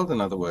unipolar world, in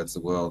other words,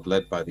 a world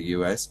led by the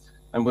US,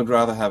 and would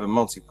rather have a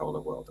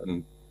multipolar world.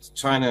 And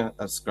China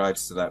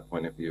ascribes to that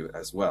point of view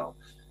as well.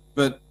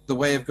 But the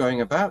way of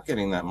going about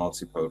getting that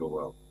multipolar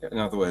world, in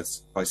other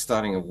words, by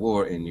starting a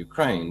war in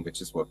Ukraine,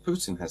 which is what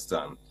Putin has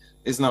done,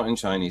 is not in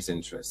Chinese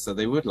interest. So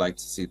they would like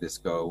to see this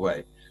go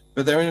away.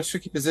 But they're in a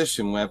tricky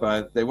position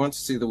whereby they want to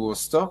see the war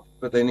stop,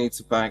 but they need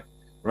to back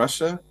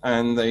Russia.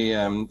 And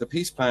the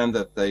peace plan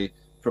that they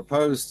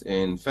proposed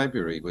in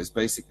February was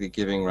basically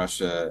giving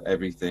Russia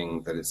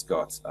everything that it's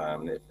got.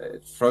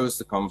 It froze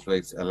the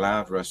conflict,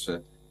 allowed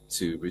Russia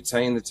to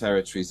retain the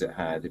territories it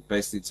had. It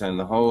basically turned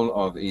the whole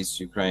of East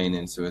Ukraine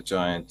into a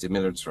giant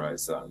demilitarized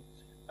zone.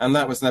 And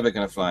that was never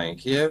going to fly in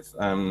Kiev,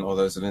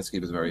 although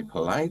Zelensky was very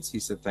polite. He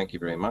said, thank you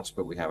very much,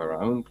 but we have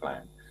our own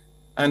plan.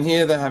 And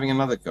here they're having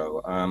another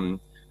go.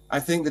 I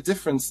think the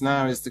difference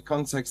now is the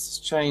context has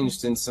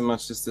changed in so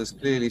much as there's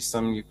clearly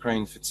some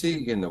Ukraine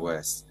fatigue in the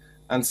West.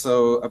 And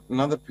so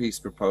another peace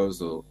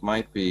proposal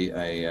might be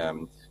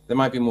there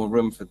might be more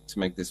room to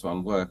make this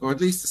one work, or at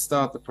least to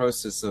start the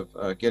process of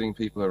getting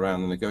people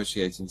around the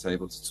negotiating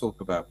table to talk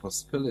about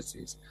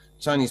possibilities.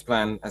 Chinese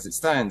plan, as it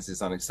stands,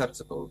 is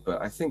unacceptable,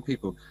 but I think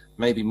people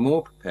may be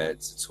more prepared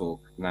to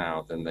talk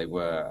now than they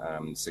were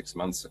 6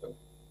 months ago.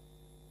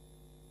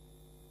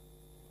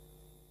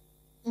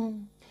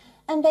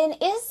 And then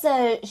is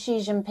Xi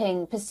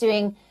Jinping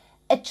pursuing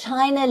a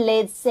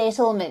China-led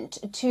settlement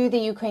to the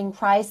Ukraine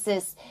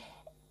crisis?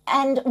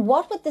 And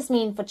what would this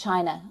mean for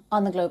China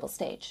on the global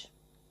stage?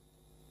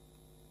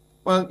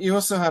 Well, you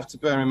also have to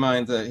bear in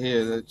mind that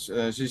here that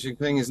Xi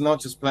Jinping is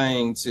not just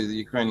playing to the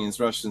Ukrainians,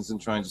 Russians and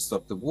trying to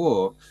stop the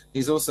war.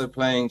 He's also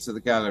playing to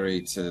the gallery,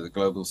 to the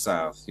global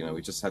south. You know,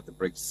 we just had the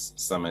BRICS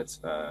summit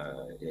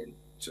in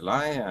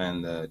July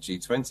and the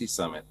G20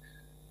 summit.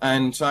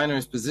 And China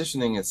is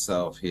positioning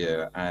itself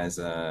here as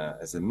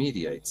a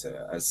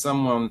mediator, as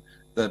someone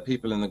that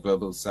people in the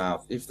global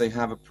south, if they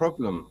have a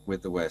problem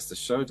with the West, a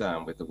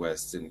showdown with the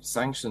West in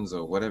sanctions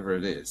or whatever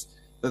it is,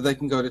 that they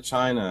can go to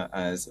China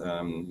as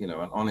you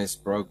know, an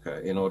honest broker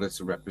in order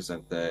to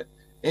represent their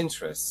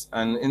interests.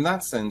 And in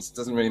that sense, it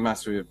doesn't really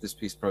matter if this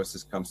peace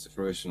process comes to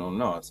fruition or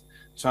not.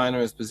 China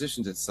has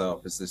positioned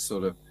itself as this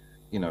sort of,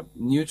 you know,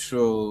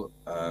 neutral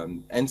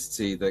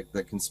entity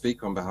that can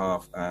speak on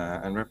behalf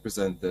and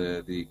represent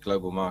the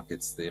global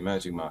markets, the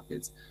emerging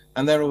markets.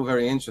 And they're all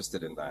very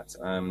interested in that.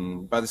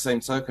 By the same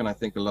token, I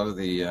think a lot of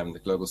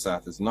the global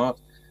south has not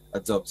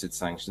adopted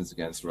sanctions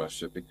against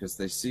Russia because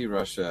they see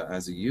Russia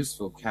as a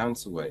useful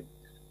counterweight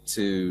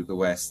to the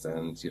West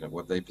and, you know,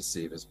 what they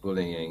perceive as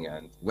bullying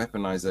and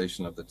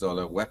weaponization of the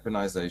dollar,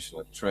 weaponization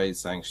of trade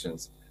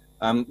sanctions,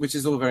 which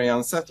is all very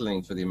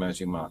unsettling for the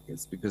emerging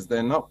markets because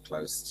they're not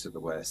close to the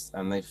West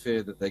and they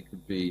fear that they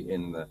could be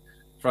in the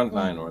front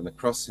line or in the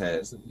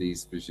crosshairs of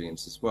these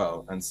regimes as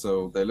well. And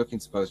so they're looking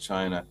to both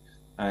China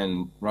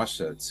and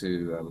Russia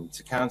to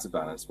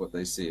counterbalance what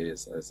they see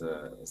as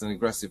an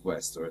aggressive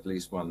West, or at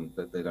least one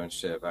that they don't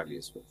share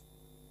values with.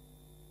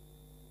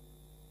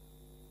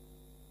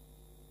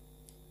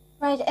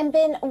 Right, and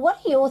Ben,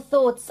 what are your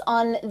thoughts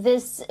on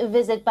this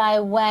visit by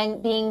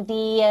Wang being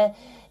the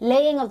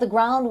laying of the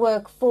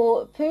groundwork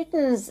for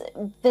Putin's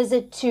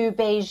visit to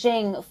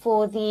Beijing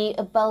for the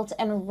Belt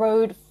and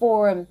Road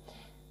Forum?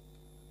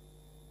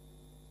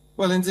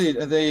 Well, indeed,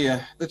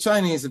 the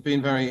Chinese have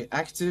been very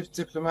active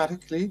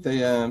diplomatically. They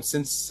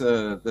since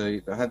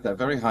they had that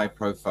very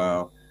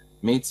high-profile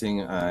meeting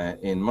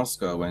in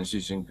Moscow when Xi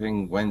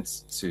Jinping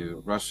went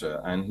to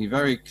Russia, and he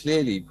very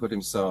clearly put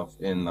himself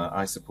in the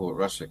 "I support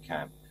Russia"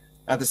 camp.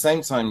 At the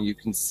same time, you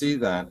can see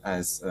that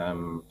as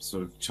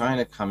sort of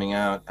China coming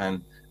out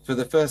and, for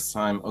the first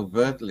time,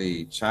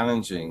 overtly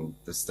challenging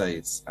the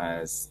States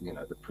as, you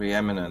know, the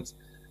preeminent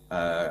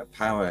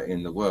power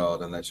in the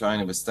world, and that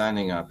China was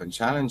standing up and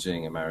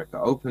challenging America,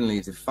 openly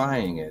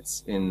defying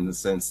it, in the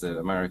sense that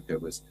America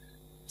was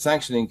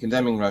sanctioning,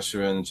 condemning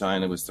Russia, and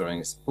China was throwing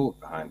its support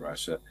behind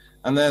Russia.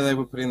 And there they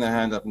were putting their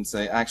hand up and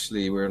say,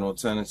 actually, we're an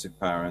alternative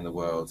power in the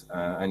world,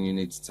 and you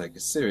need to take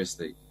us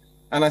seriously.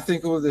 And I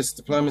think all this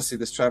diplomacy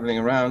that's traveling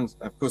around,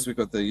 of course, we've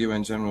got the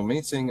UN General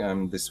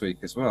Meeting this week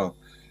as well,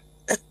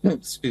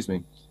 excuse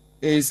me,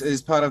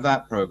 is part of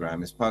that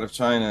program. It's part of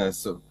China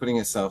sort of putting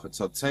itself at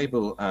top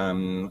table,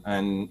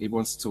 and it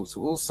wants to talk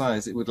to all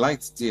sides. It would like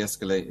to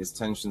de-escalate its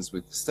tensions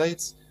with the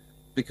States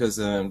because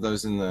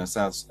those in the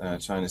South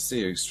China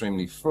Sea are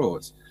extremely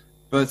fraught.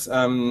 But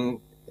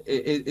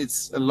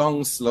it's a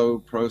long, slow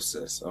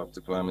process of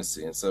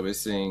diplomacy. And so we're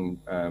seeing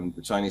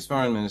the Chinese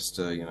foreign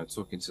minister, you know,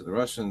 talking to the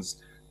Russians,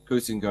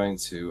 Putin going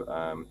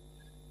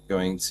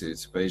going to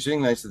Beijing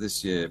later this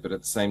year, but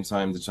at the same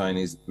time, the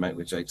Chinese met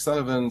with Jake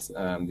Sullivan,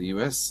 the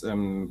US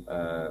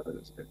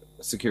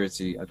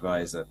security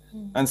advisor.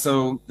 And so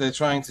they're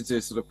trying to do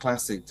sort of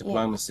classic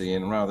diplomacy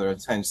in rather a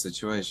tense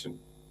situation.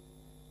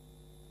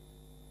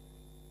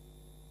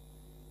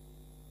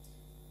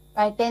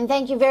 Right, Ben,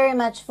 thank you very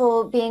much for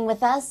being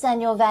with us and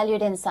your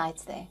valued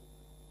insights there.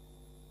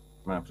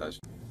 My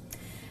pleasure.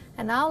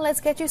 And now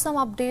let's get you some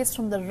updates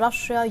from the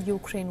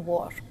Russia-Ukraine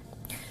war.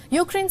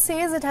 Ukraine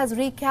says it has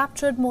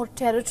recaptured more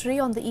territory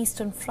on the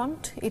Eastern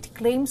Front. It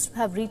claims to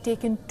have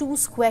retaken 2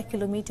 square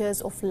kilometers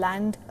of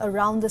land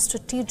around the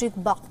strategic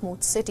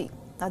Bakhmut city.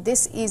 Now,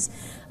 this is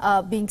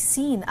being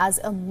seen as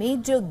a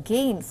major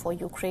gain for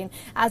Ukraine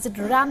as it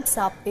ramps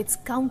up its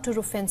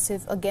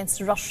counteroffensive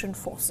against Russian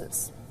forces.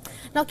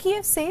 Now,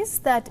 Kiev says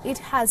that it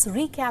has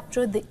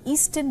recaptured the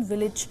eastern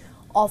village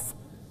of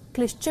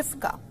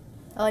Klishchivka.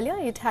 Earlier,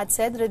 it had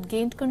said that it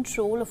gained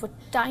control of a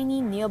tiny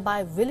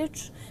nearby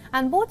village,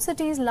 and both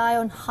cities lie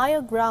on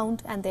higher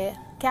ground, and their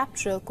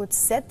capture could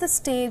set the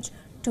stage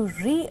to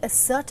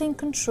reasserting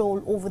control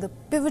over the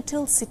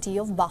pivotal city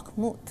of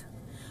Bakhmut.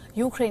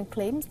 Ukraine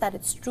claims that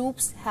its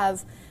troops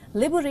have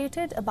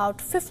liberated about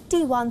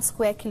 51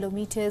 square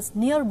kilometers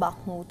near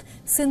Bakhmut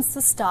since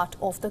the start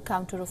of the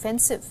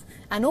counteroffensive.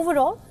 And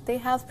overall, they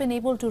have been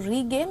able to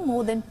regain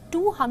more than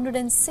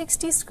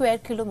 260 square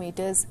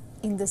kilometers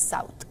in the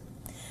south.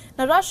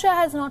 Now, Russia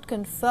has not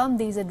confirmed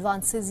these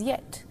advances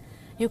yet.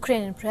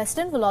 Ukrainian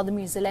President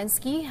Volodymyr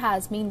Zelensky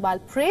has meanwhile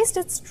praised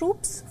its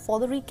troops for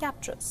the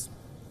recaptures.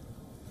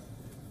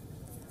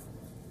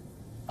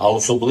 А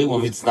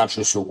особливо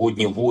відзначу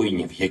сьогодні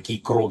воїнів, які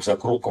крок за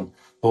кроком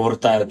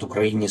повертають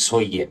Україні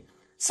своє,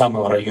 саме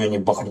в районі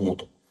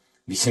Бахмуту.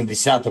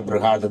 80-та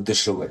бригада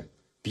ДШВ,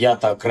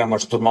 5-та окрема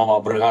штурмова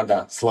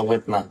бригада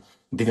славетна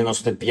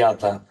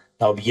 95-та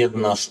та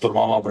об'єднана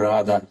штурмова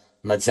бригада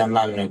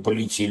Національної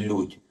поліції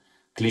 «Людь».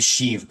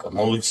 Кліщівка,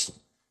 молодці.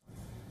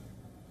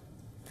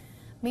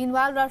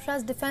 Meanwhile,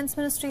 Russia's defense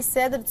ministry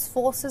said that its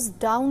forces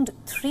downed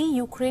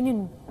 3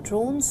 Ukrainian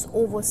drones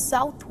over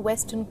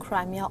southwestern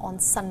Crimea on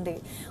Sunday.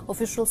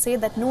 Officials say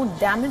that no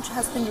damage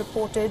has been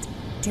reported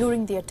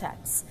during the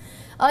attacks.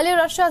 Earlier,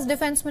 Russia's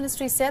defense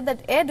ministry said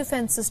that air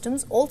defense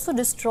systems also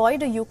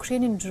destroyed a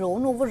Ukrainian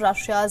drone over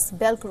Russia's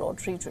Belgorod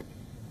region.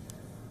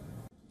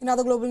 In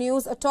other global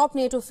news, a top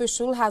NATO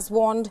official has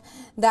warned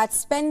that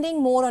spending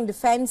more on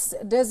defense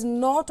does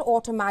not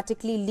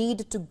automatically lead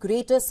to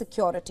greater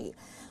security,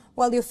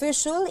 while the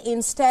official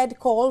instead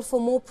called for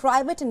more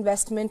private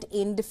investment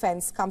in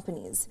defense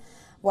companies.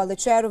 While the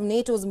chair of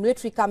NATO's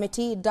military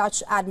committee,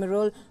 Dutch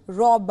Admiral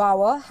Rob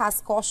Bauer,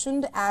 has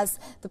cautioned as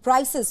the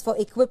prices for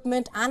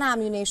equipment and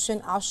ammunition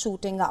are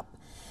shooting up.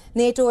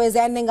 NATO is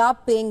ending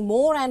up paying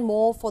more and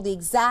more for the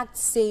exact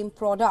same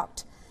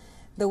product.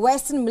 The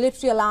Western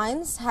military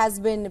alliance has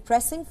been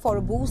pressing for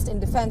a boost in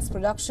defense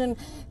production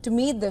to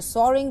meet the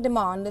soaring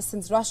demand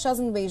since Russia's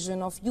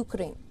invasion of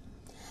Ukraine.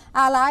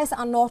 Allies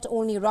are not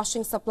only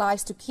rushing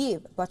supplies to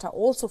Kiev, but are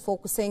also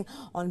focusing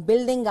on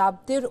building up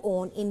their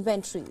own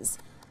inventories.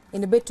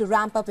 In a bid to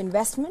ramp up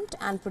investment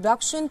and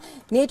production,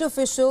 NATO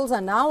officials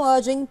are now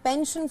urging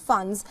pension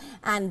funds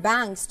and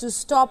banks to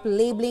stop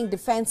labeling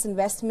defense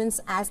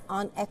investments as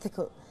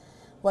unethical.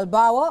 While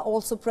Bauer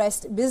also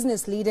pressed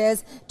business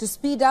leaders to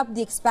speed up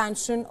the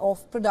expansion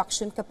of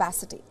production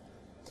capacity.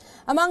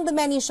 Among the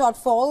many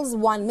shortfalls,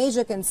 one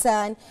major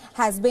concern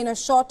has been a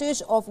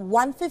shortage of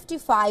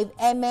 155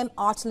 mm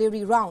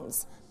artillery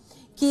rounds.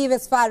 Kyiv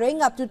is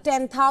firing up to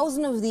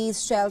 10,000 of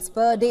these shells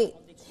per day.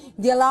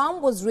 The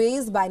alarm was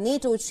raised by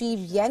NATO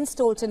chief Jens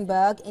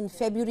Stoltenberg in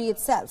February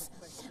itself,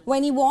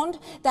 when he warned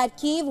that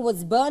Kyiv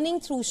was burning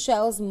through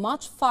shells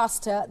much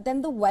faster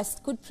than the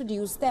West could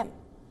produce them.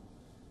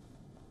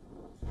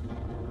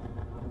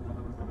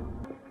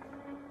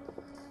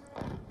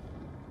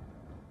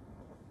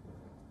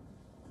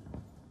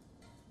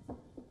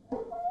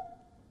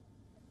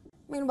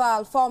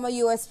 Meanwhile, former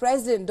U.S.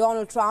 President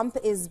Donald Trump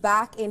is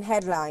back in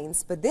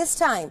headlines. But this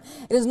time,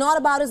 it is not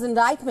about his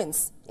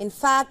indictments. In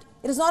fact,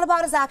 it is not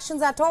about his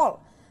actions at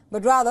all,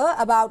 but rather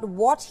about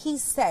what he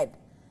said.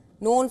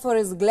 Known for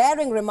his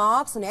glaring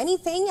remarks on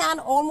anything and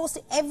almost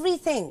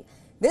everything,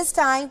 this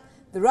time,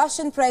 the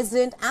Russian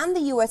president and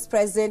the U.S.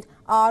 president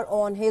are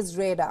on his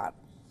radar.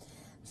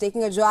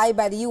 Taking a jibe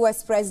by the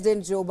U.S.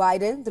 President Joe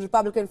Biden, the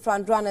Republican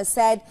frontrunner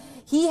said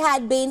he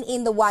had been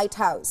in the White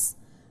House.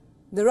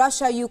 The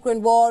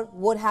Russia-Ukraine war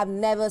would have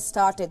never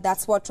started.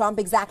 That's what Trump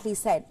exactly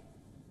said.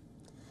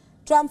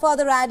 Trump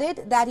further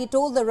added that he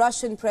told the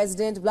Russian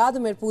President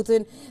Vladimir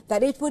Putin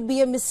that it would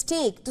be a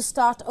mistake to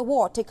start a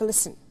war. Take a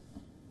listen.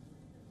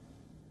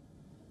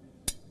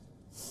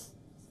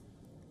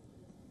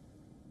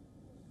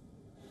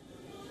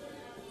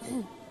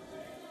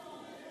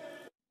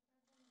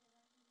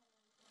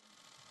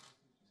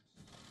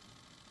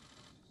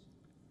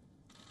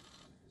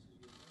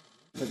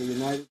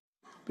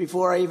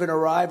 Before I even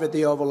arrive at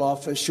the Oval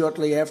Office,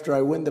 shortly after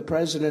I win the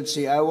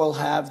presidency, I will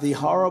have the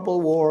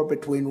horrible war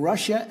between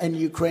Russia and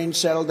Ukraine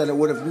settled, and it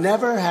would have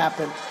never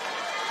happened.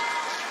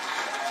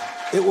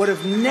 It would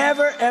have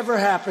never, ever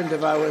happened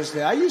if I was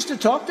there. I used to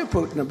talk to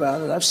Putin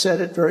about it. I've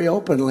said it very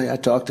openly. I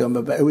talked to him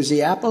about it. It was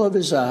the apple of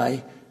his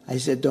eye. I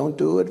said, don't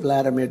do it,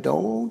 Vladimir.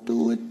 Don't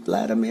do it,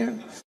 Vladimir.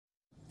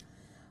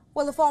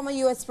 Well, the former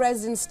U.S.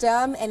 president's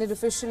term ended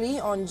officially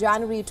on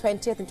January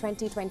 20th in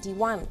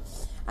 2021.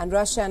 And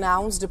Russia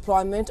announced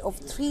deployment of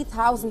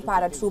 3,000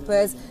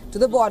 paratroopers to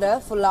the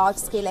border for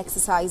large-scale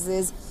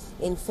exercises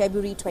in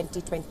February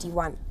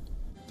 2021.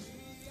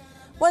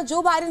 Well,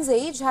 Joe Biden's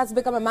age has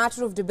become a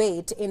matter of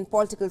debate in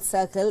political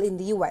circle in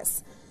the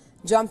U.S.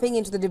 Jumping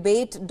into the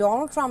debate,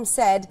 Donald Trump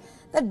said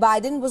that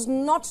Biden was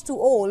not too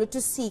old to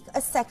seek a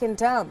second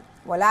term,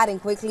 while adding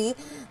quickly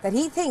that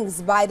he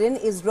thinks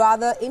Biden is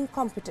rather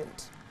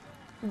incompetent.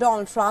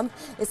 Donald Trump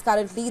is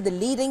currently the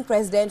leading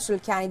presidential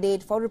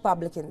candidate for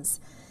Republicans.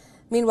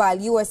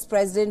 Meanwhile, U.S.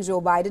 President Joe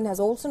Biden has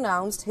also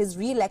announced his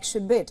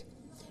re-election bid.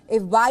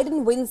 If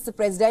Biden wins the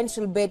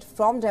presidential bid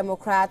from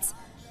Democrats,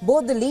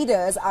 both the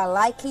leaders are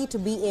likely to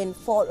be in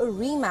for a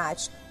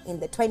rematch in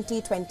the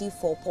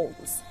 2024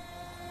 polls.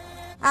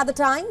 At the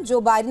time,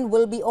 Joe Biden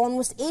will be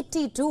almost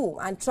 82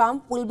 and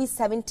Trump will be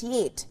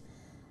 78.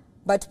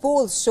 But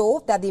polls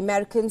show that the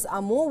Americans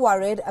are more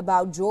worried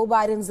about Joe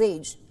Biden's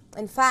age.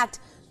 In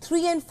fact,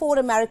 3 in 4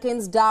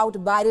 Americans doubt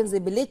Biden's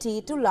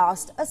ability to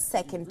last a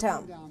second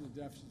term. Down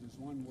the deficit is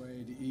one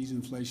way to ease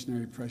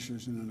inflationary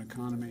pressures in an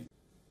economy.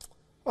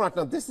 All right,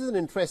 now this is an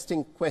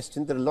interesting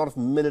question that a lot of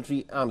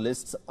military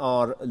analysts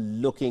are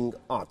looking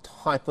at.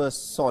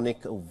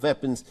 Hypersonic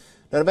weapons.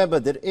 Now remember,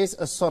 there is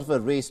a sort of a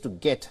race to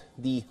get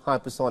the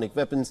hypersonic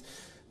weapons.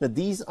 Now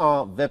these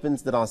are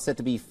weapons that are said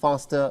to be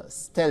faster,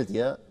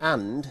 stealthier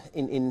and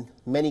in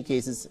many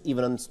cases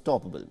even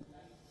unstoppable.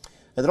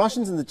 Now, the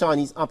Russians and the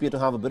Chinese appear to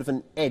have a bit of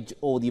an edge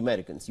over the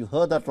Americans. You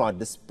heard that right.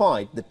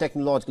 Despite the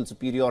technological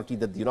superiority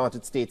that the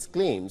United States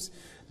claims,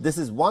 this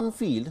is one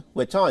field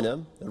where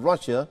China,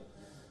 Russia,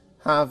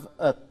 have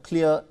a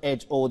clear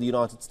edge over the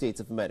United States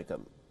of America.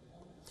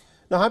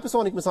 Now,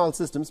 hypersonic missile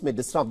systems may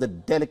disrupt the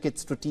delicate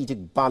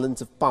strategic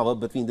balance of power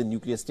between the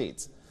nuclear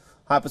states.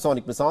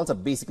 Hypersonic missiles are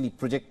basically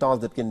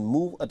projectiles that can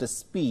move at a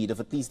speed of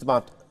at least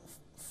about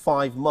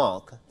 5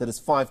 Mach, that is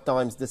 5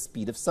 times the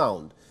speed of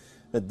sound.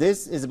 Now,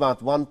 this is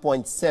about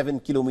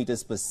 1.7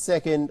 kilometers per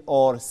second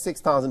or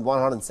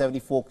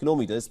 6,174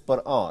 kilometers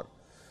per hour.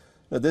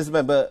 Now, this,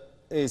 remember,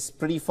 is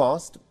pretty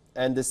fast.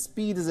 And the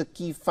speed is a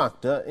key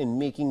factor in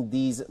making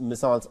these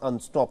missiles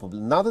unstoppable.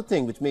 Another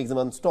thing which makes them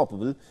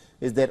unstoppable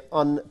is their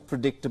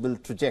unpredictable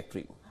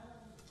trajectory.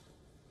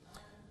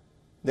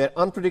 Their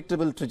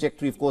unpredictable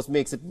trajectory, of course,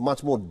 makes it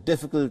much more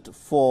difficult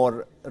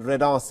for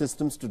radar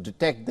systems to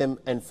detect them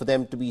and for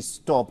them to be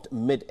stopped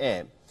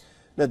mid-air.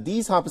 Now,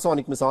 these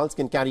hypersonic missiles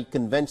can carry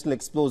conventional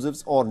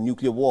explosives or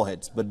nuclear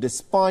warheads. But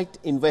despite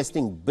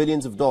investing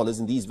billions of dollars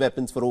in these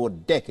weapons for over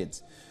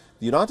decades,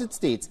 the United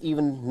States,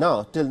 even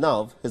now, till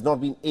now, has not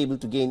been able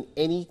to gain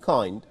any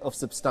kind of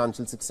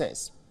substantial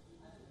success.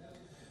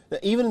 Now,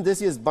 even in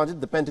this year's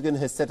budget, the Pentagon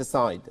has set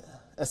aside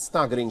a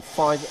staggering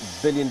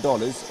 $5 billion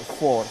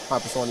for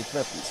hypersonic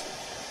weapons.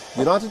 The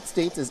United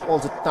States is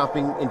also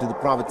tapping into the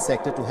private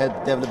sector to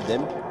help develop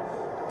them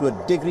to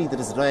a degree that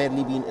has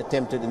rarely been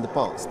attempted in the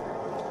past.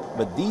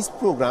 But these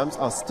programs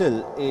are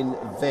still in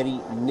very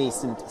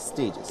nascent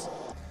stages.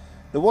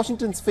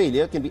 Washington's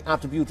failure can be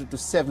attributed to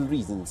several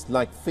reasons,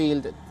 like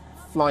failed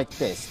flight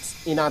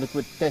tests,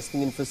 inadequate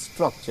testing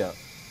infrastructure,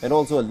 and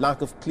also a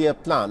lack of clear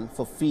plan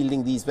for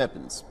fielding these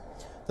weapons.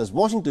 Thus,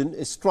 Washington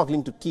is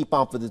struggling to keep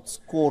up with its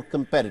core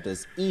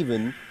competitors,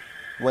 even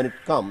when it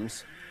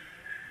comes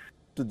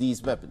to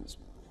these weapons.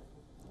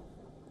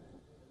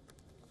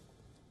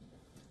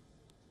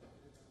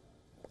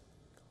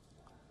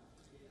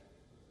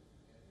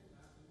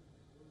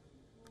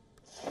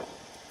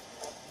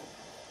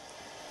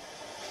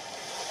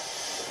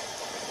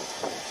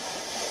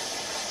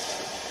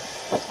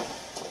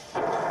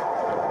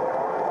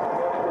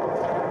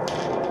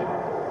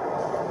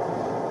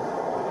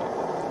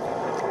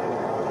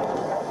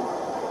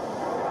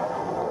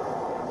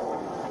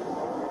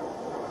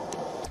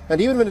 And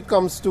even when it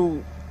comes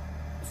to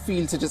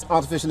fields such as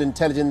artificial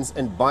intelligence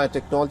and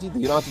biotechnology, the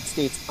United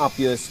States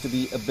appears to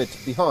be a bit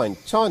behind.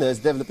 China is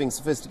developing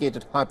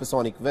sophisticated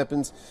hypersonic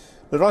weapons.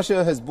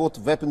 Russia has both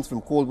weapons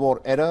from Cold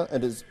War era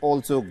and has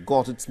also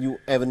got its new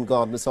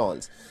avant-garde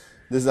missiles.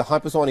 This is a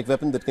hypersonic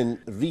weapon that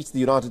can reach the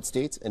United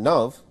States, and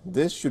now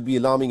this should be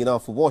alarming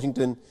enough for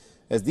Washington,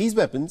 as these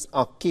weapons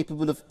are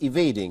capable of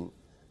evading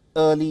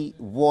early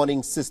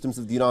warning systems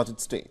of the United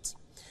States.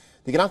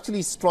 They can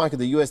actually strike at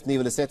the U.S.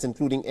 naval assets,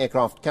 including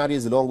aircraft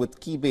carriers, along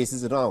with key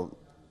bases around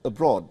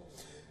abroad.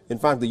 In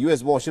fact, the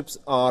U.S. warships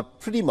are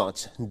pretty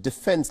much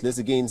defenseless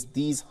against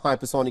these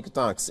hypersonic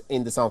attacks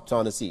in the South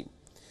China Sea.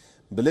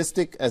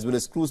 Ballistic as well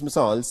as cruise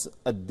missiles,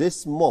 at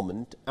this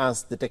moment,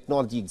 as the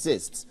technology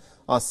exists,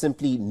 are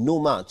simply no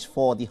match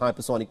for the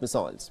hypersonic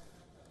missiles.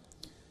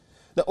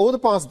 Now, over the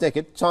past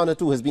decade, China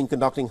too has been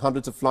conducting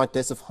hundreds of flight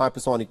tests of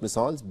hypersonic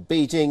missiles.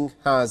 Beijing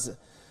has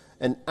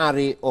an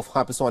array of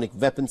hypersonic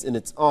weapons in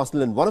its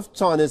arsenal, and one of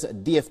China's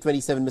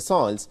DF-27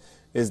 missiles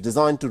is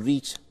designed to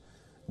reach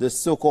the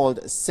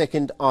so-called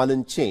Second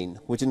Island Chain,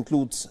 which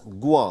includes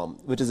Guam,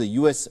 which is a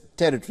U.S.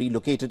 territory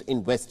located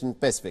in Western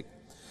Pacific.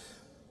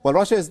 While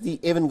Russia is the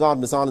avant-garde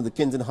missile and the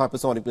Kinzhal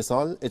hypersonic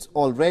missile, it's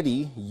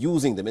already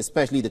using them,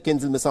 especially the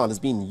Kinzhal missile has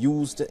been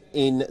used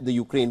in the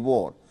Ukraine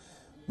war.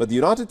 But the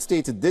United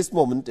States at this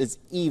moment is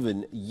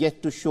even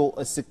yet to show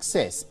a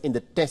success in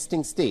the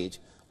testing stage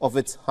of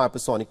its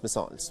hypersonic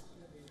missiles.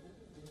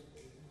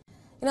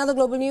 In other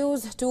global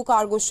news, 2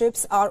 cargo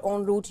ships are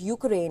en route to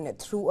Ukraine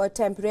through a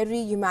temporary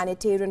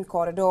humanitarian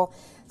corridor,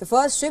 the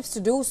first ships to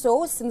do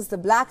so since the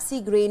Black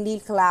Sea grain deal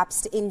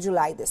collapsed in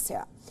July this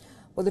year.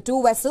 Well, the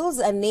 2 vessels,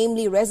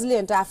 namely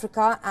Resilient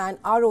Africa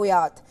and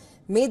Aroyat,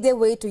 made their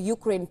way to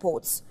Ukraine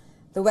ports.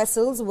 The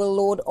vessels will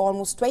load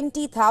almost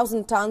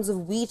 20,000 tons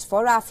of wheat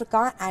for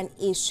Africa and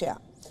Asia.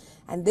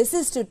 And this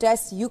is to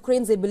test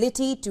Ukraine's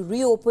ability to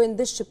reopen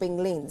the shipping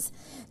lanes.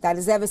 That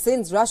is ever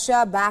since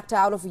Russia backed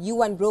out of a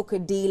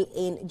UN-brokered deal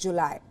in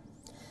July.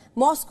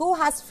 Moscow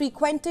has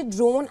frequented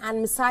drone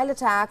and missile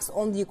attacks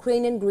on the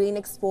Ukrainian grain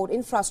export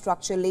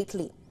infrastructure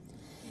lately.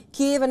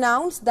 Kiev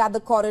announced that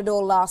the corridor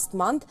last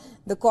month.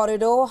 The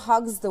corridor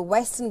hugs the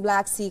western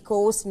Black Sea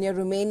coast near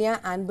Romania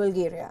and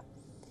Bulgaria.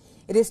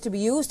 It is to be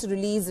used to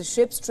release the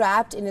ships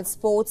trapped in its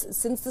ports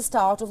since the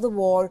start of the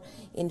war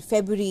in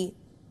February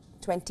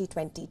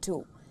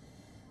 2022.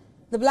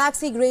 The Black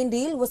Sea grain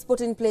deal was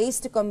put in place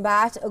to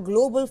combat a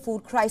global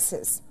food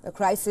crisis, a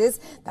crisis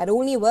that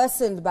only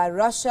worsened by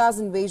Russia's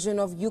invasion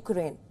of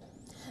Ukraine.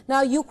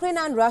 Now, Ukraine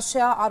and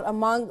Russia are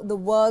among the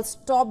world's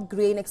top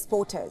grain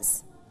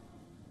exporters.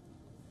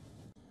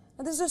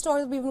 Now, this is a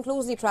story that we've been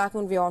closely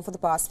tracking on WION for the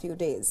past few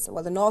days.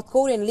 Well, the North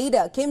Korean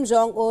leader Kim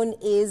Jong-un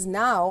is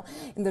now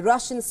in the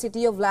Russian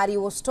city of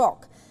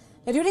Vladivostok.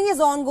 Now, during his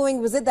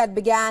ongoing visit that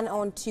began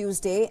on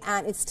Tuesday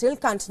and it still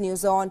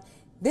continues on,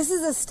 this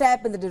is a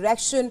step in the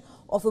direction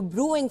of a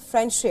brewing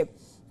friendship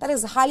that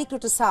is highly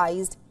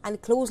criticized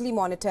and closely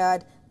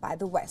monitored by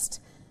the West.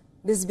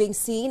 This is being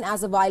seen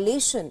as a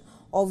violation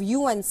of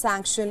UN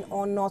sanction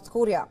on North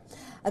Korea,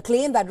 a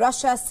claim that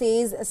Russia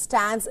says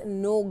stands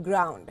no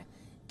ground.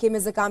 Kim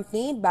is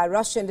accompanied by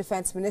Russian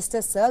Defense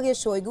Minister Sergei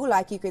Shoigu,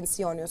 like you can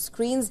see on your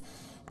screens,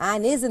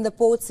 and is in the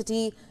port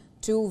city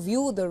to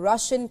view the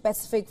Russian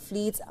Pacific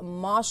Fleet's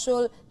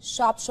Marshal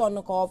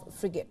Shapshornikov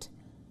frigate.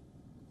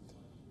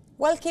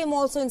 Well, Kim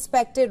also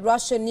inspected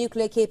Russian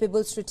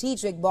nuclear-capable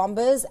strategic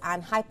bombers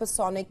and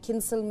hypersonic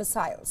Kinzhal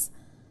missiles.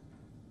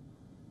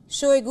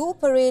 Shoigu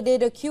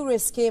paraded a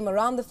curious scheme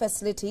around the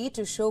facility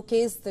to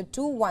showcase the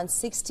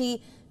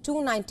Tu-160,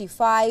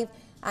 Tu-95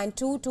 and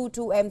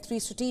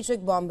Tu-22M3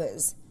 strategic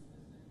bombers.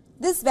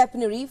 This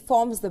weaponry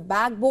forms the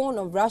backbone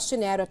of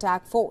Russian air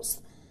attack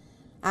force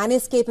and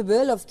is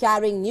capable of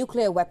carrying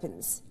nuclear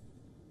weapons.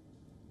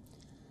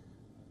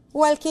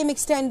 While Kim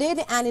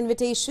extended an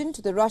invitation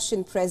to the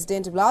Russian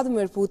President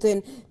Vladimir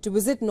Putin to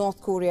visit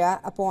North Korea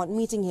upon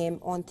meeting him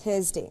on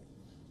Thursday.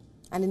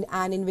 And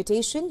an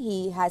invitation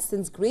he has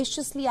since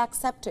graciously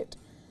accepted.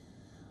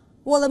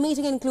 Well, the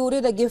meeting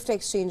included a gift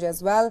exchange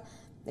as well,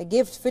 a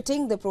gift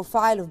fitting the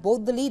profile of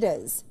both the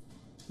leaders.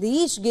 They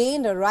each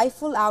gained a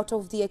rifle out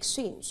of the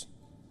exchange.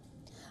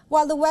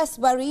 While the West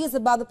worries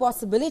about the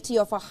possibility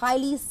of a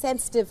highly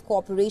sensitive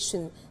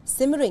cooperation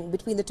simmering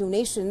between the two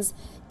nations,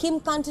 Kim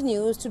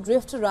continues to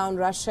drift around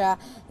Russia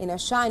in a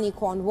shiny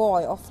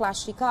convoy of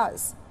flashy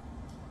cars.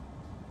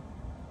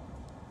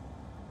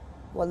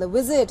 Well, the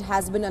visit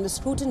has been under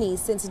scrutiny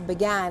since it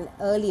began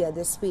earlier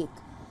this week.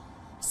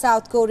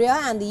 South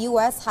Korea and the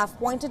US have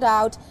pointed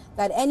out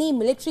that any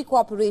military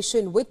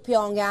cooperation with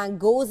Pyongyang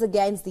goes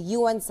against the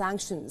UN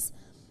sanctions,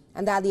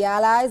 and that the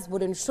allies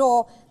would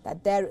ensure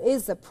that there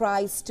is a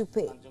price to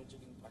pay.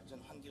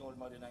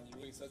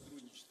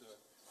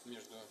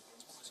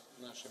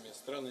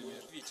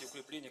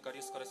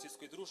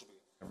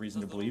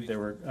 Reason to believe they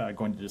were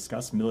going to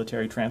discuss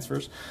military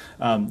transfers.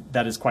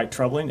 That is quite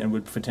troubling and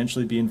would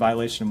potentially be in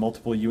violation of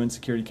multiple UN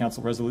Security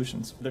Council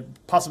resolutions. The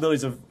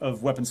possibilities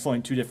of weapons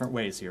flowing 2 different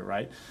ways here,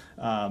 right?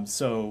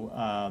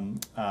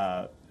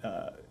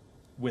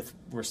 With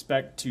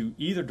respect to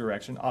either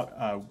direction,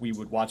 we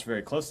would watch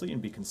very closely and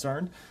be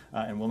concerned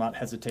and will not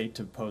hesitate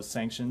to impose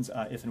sanctions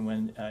if and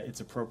when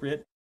it's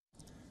appropriate.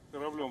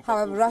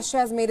 However, Russia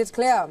has made it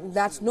clear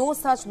that no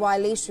such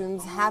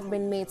violations have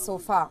been made so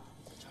far.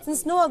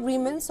 Since no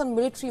agreements on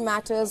military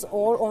matters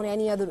or on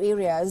any other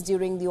areas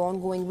during the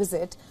ongoing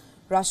visit,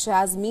 Russia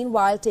has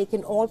meanwhile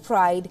taken all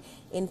pride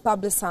in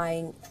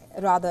showcasing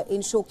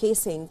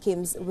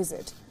Kim's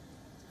visit.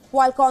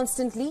 While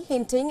constantly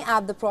hinting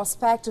at the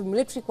prospect of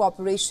military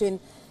cooperation,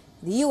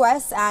 the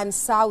US and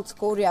South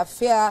Korea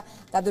fear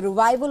that the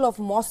revival of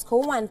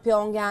Moscow and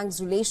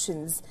Pyongyang's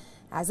relations,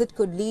 as it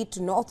could lead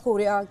to North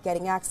Korea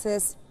getting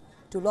access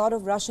to a lot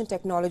of Russian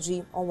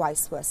technology or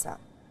vice versa,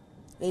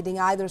 aiding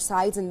either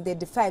sides in their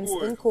defense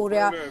in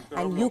Korea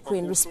and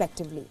Ukraine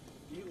respectively.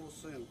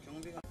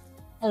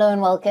 Hello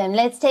and welcome.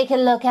 Let's take a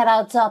look at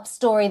our top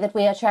story that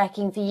we are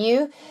tracking for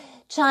you.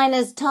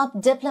 China's top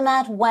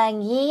diplomat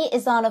Wang Yi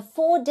is on a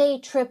 4-day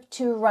trip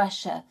to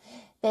Russia.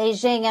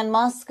 Beijing and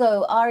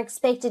Moscow are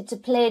expected to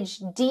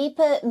pledge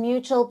deeper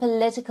mutual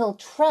political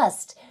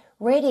trust,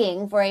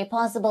 readying for a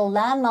possible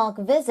landmark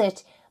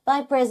visit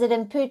by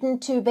President Putin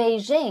to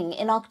Beijing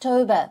in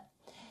October.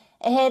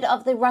 Ahead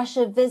of the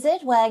Russia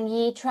visit, Wang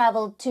Yi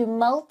traveled to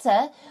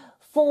Malta.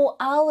 4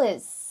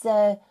 hours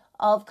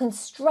of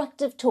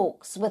constructive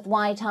talks with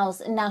White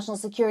House National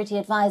Security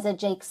Advisor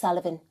Jake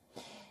Sullivan.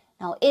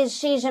 Now, is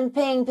Xi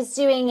Jinping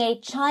pursuing a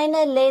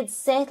China-led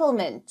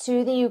settlement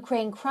to the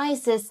Ukraine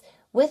crisis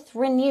with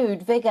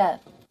renewed vigor?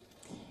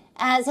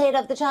 As head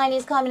of the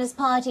Chinese Communist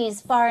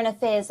Party's Foreign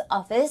Affairs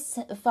Office,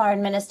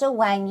 Foreign Minister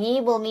Wang Yi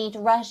will meet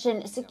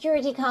Russian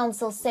Security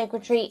Council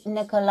Secretary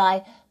Nikolai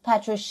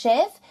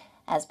Patrushev.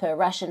 As per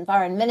Russian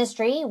Foreign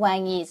Ministry,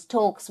 Wang Yi's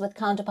talks with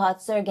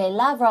counterpart Sergei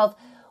Lavrov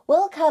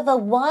will cover a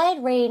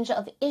wide range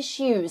of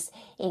issues,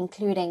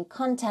 including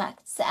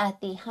contacts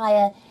at the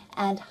higher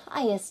and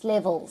highest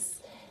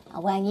levels. Now,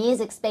 Wang Yi is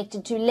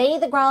expected to lay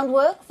the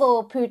groundwork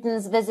for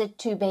Putin's visit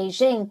to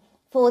Beijing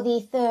for the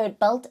Third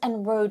Belt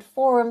and Road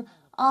Forum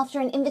after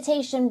an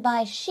invitation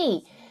by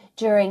Xi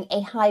during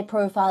a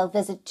high-profile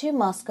visit to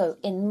Moscow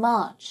in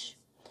March.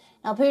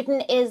 Now,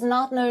 Putin is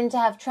not known to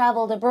have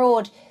traveled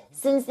abroad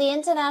since the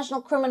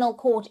International Criminal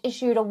Court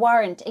issued a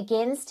warrant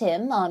against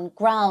him on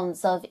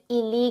grounds of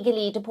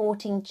illegally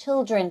deporting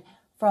children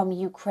from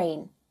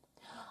Ukraine.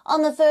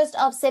 On the 1st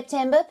of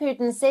September,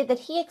 Putin said that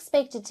he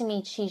expected to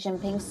meet Xi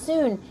Jinping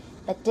soon,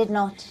 but did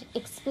not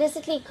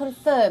explicitly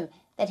confirm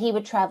that he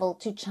would travel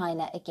to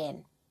China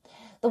again.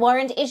 The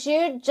warrant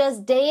issued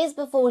just days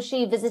before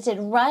Xi visited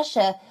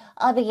Russia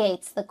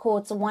obligates the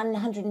court's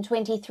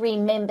 123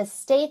 member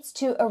states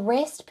to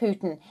arrest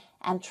Putin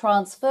and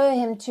transfer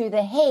him to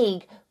The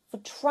Hague for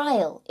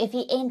trial if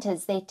he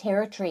enters their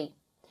territory.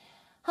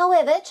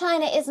 However,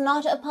 China is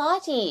not a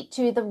party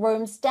to the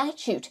Rome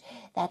Statute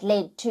that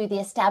led to the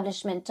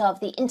establishment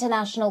of the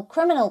International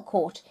Criminal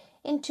Court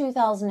in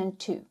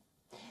 2002.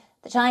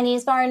 The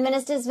Chinese foreign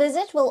minister's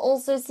visit will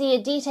also see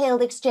a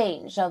detailed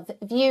exchange of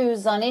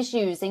views on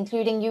issues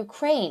including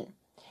Ukraine.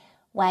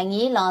 Wang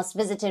Yi last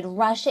visited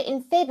Russia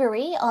in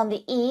February on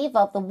the eve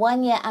of the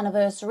one-year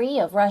anniversary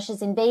of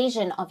Russia's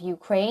invasion of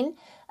Ukraine,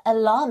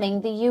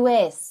 alarming the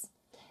U.S.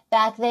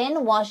 Back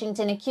then,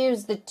 Washington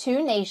accused the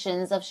two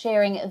nations of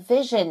sharing a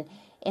vision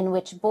in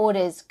which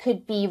borders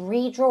could be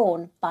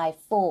redrawn by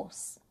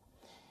force.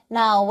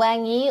 Now,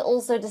 Wang Yi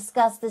also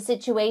discussed the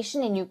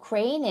situation in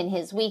Ukraine in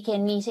his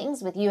weekend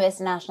meetings with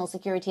U.S. National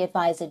Security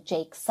Advisor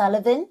Jake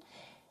Sullivan.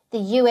 The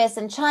U.S.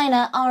 and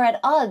China are at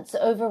odds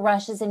over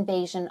Russia's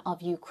invasion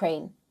of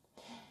Ukraine.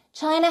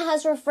 China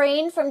has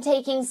refrained from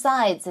taking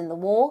sides in the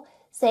war,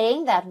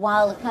 saying that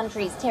while the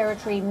country's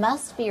territory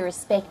must be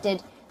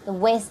respected, the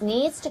West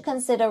needs to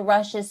consider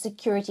Russia's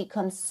security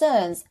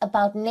concerns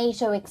about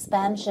NATO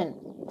expansion.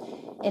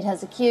 It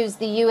has accused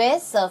the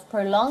U.S. of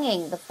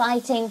prolonging the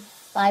fighting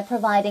by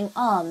providing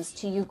arms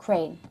to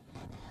Ukraine.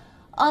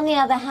 On the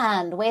other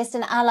hand,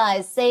 Western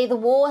allies say the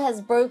war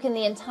has broken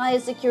the entire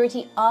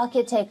security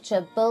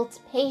architecture built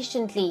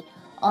patiently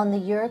on the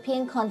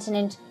European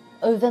continent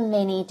over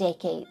many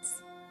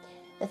decades.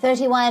 The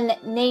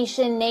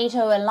 31-nation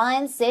NATO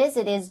alliance says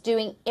it is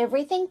doing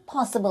everything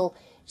possible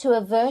to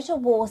avert a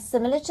war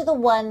similar to the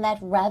one that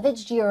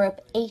ravaged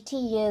Europe 80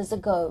 years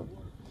ago.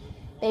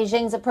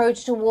 Beijing's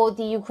approach toward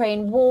the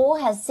Ukraine war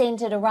has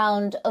centered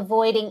around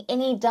avoiding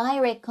any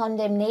direct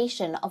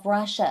condemnation of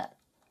Russia.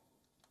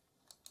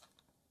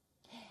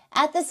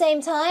 At the same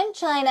time,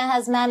 China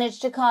has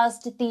managed to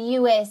cast the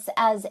U.S.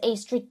 as a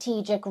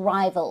strategic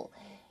rival.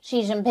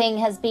 Xi Jinping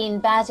has been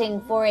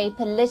batting for a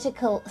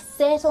political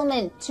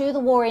settlement to the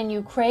war in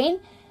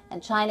Ukraine,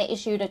 and China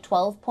issued a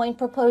 12-point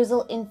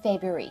proposal in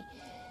February.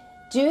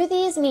 Do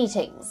these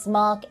meetings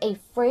mark a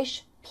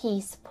fresh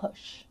peace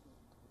push?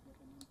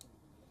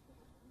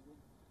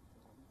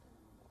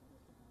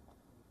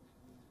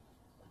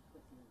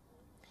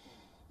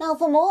 Now,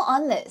 for more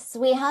on this,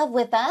 we have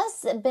with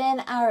us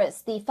Ben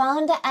Aris, the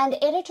founder and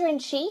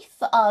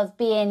editor-in-chief of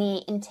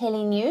BNE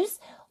IntelliNews,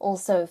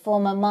 also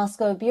former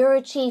Moscow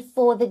bureau chief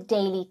for the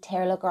Daily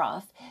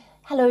Telegraph.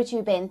 Hello to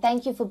you, Ben.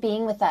 Thank you for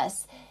being with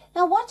us.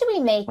 Now, what do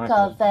we make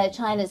of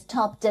China's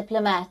top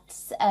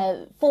diplomats'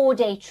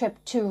 four-day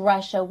trip to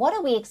Russia? What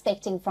are we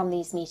expecting from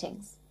these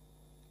meetings?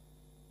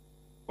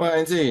 Well,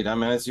 indeed. I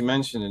mean, as you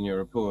mentioned in your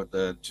report,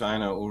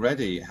 China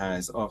already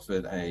has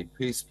offered a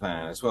peace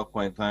plan, a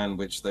 12-point plan,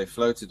 which they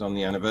floated on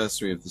the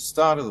anniversary of the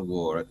start of the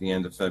war at the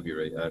end of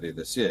February earlier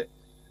this year.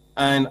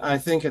 And I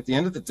think at the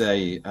end of the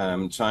day,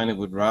 China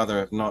would rather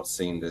have not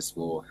seen this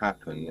war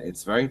happen.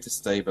 It's very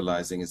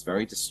destabilizing. It's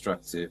very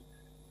destructive.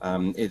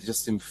 It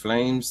just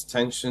inflames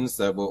tensions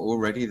that were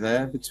already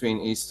there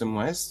between East and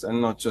West,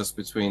 and not just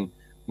between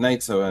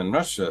NATO and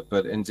Russia,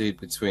 but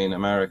indeed between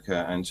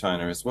America and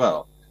China as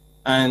well.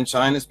 And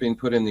China's been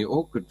put in the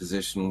awkward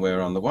position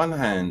where, on the one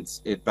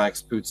hand, it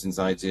backs Putin's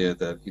idea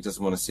that he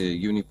doesn't want to see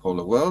a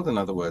unipolar world, in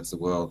other words, a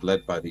world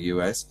led by the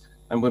US,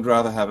 and would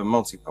rather have a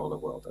multipolar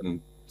world.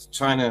 And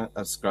China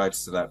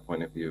ascribes to that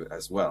point of view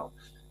as well.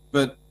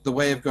 But the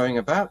way of going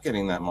about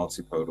getting that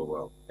multipolar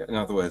world, in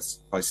other words,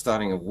 by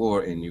starting a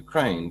war in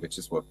Ukraine, which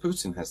is what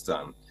Putin has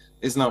done,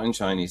 is not in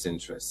Chinese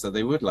interest. So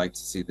they would like to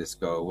see this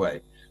go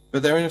away.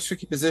 But they're in a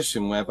tricky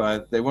position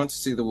whereby they want to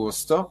see the war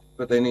stop,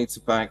 but they need to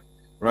back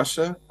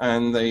Russia.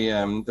 And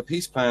the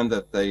peace plan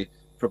that they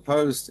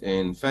proposed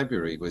in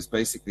February was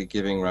basically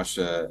giving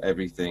Russia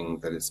everything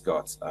that it's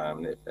got.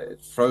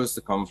 It froze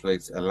the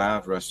conflict,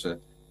 allowed Russia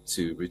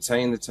to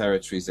retain the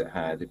territories it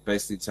had. It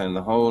basically turned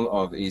the whole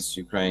of East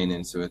Ukraine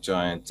into a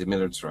giant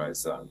demilitarized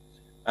zone.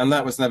 And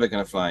that was never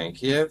going to fly in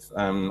Kiev,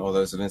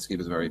 although Zelensky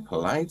was very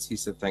polite. He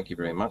said, thank you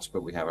very much,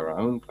 but we have our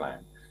own plan.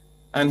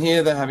 And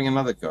here they're having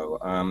another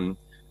go.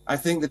 I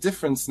think the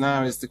difference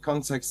now is the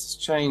context has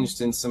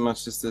changed in so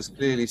much as there's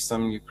clearly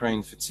some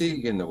Ukraine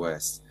fatigue in the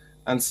West.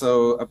 And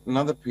so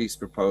another peace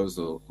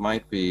proposal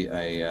might be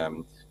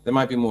there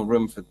might be more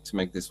room to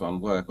make this one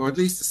work, or at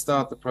least to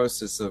start the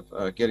process of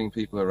getting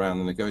people around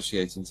the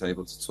negotiating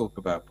table to talk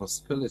about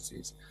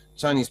possibilities.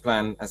 Chinese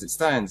plan as it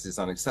stands is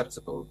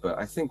unacceptable, but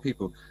I think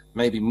people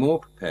may be more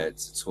prepared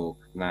to talk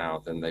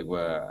now than they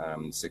were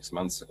 6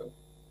 months ago.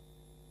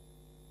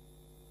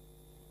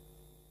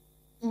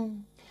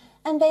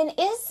 And then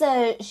is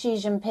Xi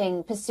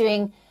Jinping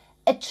pursuing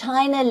a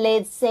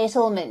China-led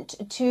settlement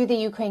to the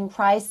Ukraine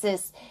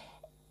crisis?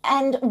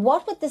 And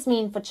what would this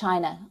mean for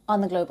China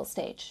on the global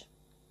stage?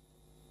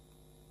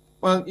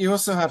 Well, you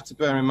also have to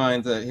bear in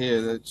mind that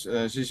here that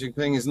Xi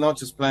Jinping is not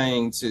just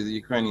playing to the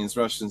Ukrainians,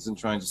 Russians and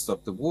trying to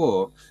stop the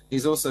war.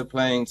 He's also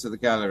playing to the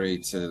gallery,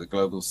 to the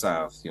global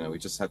south. You know, we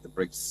just had the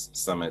BRICS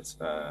summit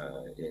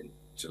in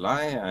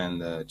July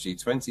and the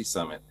G20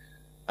 summit.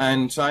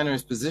 And China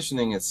is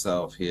positioning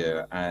itself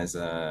here as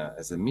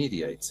a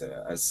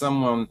mediator, as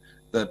someone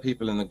that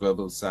people in the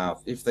global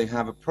south, if they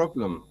have a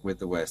problem with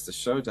the West, a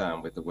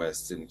showdown with the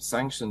West in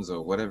sanctions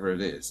or whatever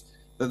it is,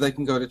 that they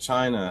can go to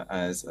China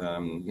as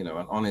you know,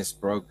 an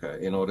honest broker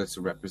in order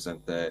to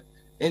represent their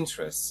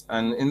interests.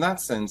 And in that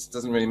sense, it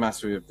doesn't really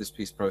matter if this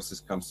peace process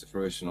comes to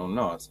fruition or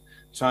not.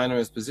 China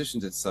has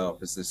positioned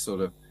itself as this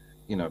sort of,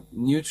 you know,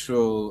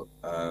 neutral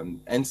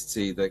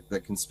entity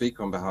that can speak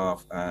on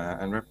behalf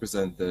and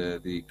represent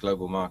the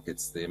global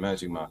markets, the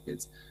emerging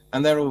markets,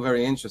 and they're all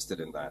very interested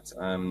in that.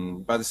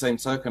 By the same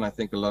token, I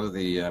think a lot of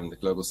the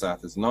global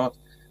south has not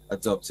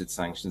adopted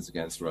sanctions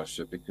against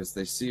Russia because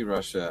they see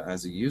Russia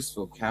as a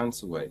useful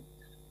counterweight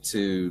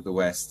to the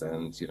West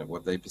and, you know,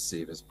 what they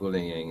perceive as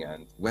bullying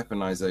and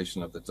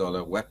weaponization of the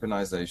dollar,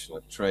 weaponization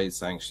of trade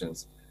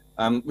sanctions.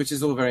 Which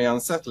is all very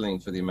unsettling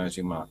for the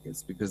emerging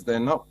markets because they're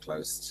not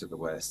close to the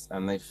West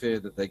and they fear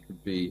that they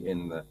could be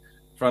in the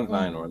front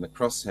line or in the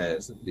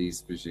crosshairs of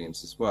these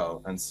regimes as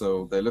well. And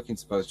so they're looking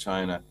to both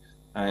China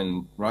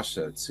and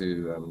Russia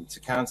to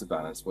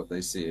counterbalance what they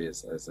see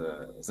as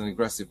an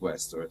aggressive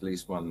West, or at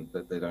least one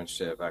that they don't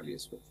share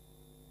values with.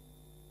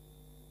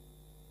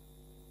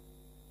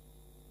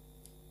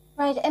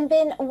 Right, and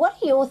Ben, what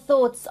are your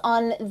thoughts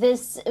on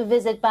this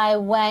visit by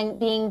Wang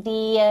being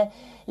the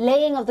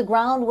laying of the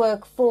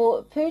groundwork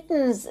for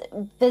Putin's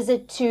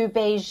visit to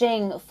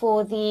Beijing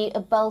for the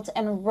Belt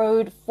and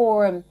Road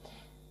Forum?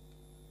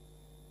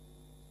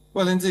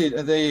 Well, indeed,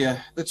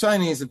 the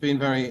Chinese have been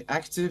very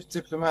active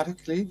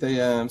diplomatically. They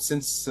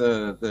since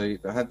they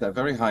had that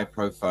very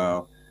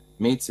high-profile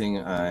meeting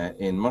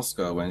in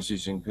Moscow when Xi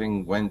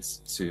Jinping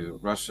went to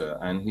Russia,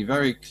 and he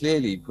very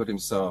clearly put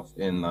himself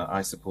in the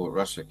 "I support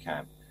Russia"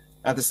 camp.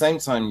 At the same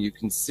time, you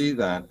can see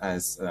that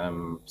as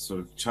sort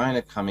of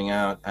China coming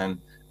out and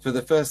for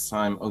the first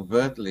time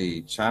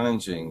overtly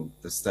challenging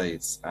the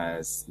states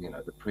as, you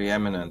know, the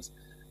preeminent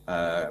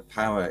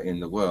power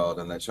in the world,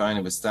 and that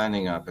China was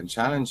standing up and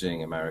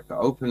challenging America,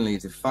 openly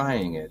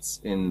defying it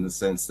in the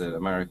sense that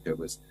America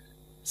was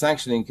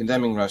sanctioning,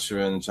 condemning Russia,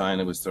 and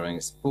China was throwing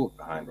support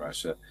behind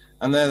Russia.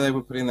 And there they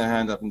were putting their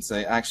hand up and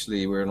say,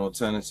 actually, we're an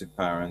alternative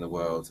power in the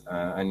world,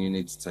 and you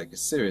need to take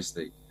us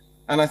seriously.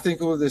 And I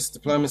think all this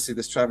diplomacy,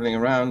 this traveling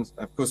around,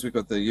 of course, we've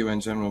got the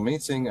UN General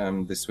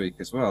Meeting this week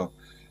as well,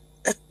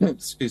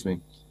 excuse me,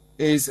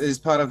 is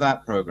part of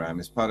that program,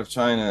 is part of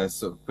China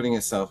sort of putting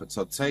itself at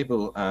top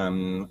table,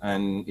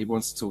 and it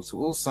wants to talk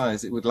to all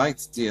sides. It would like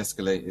to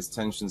de-escalate its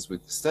tensions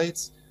with the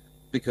states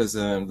because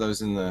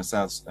those in the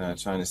South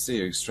China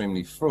Sea are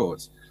extremely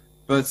fraught.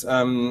 But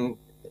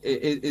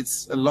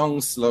it's a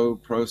long, slow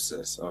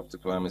process of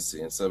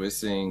diplomacy. And so we're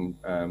seeing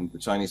the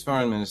Chinese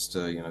foreign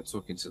minister, you know,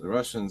 talking to the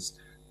Russians,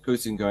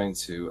 Putin going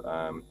to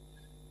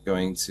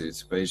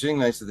Beijing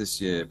later this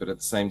year, but at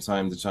the same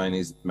time, the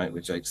Chinese met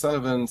with Jake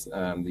Sullivan,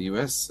 the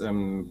U.S.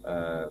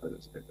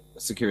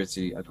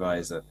 security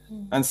advisor,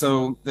 and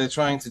so they're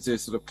trying to do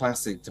sort of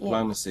classic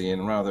diplomacy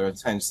in rather a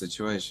tense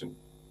situation.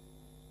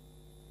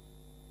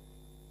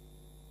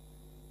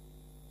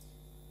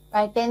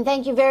 Right, Ben,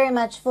 thank you very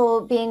much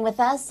for being with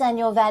us and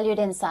your valued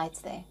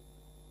insights there.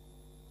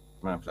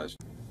 My pleasure.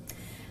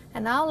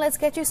 And now let's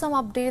get you some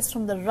updates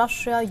from the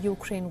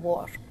Russia-Ukraine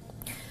war.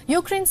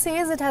 Ukraine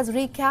says it has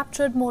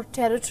recaptured more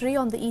territory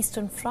on the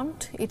eastern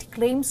front. It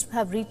claims to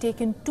have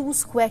retaken 2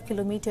 square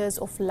kilometers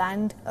of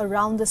land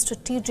around the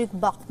strategic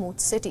Bakhmut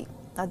city.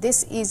 Now,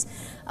 this is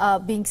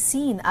being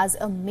seen as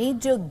a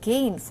major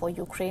gain for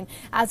Ukraine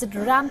as it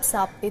ramps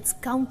up its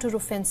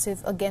counteroffensive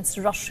against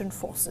Russian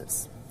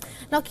forces.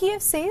 Now,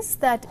 Kiev says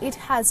that it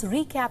has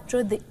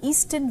recaptured the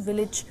eastern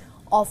village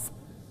of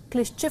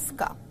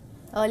Klishchivka.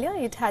 Earlier,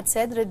 it had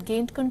said that it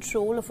gained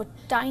control of a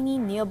tiny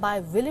nearby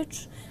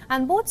village,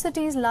 and both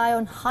cities lie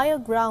on higher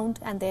ground,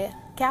 and their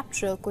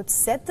capture could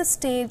set the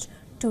stage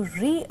to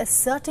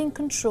reasserting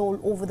control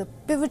over the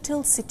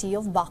pivotal city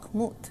of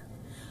Bakhmut.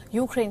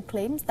 Ukraine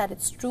claims that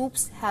its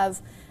troops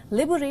have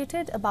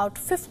liberated about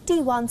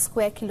 51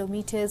 square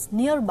kilometers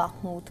near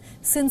Bakhmut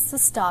since the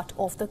start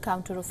of the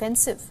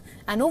counteroffensive.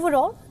 And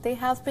overall, they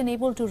have been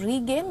able to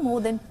regain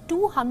more than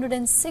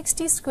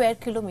 260 square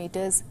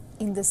kilometers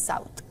in the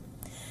south.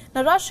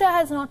 Now, Russia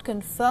has not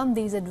confirmed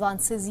these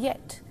advances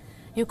yet.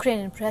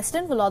 Ukrainian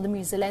President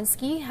Volodymyr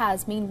Zelensky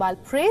has meanwhile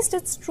praised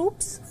its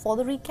troops for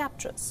the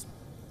recaptures.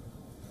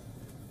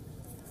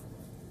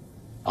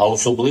 А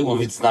особливо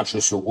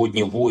відзначу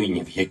сьогодні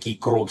воїнів, які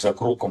крок за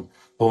кроком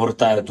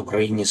повертають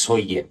Україні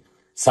своє,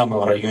 саме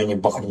в районі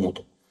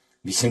Бахмуту.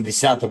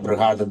 80-та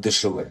бригада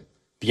ДШВ,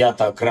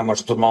 5-та окрема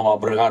штурмова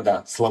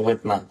бригада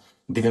славетна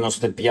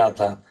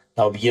 95-та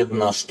та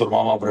об'єднана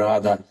штурмова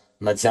бригада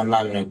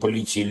Національної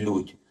поліції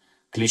 «Людь»,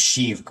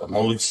 Кліщівка,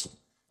 молодці.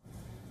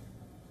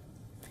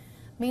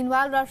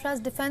 Meanwhile, Russia's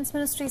defense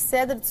ministry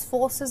said that its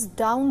forces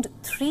downed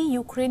 3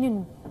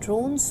 Ukrainian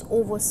drones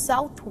over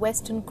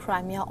southwestern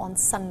Crimea on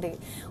Sunday.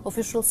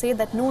 Officials say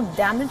that no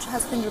damage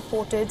has been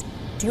reported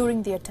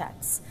during the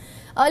attacks.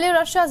 Earlier,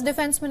 Russia's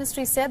defense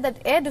ministry said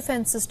that air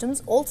defense systems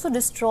also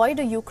destroyed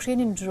a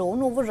Ukrainian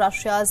drone over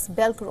Russia's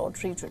Belgorod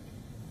region.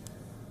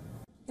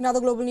 In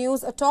other global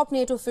news, a top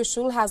NATO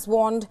official has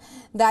warned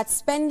that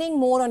spending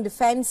more on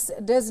defense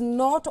does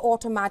not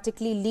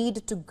automatically lead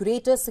to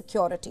greater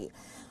security,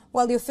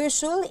 while the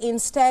official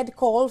instead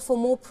called for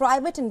more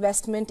private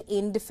investment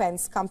in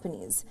defense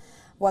companies.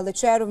 While the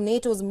chair of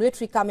NATO's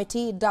military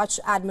committee, Dutch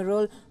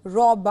Admiral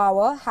Rob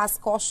Bauer, has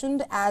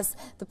cautioned as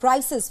the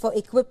prices for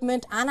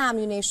equipment and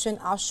ammunition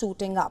are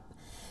shooting up.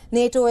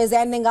 NATO is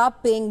ending up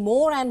paying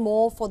more and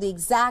more for the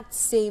exact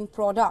same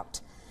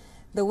product.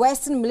 The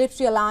Western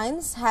military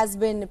alliance has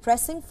been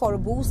pressing for a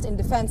boost in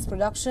defense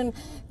production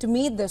to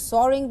meet the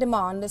soaring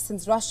demand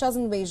since Russia's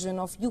invasion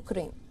of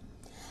Ukraine.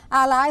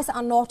 Allies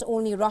are not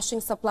only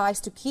rushing supplies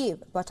to Kiev,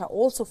 but are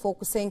also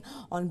focusing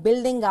on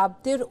building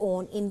up their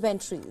own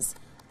inventories.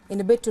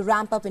 In a bid to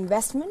ramp up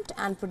investment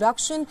and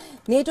production,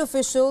 NATO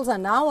officials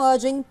are now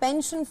urging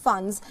pension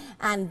funds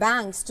and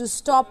banks to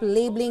stop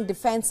labeling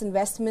defense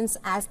investments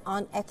as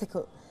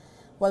unethical.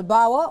 While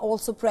Bauer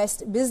also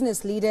pressed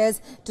business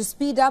leaders to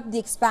speed up the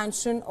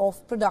expansion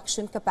of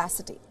production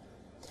capacity.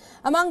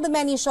 Among the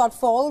many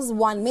shortfalls,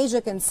 one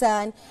major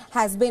concern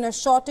has been a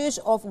shortage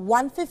of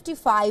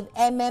 155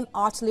 mm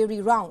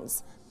artillery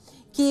rounds.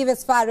 Kiev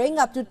is firing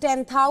up to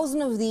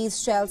 10,000 of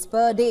these shells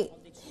per day.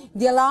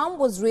 The alarm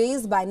was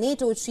raised by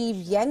NATO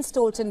chief Jens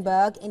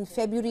Stoltenberg in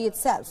February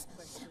itself,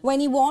 when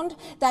he warned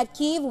that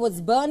Kiev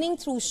was burning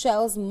through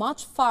shells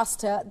much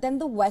faster than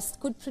the West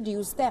could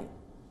produce them.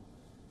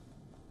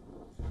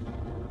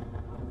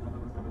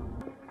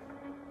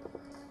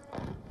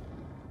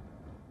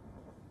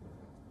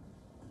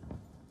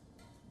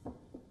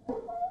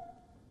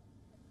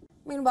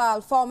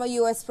 Meanwhile, former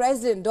U.S.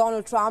 President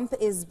Donald Trump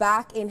is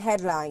back in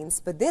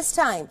headlines. But this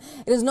time,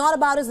 it is not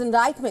about his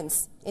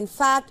indictments. In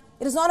fact,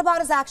 it is not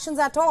about his actions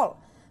at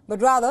all,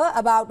 but rather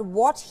about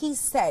what he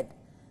said.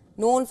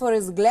 Known for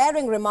his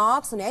glaring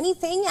remarks on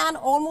anything and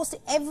almost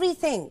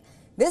everything,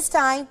 this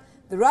time,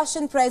 the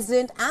Russian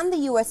president and the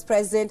U.S.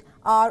 president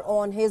are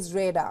on his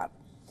radar.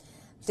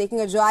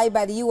 Taking a jibe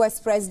by the U.S.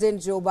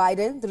 President Joe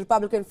Biden, the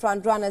Republican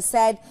frontrunner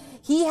said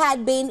he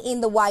had been in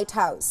the White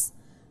House.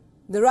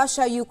 The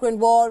Russia-Ukraine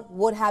war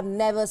would have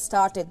never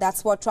started.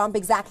 That's what Trump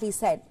exactly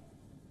said.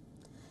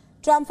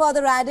 Trump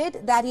further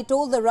added that he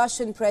told the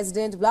Russian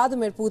President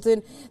Vladimir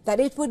Putin that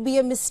it would be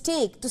a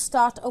mistake to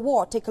start a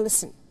war. Take a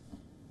listen.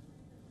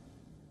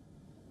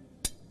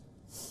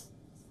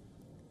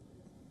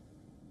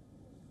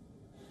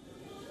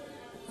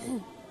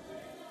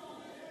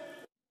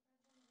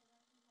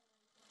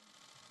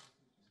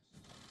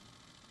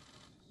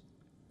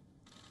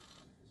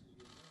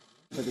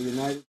 For the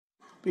United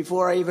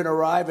Before I even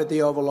arrive at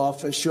the Oval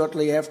Office,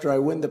 shortly after I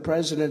win the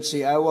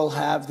presidency, I will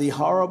have the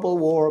horrible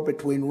war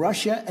between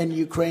Russia and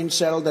Ukraine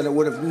settled, and it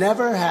would have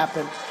never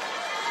happened.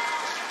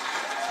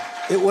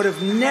 It would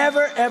have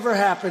never, ever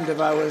happened if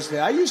I was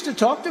there. I used to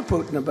talk to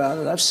Putin about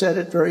it. I've said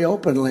it very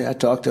openly. I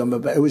talked to him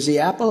about it. It was the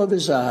apple of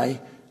his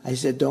eye. I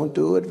said, don't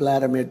do it,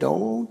 Vladimir.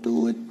 Don't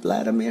do it,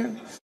 Vladimir.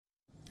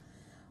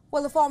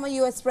 Well, the former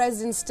U.S.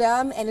 president's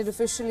term ended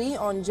officially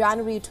on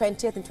January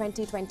 20th in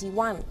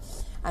 2021.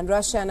 And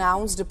Russia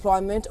announced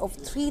deployment of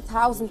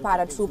 3,000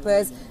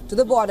 paratroopers to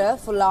the border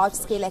for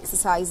large-scale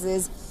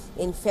exercises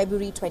in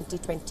February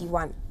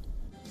 2021.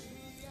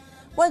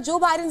 Well, Joe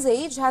Biden's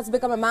age has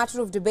become a matter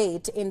of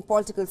debate in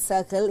political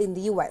circle in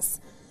the U.S.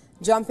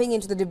 Jumping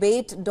into the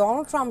debate,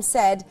 Donald Trump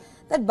said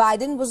that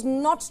Biden was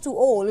not too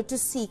old to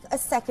seek a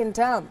second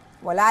term,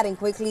 while adding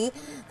quickly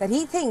that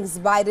he thinks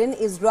Biden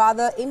is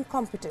rather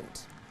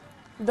incompetent.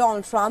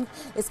 Donald Trump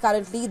is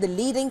currently the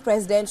leading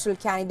presidential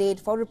candidate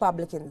for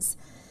Republicans.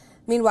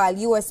 Meanwhile,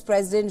 U.S.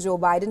 President Joe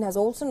Biden has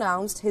also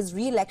announced his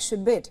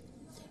re-election bid.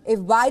 If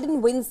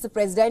Biden wins the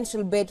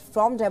presidential bid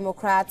from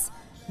Democrats,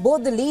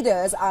 both the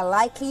leaders are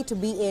likely to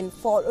be in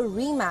for a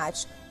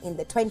rematch in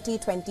the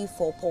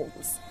 2024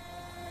 polls.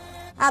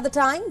 At the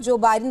time, Joe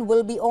Biden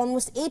will be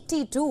almost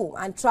 82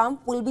 and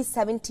Trump will be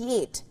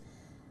 78.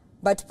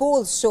 But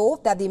polls show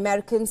that the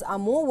Americans are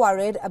more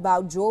worried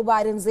about Joe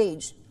Biden's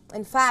age.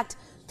 In fact,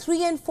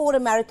 3 in 4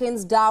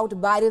 Americans doubt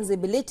Biden's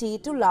ability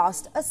to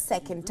last a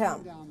second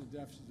term. Down the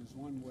deficit is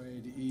one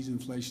way to ease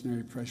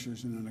inflationary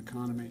pressures in an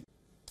economy.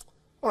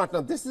 All right,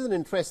 now this is an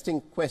interesting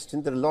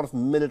question that a lot of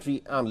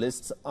military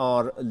analysts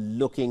are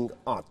looking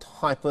at.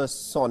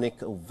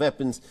 Hypersonic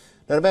weapons.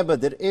 Now remember,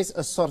 there is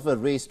a sort of a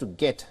race to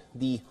get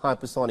the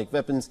hypersonic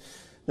weapons.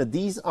 Now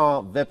these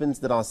are weapons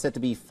that are said to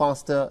be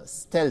faster,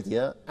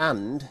 stealthier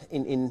and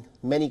in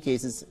many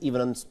cases even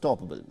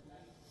unstoppable.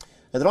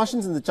 Now, the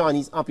Russians and the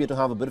Chinese appear to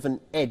have a bit of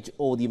an edge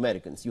over the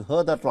Americans. You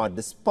heard that right.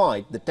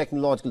 Despite the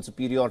technological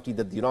superiority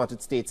that the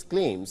United States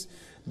claims,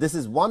 this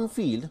is one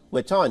field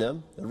where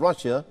China,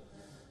 Russia,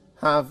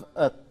 have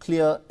a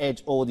clear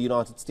edge over the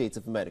United States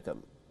of America.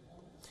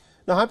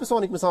 Now,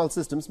 hypersonic missile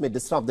systems may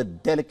disrupt the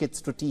delicate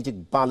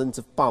strategic balance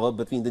of power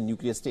between the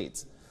nuclear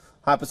states.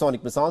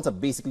 Hypersonic missiles are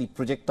basically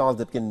projectiles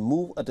that can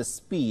move at a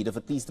speed of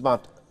at least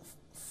about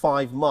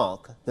 5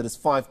 Mach, that is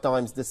 5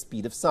 times the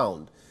speed of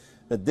sound.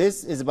 Now,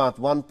 this is about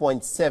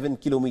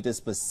 1.7 kilometers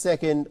per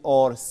second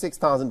or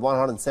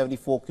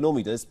 6,174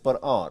 kilometers per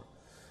hour.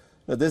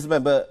 Now, this,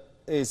 remember,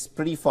 is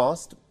pretty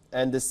fast.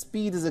 And the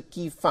speed is a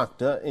key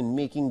factor in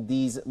making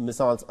these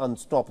missiles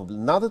unstoppable.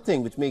 Another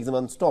thing which makes them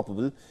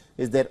unstoppable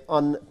is their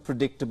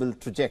unpredictable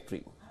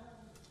trajectory.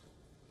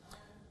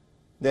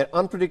 Their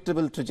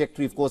unpredictable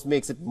trajectory, of course,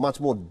 makes it much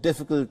more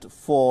difficult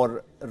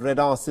for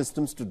radar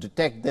systems to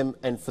detect them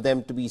and for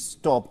them to be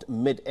stopped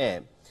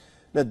mid-air.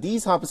 Now,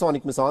 these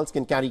hypersonic missiles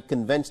can carry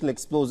conventional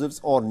explosives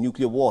or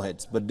nuclear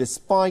warheads. But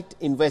despite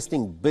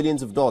investing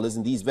billions of dollars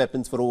in these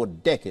weapons for over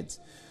decades,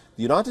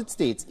 the United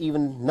States,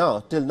 even now,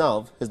 till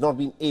now, has not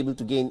been able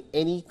to gain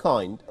any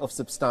kind of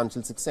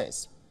substantial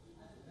success.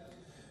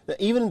 Now,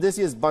 even in this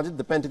year's budget,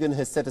 the Pentagon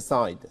has set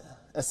aside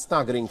a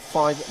staggering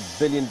 $5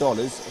 billion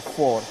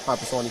for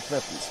hypersonic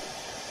weapons.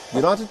 The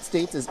United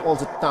States is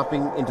also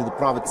tapping into the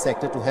private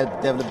sector to help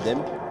develop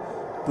them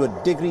to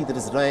a degree that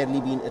has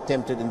rarely been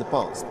attempted in the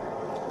past.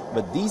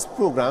 But these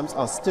programs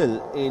are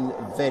still in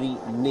very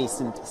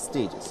nascent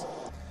stages.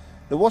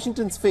 Now,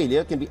 Washington's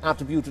failure can be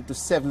attributed to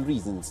several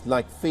reasons,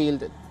 like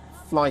failed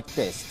flight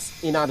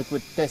tests,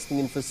 inadequate testing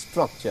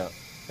infrastructure,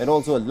 and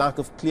also a lack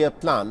of clear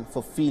plan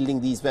for fielding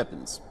these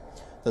weapons.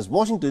 Thus,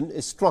 Washington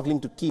is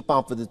struggling to keep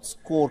up with its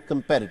core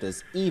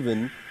competitors,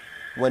 even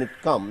when it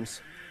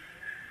comes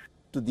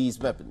to these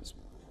weapons.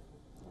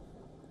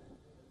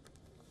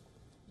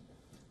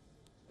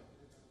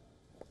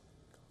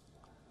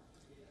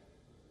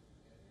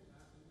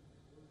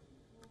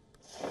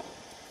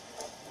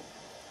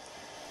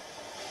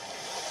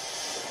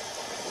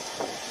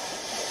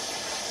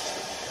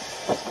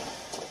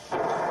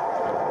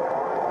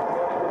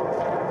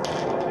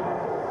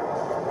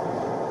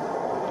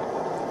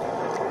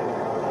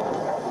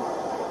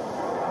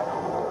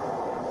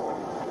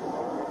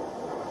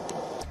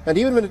 And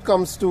even when it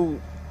comes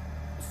to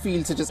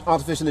fields such as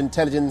artificial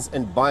intelligence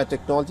and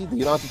biotechnology, the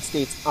United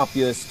States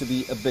appears to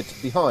be a bit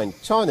behind.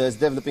 China is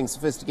developing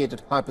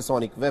sophisticated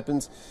hypersonic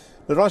weapons.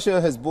 Russia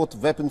has both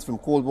weapons from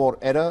Cold War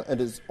era and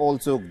has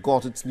also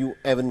got its new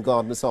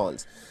avant-garde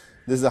missiles.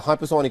 This is a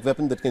hypersonic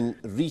weapon that can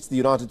reach the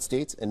United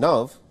States, and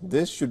now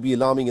this should be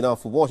alarming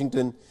enough for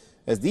Washington,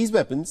 as these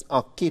weapons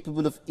are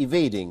capable of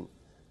evading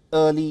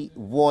early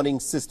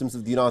warning systems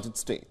of the United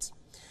States.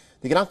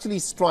 They can actually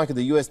strike at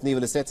the U.S.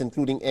 naval assets,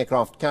 including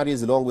aircraft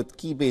carriers, along with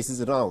key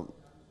bases around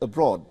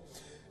abroad.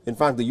 In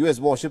fact, the U.S.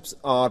 warships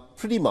are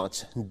pretty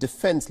much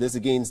defenseless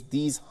against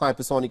these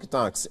hypersonic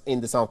attacks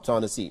in the South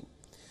China Sea.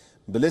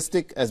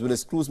 Ballistic as well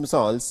as cruise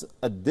missiles,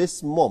 at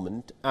this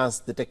moment, as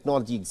the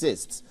technology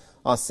exists,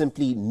 are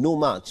simply no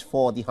match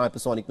for the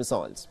hypersonic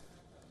missiles.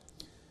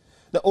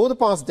 Now, over the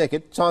past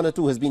decade, China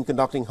too has been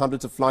conducting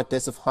hundreds of flight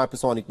tests of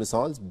hypersonic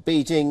missiles.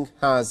 Beijing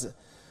has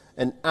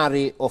an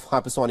array of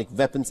hypersonic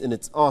weapons in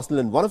its arsenal,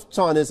 and one of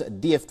China's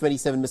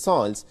DF-27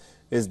 missiles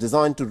is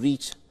designed to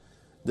reach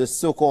the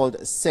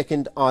so-called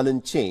second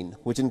island chain,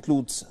 which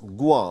includes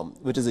Guam,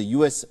 which is a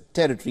U.S.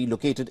 territory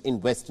located in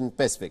Western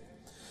Pacific.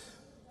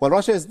 While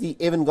Russia is the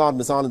avant-garde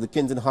missile and the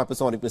Kinzhal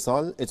hypersonic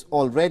missile, it's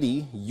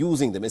already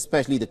using them,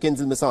 especially the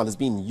Kinzhal missile has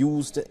been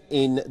used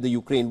in the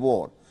Ukraine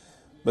war.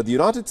 But the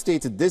United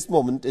States at this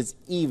moment is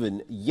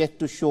even yet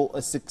to show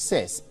a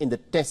success in the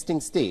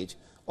testing stage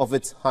of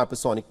its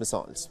hypersonic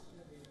missiles.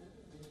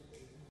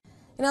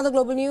 In other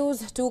global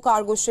news, 2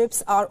 cargo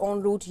ships are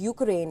en route to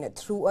Ukraine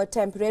through a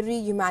temporary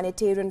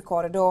humanitarian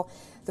corridor.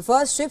 The the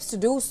first ships to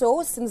do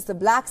so since the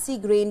Black Sea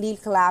grain deal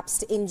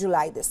collapsed in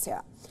July this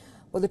year.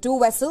 Well, the two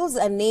vessels,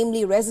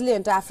 namely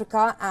Resilient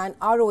Africa and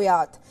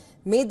Aroyat,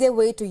 made their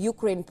way to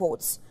Ukraine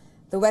ports.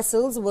 The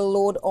vessels will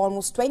load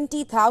almost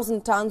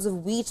 20,000 tons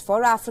of wheat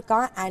for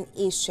Africa and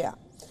Asia.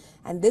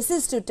 And this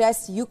is to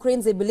test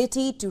Ukraine's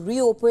ability to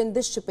reopen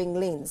the shipping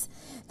lanes.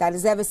 That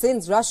is ever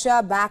since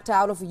Russia backed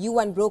out of a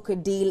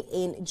UN-brokered deal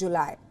in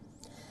July.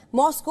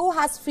 Moscow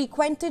has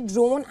frequented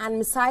drone and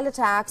missile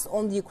attacks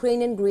on the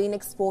Ukrainian grain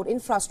export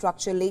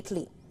infrastructure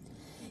lately.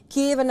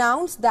 Kiev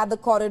announced that the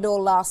corridor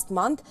last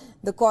month.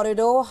 The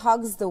corridor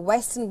hugs the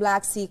western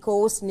Black Sea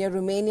coast near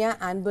Romania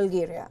and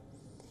Bulgaria.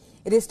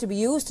 It is to be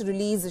used to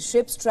release the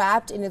ships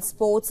trapped in its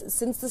ports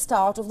since the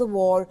start of the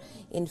war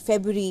in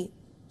February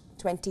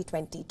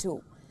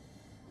 2022.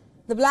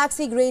 The Black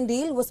Sea grain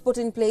deal was put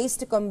in place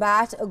to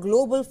combat a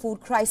global food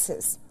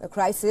crisis, a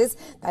crisis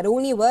that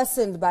only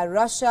worsened by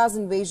Russia's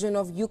invasion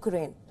of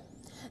Ukraine.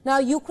 Now,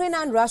 Ukraine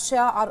and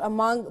Russia are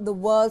among the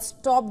world's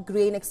top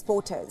grain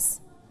exporters.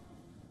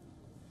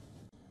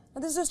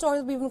 Now, this is a story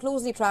that we've been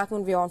closely tracking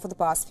on WION for the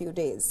past few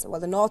days.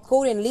 Well, the North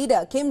Korean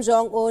leader Kim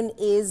Jong-un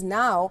is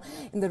now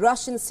in the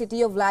Russian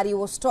city of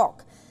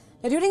Vladivostok.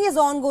 Now, during his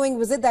ongoing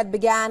visit that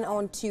began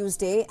on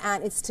Tuesday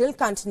and it still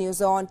continues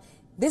on,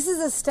 this is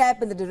a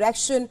step in the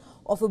direction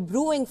of a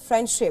brewing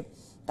friendship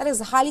that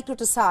is highly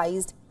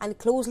criticized and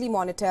closely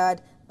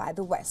monitored by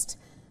the West.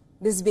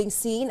 This is being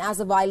seen as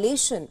a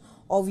violation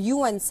of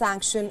UN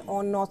sanction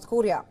on North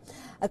Korea,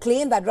 a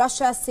claim that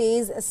Russia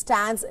says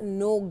stands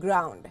no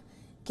ground.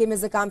 Kim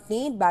is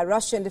accompanied by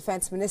Russian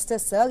Defense Minister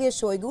Sergei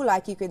Shoigu,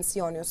 like you can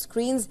see on your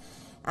screens,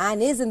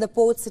 and is in the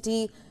port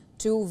city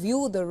to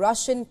view the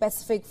Russian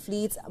Pacific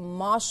Fleet's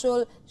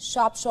Marshal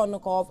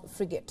Sharpshonikov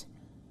frigate.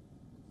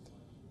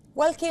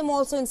 Well, Kim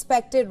also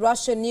inspected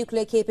Russian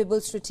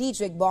nuclear-capable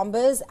strategic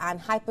bombers and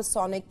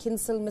hypersonic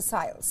Kinzhal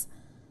missiles.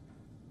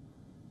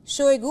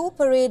 Shoigu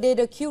paraded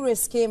a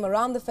curious scheme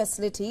around the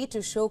facility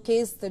to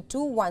showcase the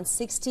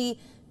Tu-160,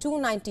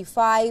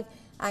 Tu-95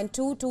 and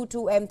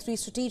Tu-22M3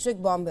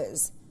 strategic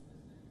bombers.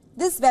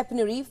 This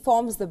weaponry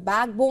forms the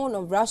backbone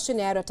of Russian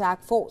air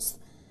attack force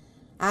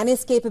and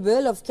is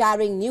capable of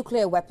carrying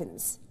nuclear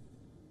weapons.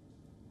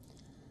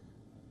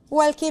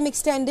 While Kim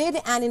extended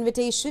an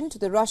invitation to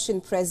the Russian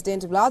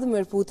President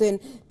Vladimir Putin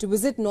to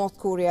visit North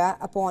Korea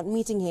upon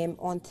meeting him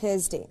on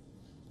Thursday.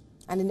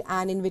 And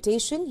an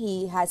invitation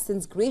he has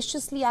since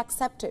graciously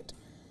accepted.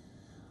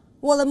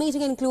 Well, the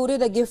meeting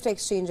included a gift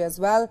exchange as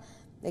well,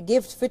 a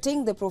gift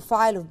fitting the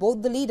profile of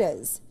both the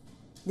leaders.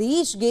 They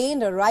each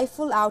gained a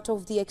rifle out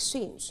of the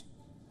exchange.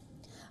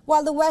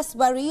 While the West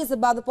worries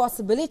about the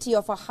possibility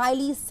of a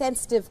highly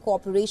sensitive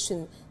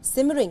cooperation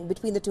simmering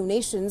between the two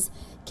nations,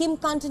 Kim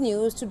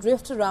continues to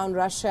drift around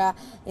Russia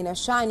in a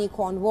shiny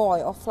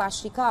convoy of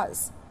flashy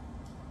cars.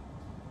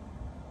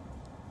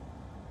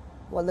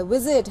 Well, the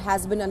visit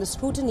has been under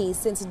scrutiny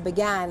since it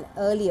began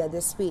earlier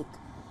this week.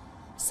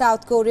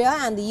 South Korea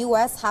and the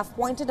US have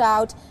pointed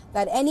out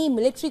that any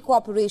military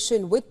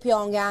cooperation with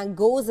Pyongyang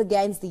goes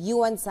against the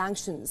UN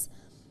sanctions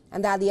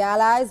and that the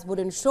allies would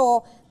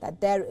ensure that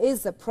there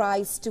is a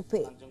price to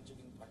pay.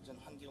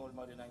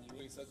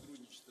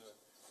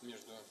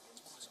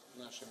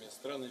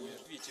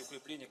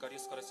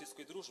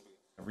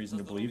 Reason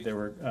to believe they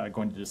were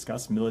going to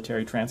discuss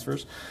military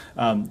transfers.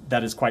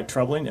 That is quite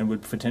troubling and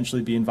would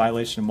potentially be in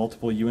violation of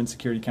multiple UN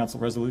Security Council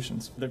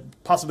resolutions. The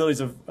possibilities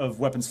of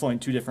weapons flowing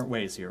two different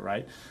ways here,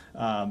 right?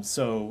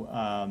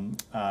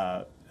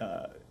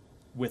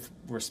 With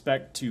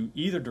respect to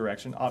either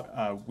direction,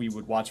 we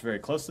would watch very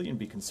closely and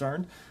be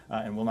concerned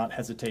and will not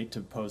hesitate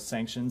to pose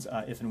sanctions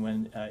if and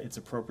when it's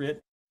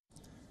appropriate.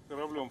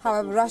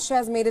 However, Russia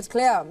has made it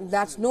clear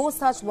that no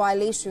such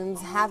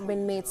violations have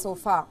been made so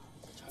far.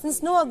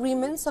 Since no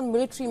agreements on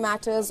military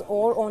matters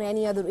or on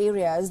any other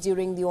areas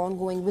during the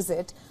ongoing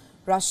visit,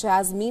 Russia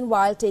has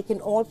meanwhile taken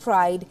all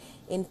pride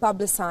in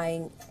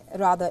showcasing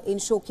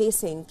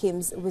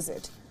Kim's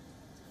visit.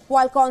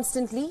 While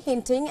constantly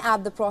hinting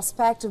at the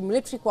prospect of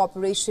military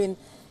cooperation,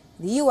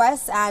 the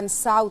US and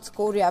South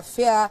Korea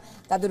fear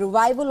that the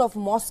revival of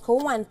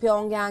Moscow and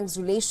Pyongyang's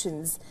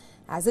relations,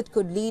 as it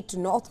could lead to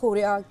North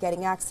Korea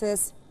getting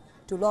access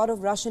to a lot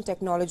of Russian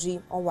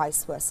technology or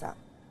vice versa,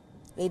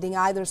 aiding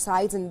either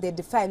sides in their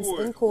defense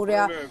in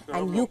Korea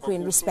and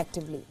Ukraine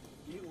respectively.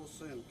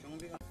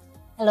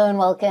 Hello and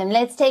welcome.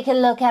 Let's take a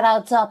look at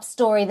our top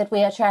story that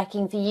we are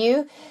tracking for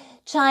you.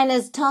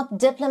 China's top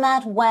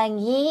diplomat Wang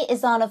Yi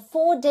is on a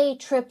 4-day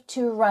trip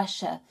to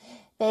Russia.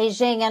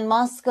 Beijing and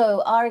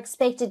Moscow are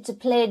expected to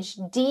pledge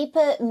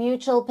deeper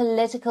mutual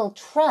political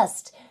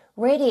trust,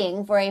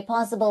 readying for a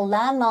possible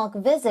landmark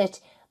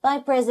visit by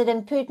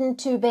President Putin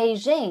to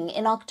Beijing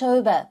in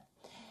October.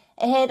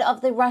 Ahead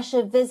of the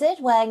Russia visit,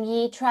 Wang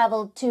Yi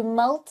traveled to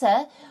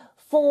Malta.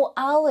 4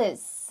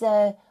 hours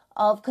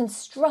of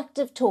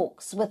constructive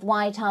talks with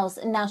White House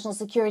National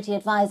Security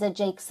Advisor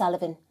Jake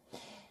Sullivan.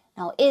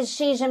 Now, is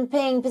Xi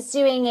Jinping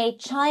pursuing a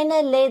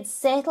China-led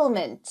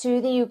settlement to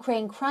the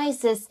Ukraine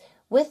crisis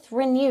with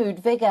renewed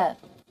vigor?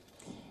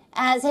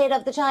 As head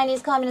of the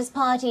Chinese Communist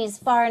Party's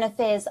Foreign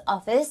Affairs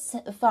Office,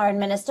 Foreign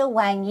Minister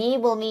Wang Yi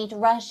will meet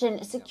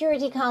Russian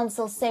Security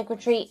Council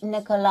Secretary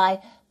Nikolai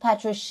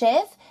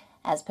Patrushev.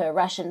 As per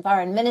Russian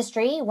Foreign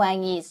Ministry,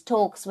 Wang Yi's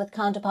talks with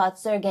counterpart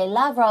Sergei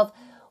Lavrov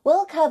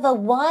will cover a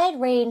wide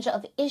range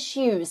of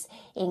issues,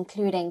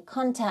 including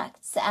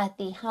contacts at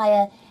the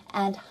higher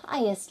and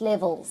highest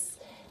levels.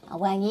 Now,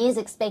 Wang Yi is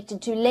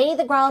expected to lay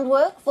the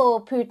groundwork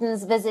for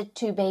Putin's visit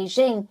to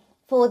Beijing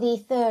for the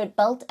Third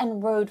Belt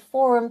and Road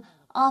Forum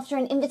after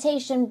an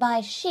invitation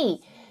by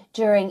Xi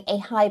during a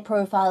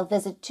high-profile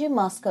visit to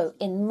Moscow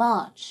in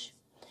March.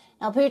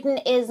 Now,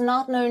 Putin is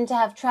not known to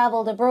have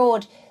traveled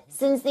abroad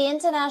since the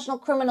International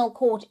Criminal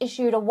Court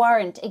issued a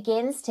warrant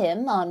against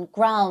him on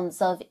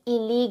grounds of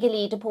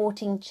illegally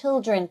deporting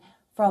children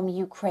from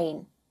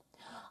Ukraine.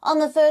 On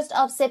the 1st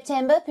of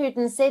September,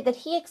 Putin said that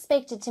he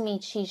expected to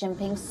meet Xi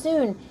Jinping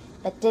soon,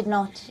 but did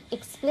not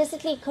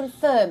explicitly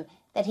confirm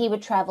that he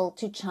would travel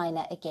to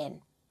China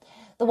again.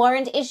 The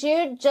warrant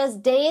issued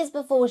just days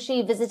before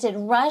Xi visited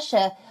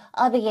Russia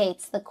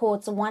obligates the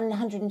court's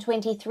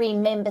 123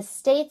 member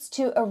states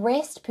to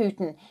arrest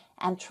Putin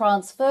and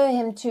transfer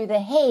him to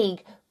The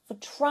Hague for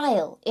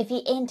trial if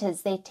he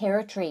enters their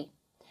territory.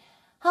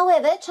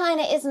 However,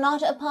 China is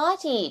not a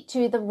party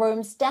to the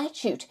Rome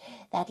Statute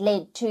that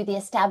led to the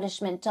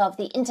establishment of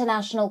the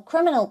International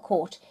Criminal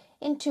Court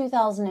in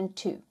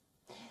 2002.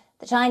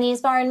 The Chinese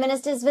foreign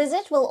minister's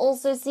visit will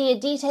also see a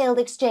detailed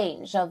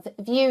exchange of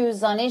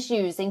views on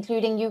issues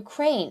including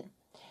Ukraine.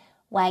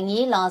 Wang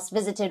Yi last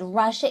visited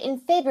Russia in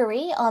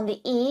February on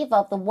the eve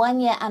of the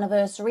one-year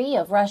anniversary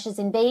of Russia's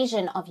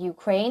invasion of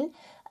Ukraine,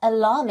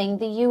 alarming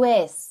the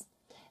U.S.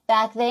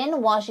 Back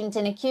then,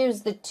 Washington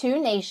accused the two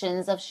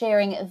nations of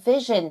sharing a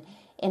vision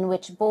in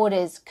which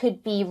borders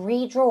could be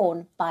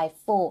redrawn by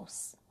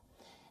force.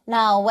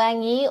 Now,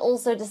 Wang Yi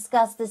also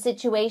discussed the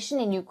situation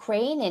in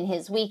Ukraine in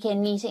his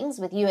weekend meetings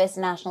with U.S.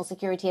 National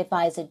Security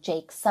Advisor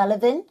Jake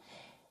Sullivan.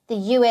 The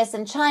U.S.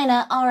 and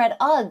China are at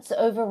odds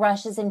over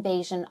Russia's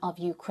invasion of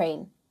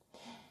Ukraine.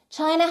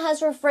 China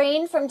has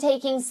refrained from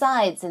taking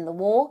sides in the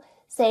war,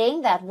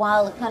 saying that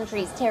while the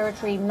country's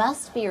territory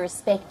must be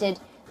respected,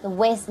 the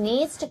West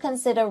needs to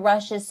consider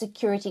Russia's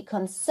security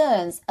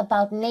concerns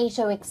about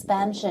NATO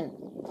expansion.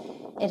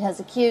 It has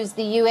accused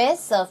the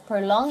U.S. of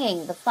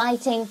prolonging the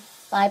fighting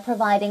by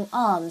providing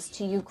arms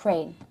to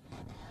Ukraine.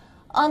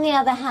 On the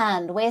other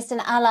hand, Western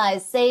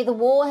allies say the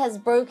war has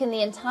broken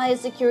the entire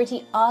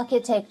security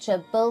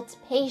architecture built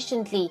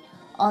patiently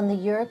on the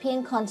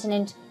European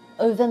continent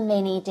over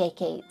many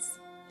decades.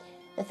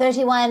 The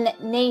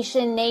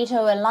 31-nation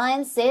NATO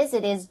alliance says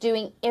it is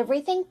doing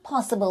everything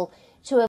possible